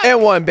fuck?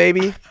 And one,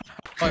 baby.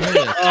 Oh, I made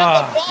it.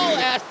 Ball,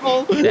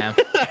 asshole. Damn.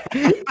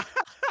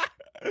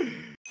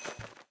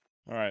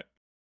 All right.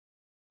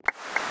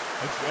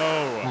 Let's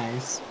go.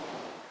 Nice.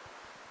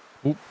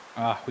 We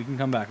can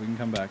come back.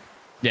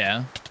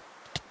 Yeah.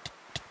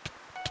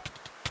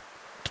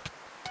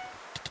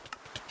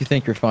 You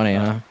think you're funny,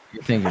 huh?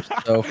 You think you're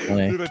so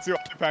funny. Dude, the two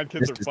iPad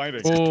kids are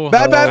fighting. Oh,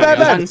 Bad.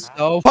 You're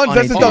so Punch.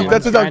 funny, That's a dunk.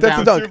 dude.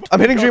 That's a dunk. I'm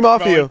hitting Dream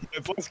off of you.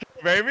 Let's go,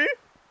 baby.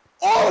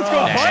 Oh, let's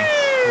go.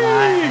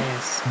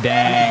 Nice.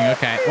 Dang.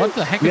 Okay. What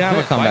the heck is have a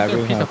this? Why comeback, is there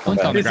a we piece have of a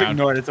flint on the Just ground?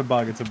 ignore it. It's a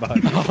bug. It's a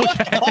bug.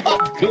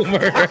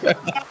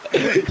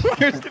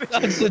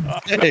 That's a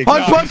dick.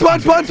 Punch.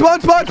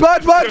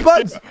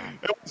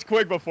 It was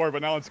quick before,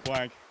 but now it's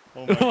blank.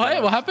 Oh my What?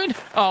 God. What happened?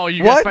 Oh,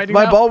 you guys What? fighting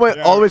My now? ball went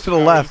Yeah, all the way to the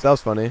yeah, left. That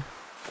was funny.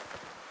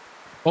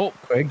 Oh,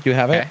 Quick, you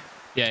have okay. it?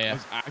 Yeah.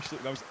 That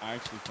was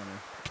actually funny.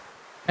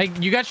 Hey,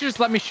 you guys should just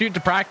let me shoot to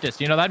practice.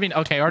 You know, that'd mean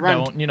okay, or Run.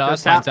 don't. You know, Go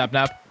that's fine, Sap.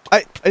 Sapnap.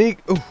 I need.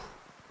 Ooh.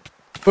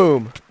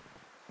 Boom.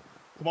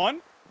 Come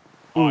on.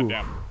 Oh, Ooh.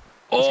 damn.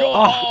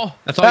 Oh,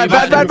 That's all you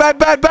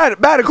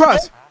Bad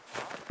across.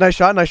 Nice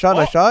shot.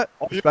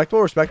 Oh, you-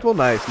 Respectable.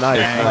 Nice.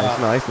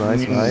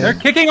 They're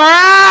kicking our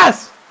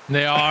ass.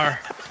 they are.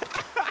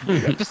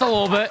 Just a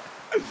little bit.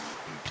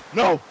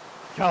 No.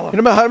 Callum. Hit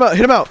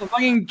him out. The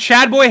fucking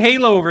Chad Boy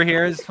Halo over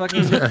here is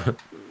fucking.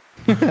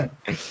 Dude,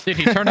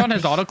 he turned on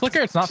his auto clicker.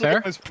 It's not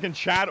fair. This freaking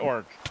Chad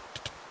orc.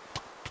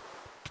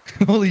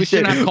 Holy We shit.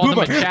 shouldn't have called him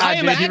a Chad, I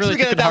am dude. He actually really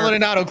gonna took it hard. download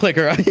an auto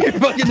clicker. You're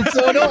fucking it's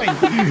so annoying.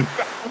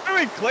 Why do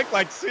we click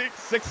like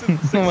six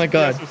Oh my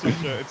God. FPS or some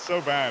shit? It's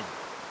so bad.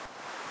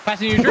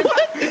 Passing you dream.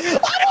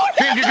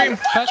 Dream.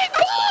 Pass.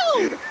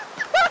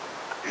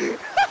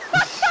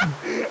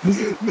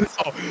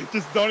 No,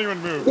 just don't even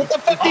move. What the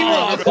fuck do you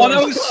want? Oh,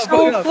 that was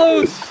so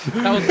close.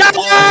 That was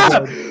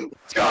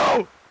Let's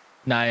go.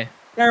 nice.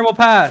 Terrible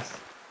pass.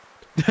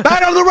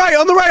 Bad on the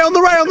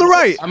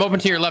right. I'm open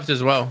to your left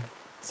as well.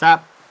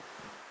 Sap.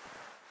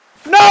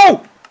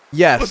 No.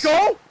 Yes. Let's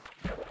go.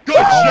 Good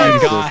Oh my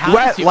shit. god. How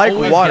Wet does he like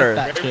always water.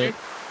 get that shit?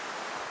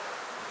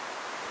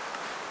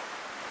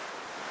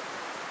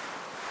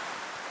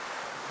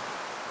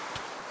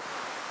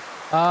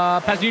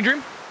 Passing you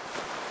dream.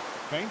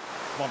 Okay.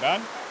 Come on,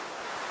 bad.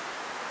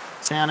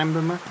 Sound and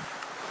boomer.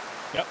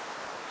 Yep.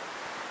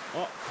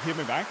 Oh, he hit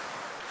me back.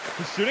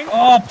 He's shooting.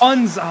 Oh,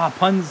 puns.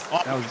 Puns.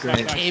 Oh, That was nice,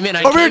 great. nice. Came in.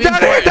 I Over here, came in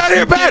for it. down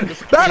here, bad.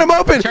 Bad him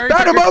open. Cherry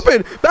Bad him pickers.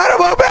 open.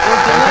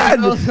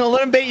 Don't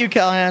let him bait you,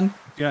 Callahan.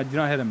 Do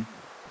not hit him.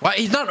 Why?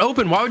 He's not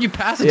open. Why would you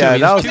pass it Yeah, to me?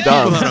 that There's was two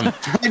dumb. people on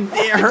him.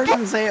 It hurt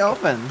him say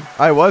open.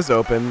 I was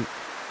open.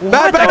 What?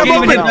 Bad I him can't even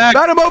open. hit back.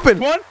 Bad him open.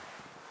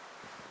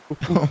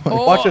 Come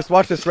on.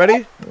 Watch this.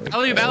 Ready?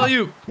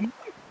 Alley-oop.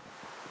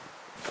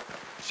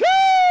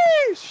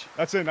 Sheesh.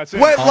 That's in. Wet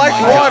Oh like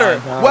my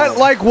water. God. Wet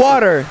like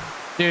water.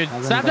 Dude,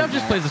 Sapnap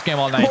just plays this game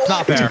all night. It's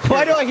not fair.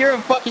 Why do I hear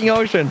a fucking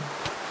ocean?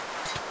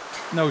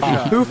 No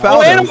shot. Who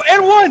fouled him?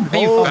 And one.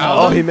 You fouled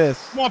Oh, him? he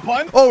missed. Come on,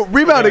 punt. Oh,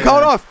 rebounded. Call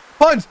it off.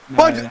 Punch.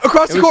 yeah.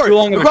 Across It the was court. too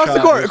long of a Across the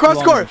shot. court. It was Across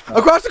too the long of court. a shot.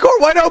 Across the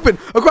court. Wide open.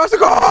 Across the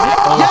court. Okay,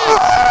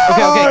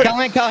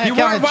 Callahan, You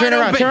Callahan, were turn wide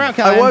around, open. turn around, I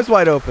Callahan. was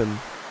wide open.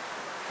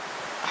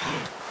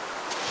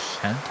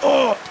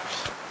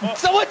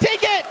 Someone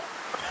take it!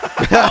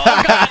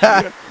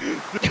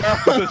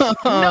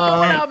 No,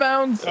 out of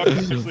bounds. That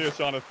was seriously a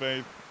shot of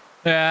faith.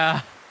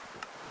 Yeah.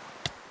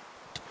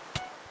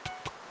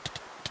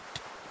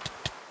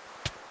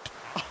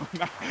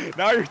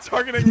 Now you're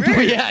targeting me.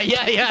 Yeah.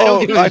 I Oh,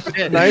 don't give a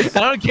shit. nice.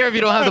 I don't care if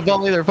you don't have the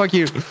ball either. Fuck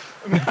you.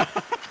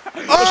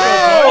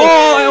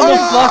 Oh, I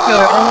almost blocked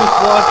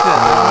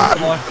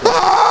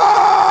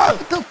it.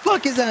 What the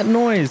fuck is that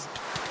noise?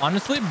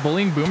 Honestly,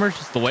 bullying boomers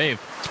just the wave.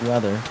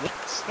 Weather.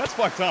 That's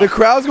fucked up. The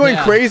crowd's going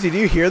Yeah. crazy. Do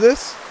you hear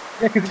this?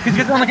 Yeah, because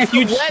you're on like a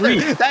huge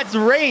streak. That's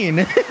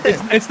rain.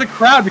 It's the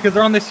crowd because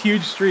they're on this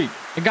huge streak.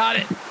 I got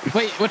it.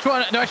 Wait, which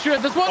one? Do I shoot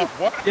at this one?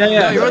 What? Yeah.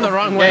 No, you're in the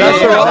wrong way. That's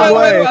the wrong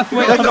way. That's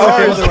That's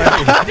ours.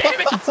 ours.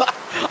 Damn it!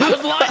 I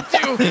was lied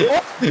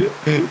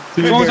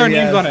to. What was our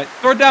names on it?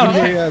 Throw it down.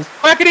 Yes.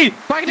 Quackity!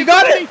 Quackity, You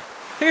got quackity. it!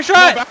 Take a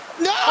shot!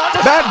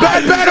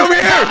 Bad over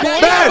here.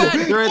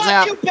 Bad. Throw it Fuck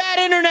out. you, bad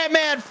internet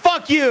man.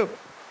 Fuck you.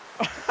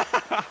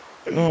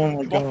 Oh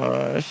my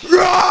gosh.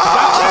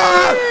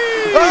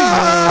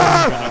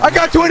 I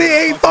got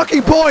 28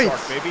 fucking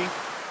points. Baby.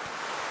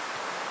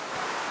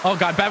 Oh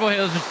god, Bad Boy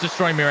Halo's just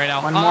destroying me right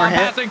now. One more hit.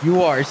 Passing.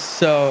 You are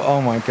so.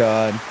 Oh my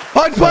god.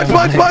 Punch.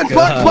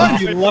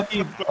 You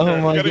lucky. Oh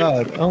my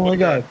god. Oh my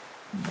god.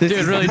 This Dude,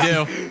 is really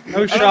do.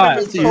 No shot.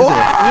 What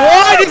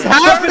What is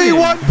happening?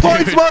 31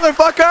 points,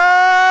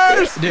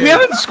 motherfuckers. Dude. We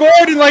haven't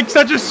scored in like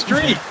such a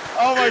streak.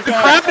 Oh my The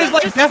god. crap is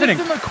like Just deafening.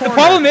 sits in the The corner.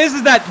 problem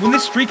is that when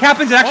this streak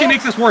happens, it actually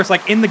makes us worse.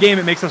 Like in the game,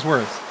 it makes us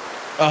worse.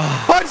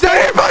 Punch down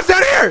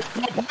here.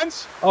 Punch.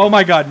 Oh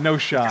my god, no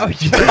shot.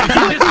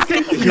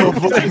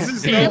 This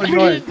is so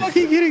annoying.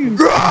 fucking kidding me.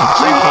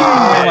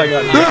 Oh my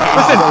god.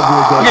 Listen.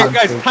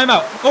 Okay, guys, time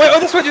out. Oh, wait,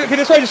 this is what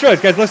I just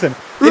realized. Guys, listen.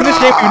 In this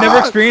game, we've never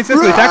experienced this,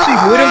 but it's actually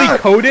literally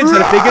coded so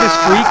that if they get a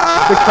streak,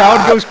 the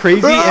crowd goes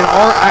crazy and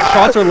our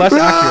shots are less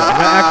accurate.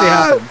 That actually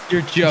happens.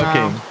 You're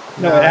joking.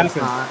 No, it it's happens.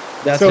 not.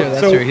 That's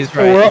true. He's so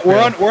right.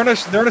 They're on a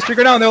streak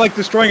right now, and they're like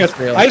destroying us.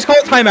 Really? I just call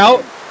it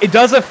timeout. It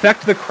does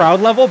affect the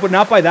crowd level, but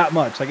not by that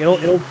much. Like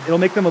it'll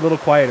make them a little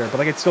quieter, but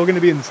like it's still going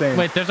to be insane.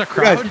 Wait, there's a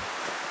crowd? Guys,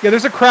 yeah,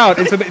 there's a crowd,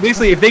 and so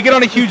basically, if they get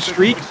on a huge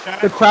streak,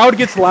 the crowd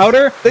gets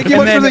louder, Thank you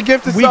and much for then the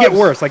gift of we get subs.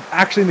 worse. Like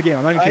actually in the game,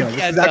 I'm not even kidding.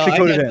 This is actually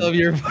coded in.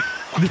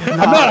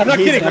 I'm not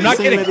kidding. I'm not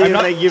kidding.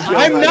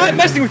 I'm not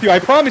messing with you. I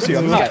promise you.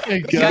 I'm not.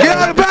 Get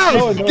out of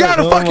bounds. Get out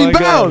of fucking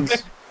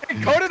bounds.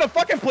 fucking coded a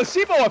fucking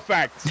placebo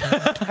effect.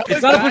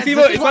 It's not a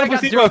placebo. It's not a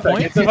placebo effect.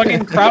 It's a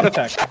fucking crowd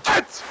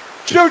effect.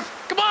 Shoot!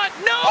 Come on,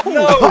 no!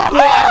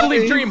 I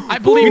believe Dream. I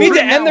believe. We need to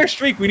Dream end now. their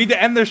streak. We need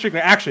to end their streak.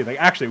 Like,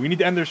 actually, we need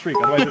to end their streak.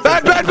 Otherwise, it's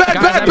Bad, bad, bad, Guys,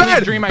 I bad, believe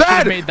bad, Dream, I should've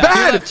bad, made that.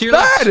 bad, Two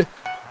left, two left.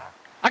 bad.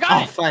 I got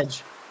Oh, it.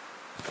 fudge.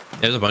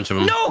 There's a bunch of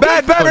them. No.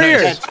 Bad, bad right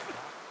here. nice.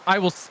 I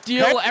will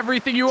steal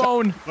everything you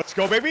own. Let's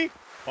go, baby.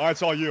 All right,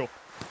 it's all you.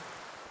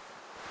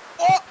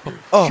 Oh,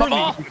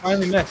 Oh, you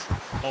finally missed.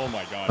 Oh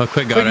my god. Oh,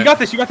 quick, Wait, got you it. got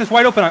this. You got this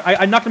wide open.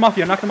 I knocked him off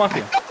you. I knocked him off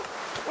you.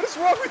 What is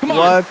wrong with Come you?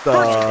 on. what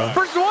the?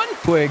 First one.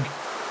 Twig.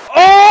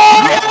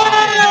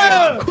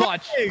 Oh!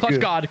 Clutch. Clutch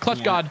God.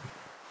 Clutch God.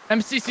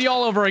 MCC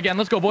all over again.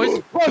 Let's go,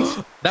 boys.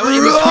 That was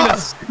in between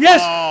us.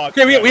 Yes. Oh,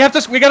 Okay, we have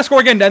to. We gotta score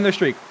again to end their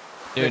streak.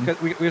 Dude.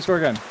 We gotta score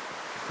again.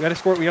 We gotta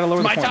score. We gotta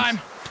lower My the points. time.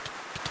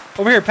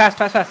 Over here. Pass.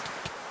 Pass. Pass.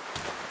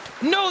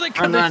 No, they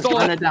Run, they run, stole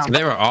run it. it down.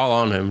 They were all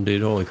on him,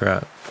 dude. Holy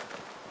crap.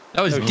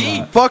 That was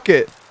deep. Fuck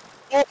it.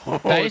 Oh,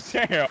 Nice.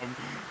 damn.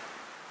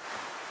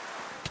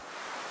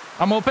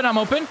 I'm open. I'm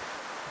open.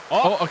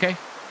 Oh, okay.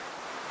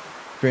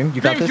 Dream,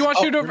 you got Dream, this. you want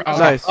to shoot over? Oh,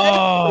 Nice.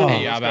 Oh.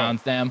 Hey, out of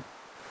bounds. Damn.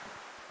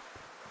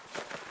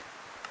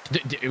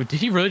 Did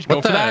he really go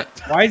What for the-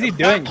 that? Why is he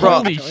doing? Bro,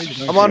 Holy What is he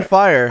doing? I'm on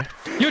fire.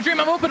 Yo, Dream,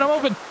 I'm open. I'm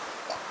open.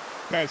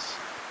 Nice.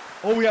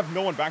 Oh, we have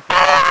no one back there.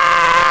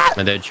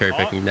 And they're cherry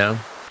picking now.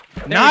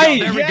 Nice.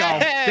 There we go.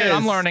 Yes! Dude,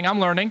 I'm learning. I'm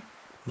learning.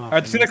 All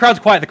right, see the crowd's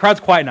quiet. The crowd's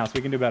quiet now, so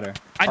we can do better.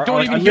 I Our- don't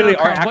our- even our- hear literally, a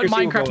our crowd. What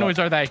accuracy will Minecraft go noise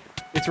up. are they?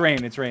 It's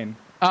rain. It's rain.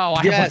 Oh,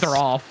 I Yes. have they're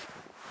off.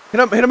 Hit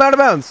him out of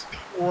bounds.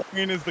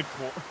 Rain is the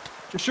core.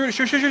 Shoot!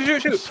 Shoot! Shoot!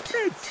 Shoot! Shoot!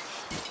 Shoot!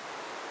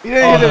 He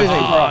didn't hit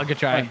everything. Oh, good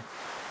try.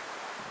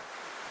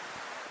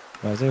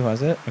 Was it?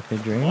 Was it? Okay,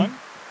 Dream. One?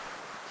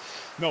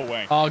 No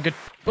way. Oh, good.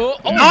 Oh,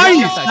 oh Nice!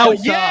 yes, Oh, good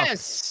stuff.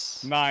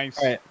 Yes. Nice.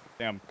 All right.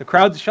 Damn. The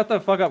crowd, shut the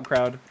fuck up,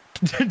 crowd.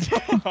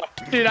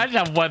 Dude, I just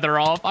have weather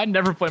off. I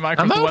never play Minecraft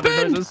I'm with weather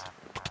open. noises.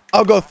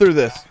 I'll go through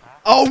this.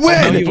 I'll No,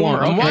 win. you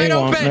won't. I'm No, wide you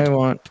won't. open. No, you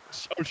won't.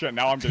 Oh shit,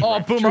 now I'm getting Oh,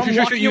 wrecked. Boomer, I'm Shoot, shoot,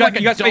 walking shoot, you you like got-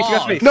 a you got space, you got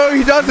dog. space. No,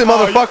 he doesn't,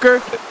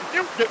 motherfucker.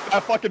 You get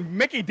that fucking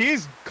Mickey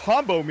D's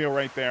combo meal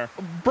right there.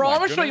 Bro, My I'm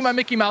gonna show you my goodness.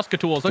 Mickey Mouse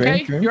tools,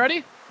 okay? Dream. You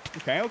ready?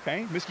 Okay,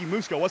 okay. Misky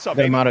Musco, what's up,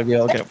 Get him baby? out of here.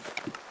 Okay.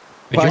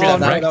 We Oh, just no,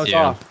 got wrecked, that was dude.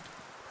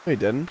 off. No, he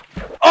didn't.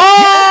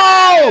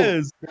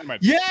 Oh! Damn it.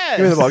 Yes.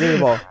 Give me the ball. Give me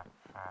the ball.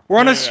 We're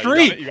on Yeah, a yeah, you got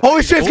streak. it, you got it.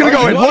 Holy shit, it's gonna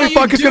go in. What Holy are you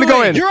fuck, it's gonna go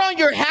doing? in.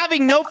 You're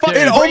having no fucking.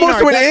 It brain almost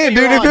art. went That's in,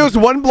 what dude. you're If it on. was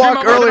one block I'm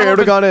open, earlier, I'm it would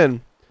have open. gone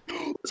in.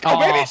 Let's go,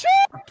 baby.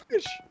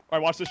 Shit. All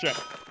right, watch this shit.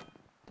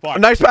 Fuck.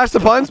 Nice pass to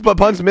Puns, but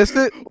Puns missed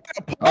it.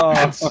 Oh.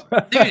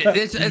 Dude,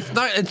 it's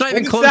not even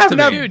What's close to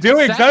Sapnap me.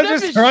 doing? Sapnap Sapnap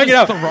is just throwing it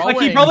just out. Like he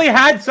throwing. probably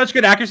had such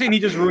good accuracy and he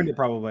just ruined it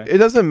probably. It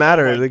doesn't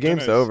matter. Oh my The game's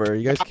goodness. over.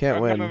 You guys can't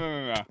No, win.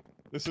 no.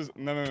 This is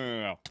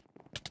no.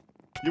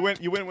 You went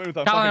with a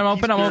Colin, fucking I'm open,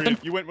 peace I'm period. open.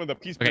 You went with a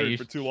peace Okay, period you-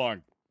 for too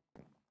long.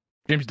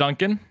 James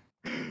Duncan.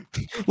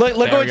 Look There at we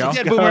what you go.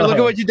 did, Boomer. Look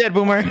at what you did,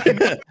 Boomer. Not me.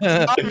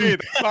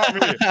 That's not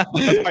me.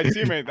 That's my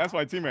teammate. That's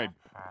my teammate.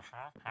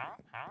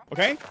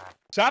 Okay,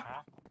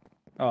 Sap.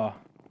 Oh.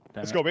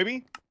 Let's go,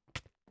 baby.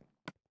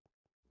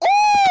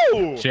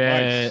 Oh!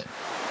 Shit. Nice.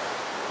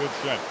 Good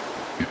shit.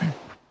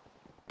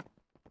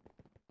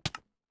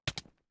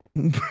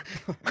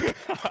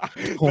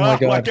 Oh my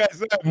God. Like I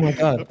said, Oh my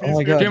God. the Oh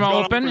my peace God. period's Jim, I'm gone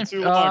on open. for If,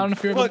 too I long. don't know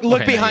if you're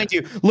Look behind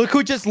you. Look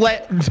who just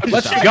let.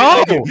 Let's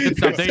Stop. go! Good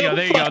stuff. There you go.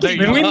 There you go. There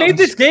you Man, we go. made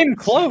this game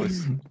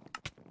close.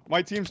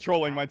 My team's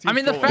trolling. My team's I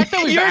mean, the trolling. fact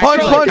that we You're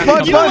Punch, actually- punch,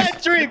 punch, You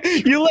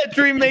punch. let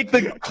Dream make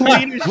the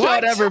cleanest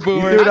shot ever,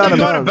 Boomer. Threw it out I of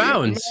got out of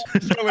bounds.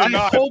 bounds. Surely I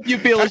not. hope you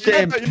feel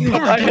ashamed.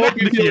 I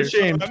hope you feel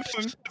ashamed.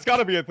 It's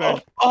gotta be a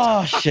thing.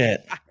 Oh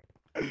shit.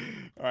 All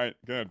right,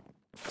 good.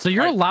 So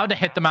you're allowed to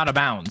hit them out of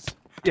bounds.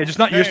 Yeah, you're just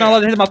not allowed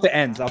to hit them out the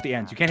ends. Out the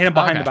ends. You can't hit them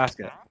behind Okay. the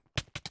basket.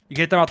 You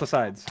can hit them out the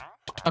sides.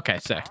 Okay,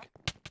 sick.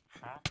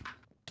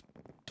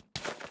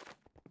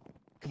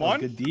 Come on.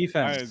 Good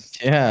defense.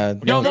 Yeah.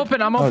 Yo, I'm no,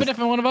 open. I'm that open. was- If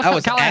one of us. that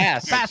was Callahan,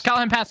 ass. pass.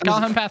 Callahan, pass.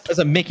 Callahan, pass. That's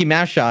a Mickey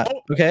Mouse shot.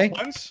 Oh, Okay.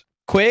 Once.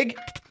 Quig.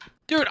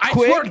 Dude, I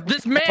Quick. swear,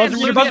 this man. Buzzer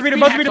beater, literally buzzer has beater, speed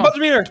buzzer beater, hack buzzer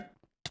beater.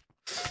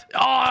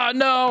 on. Oh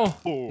no!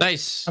 Oh.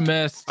 Nice. I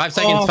missed. 5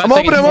 seconds. 5 I'm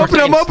open. seconds. I'm 4 open.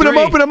 I'm seconds, open. I'm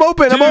 3. open. I'm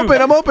open. I'm Two.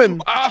 open. I'm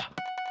open. Ah,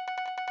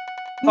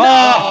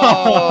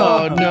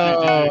 Oh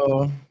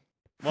no.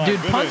 My dude,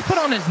 Punch goodness. put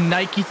on his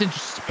Nikes and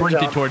just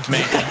sprinted towards me.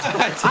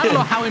 I don't know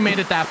how he made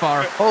it that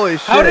far. Holy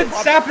shit. How did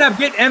Sapnap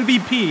get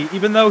MVP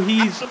even though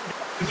he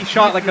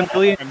shot like a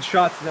billion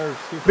shots that were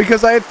super?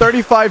 Because I had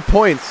 35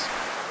 points.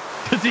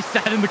 Because he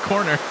sat in the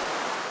corner.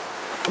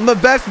 I'm the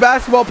best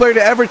basketball player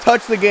to ever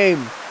touch the game.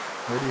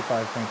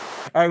 35 points.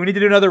 All right, we need to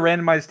do another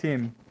randomized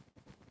team.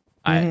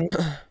 I,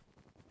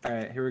 All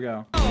right, here we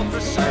go. All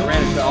right,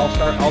 random. So I'll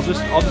start.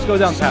 I'll just go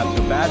down path.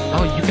 So bad.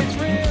 oh, you can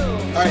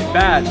scream. All right,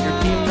 bad.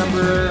 Your team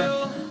number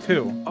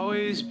 2.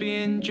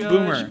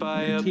 Boomer,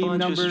 your team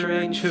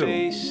number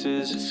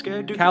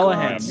 2.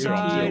 Callahan, your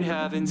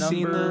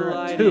team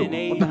number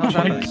 2. What the hell's Oh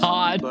my happening?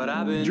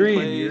 god. Dream,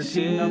 your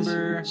team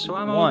number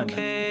 1.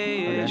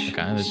 Okay. Okay,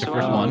 that's your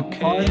first one.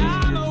 Pawns,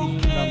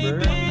 your team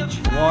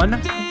number 1.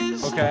 Okay.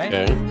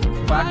 Okay.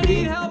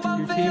 Quackity, your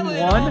team 1.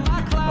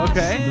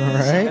 Okay. All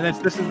right. And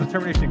this is the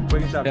termination.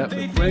 Quig and Sapnap. So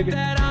Quig, you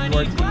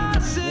are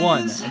team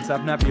 1, and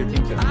Sapnap, you're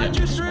team 2.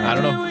 I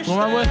don't know. Who am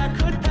I with?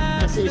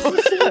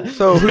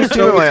 So whose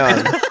team am I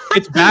on?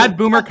 It's Bad,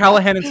 Boomer,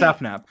 Callahan, and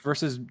Sapnap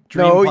versus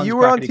Dream. No, Puns, you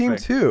were on Crackety, team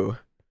Quig. 2.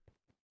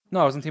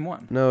 No, I was on team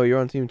 1. No, you're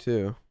on team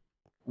 2.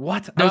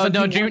 What? I No, was on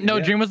no, team Dream. 1, No,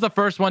 yeah. Dream was the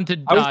first one to.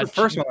 I was the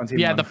first one on team 1.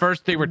 Yeah, the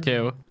first 3 were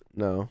 2.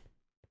 No.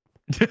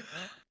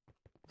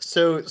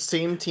 So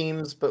same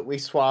teams, but we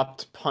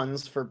swapped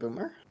puns for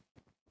Boomer.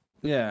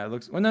 Yeah, it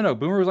looks. Well, no,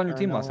 Boomer was on your I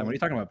team last time. know. What are you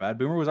talking about, Bad?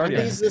 Boomer was Are already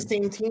on your these the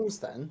team. same teams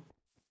then?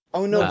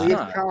 Oh no, No, we it's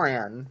have not.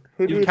 Callahan.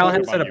 Who do You we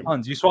Callahan play? set up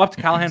puns. You swapped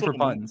Callahan for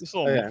puns. This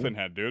little Oh, yeah. muffin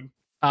head, dude.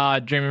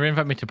 Dream, you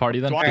invite me to party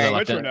then. Do 'Cause I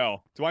left switch or it.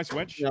 no? Do I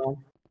switch? No.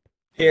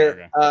 Okay,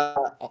 Here,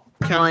 okay.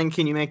 Callahan,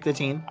 can you make the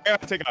team? I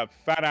gotta take a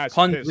fat ass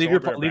Puns. piss. Leave so your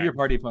I'll be right leave your back.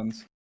 party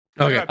puns.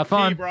 I Okay, gotta have pee,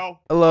 fun. bro.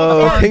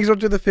 Hello. Fun. Thanks for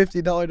the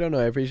 $50 dono.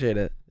 I appreciate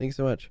it. Thanks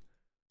so much.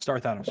 Start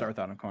without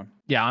him. Come on.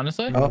 Yeah,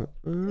 honestly. Oh.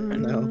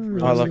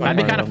 No. I love That'd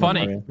be my kind of party.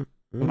 funny.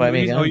 Invite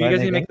me again. Oh, you invite guys me need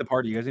to again. make the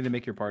party. You guys need to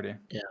make your party.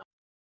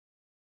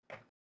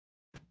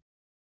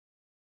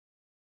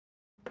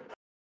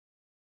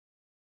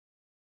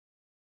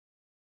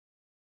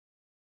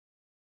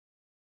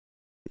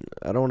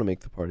 I don't want to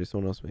make the party.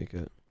 Someone else make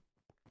it.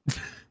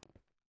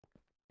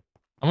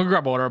 I'm gonna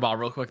grab a water bottle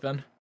real quick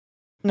then.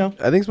 I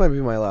think this might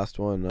be my last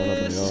one. I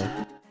don't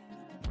know.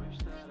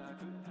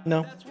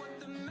 No.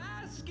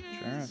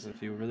 Sure. So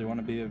if you really want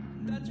to be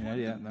an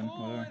idiot, then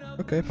whatever.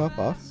 Okay, pop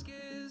off.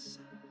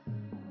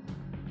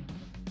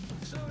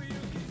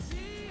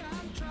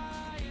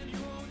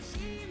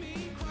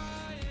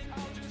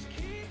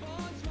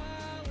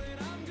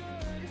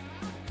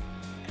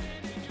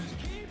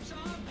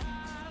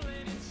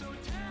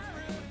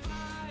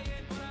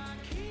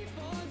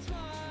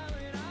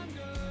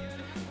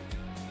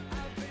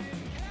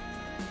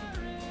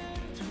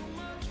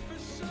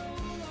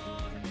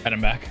 Head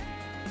him back.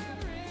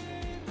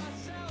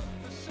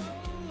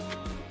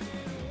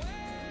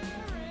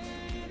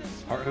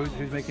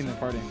 Who's making the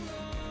party?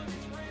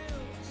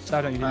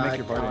 Stop, you need to make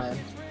your party.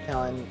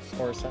 Callahan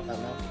or Sapnap.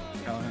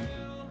 Callahan.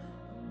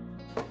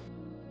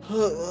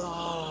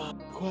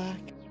 Quack.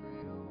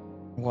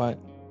 What?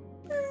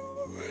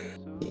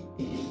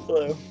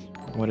 Hello.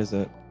 What is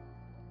it?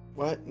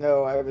 What?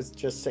 No, I was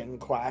just saying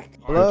quack.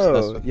 Hello.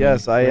 obsessed with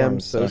Yes, me. I You're am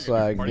so obsessed with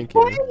swag. me. Thank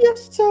Why you. are you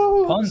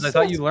so? Puns, I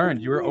thought you obsessed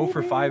learned. You were with 0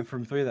 for me? 5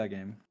 from 3 that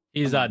game.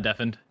 He's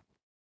deafened.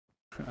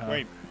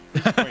 Wait,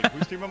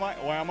 whose team am I?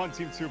 Well, I'm on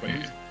team 2, but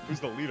who's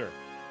the leader?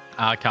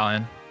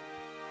 Callahan.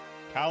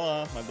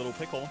 Kala, my little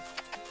pickle.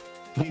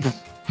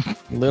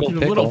 Little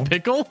pickle. Little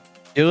pickle?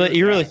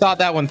 You really thought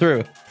that one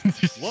through.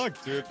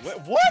 Look, dude.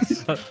 What?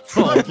 That's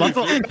a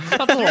little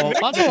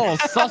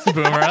sus,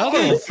 Boomer. That's a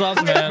little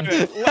sus, man.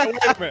 Wait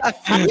a minute.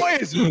 My boy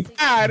is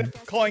bad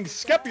calling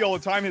Skeppy all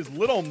the time his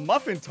little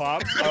muffin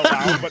top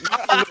allowed, but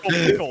not a little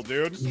pickle,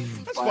 dude.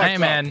 That's fucked Hey,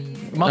 up. man.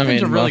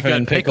 Muffins are really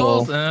muffin, good.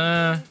 Pickles? You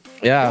Yeah.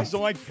 guys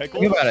don't like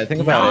pickles? Think about it.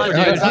 Think about it.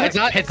 No, dude,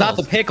 It's not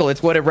the pickle.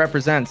 It's what it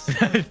represents.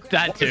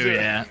 That too, it?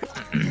 yeah.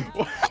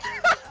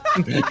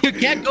 You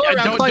can't go Yeah,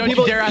 around don't calling you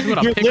people dare ask what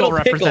a your pickle little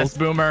represents, pickles.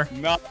 Boomer.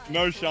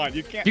 No, Sean.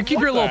 You can't. You keep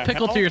what your little the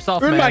pickle hell? to yourself,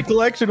 You're in my man.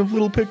 collection of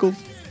little pickles.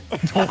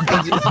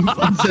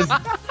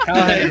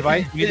 Callahan,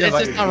 invite. You need to It's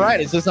invite just not right.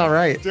 It's just not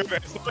right. Dude,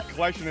 it's not a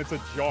collection. It's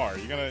a jar.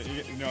 You gotta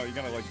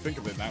like think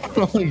of it that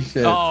way. Holy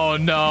shit. Oh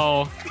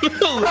no!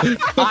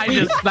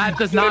 That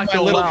does not My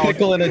go little well.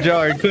 pickle in a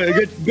jar.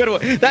 Good one.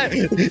 That.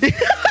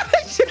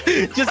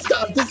 Just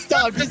stop.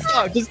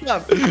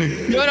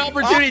 You have an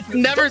opportunity to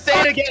never say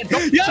it again.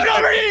 You have an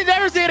opportunity to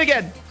never say it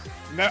again.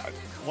 No,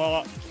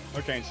 well,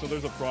 okay. So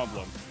there's a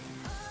problem.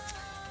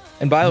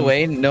 And by the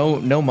way, no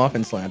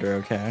muffin slander,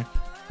 okay?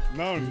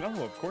 No,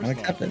 of course I not.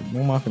 accept it.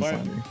 No muffin But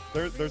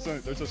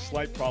slander. there's a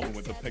slight problem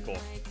with the pickle.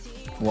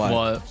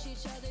 What?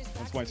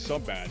 That's my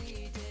sub badge.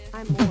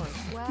 I'm more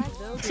swag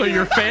though. So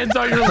your fans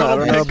are your I little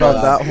don't know pickles.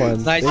 about that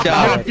one. Nice Thank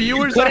job. Your you.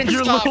 viewers You are couldn't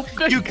your stop. little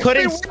pickles. You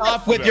couldn't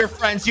stop with your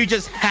friends. You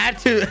just had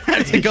to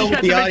go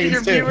with the You had to make audience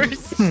your too. viewers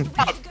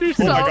stop your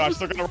Oh my gosh, subs.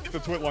 they're gonna write the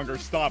tweet longer.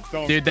 Stop!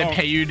 Don't. Dude, they don't.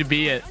 pay you to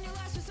be it.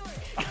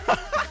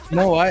 You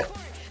know what?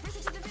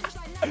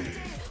 Oh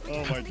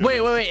my god.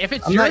 Wait. If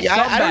it's I'm your not, sub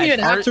I don't badge, even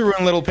have to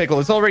ruin Little Pickle.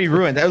 It's already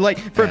ruined. I'm like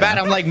for bad,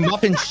 I'm like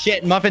muffin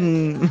shit,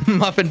 muffin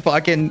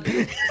fucking.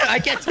 I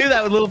can't do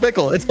that with Little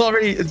Pickle. It's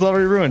already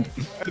ruined.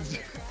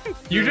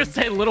 You just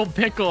say little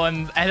pickle,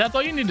 and that's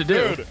all you need to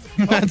do. Dude,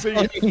 That's don't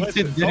all be, you need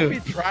to listen, don't do. be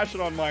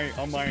trashing on my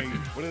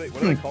what do they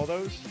call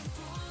those?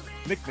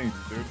 Nicknames,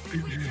 dude.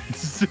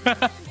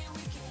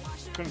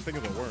 Couldn't think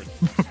of the word.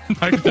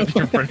 I accept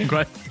your friend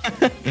request.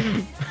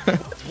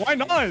 Why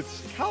not?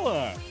 It's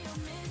Kala.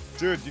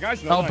 Dude, you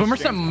guys know. Oh, that I Boomer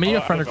scammed sent me a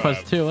Kala friend out of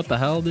request too. What the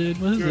hell, dude?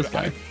 What is Dude, this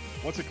guy?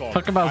 what's it called?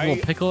 Talk about his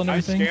little pickle and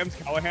everything. I scammed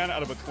Callahan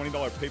out of a $20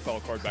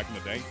 PayPal card back in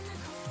the day.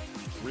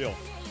 Real.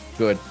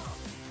 Good.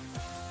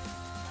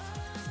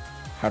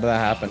 How did that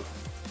happen?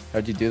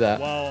 How'd you do that?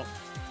 Well,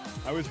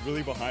 I was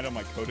really behind on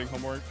my coding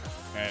homework,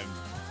 and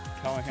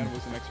Callahan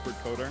was an expert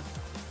coder.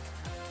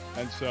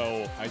 And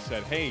so I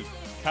said, hey,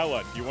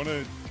 Kala, do you want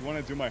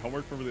to do my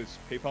homework for this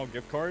PayPal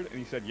gift card? And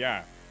he said,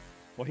 yeah.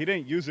 Well, he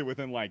didn't use it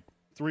within like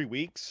 3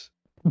 weeks.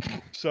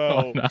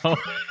 So no.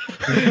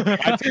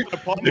 I took it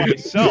upon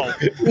myself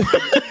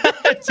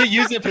to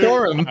use it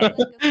for him.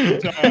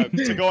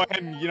 to go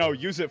ahead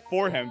and, use it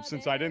for him,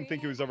 since I didn't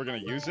think he was ever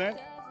going to use it,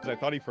 because I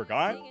thought he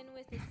forgot.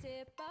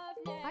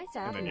 Hi,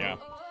 And then, yeah.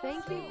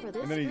 Thank you for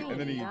this And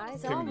then he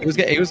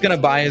came He was gonna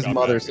buy his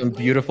mother some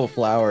beautiful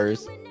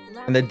flowers,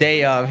 and the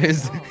day of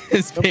his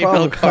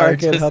PayPal card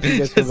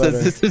just says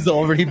this has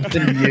already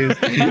been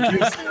used.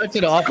 You're such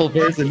an awful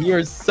person. You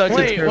are such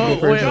a terrible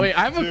person. Wait.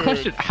 I have a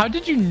question. How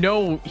did you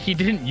know he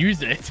didn't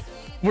use it?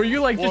 Were you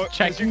like just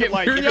checking it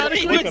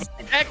periodically?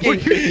 Were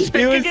you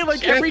checking it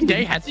like every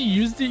day? Has he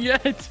used it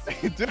yet?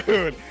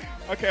 Dude.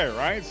 Okay,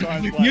 right? So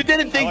like, you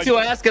didn't think to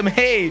ask him,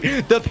 hey,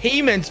 the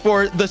payments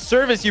for the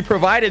service you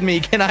provided me,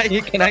 can I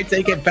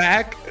take it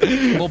back?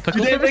 Well,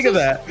 you didn't think of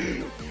that.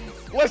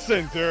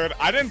 Listen, dude,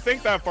 I didn't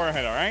think that far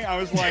ahead, all right? I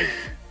was like,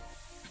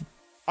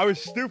 I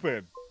was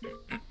stupid.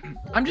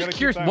 I'm just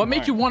curious, what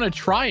made you want to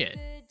try it?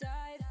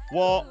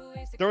 Well,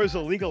 there was a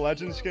League of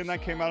Legends skin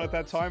that came out at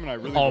that time, and I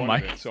really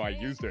wanted it, so I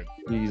used it.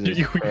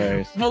 Jesus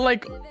Christ.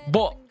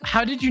 Well,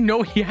 how did you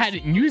know he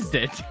hadn't used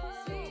it?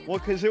 Well,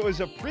 because it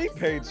was a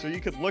prepaid, so you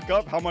could look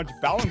up how much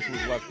balance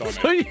was left on it.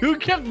 So you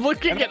kept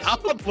looking it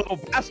up? Little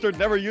bastard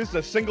never used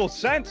a single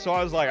cent, so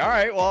I was like, all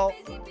right, well,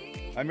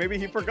 and maybe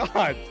he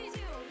forgot.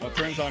 Well, it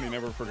turns out he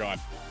never forgot.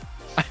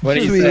 What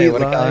did you say? What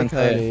did Callahan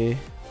say?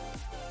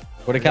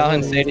 What did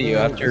Callahan say to you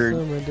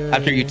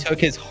after you took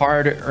his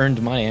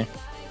hard-earned money?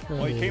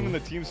 Well, he came in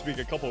the TeamSpeak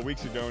a couple of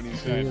weeks ago, and he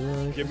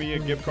said, give me a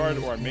gift card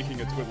or I'm making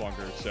a twit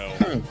longer, so...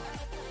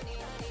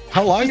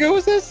 How long ago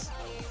was this?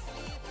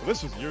 Well,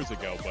 this was years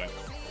ago, but...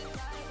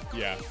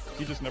 Yeah,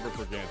 he just never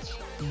forgets.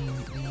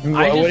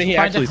 What did he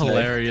actually say?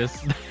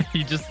 Hilarious.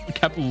 He just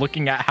kept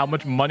looking at how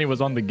much money was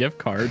on the gift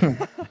card.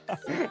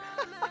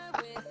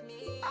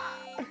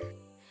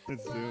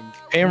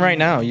 Pay him right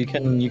now. You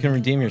can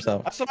redeem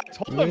yourself. That's what I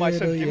told him. I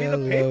said, give me the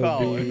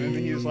PayPal, and then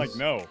he's like,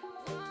 no.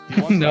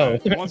 He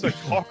wants he wants a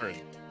card.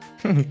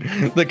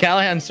 The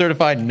Callahan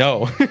certified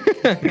no.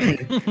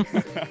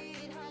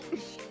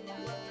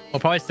 Well,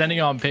 probably sending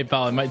it on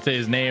PayPal. It might say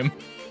his name.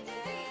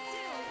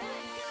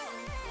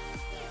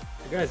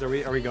 Guys, are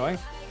we going?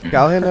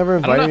 Callahan never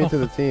invited me to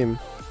the team.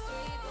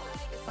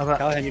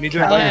 Callahan, you need to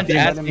Callahan's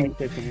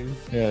invite asking.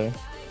 Yeah.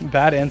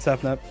 Bad and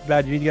Sapnap.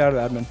 Bad, you need to get out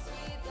of admin.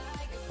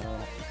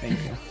 Thank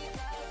you.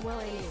 Well,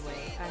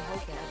 anyway, I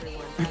hope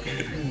everyone.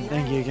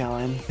 Thank you,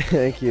 Callahan.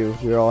 Thank you.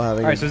 We're all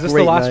having. All right, so is this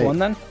the last one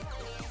then?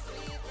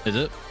 Is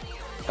it?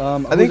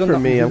 I think for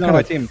me, I'm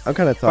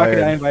kind of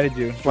tired. I invited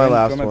you. It's my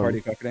last my one.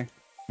 party, Kakade.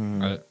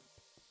 Right.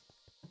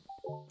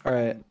 All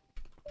right.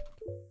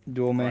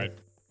 Duel me. Right.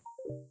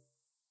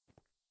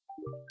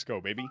 Let's go,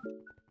 baby.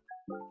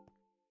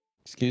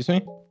 Excuse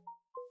me?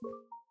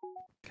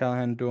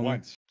 Callahan, duel me.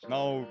 Once.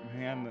 No,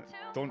 man.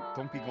 Don't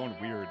be going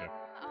weird.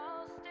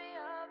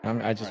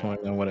 I just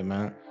want to know what it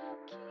meant.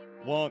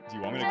 Well, do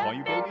you want me to call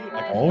you baby?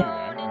 I can Oh?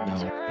 call you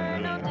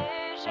that. No.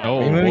 Oh,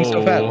 Why are you moving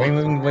so fast? Why are you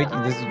moving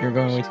you're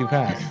going way too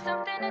fast. What?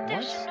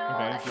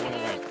 Okay, if you want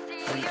to like,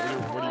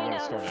 where do you want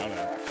to start out at?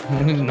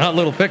 Not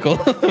Little Pickle.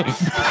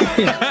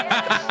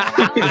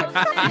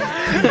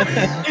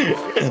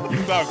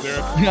 Stop, dude.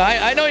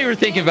 I know you were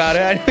thinking about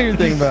it. I know you were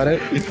thinking about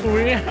it.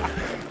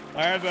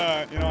 I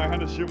had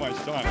to shoot my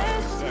shot. I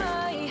was sick.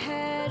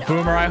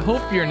 Boomer, I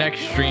hope your next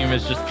stream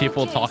is just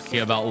people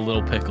talking about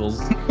Little Pickles.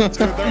 Dude,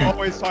 they're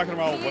always talking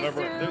about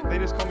whatever. They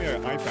just call me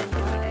an iPad kid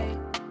right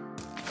now.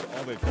 That's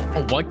all they call me.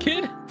 A what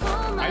kid?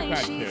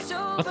 iPad kid.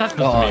 What's that supposed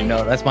to Oh mean?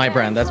 no, that's my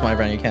brand. That's my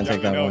brand. You can't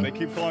take that no, one. they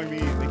keep calling me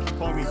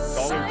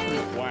Dollar Tree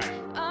Black.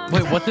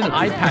 Wait, what's an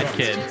iPad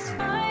kid?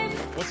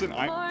 What's an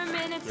iPad?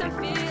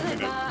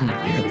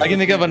 I can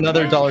think of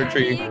another Dollar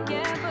Tree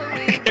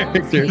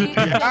character.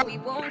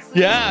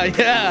 Yeah,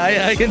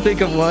 I can think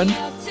of one.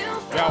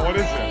 Yeah, what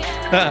is it?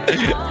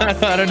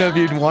 I don't know if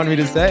you'd want me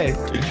to say.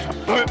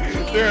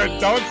 Dude,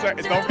 don't say.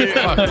 Don't be.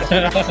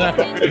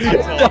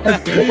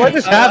 What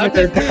just happened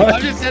there?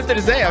 I'm just tempted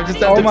to say. I'm just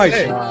tempted Oh my to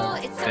say.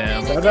 god.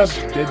 Damn.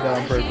 Sapnap did that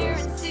on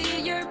purpose.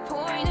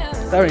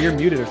 Sapnap, you're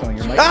muted or something.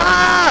 Your mic.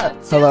 Ah!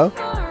 Hello.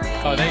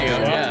 Oh, there you go.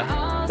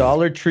 Yeah.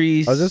 Dollar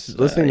Trees. I was just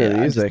listening to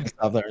music.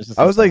 I was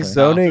was like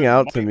zoning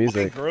out to Money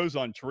music. grows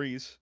on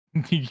trees.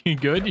 You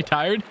good? You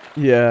tired?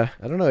 Yeah,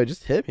 I don't know. It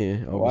just hit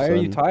me. all of a Why are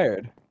you sudden.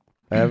 tired?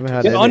 I haven't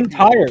had Get any.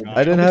 untired.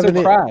 I didn't have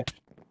any. Crash.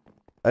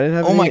 I didn't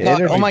have Oh my any God,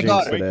 energy oh my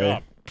drinks God. Wake today.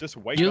 up. Just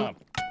wake You- up.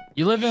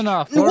 You live in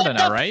Florida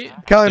now, right?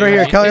 Callan right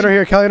here. Callan right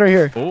here. Callan right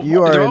here. Oh,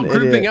 You are They're an all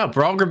grouping idiot. up.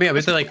 We're all grouping up. We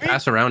have to like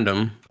pass around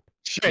them.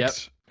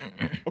 Shit.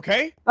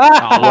 Okay.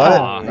 What?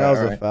 Ah. That was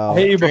a Alright. foul. I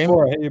hit you Dream?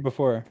 before. I hit you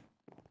before.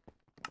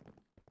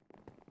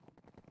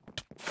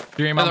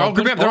 Dream, Yeah, they're all I'm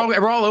grouping up.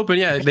 open. We're all open.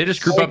 Yeah, they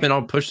just group up and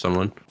I'll push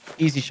someone.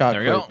 Easy shot.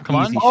 There we go. Kurt. Come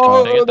on. Easy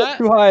Oh, shot. Did I get that?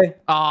 too high.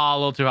 Ah, a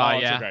little too high,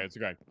 It's yeah. okay. It's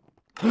okay.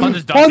 Punch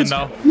is dunking,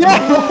 though. Yeah.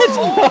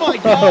 Oh my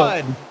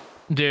God.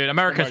 Dude,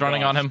 America's Oh my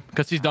running gosh. on him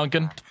because he's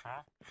dunking.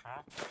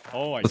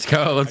 Oh, Let's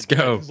go. Let's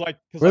go.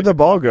 Where'd the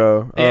ball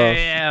go?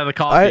 Yeah, the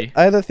coffee.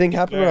 I had a thing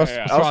happen where I was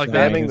Probably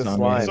spamming the so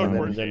slime so and then it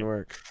quirky. didn't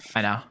work.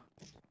 I know.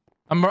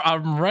 I'm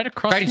right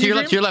across. Right to your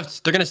left. To your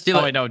left. They're gonna steal Oh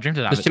it. wait, no, Dream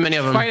to There's too many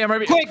of them. Quiet, I'm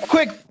right. Quick!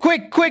 No,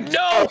 quick!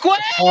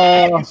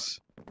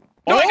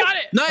 No, I got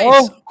it. Nice.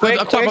 Oh, quick,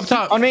 Up top. Up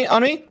top. On me.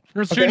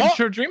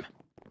 Short Dream.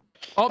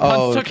 Oh, Puns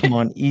Oh, took come it.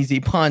 on, easy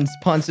puns.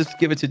 Just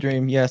give it to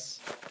Dream. Yes.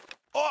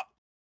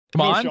 Come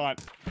on.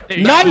 Shot. There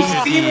you go.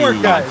 Nice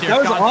teamwork, guys. God's That was here,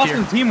 God's awesome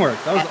here.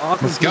 teamwork. That was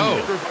awesome. Let's go.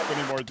 Not up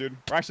anymore, dude.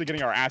 We're actually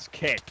getting our ass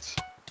kicked.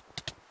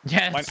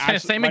 Yeah, Mine actually-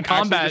 same in mine actually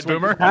combat, just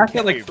went Boomer. Passed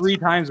it like 3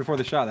 times before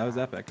the shot. That was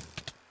epic.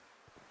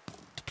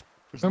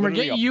 There's Boomer,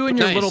 literally get a- you and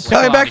your Nice. little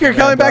Callahan, pickle back out here, of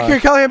Callahan, back here,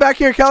 Callahan, back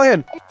here,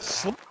 Callahan.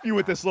 Slap you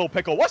with this little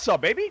pickle. What's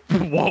up, baby?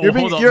 Whoa, You're,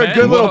 hold up, you're a man.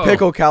 good little Whoa.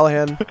 pickle,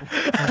 Callahan.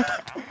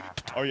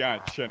 Oh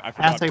yeah, shit. I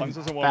forgot. Pass it Puns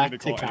doesn't want me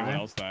to back call to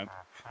anyone Callahan. else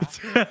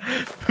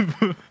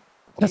that.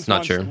 That's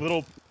not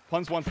true.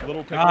 Puns wants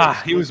little pickle.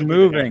 Ah, he was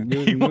exclusive moving. again.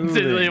 He was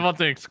He moving.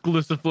 wants an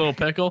exclusive little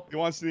pickle. He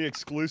wants the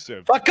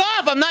exclusive. Fuck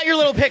off! I'm not your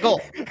little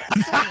pickle.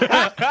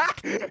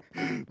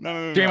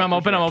 No. Dream, I'm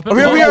open. Over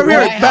here, over here, over here.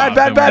 Bad,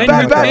 bad, bad,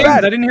 bad, bad, I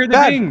bad. didn't hear the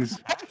Bad. dings.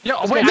 Yo,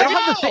 wait, I don't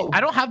have the thing.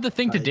 I don't have the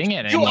thing to ding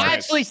it You anymore.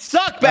 actually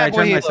suck, I bad boy.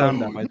 turned my Halo. sound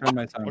down. I turned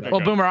my sound Okay. down.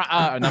 Well, Boomer,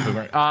 not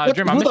Boomer.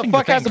 Dream, I'm who the missing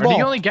fuck the has thing. the Or do you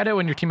ball? only get it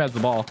when your team has the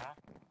ball?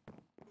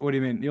 What do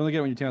you mean? You only get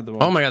it when your team has the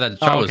ball. Oh my god, that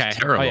shot Oh, was okay.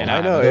 terrible. Oh, yeah,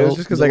 I know, it was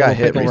just because I got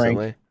hit pickle rank.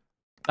 recently.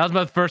 That was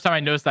about the first time I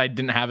noticed I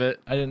didn't have it.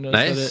 I didn't notice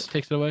that Nice. it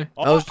takes it away.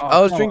 I was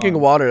come drinking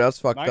on. water. That's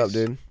fucked up, Nice.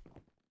 dude.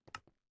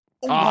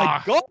 Oh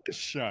my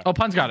gosh. Oh,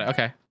 Pun's got it.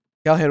 Okay.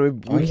 Callahan,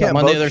 we can't I'm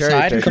on both the other cherry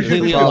side, pick.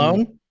 completely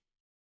alone.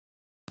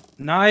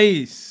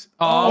 Nice.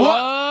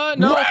 Oh,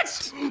 no.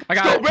 What? I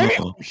got it. Baby.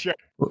 Oh, shit.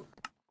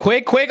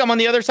 Quick! I'm on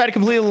the other side,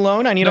 completely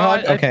alone. I need a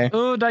hug. Okay.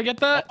 Oh, did I get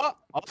that?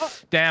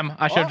 Damn,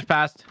 I should have just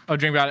passed. Oh,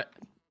 Dream got it.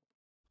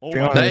 Oh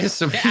Dream my on.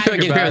 Nice. We're you're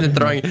getting bad. rebounds and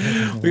throwing.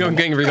 We're going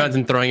getting rebounds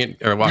and throwing it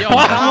or walking. Yo,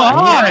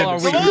 how are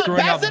we Come on, screwing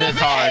up pass it this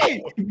to hard?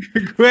 me.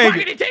 Quick.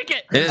 Quackity, take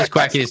it. It is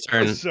Quacky's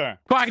turn. Sir.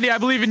 Quackity, I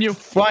believe in you.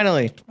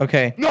 Finally.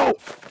 Okay. No.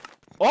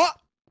 Oh.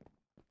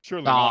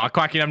 Surely Aw, not.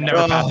 Quackity, I'm never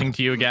Oh. passing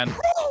to you again.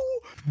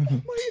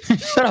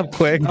 Shut up,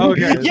 quick.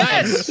 Okay.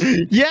 Yes.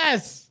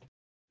 Yes.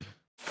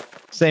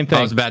 Same That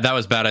thing. was bad. That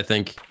was bad. I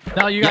think.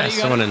 No, you got Yes, it.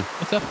 You got someone it. in.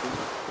 What's up?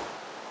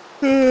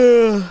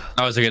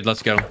 That was a good.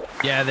 Let's go.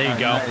 Yeah, there you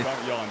go.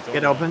 Don't yawn, don't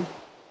Get yawn. open.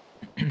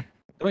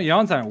 Don't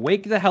yawn time.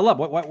 Wake the hell up.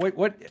 What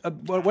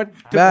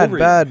took Bad, over you?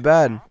 bad,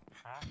 bad.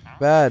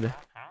 Bad. All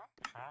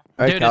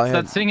right, Dude, it's Callahan.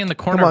 that sitting in the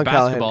corner Come on, of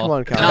Callahan. basketball. Come on,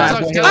 No,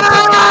 Callahan. let's go.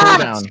 Cool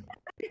down.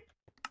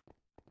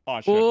 Oh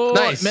shit. Oh,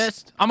 Nice.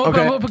 missed. I'm open.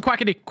 Okay. I'm open.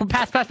 Quackity.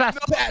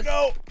 Pass.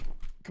 No.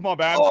 Come on,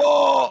 bad.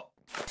 Oh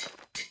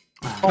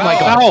my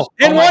Ow.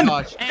 And one.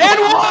 And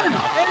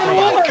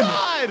Oh my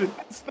god!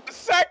 It's the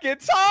second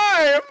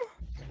time!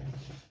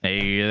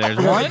 Hey, there's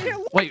one.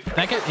 Wait,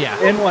 thank it. Yeah.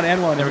 And one.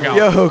 There we go.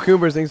 Yo,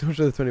 Coombers, thanks so much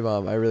for the 20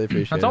 bomb. I really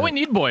appreciate That's it. all we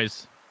need,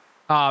 boys.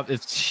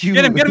 It's Oh,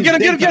 Get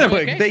him.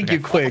 Quick. Thank you,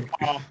 quick.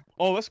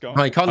 Oh, let's go.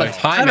 Oh, he called a Anna,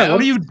 timeout.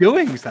 what are you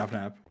doing,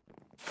 Sapnap?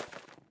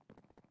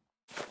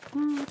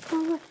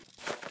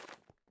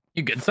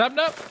 You good,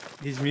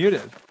 Sapnap? He's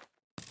muted.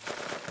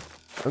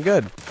 I'm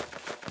good.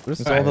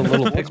 It's all the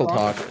little pickle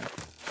talk.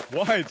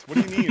 What? What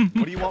do you need?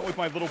 What do you want with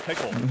my little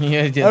pickle?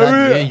 Yeah,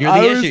 you're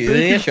the issue. You're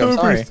the issue. I'm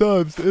sorry.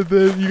 Subs, and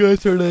then you guys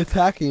started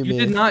attacking You me.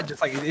 did not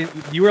just like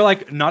you were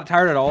like not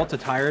tired at all to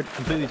tired,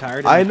 completely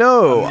tired. I and-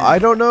 know. I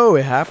don't know.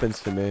 It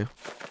happens to me.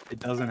 It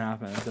doesn't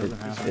happen. It doesn't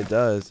happen. It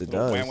does. It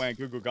Little does. Wham wham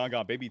goo goo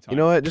gaga baby time. You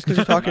know what? Just because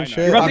you're talking I know. shit.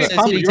 You're about to Obviously, get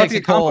combo. he You're about to takes get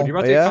a call. combo. You're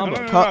about Oh, to get yeah?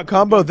 combo. No.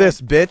 Combo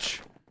this, bitch.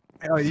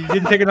 Oh, you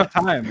didn't take enough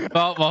time.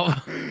 Well,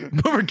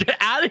 Boomer, get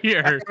out of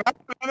here,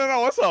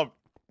 No. What's up?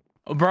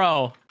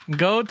 bro.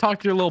 Go talk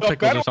to your little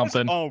pickles or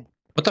something. Oh,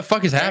 What the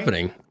fuck is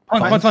happening?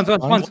 Puns.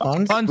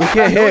 Puns. We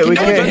can't hit. We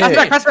can't Pass it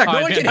back. hit. Pass it back. Oh,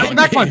 Pass I it didn't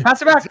back. hit. Puns.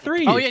 Pass it back.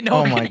 3. Oh yeah, no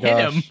Oh one my can hit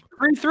him.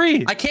 gosh.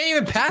 3. I can't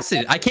even pass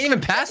it. I can't even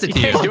pass it You to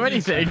can't you. do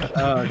anything.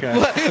 Oh, okay.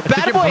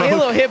 Bad boy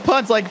Halo hit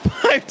punts like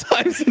 5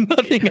 times and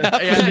nothing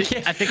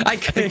happened. I think I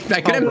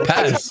couldn't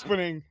pass.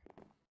 happening.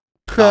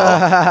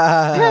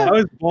 That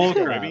was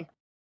bullcrap. Baby.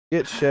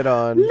 Get shit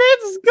on.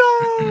 Let's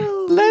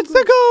go. Let's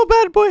go,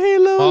 bad boy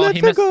Halo. Oh, Let's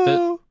he missed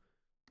go.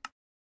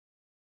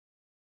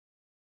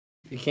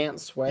 You can't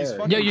swear. He's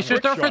fucking- Yeah, you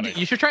should throw for. Quick shot it.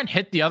 You should try and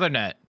hit the other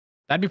net.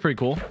 That'd be pretty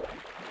cool.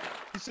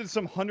 He said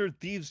some 100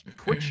 thieves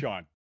quick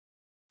shot.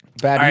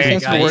 Bad. All You right,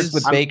 censor guys. words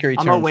with bakery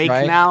I'm terms, awake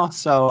right? now,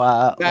 so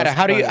Bad. let's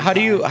How do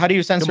go you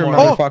to censor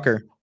morning.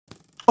 motherfucker?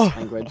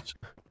 language.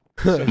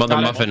 Mother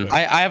muffin.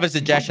 I have a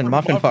suggestion.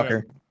 Muffin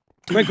fucker.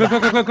 Quick.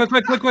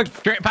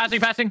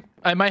 Passing.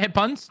 I might hit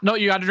puns. No,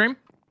 you got a dream.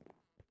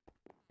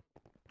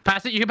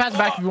 Pass it. You can pass it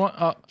back if you want.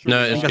 Oh,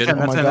 No, it's That's good. it,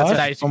 Oh my that's gosh.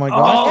 nice. Oh my Oh,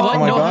 gosh. what? Oh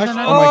my No, gosh. no,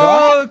 no, Oh my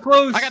gosh. Oh,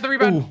 close. I got the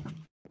rebound.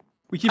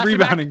 We keep Pass it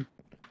back. rebounding.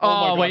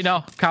 Oh, my wait,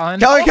 no, Colin.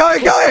 Callan,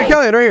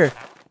 right here.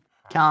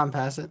 Callan,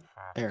 pass it.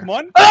 There. Come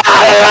on.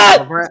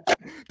 Over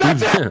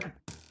it.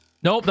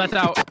 Nope, that's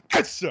out.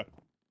 Yes.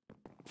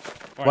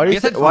 Why do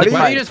you say, why do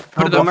Why you, do you just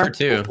put it up Boomer? for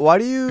 2? why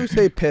do you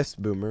say piss,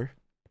 Boomer?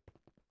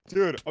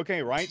 Dude,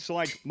 okay, right? So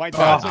like my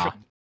dad's like a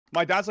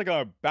My dad's like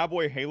a bad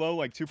boy Halo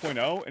like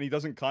 2.0, and he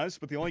doesn't cuss,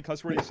 but the only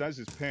cuss word he says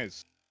is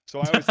piss. So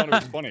I always thought it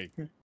was funny.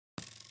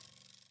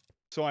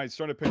 So I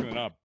started picking it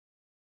up.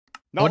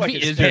 Not What like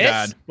is it's your piss,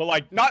 dad? but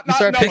like not You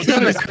started picking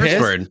up it's his curse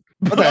word.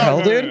 What the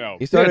hell, dude?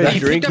 He started Dude,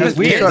 drinking. that's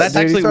weird. That's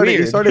actually He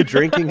weird. started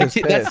drinking his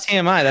piss. That's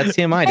TMI. That's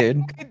TMI,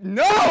 dude.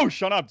 No,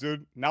 shut up,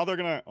 dude. Now they're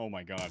gonna. Oh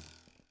my god.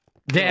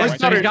 Damn, I so he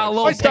started- got a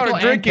little I started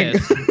pickle and drinking.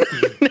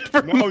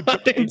 piss. No,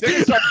 dude, he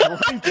didn't start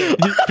drinking.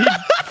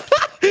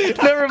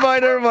 Never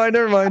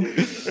mind.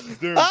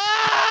 Dude.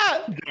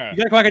 Ah! Yeah. You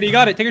got it, Quackity. You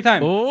got it. Take your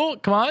time. Oh,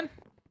 come on.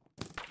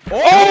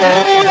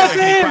 Oh, that's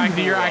it.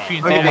 Quackity, you're actually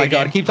Oh my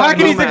god. Keep talking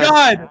Quackity's a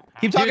about god.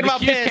 Keep Dude, talking the about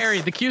Q's piss.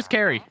 carry. The Q's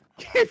carry.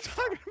 Keep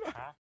talking about.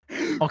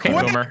 Okay,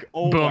 Quick. Boomer.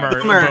 Oh my Boomer.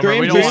 God. Boomer. Dream,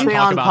 We don't you want to stay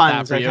talk on about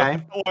puns, that for you.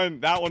 okay?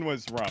 That one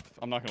was rough.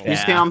 I'm not gonna You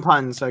lie. stay on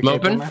puns, okay,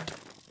 Mopin'? Boomer?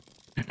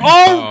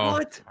 Oh,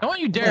 what? Don't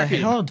you What dare the hit.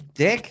 hell,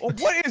 dick? Oh,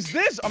 what is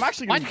this? I'm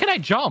actually Why gonna. can I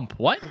jump?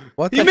 What?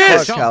 What You the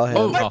missed! fuck, Callahan?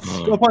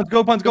 Oh, Go punch,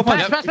 go punch, go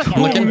punch. Pass, pass, pass. It's not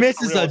real, He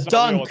it's misses not a real,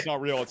 dunk. It's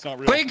not real. It's not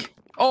real. Quick!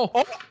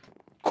 Oh,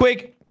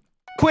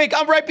 Quick,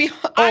 I'm right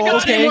behind. I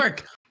got okay.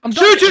 teamwork. I'm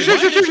Shoot, done. shoot,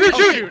 shoot, shoot, shoot,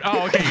 Oh, shoot.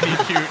 Oh, okay, you need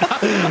to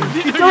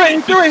shoot. He threw it,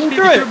 he threw it, he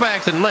threw Threw it. by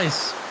accident.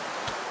 Nice.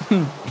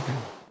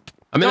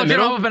 I'm in No, the dude,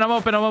 middle.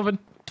 I'm open.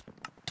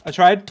 I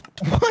tried.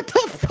 What the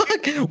fuck?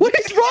 What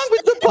is wrong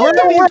with the We're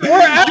both of you?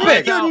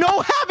 epic. You're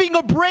no having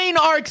a brain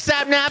arc,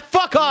 Sapnap.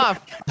 Fuck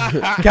off.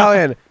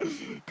 Callahan.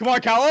 Come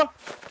on, Kala.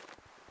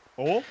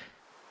 Oh.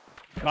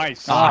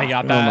 Nice. Oh, I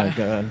got that.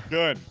 god.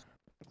 Good.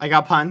 I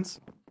got puns.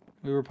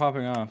 We were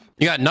popping off.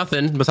 You got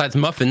nothing besides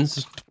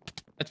muffins.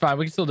 It's fine.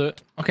 We can still do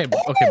it. Okay,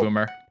 okay,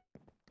 Boomer.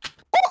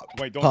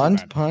 Wait, don't Puns,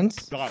 do that. puns.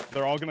 Stop.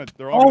 They're all gonna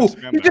Oh, gonna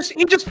spam he that.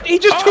 just 2v1.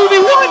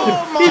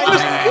 Oh He my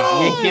just,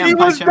 God. You he can't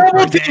was punch him.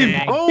 double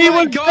team. Oh He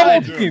my was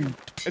God. double team.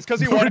 It's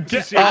because he wanted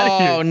to see.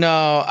 Oh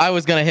no, I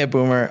was gonna hit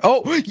Boomer.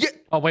 Oh yeah,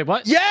 Oh, wait,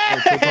 what?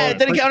 yeah.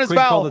 Didn't count as Quick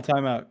call foul. the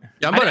timeout.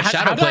 Yeah, I'm gonna How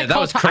shadow did play. I That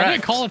call was I didn't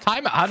correct. call a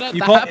timeout. How did You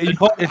that call, happen? you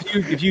call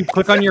if you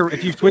click on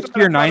if you switch to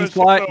your 9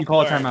 slot, you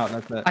call a timeout.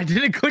 That's it. I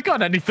didn't click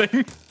on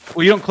anything.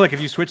 Well, you don't click. If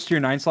you switch to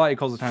your 9 slot, it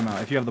calls a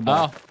timeout. If you have the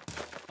ball,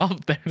 Oh,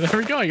 there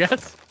we go. I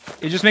guess.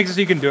 it just makes it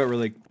so you can do it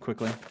really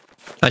quickly.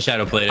 I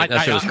shadow played it.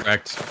 That shit was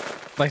correct.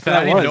 Like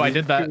that, I didn't know I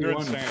did that. You're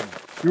insane.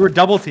 We were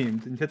double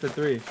teamed and hit the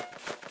 3.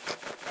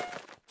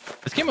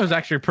 This game was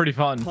actually pretty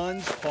fun.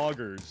 Puns,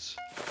 poggers.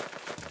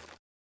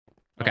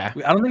 Okay. I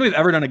don't think we've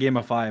ever done a game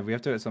of 5. We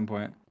have to at some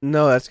point.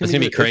 No, that's It's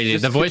gonna be crazy.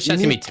 just- The voice you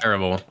chat's gonna be need-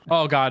 terrible.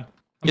 Oh God.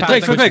 It's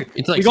Quick, quick, quick.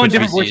 It's like We're going Switch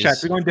different voice VCs.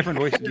 chats. We're going different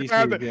voice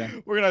VCs. Yeah.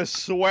 We're gonna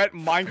sweat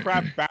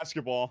Minecraft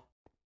basketball.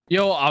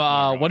 Yo,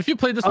 what if you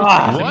played this with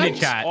Ah, proximity what?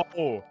 chat?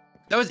 Oh,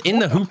 That was in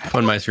the hoop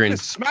on my screen. it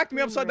smacked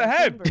me upside the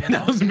head.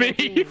 That was me.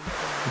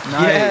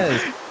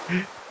 Yes.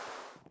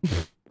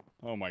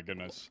 Oh my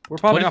goodness. We're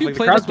What popping if off. you Like,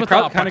 played the this with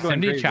crowd kind of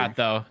going proximity crazy. chat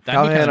though? That'd be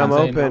Callahan, kind I'm of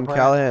insane. open.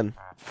 Callahan.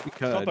 We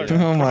It's not could.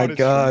 the- Oh my it's-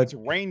 God. It's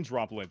rain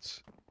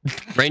droplets.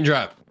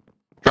 Raindrop.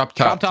 Drop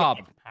top. Drop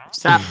top.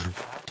 Stop.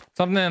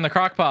 Something in the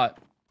crock pot.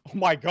 Oh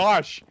my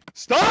gosh.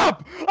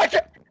 Stop! I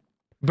can't.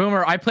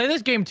 Boomer, I play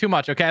this game too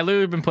much. Okay, I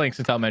literally been playing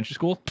since elementary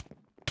school.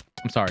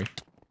 I'm sorry.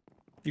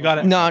 You got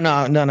it. No. No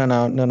sorry.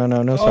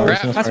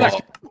 crap. No That's sorry.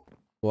 back.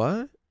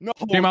 What? No.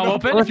 Dream out no.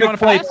 open if you want Perfect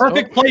to play. pass.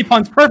 Perfect play,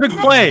 Puns. Perfect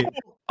play.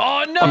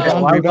 Oh no! Okay.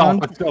 Live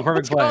rebound. off, but still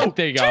perfect play. Oh,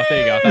 there you go. There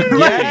you go. That's,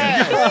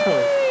 Yes.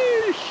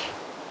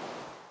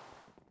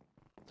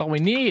 that's all we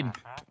need.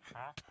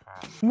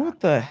 What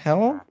the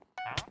hell?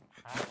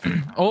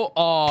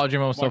 Oh,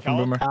 Jim almost stole from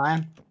Callum? Boomer.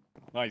 Callahan.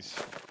 Nice.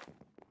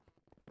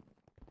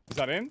 Is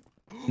that in?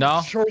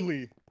 No.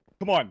 Surely.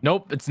 Come on.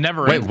 Nope, it's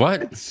never Wait, in.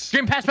 what?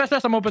 Dream, pass.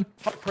 I'm open.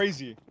 How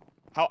crazy.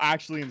 How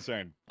actually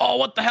insane. Oh,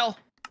 what the hell?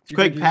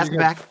 Quick, pass it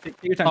back. Take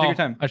your time. Take your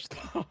time. I just...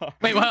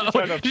 Wait, what?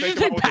 Trying to Did you fake just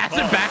say him out with the pass it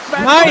palm.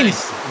 back?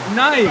 Nice.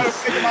 Gotta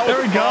Nice. pick him out There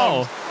with we the go.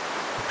 palms.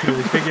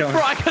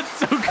 Bro, I got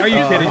so good. Are you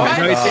kidding me? my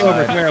No, it's God.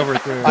 over. It's way over.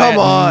 It's way over. Come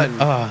on.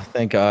 Oh,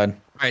 thank God. All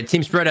right,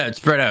 team spread out.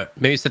 Spread out.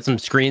 Maybe set some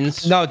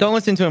screens. No, don't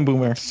listen to him,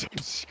 Boomer.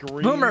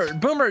 Screens.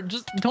 Boomer,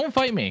 just don't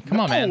fight me. Come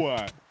on, man.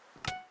 No.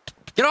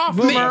 Get off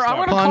me. Boomer, I'm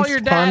gonna call Puns, your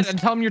dad puns. and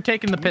tell him you're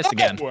taking the piss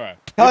again. No.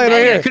 Callahan, right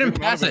I here. couldn't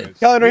pass it.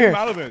 Callahan, right Leave him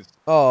here. out of this.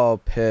 Oh,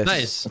 piss.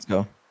 Nice. Let's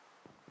go.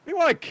 You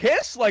want to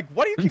kiss? Like,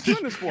 what do you keep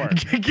doing this for?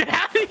 Get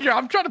out of here!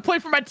 I'm trying to play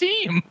for my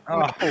team.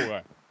 Oh.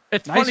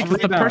 It's Nice funny because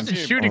the rebound. person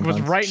shooting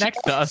was right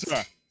next to us.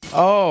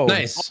 Oh.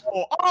 Nice.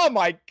 Oh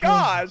my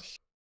gosh.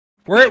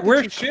 We're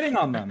shitting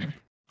on them.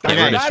 Yeah,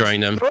 Okay. we're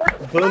destroying them.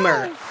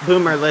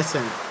 Boomer,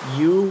 listen.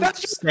 You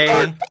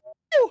stay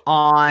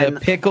on The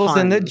pickles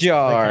in the puns,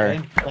 jar.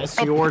 okay?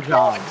 That's your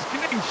job.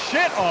 Getting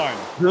shit on.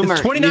 Boomer,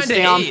 29 you to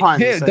stay on 8.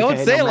 puns. Dude, don't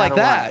okay, say no it like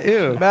matter that.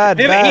 Ew. Bad,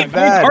 They have 8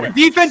 bad, points. Our bad.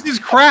 defense is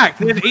cracked.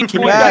 They have 8 points.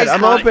 Bad,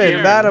 I'm not open.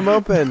 here. Bad, I'm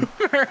open.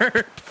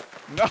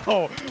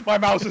 No, my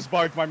mouse is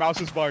bugged. My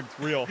mouse is bugged. It's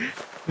real.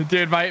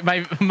 Dude, my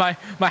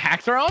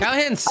hacks are on.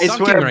 Callahan's I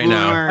sucking swear, right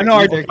now. Boomer I know,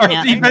 our- either our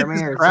can't defense hear me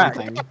is or cracked.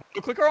 something.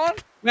 The clicker on?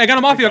 I got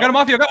him off you. I got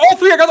all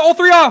 3. I got all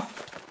 3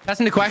 off.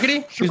 Passing to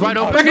Quackity. He's wide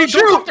open. Quackity, Don't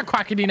shoot. talk to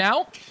Quackity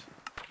now.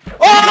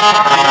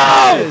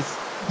 Oh!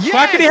 Yes.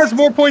 Quackity has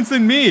more points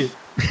than me.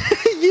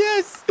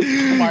 Yes.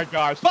 Oh my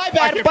gosh. Bye,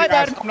 bad. Bye,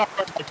 bad. I'm not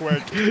going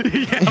quick.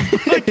 Yeah,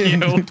 fuck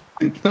you.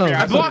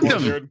 Yeah, I blocked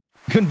him. Dude.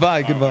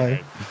 Goodbye. Oh, Goodbye.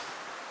 okay.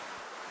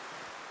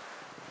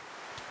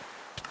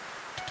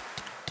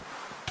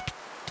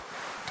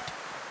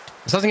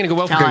 This isn't gonna go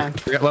well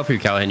for you,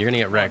 Callahan. You're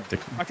gonna get wrecked. Oh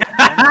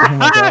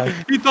my god.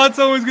 He thought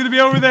someone was gonna be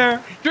over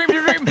there. Dream.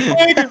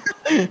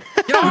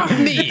 Get off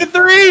me! The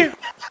 3.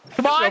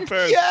 Come on. So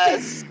fast.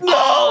 Yes.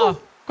 Oh,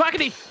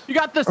 Quackity, you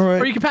got this. All right.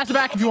 Or you can pass it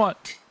back if you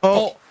want.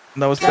 Oh,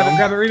 that was Grab it, fun.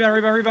 grab it,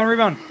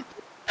 rebound.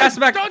 Pass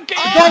it back. Dunk it.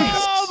 Dunk.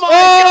 Oh my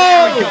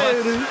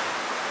god.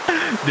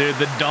 Dude,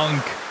 the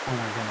dunk. Oh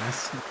my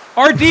goodness.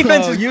 Our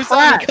defense Oh, is you saw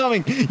me crap.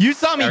 coming. You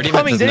saw me Our defense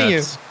coming, is didn't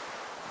nuts. you?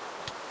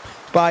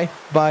 Bye.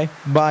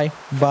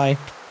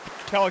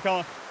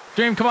 Calla.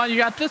 Dream, come on, you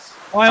got this.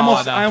 Oh, I no.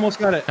 almost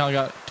got it. Cal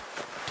got it.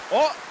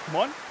 Oh, come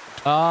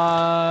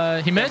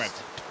on. He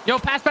missed. Yo,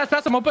 pass.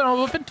 I'm open.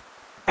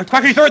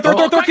 Quackity, throw it.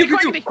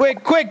 Quackity.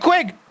 Quick.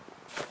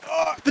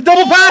 The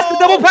double pass.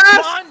 Come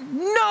on.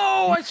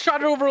 No, I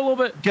shot it over a little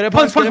bit. Get it,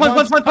 Punch.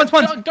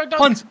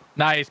 Dunk.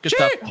 Nice, good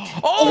stuff.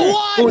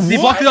 Oh, Oh, he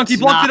blocked it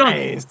dunk.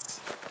 Nice.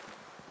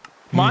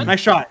 Come on.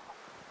 Nice shot.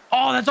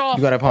 Oh, that's off.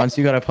 You got a punch.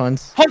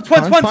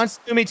 Punch.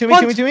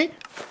 To me.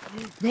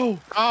 No.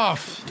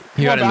 Off.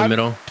 You got it in the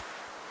middle.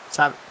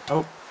 Stop.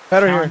 Oh.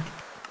 Better here.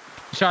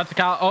 Shot to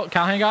Cal. Oh,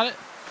 Callahan got it.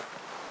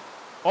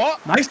 Oh,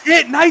 Nice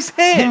hit.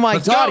 Oh my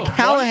Let's god, go.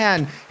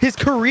 Callahan. His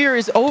career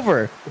is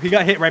over. He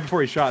got hit right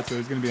before he shot, so it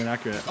was gonna be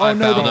inaccurate. I Oh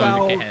no, the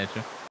fouled him. foul. Can't hit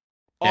you.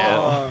 Yeah.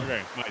 Oh.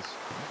 okay, nice.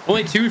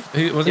 Only 2.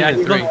 It wasn't Yeah, he even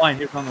was on 3. the line.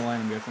 He was on the line,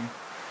 I'm guessing.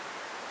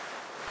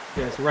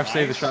 Yeah, so ref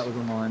saved the shot was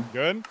on the line.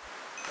 Good.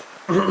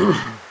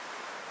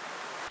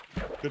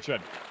 Good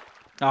shot.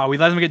 Oh, we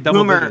let him get double.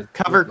 Boomer, digits.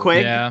 cover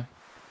quick. Yeah.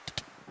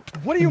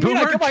 What do you mean?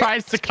 I Boomer got my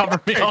tries to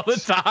cover me all the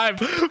time.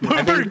 I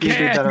Boomer think you do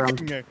can't. better on.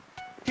 Okay.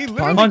 He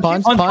literally.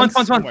 Punch. Oh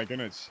my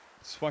goodness.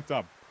 It's fucked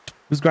up.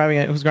 Who's grabbing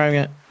it? You got it,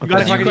 You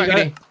Quackity, got you got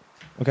it. it.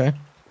 Okay.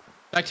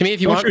 Back to me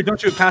if you want. Don't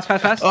shoot. Pass.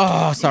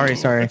 Oh, sorry.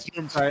 Alright.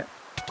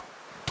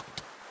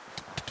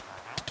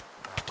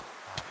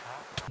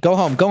 Go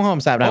home,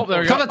 Sapnap. Oh,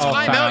 there we Call go. the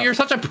timeout. Foul. You're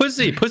such a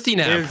pussy. Pussy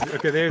nap.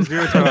 There's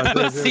 0 timeouts.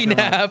 Pussy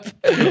nap.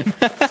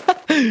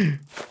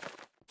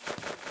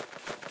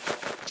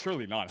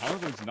 Surely not. How are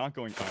those not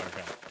going? Oh,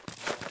 okay.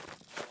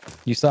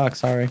 You suck.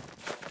 Sorry.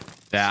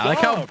 Yeah, I like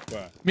how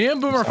Stop. me and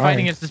Boomer Sorry.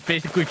 fighting is just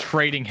basically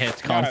trading hits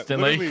Yeah,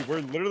 constantly.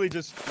 we're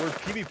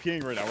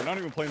PvPing right now. We're not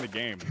even playing the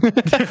game.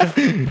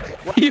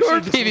 You're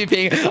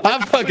PvP.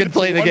 I'm fucking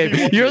playing the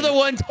game. You're the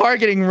one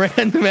targeting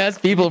random ass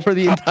people for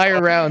the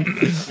entire round.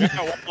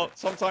 Yeah, well,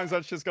 sometimes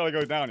that's just gotta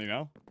go down, you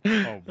know?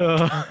 Oh, boy.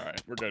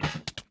 Alright, we're good.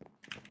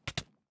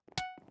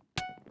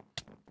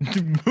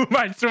 Boomer,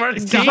 I swear to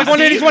See? God.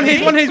 He's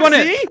one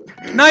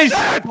hit. Nice.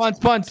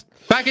 Punch.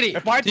 Backity.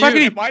 If I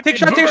Quackity,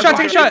 take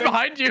a shot.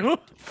 Behind you.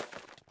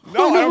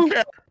 No, I don't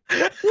care.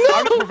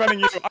 I'm preventing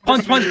you.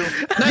 I'm preventing you.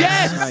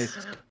 Yes. Nice.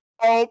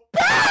 Oh,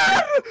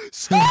 bad!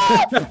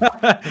 Stop!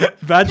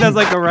 Bad has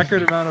like a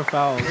record amount of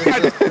fouls.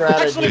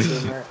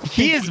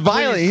 He is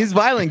violent. He's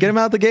violent. Get him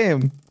out the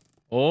game.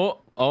 Oh,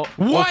 What?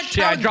 Oh,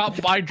 shit, I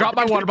dropped my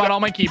water bottle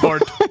on my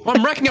keyboard. Oh,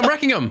 I'm wrecking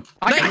him.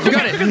 I Nice, got you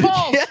got it. Good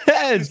ball.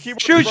 Yes.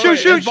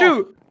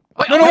 Shoot.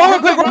 Wait, No,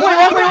 wrong way.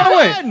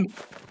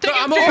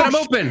 I'm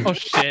open. Oh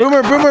shit.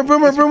 Boomer. I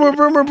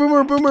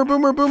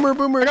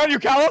got you,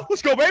 Calla.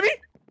 Let's go, baby.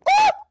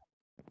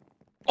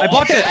 I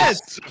blocked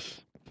Yes. it.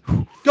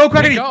 Go,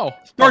 Quackity. Go.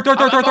 Throw it.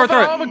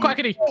 Oh,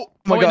 Quackity. Oh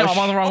my wait, no, gosh. I'm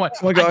on the wrong way.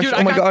 Oh my gosh. Dude, Oh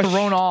I my got gosh.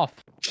 thrown off.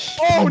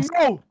 Oh,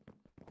 no.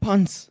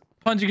 Punts.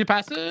 Punch, you can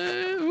pass it.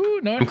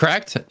 Ooh, no. I'm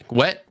cracked.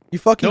 Wet. You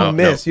fucking No,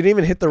 missed. You didn't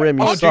even hit the rim.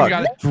 You Oh, dude, suck. you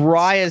got it.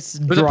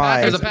 Driest There's a pass.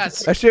 dry. There's a pass.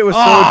 That shit was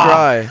so Ah.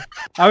 dry.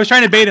 I was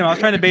trying to bait him. I was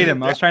trying to bait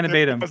him. I was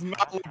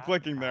not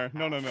clicking there.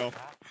 No.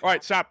 All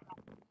right, Sap.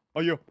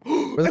 Oh, you.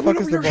 Where the fuck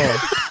is the ball?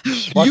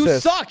 Watch You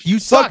this. suck. You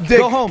Suck suck. dick.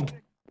 Go home.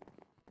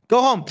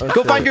 Go home.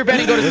 Go find your bed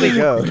and go to There you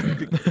sleep.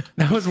 go.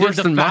 That was Dude, worse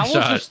the than my fouls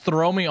shot. just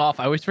throw me off.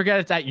 I always forget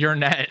it's at your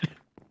net.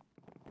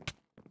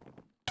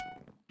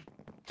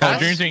 Oh,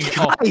 Dream's being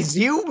Guys,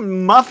 you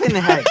muffin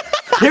head.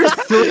 There's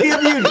 3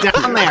 of you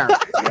down there.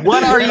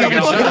 What are you There we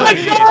go. doing?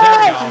 Let's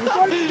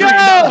go.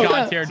 Dream,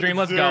 let's go. Dream,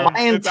 let's go. My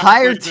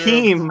entire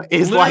team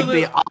is like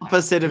the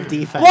opposite of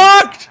defense.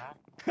 Blocked.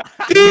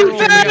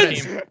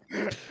 Defense.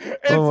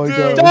 Oh my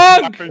god.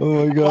 Dog.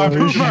 Oh my god.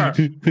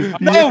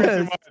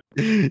 No.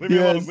 Leave me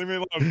alone. Leave me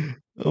alone.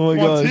 Oh my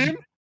Come on, gosh. team.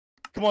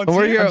 Come on,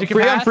 Over team. here. You can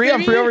Free. pass, I'm free.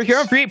 I'm free over here.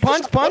 I'm free.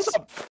 Punch.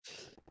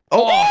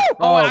 Oh,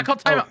 I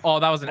called timeout. Oh,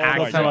 that was an Oh my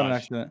accident. God. Time on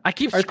accident. I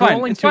keep It's fine,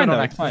 scrolling it's to fine it on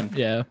though, it's accident. fine.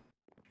 Yeah.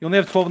 You only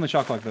have 12 in the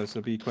shot clock though, so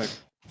be quick.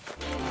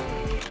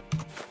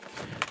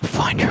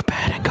 Find your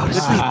bed and go to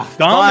This sleep. is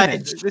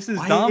dominant. Fudge. This is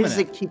Why dominant. does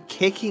it keep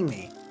kicking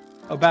me?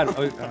 Oh, bad. Oh, what?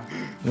 do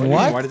you mean?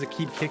 What? Why does it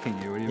keep kicking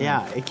you? What do you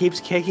Yeah, it keeps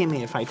kicking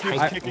me if I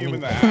type Kicking him in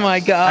the anything. Oh my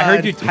ass. god. mean? I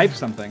heard you type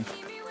something.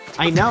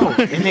 I know,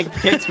 and it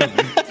kicks me.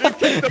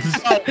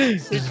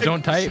 Just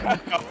don't type.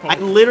 I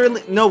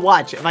literally no.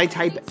 Watch if I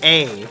type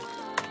A.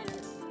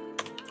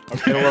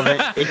 middle of it.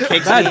 It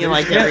kicks me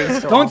like every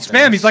so Don't often.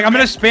 spam. He's like, I'm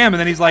gonna spam, and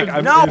then he's like,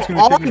 I'm No, just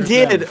gonna all kick me I to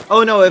did. spam.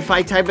 Oh no, if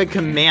I type a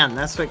command,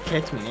 that's what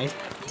kicked me. I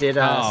did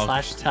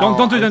slash tell.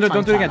 Don't do it I was again. Don't do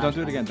it trying again. to Don't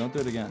do it again. Don't do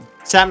it again.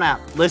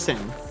 Sapnap, listen.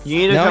 You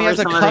need to Now he cover has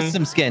a somebody.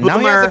 custom skin. Now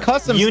he has a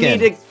custom you skin.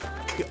 Need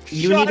to,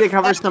 you need to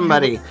cover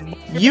somebody.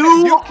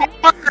 You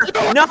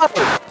are no.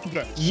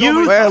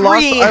 You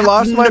Wait, I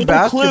lost my no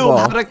basketball. clue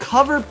how to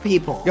cover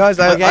people. Guys,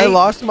 okay? I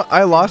lost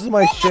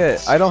my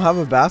shit. I don't have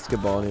a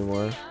basketball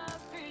anymore.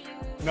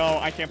 No,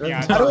 I can't be.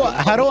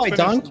 How do I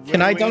dunk?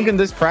 Can I dunk in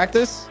this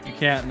practice? You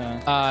can't.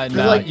 No.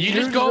 No. Like, You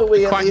just go.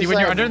 usually at Quacky, least when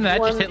you're I under the net,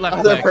 have just hit left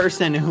other click.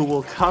 person who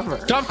will cover.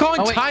 Stop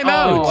calling wait,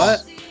 timeouts.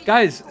 What?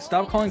 Guys,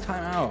 stop calling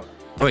timeout.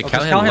 Oh, wait, Oh,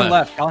 Callahan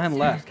left. Callahan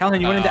left.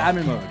 Callahan, you went into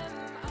admin mode.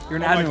 You're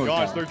in Oh admin my mode. gosh,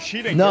 Callahan. they're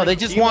cheating. No, They're they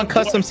just even want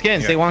custom more-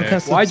 skins. They want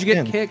custom Why'd you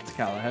get skins. kicked,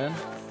 Callahan?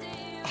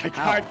 I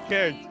got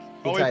kicked.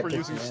 Only typed for it,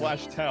 using man.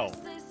 slash tell.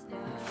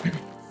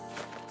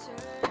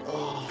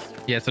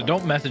 Yeah, so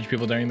don't message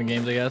people during the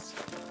games, I guess.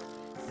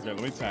 Okay,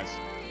 let me test.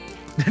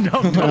 no,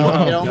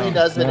 It only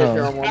does it if no.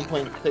 you're on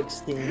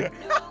 1.16.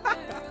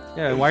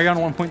 Yeah, why are you on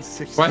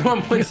 1.6? Why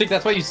 1.6?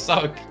 That's why you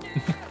suck.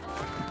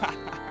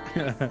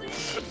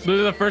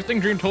 Literally, the first thing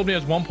Dream told me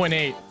was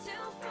 1.8.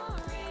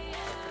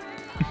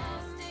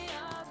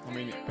 I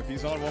mean, if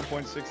he's on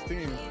 1.16,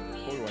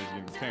 totally why he's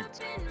getting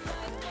kicked.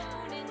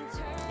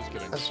 Just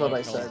kidding. That's what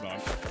I Tell said. is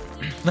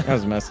not. That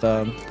was messed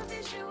up.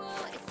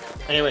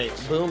 Anyway,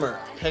 Boomer,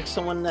 pick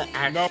someone that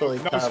No, actually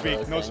no cover,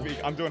 speak, no okay? speak.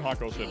 I'm doing hot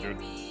girl shit, dude.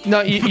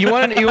 No, you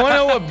want to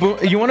know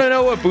what you want to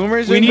know what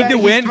Boomer's We doing? need to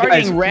He's win,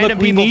 targeting guys. random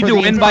Look, we people need for to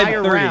the win by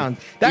entire 30. round.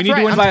 We That's need to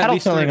right. win I'm by at title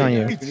least killing 30. on you.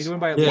 We need to win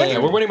by at Yeah, least yeah,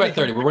 30. we're winning by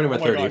 30. We're winning by Oh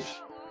my 30. gosh.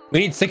 We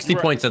need 60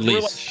 points at You were,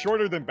 like, least.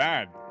 shorter than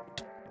bad.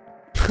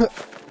 Come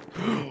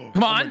Oh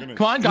on, my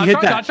come on, You hit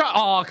got that. shot.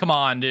 Oh, come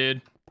on,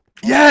 dude.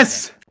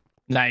 Yes!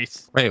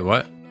 Nice. Wait,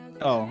 what?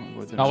 Oh.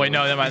 Oh wait,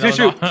 no, never mind. He's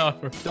No, gonna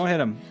no. Don't hit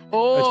him.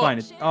 Oh, It's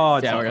fine. Oh,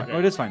 it's Yeah, not we're fine. good. Oh,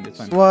 it is fine. It's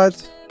fine.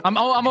 What? I'm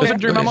open,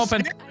 Dream. I'm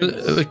open.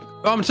 Oh,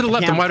 I'm to the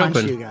left. Can't I'm wide punch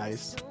open. you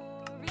guys.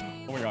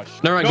 Oh my gosh.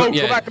 Never mind. No, go, go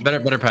yeah, back.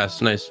 better pass.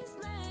 Nice.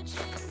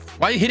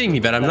 Why are you hitting me,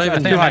 Ben? I'm not I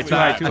even. think Too high, it's too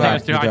high, I too think high.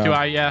 it's too high, too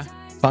high. Yeah.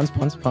 Punch.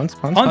 Punch, punch,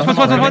 punch.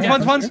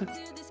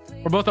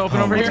 We're both open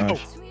Oh over my here.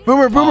 gosh.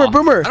 Boomer, boomer,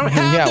 boomer. I don't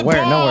have Yeah, the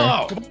where?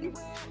 ball. Nowhere.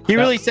 He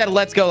really said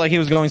 "Let's go" like he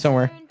was going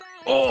somewhere.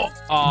 Oh,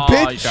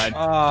 Bitch. you tried.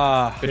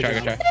 Ah. Good try,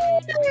 good try.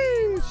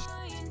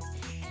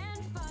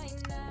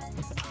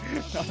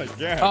 Not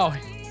again. Oh,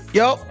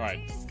 Yo. All right.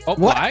 oh,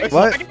 What? lag.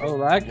 What? Oh,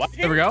 lag.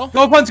 There we go.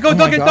 Go, punch. Go, Oh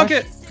dunk my it, dunk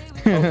gosh.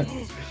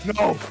 it.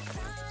 No.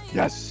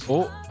 Yes.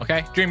 Oh,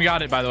 okay. Dream, you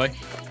got it, by the way.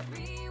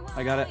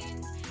 I got it.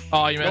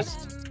 Oh, you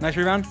missed. Nice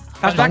rebound.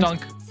 Pass Punch, back.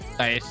 dunk.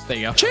 Nice. There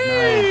you go.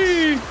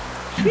 Nice.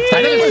 I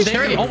think it's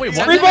there. Oh, wait,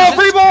 what? Free ball,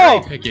 free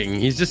ball. Picking.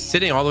 He's just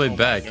sitting all the way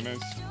back. Goodness.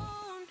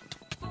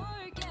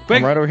 Quick.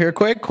 I'm right over here.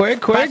 Quick.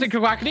 Passing to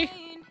Quackity.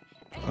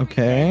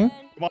 Okay.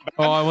 Come on,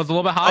 Oh, I was a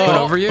little bit high. Put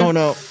over you. Oh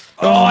no.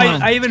 Oh,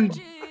 I even.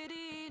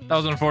 That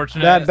was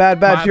unfortunate.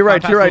 Bad. My- You're my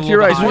right. pass You're was right. a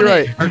You're little right. bit You're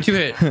high. right. Or two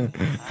hit.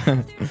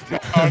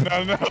 Oh,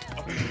 no.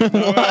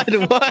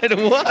 What?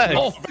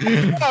 Oh,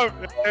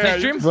 Yeah, Next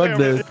stream? Fuck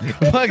this.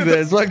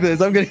 Fuck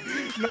this. I'm getting.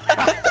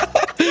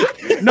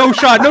 No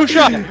shot. No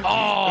shot.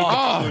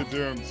 Oh, Absolutely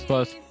doomed.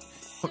 close.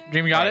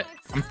 Dream, you got it.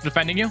 I'm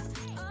defending you.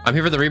 I'm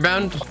here for the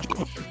rebound.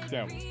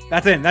 Damn.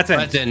 That's in. That's in.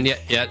 That's in. Yeah,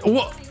 yeah.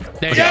 Whoa.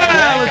 There you go. Yeah,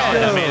 Thank let's God, go.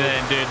 that made it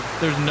in, dude.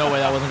 There's no way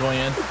that wasn't going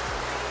in.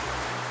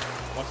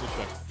 Watch this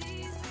shit.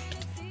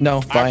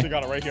 No. I actually Bye.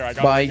 got it right here. I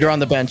got Bye. it. You're on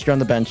the bench. You're on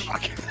the bench. You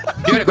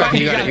got it, Quacky.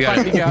 You got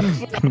it. You got it.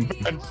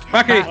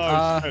 Quackity.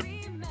 Oh, shit.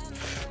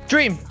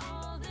 Dream.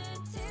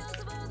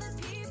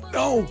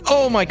 No.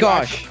 Oh my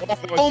gosh. that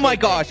was Oh my so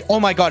good. gosh. Oh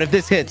my god. If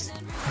this hits.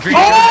 Dream,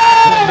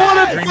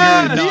 what a Dream,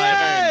 pass! you're nuts.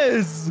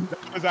 Yes.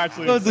 That was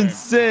actually That was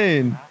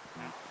insane.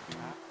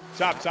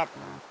 Chop.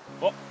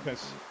 Oh,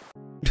 piss.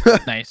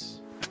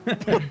 Nice.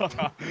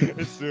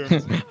 It's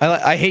doomed.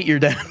 I hate your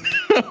dad.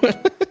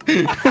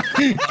 We're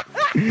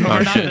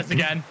not shit. this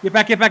again. Get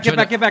back. Try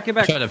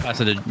to pass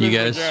it to you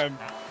guys. Again.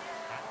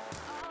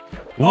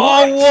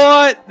 Oh,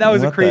 what? That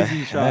was a What the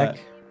crazy shot.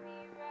 heck?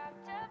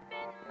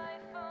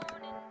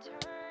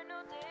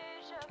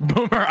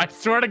 Boomer, I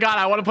swear to God,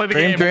 I want to play the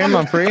Dream, game. Dream.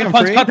 I'm free. I'm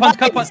Punch, free. cut,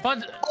 punch.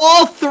 Punch.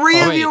 All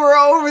three Oh, of you wait. are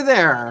over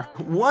there.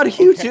 What are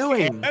you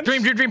doing?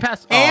 Dream,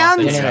 pass.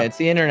 And- Oh, The thank you. internet. It's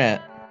the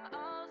internet.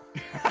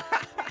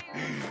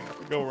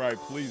 Go right,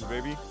 please,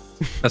 baby.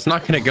 That's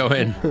not gonna go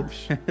in.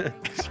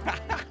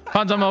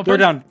 Punch, I'm Throw open.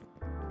 down.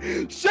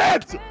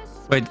 Shit!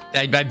 Wait,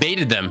 I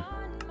baited them.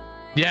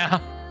 Yeah.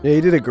 Yeah,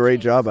 you did a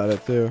great job at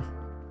it too.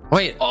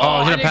 Wait. Oh, Oh, I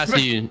was I gonna didn't pass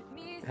to you.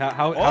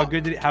 How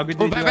good did Oh, you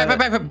do back.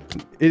 at it?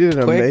 He did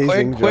an Quick.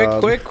 amazing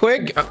job.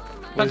 Quick.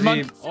 Was he,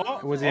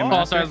 Punch. was he a Oh,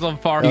 master? sorry, I was a little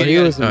far. Oh, he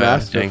was Oh, yeah,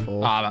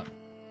 masterful. Ah,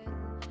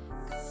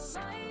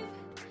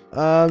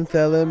 I'm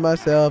telling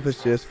myself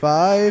it's just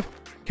 5.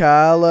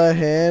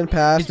 Callahan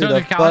passed He's me doing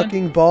the it, Callahan?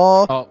 fucking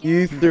ball. Oh.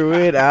 You threw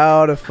it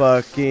out of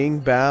fucking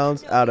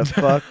bounds. Out of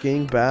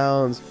fucking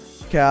bounds.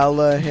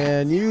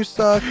 Callahan, you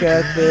suck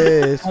at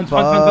this Puns.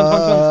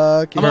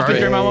 fucking I'm open,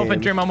 Dream. I'm game. open,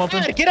 Dream. I'm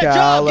open. Get a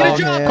job. Get a job.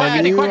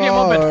 Callahan, Quackity, you quackity, I'm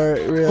open. are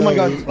really Oh my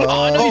God.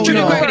 Oh, no, you fun.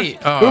 Quackity.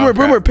 Oh, Boomer,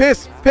 crap. Boomer,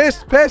 piss.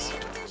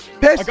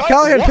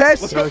 Callahan, What?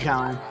 piss. Let's Go,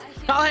 Callan.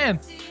 Callahan.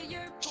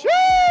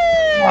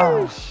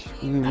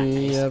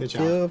 Me up Good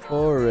job. till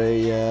 4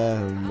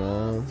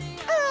 a.m.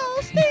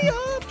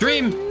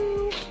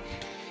 Dream.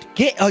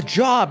 Get a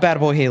job, Bad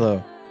Boy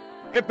Halo.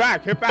 Hit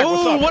back. What's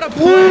Oh, up? what a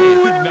play. No,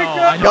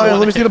 I don't Callahan, wanna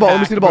let me see hit the ball. back, Let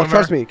me see the ball. Boomer.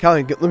 Trust me,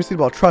 Callahan. Let me see the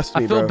ball. Trust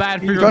me, I feel bro. bad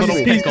for your Trust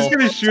little me. He's pickle. just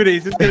gonna shoot it.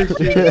 He's just gonna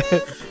shoot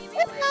it.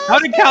 How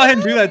did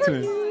Callahan do that to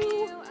me?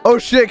 Oh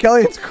shit,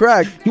 Callahan's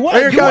cracked. You want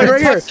Right here, Callahan,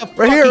 right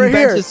here. Right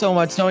here. So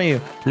much, don't you?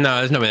 No,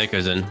 there's no way that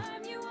goes in.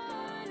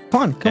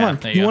 Come on, come Yeah, on.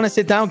 there You you go. want to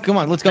sit down? Come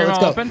on, let's go, Dream, let's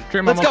I'm go. open.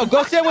 Dream, Let's I'm go. open.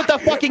 Go sit with the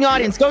fucking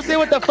audience. Go sit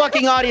with the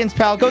fucking audience,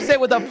 pal. Go sit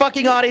with the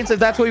fucking audience if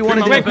that's what you want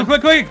to Dream, do.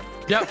 I'm Quick.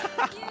 Yep.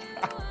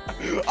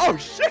 Oh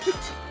shit!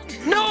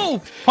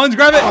 No. Puns,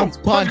 grab it.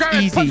 Punch, Punch, grab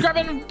it. easy. Punch, grab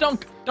it. and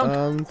Dunk. Oh,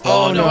 no,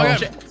 Oh, I got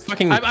shit.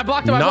 fucking I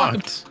blocked him. I blocked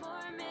him. knocked.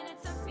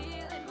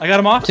 I got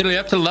him off. To the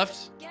left, to the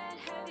left.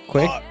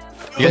 Quick.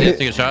 You guys need to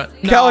take a shot.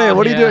 Callahan,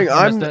 what are you yeah, doing?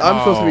 I I'm missed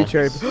supposed it. to be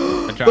cherry. I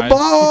The tried.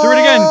 ball. He threw it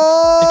again.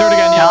 He threw it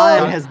again. Yeah.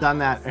 Callan has done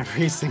that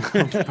every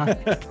single time.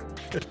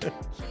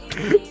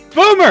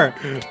 Boomer.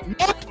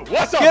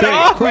 What's up, Get baby?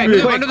 off Quick, of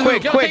me.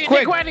 quick, Yo, quick, take quick, it,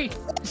 quick. Quackity.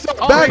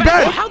 Oh, Bad, how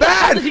bad, the hell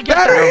did he bad, get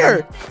bad there? right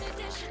here.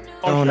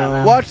 Oh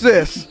no. Watch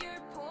this.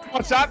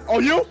 What's that? Oh,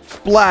 you? I'm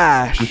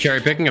Splash. cherry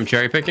picking.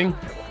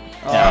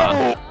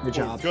 Yeah. Good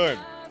job. Good.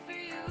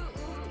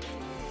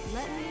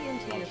 Let me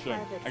into Oh your shit!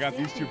 private I got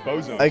these two safe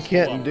bozos. I Hold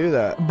can't on. do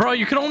that. Bro,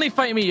 you can only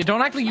fight me.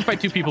 Don't act like you fight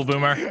two people,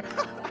 Boomer.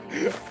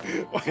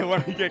 Wait,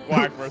 let me get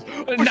quack first.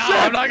 Oh, No, shit!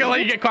 I'm not gonna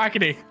let you get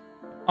Quackity.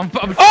 I'm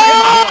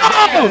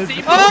Oh!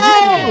 See,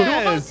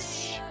 Oh!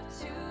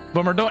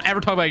 Boomer, don't ever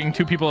talk about getting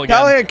two people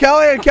again.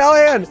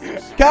 Callahan.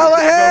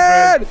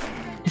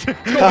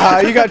 Haha,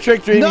 you got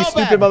tricked, Dream, No, you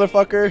stupid bad.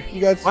 mudder.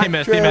 You got He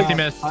missed. He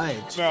missed.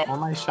 Fudge. No, All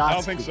my I shots.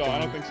 don't think so. I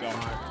don't think so.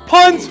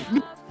 Puns.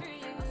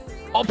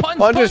 Oh, punch.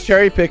 Punch is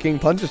cherry picking.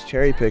 Punch is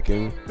cherry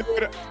picking.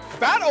 Dude,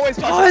 that always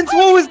touches. Puns.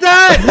 What was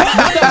that?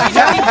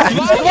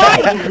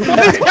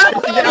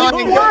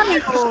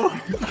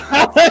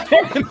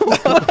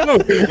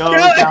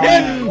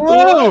 Callan.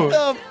 Whoa.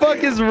 What the fuck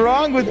is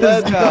wrong with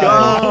this guy?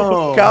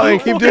 Go. Callahan,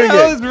 keep doing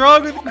What it. is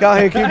wrong with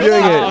Callahan, keep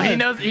doing Oh,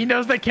 it. he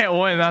knows they can't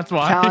win. That's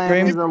why.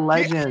 Callan is a He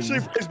legend. actually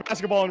plays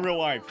basketball in real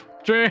life.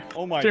 Dream.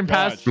 Oh my Dream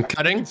gosh. pass. I'm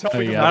cutting. Tell Oh,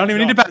 me yeah. I don't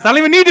even need to pass. I don't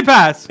even need to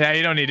pass. Yeah,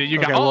 you don't need it. You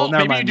Okay, got. well, Oh,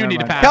 never maybe mind, you do never need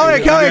to mind.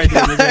 pass.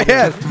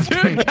 Callahan.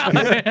 Dude,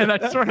 Callahan,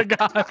 I swear to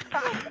God.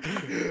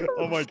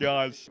 Oh my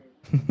gosh.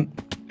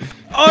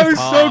 Oh, I was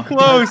so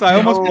close. I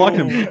almost blocked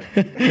him.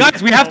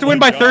 Guys, we have to win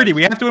by 30.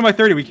 We have to win by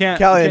 30. We can't.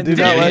 Callahan, do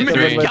not let them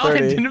Dream. win by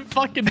Callahan 30. didn't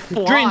fucking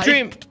fly.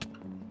 Dream.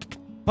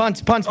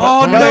 Punch.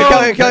 Oh, no.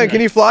 Callahan, can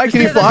you fly?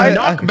 Can you fly?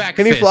 Knockback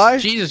Can you fist. fly?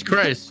 Jesus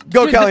Christ.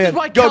 Go, Dude, this is Callahan.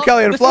 why Go,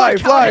 Callahan. this is why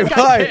Fly.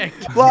 Callahan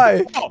got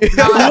Fly. What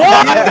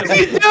is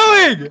he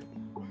doing?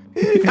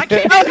 I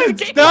can't even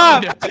get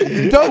Stop.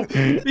 Don't.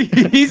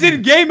 He's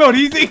in game mode.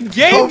 He's in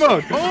game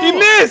mode. He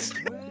missed.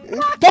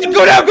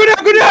 Go down.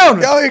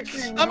 Callahan,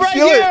 I'm right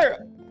kill it.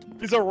 here.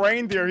 He's a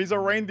reindeer. He's a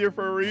reindeer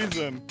for a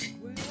reason.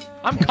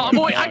 I'm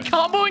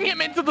comboing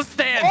him into the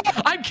stand.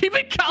 I'm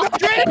keeping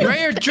Callahan. Right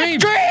here, Dream.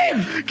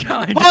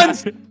 Callahan.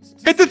 Puns.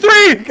 Hit the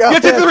three.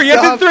 Get to three.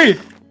 Get to three.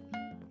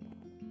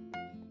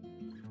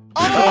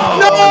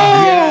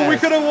 No! We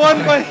could have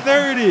won by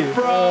 30.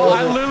 Bro,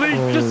 I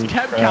literally just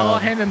kept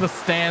Callahan in the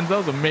stands. That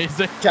was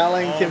amazing.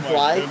 Callan can my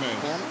fly.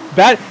 goodness.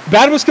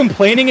 Bad was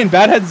complaining and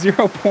Bad had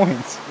 0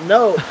 points.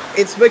 No,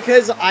 it's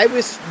because I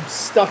was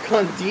stuck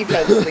on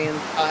defense the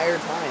entire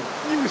time.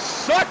 You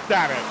sucked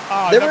at it.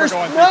 Oh, There never was go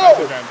on no.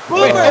 defense again.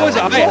 Wait, how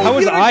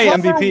was told I you to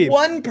cover MVP?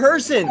 One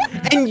person,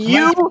 and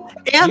you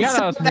and You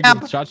got us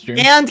Sapnap good shots, Dream.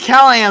 and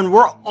Callahan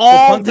were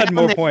all Puns had down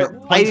more there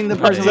points. fighting the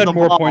Puns person had with the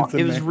more ball. points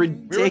than It was me.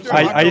 ridiculous.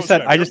 I just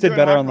Hot did shit.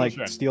 better Hot on like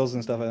shit. steals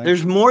and stuff. I think.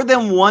 There's more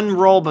than one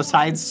role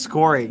besides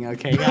scoring.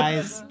 Okay,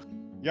 guys.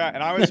 Yeah,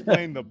 and I was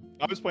playing the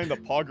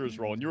poggers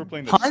role, and you were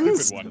playing the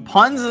Puns stupid one.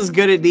 Puns is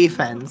good at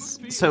defense,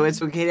 so it's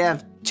okay to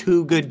have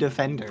two good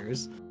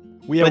defenders.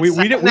 we But we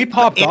Sapnap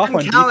popped off and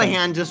on defense.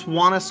 Callahan just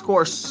want to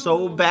score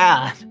so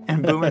bad,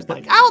 and Boomer's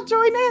like, "I'll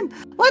join in.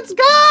 Let's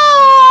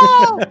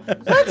go!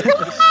 Let's go!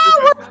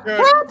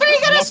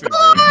 We're gonna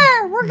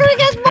score. We're gonna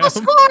get most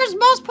scores,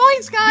 most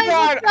points, guys.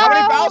 God, Let's how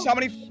many go!" fouls? How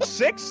many?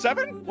 6,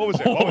 7? What was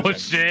it? What Oh was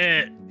it?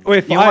 shit.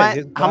 Wait, You know five.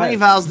 what? How many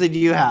fouls did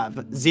you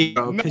have?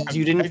 0, because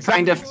you didn't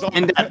try to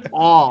defend at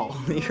all.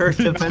 Your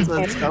defense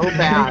was so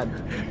bad.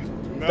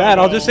 No, Bad.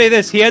 I'll no. just say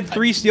this: he had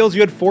 3 steals. You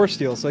had 4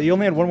 steals, so you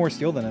only had 1 more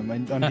steal than him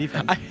on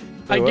defense.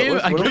 I Wait, gave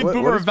what- what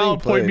Boomer a is being valid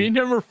point. played? Me and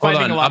him were Hold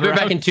fighting on. a lot. I'll be of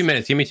back in rounds. 2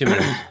 minutes. Give me 2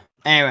 minutes.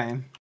 Anyway,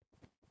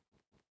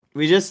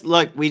 we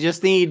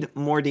just need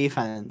more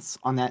defense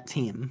on that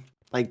team.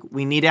 Like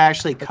we need to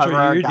actually That's cover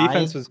right, our your guys.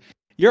 defense was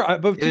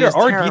but It Peter, was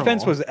our terrible.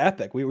 defense was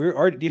epic.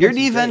 Our defense Your was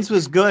defense great.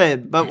 was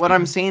good, but what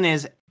I'm saying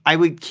is I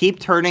would keep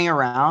turning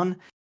around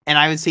and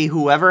I would see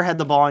whoever had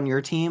the ball on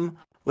your team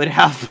would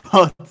have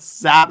both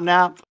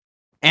Sapnap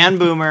and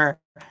Boomer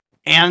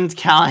and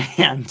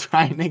Callahan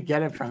trying to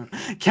get it from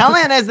him.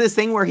 Callahan has this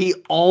thing where he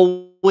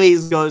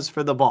always goes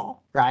for the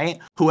ball, right?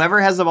 Whoever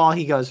has the ball,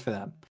 he goes for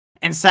them.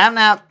 And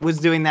Sapnap was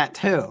doing that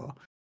too.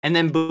 And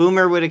then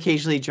Boomer would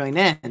occasionally join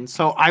in.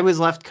 So I was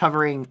left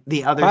covering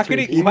the other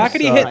three people.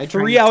 Quackity So I hit tried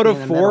 3 to out stay of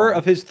in the 4 middle.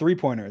 of his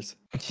 3-pointers.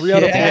 3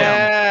 out of 4.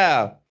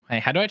 Yeah. Hey,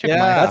 how do I check Yeah.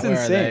 my? That's Where are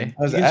insane. they? You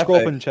was can scroll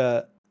up epic. in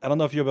chat. I don't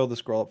know if you'll be able to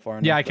scroll up far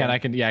enough. Yeah, I can. though. I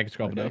can. Yeah, I can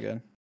scroll Okay, up.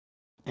 good.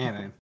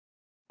 Anyway,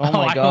 Oh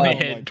my I god. only Oh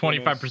my hit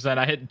 25%.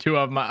 I hit 2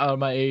 of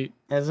my 8.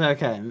 it's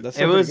okay. That's It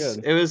still pretty was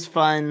good. it was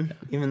fun,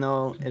 even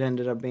though it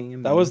ended up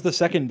being. That was the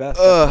second best.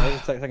 Ugh. That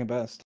was the second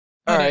best.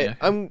 All Oh, right, yeah.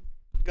 I'm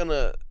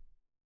gonna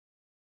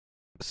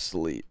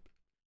sleep.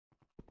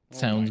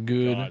 Sounds my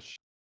good. gosh.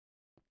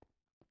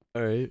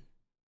 All right.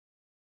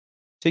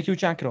 Take your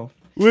jacket off.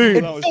 Wait,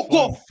 That was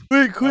fun.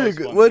 wait, quick.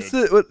 fun, What's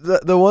dude.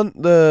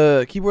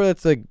 the keyboard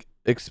that's like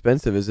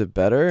expensive? Is it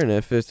better? And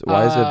if it's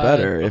why is it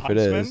better The if it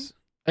Huntsman? is?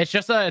 It's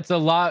just it's a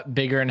lot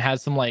bigger and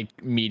has some like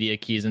media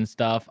keys and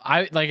stuff.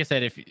 Like I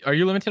said, are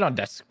you limited on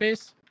desk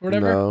space or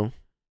whatever? No.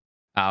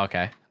 Oh,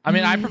 okay. I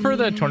mean, I prefer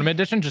the tournament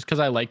edition just because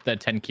I like the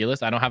 10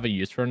 keyless. I don't have a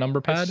use for a number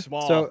pad. It's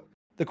small. So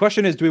the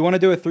question is, do we want to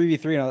do a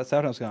 3v3 now that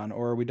Sapnap's gone,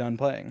 or are we done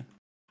playing?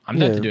 I'm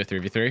down Yeah. to do a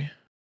 3v3.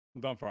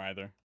 I'm done for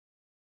either.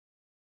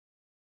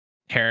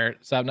 Here,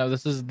 Sapnap,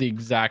 this is the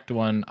exact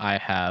one I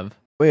have.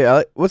 Wait,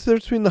 what's the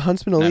difference between the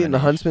Huntsman Elite and the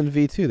Nomination.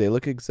 Huntsman V2? They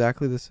look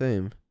exactly the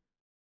same.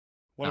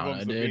 One of I them's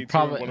don't the know, V2, dude.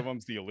 Probably- one of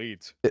them's the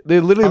Elite. They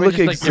literally Probably look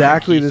just, like, different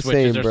exactly key the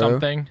switches same, or bro.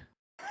 something.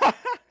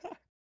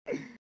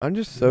 I'm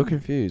just so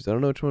confused. I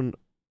don't know which one.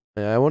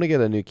 Yeah, I want to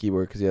get a new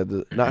keyboard because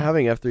not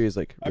having F3 is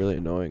like really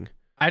annoying.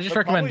 I just They're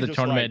recommend probably the just,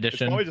 tournament like, It's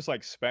edition. probably just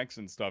like specs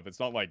and stuff. It's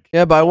not like.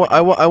 Yeah, but I it's want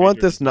not like I want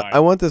major this design. I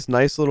want this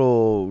nice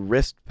little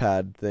wrist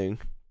pad thing.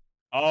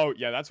 Oh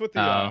yeah, that's what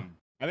the Oh.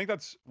 I think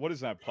that's what is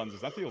that Puns?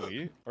 Is that the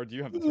Elite or do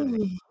you have the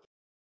tournament?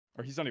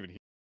 Or he's not even here.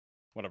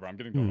 Whatever. I'm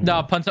getting. Hmm.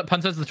 No, Punz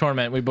has the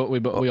tournament. We all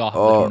have the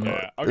Oh, tournament.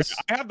 Yeah. Okay. This-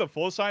 I have the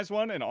full size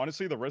one, and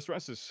honestly, the wrist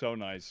rest is so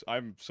nice.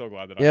 I'm so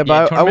glad that. Yeah, I but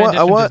I tournament want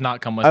edition does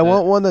not come with I it.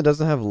 want one that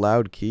doesn't have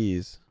loud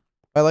keys.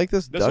 I like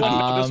this This ducky.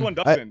 one, this Um, one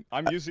doesn't.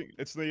 I'm using.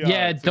 It's the.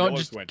 Yeah, it's the don't yellow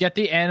just switch. get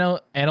the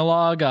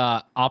analog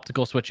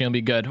optical switching will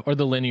be good, or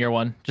the linear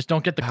one. Just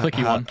don't get the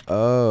clicky one.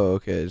 Oh,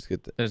 okay. Just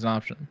get the. There's an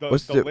option.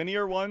 What's The the-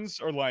 linear ones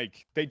are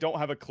like they don't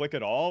have a click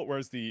at all,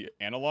 whereas the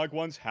analog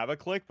ones have a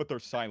click, but they're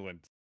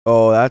silent.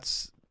 Oh,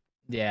 that's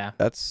Yeah.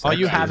 All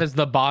you sexy. have is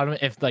the bottom.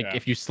 If Yeah.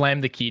 if you slam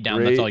the key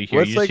down, that's all you hear.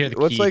 What's You just like hear the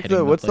what's key like hitting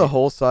the what's the plate.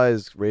 whole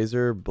size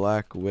Razer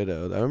Black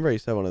Widow? I remember I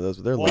used to have one of those,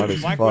 but they're Well, loud as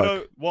Black fuck.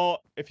 Widow.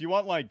 Well, if you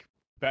want like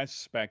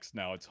best specs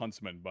now, it's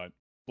Huntsman, but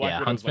Black Yeah,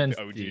 Widow's Huntsman's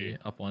like the OG.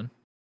 the up one.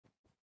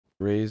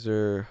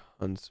 Razer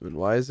Huntsman.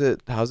 Why is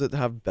it? How's it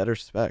have better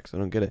specs? I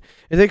don't get it.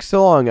 It takes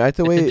so long. I have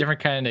to It's a wait.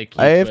 different kind of key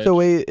I have to switch.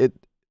 wait. It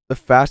the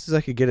fastest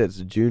I could get it's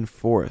June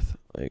 4th.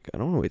 Like I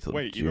don't want to wait till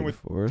Wait, June even with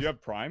 4th. do you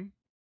have Prime?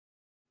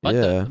 But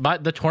yeah.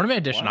 but the tournament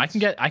edition, I can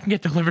get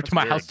delivered to That's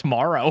my house weird.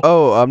 tomorrow.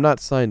 Oh, I'm not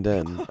signed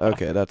in.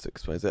 Okay, that's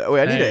explains it.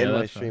 Wait, I need to Hey, end my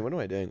that's stream. fine. What am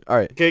I doing? All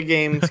right. Good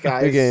games,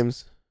 guys. Good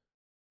games.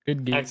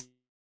 Good game.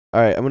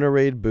 All right, I'm gonna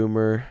raid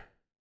Boomer.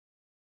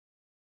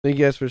 Thank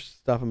you guys for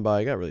stopping by.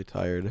 I got really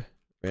tired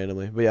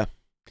randomly, but yeah.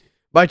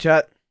 Bye,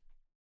 chat.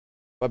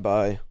 Bye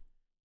bye.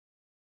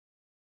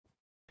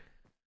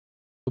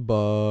 Bye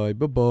bye.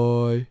 Bye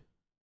bye.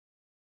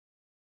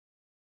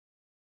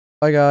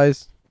 Bye,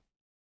 guys.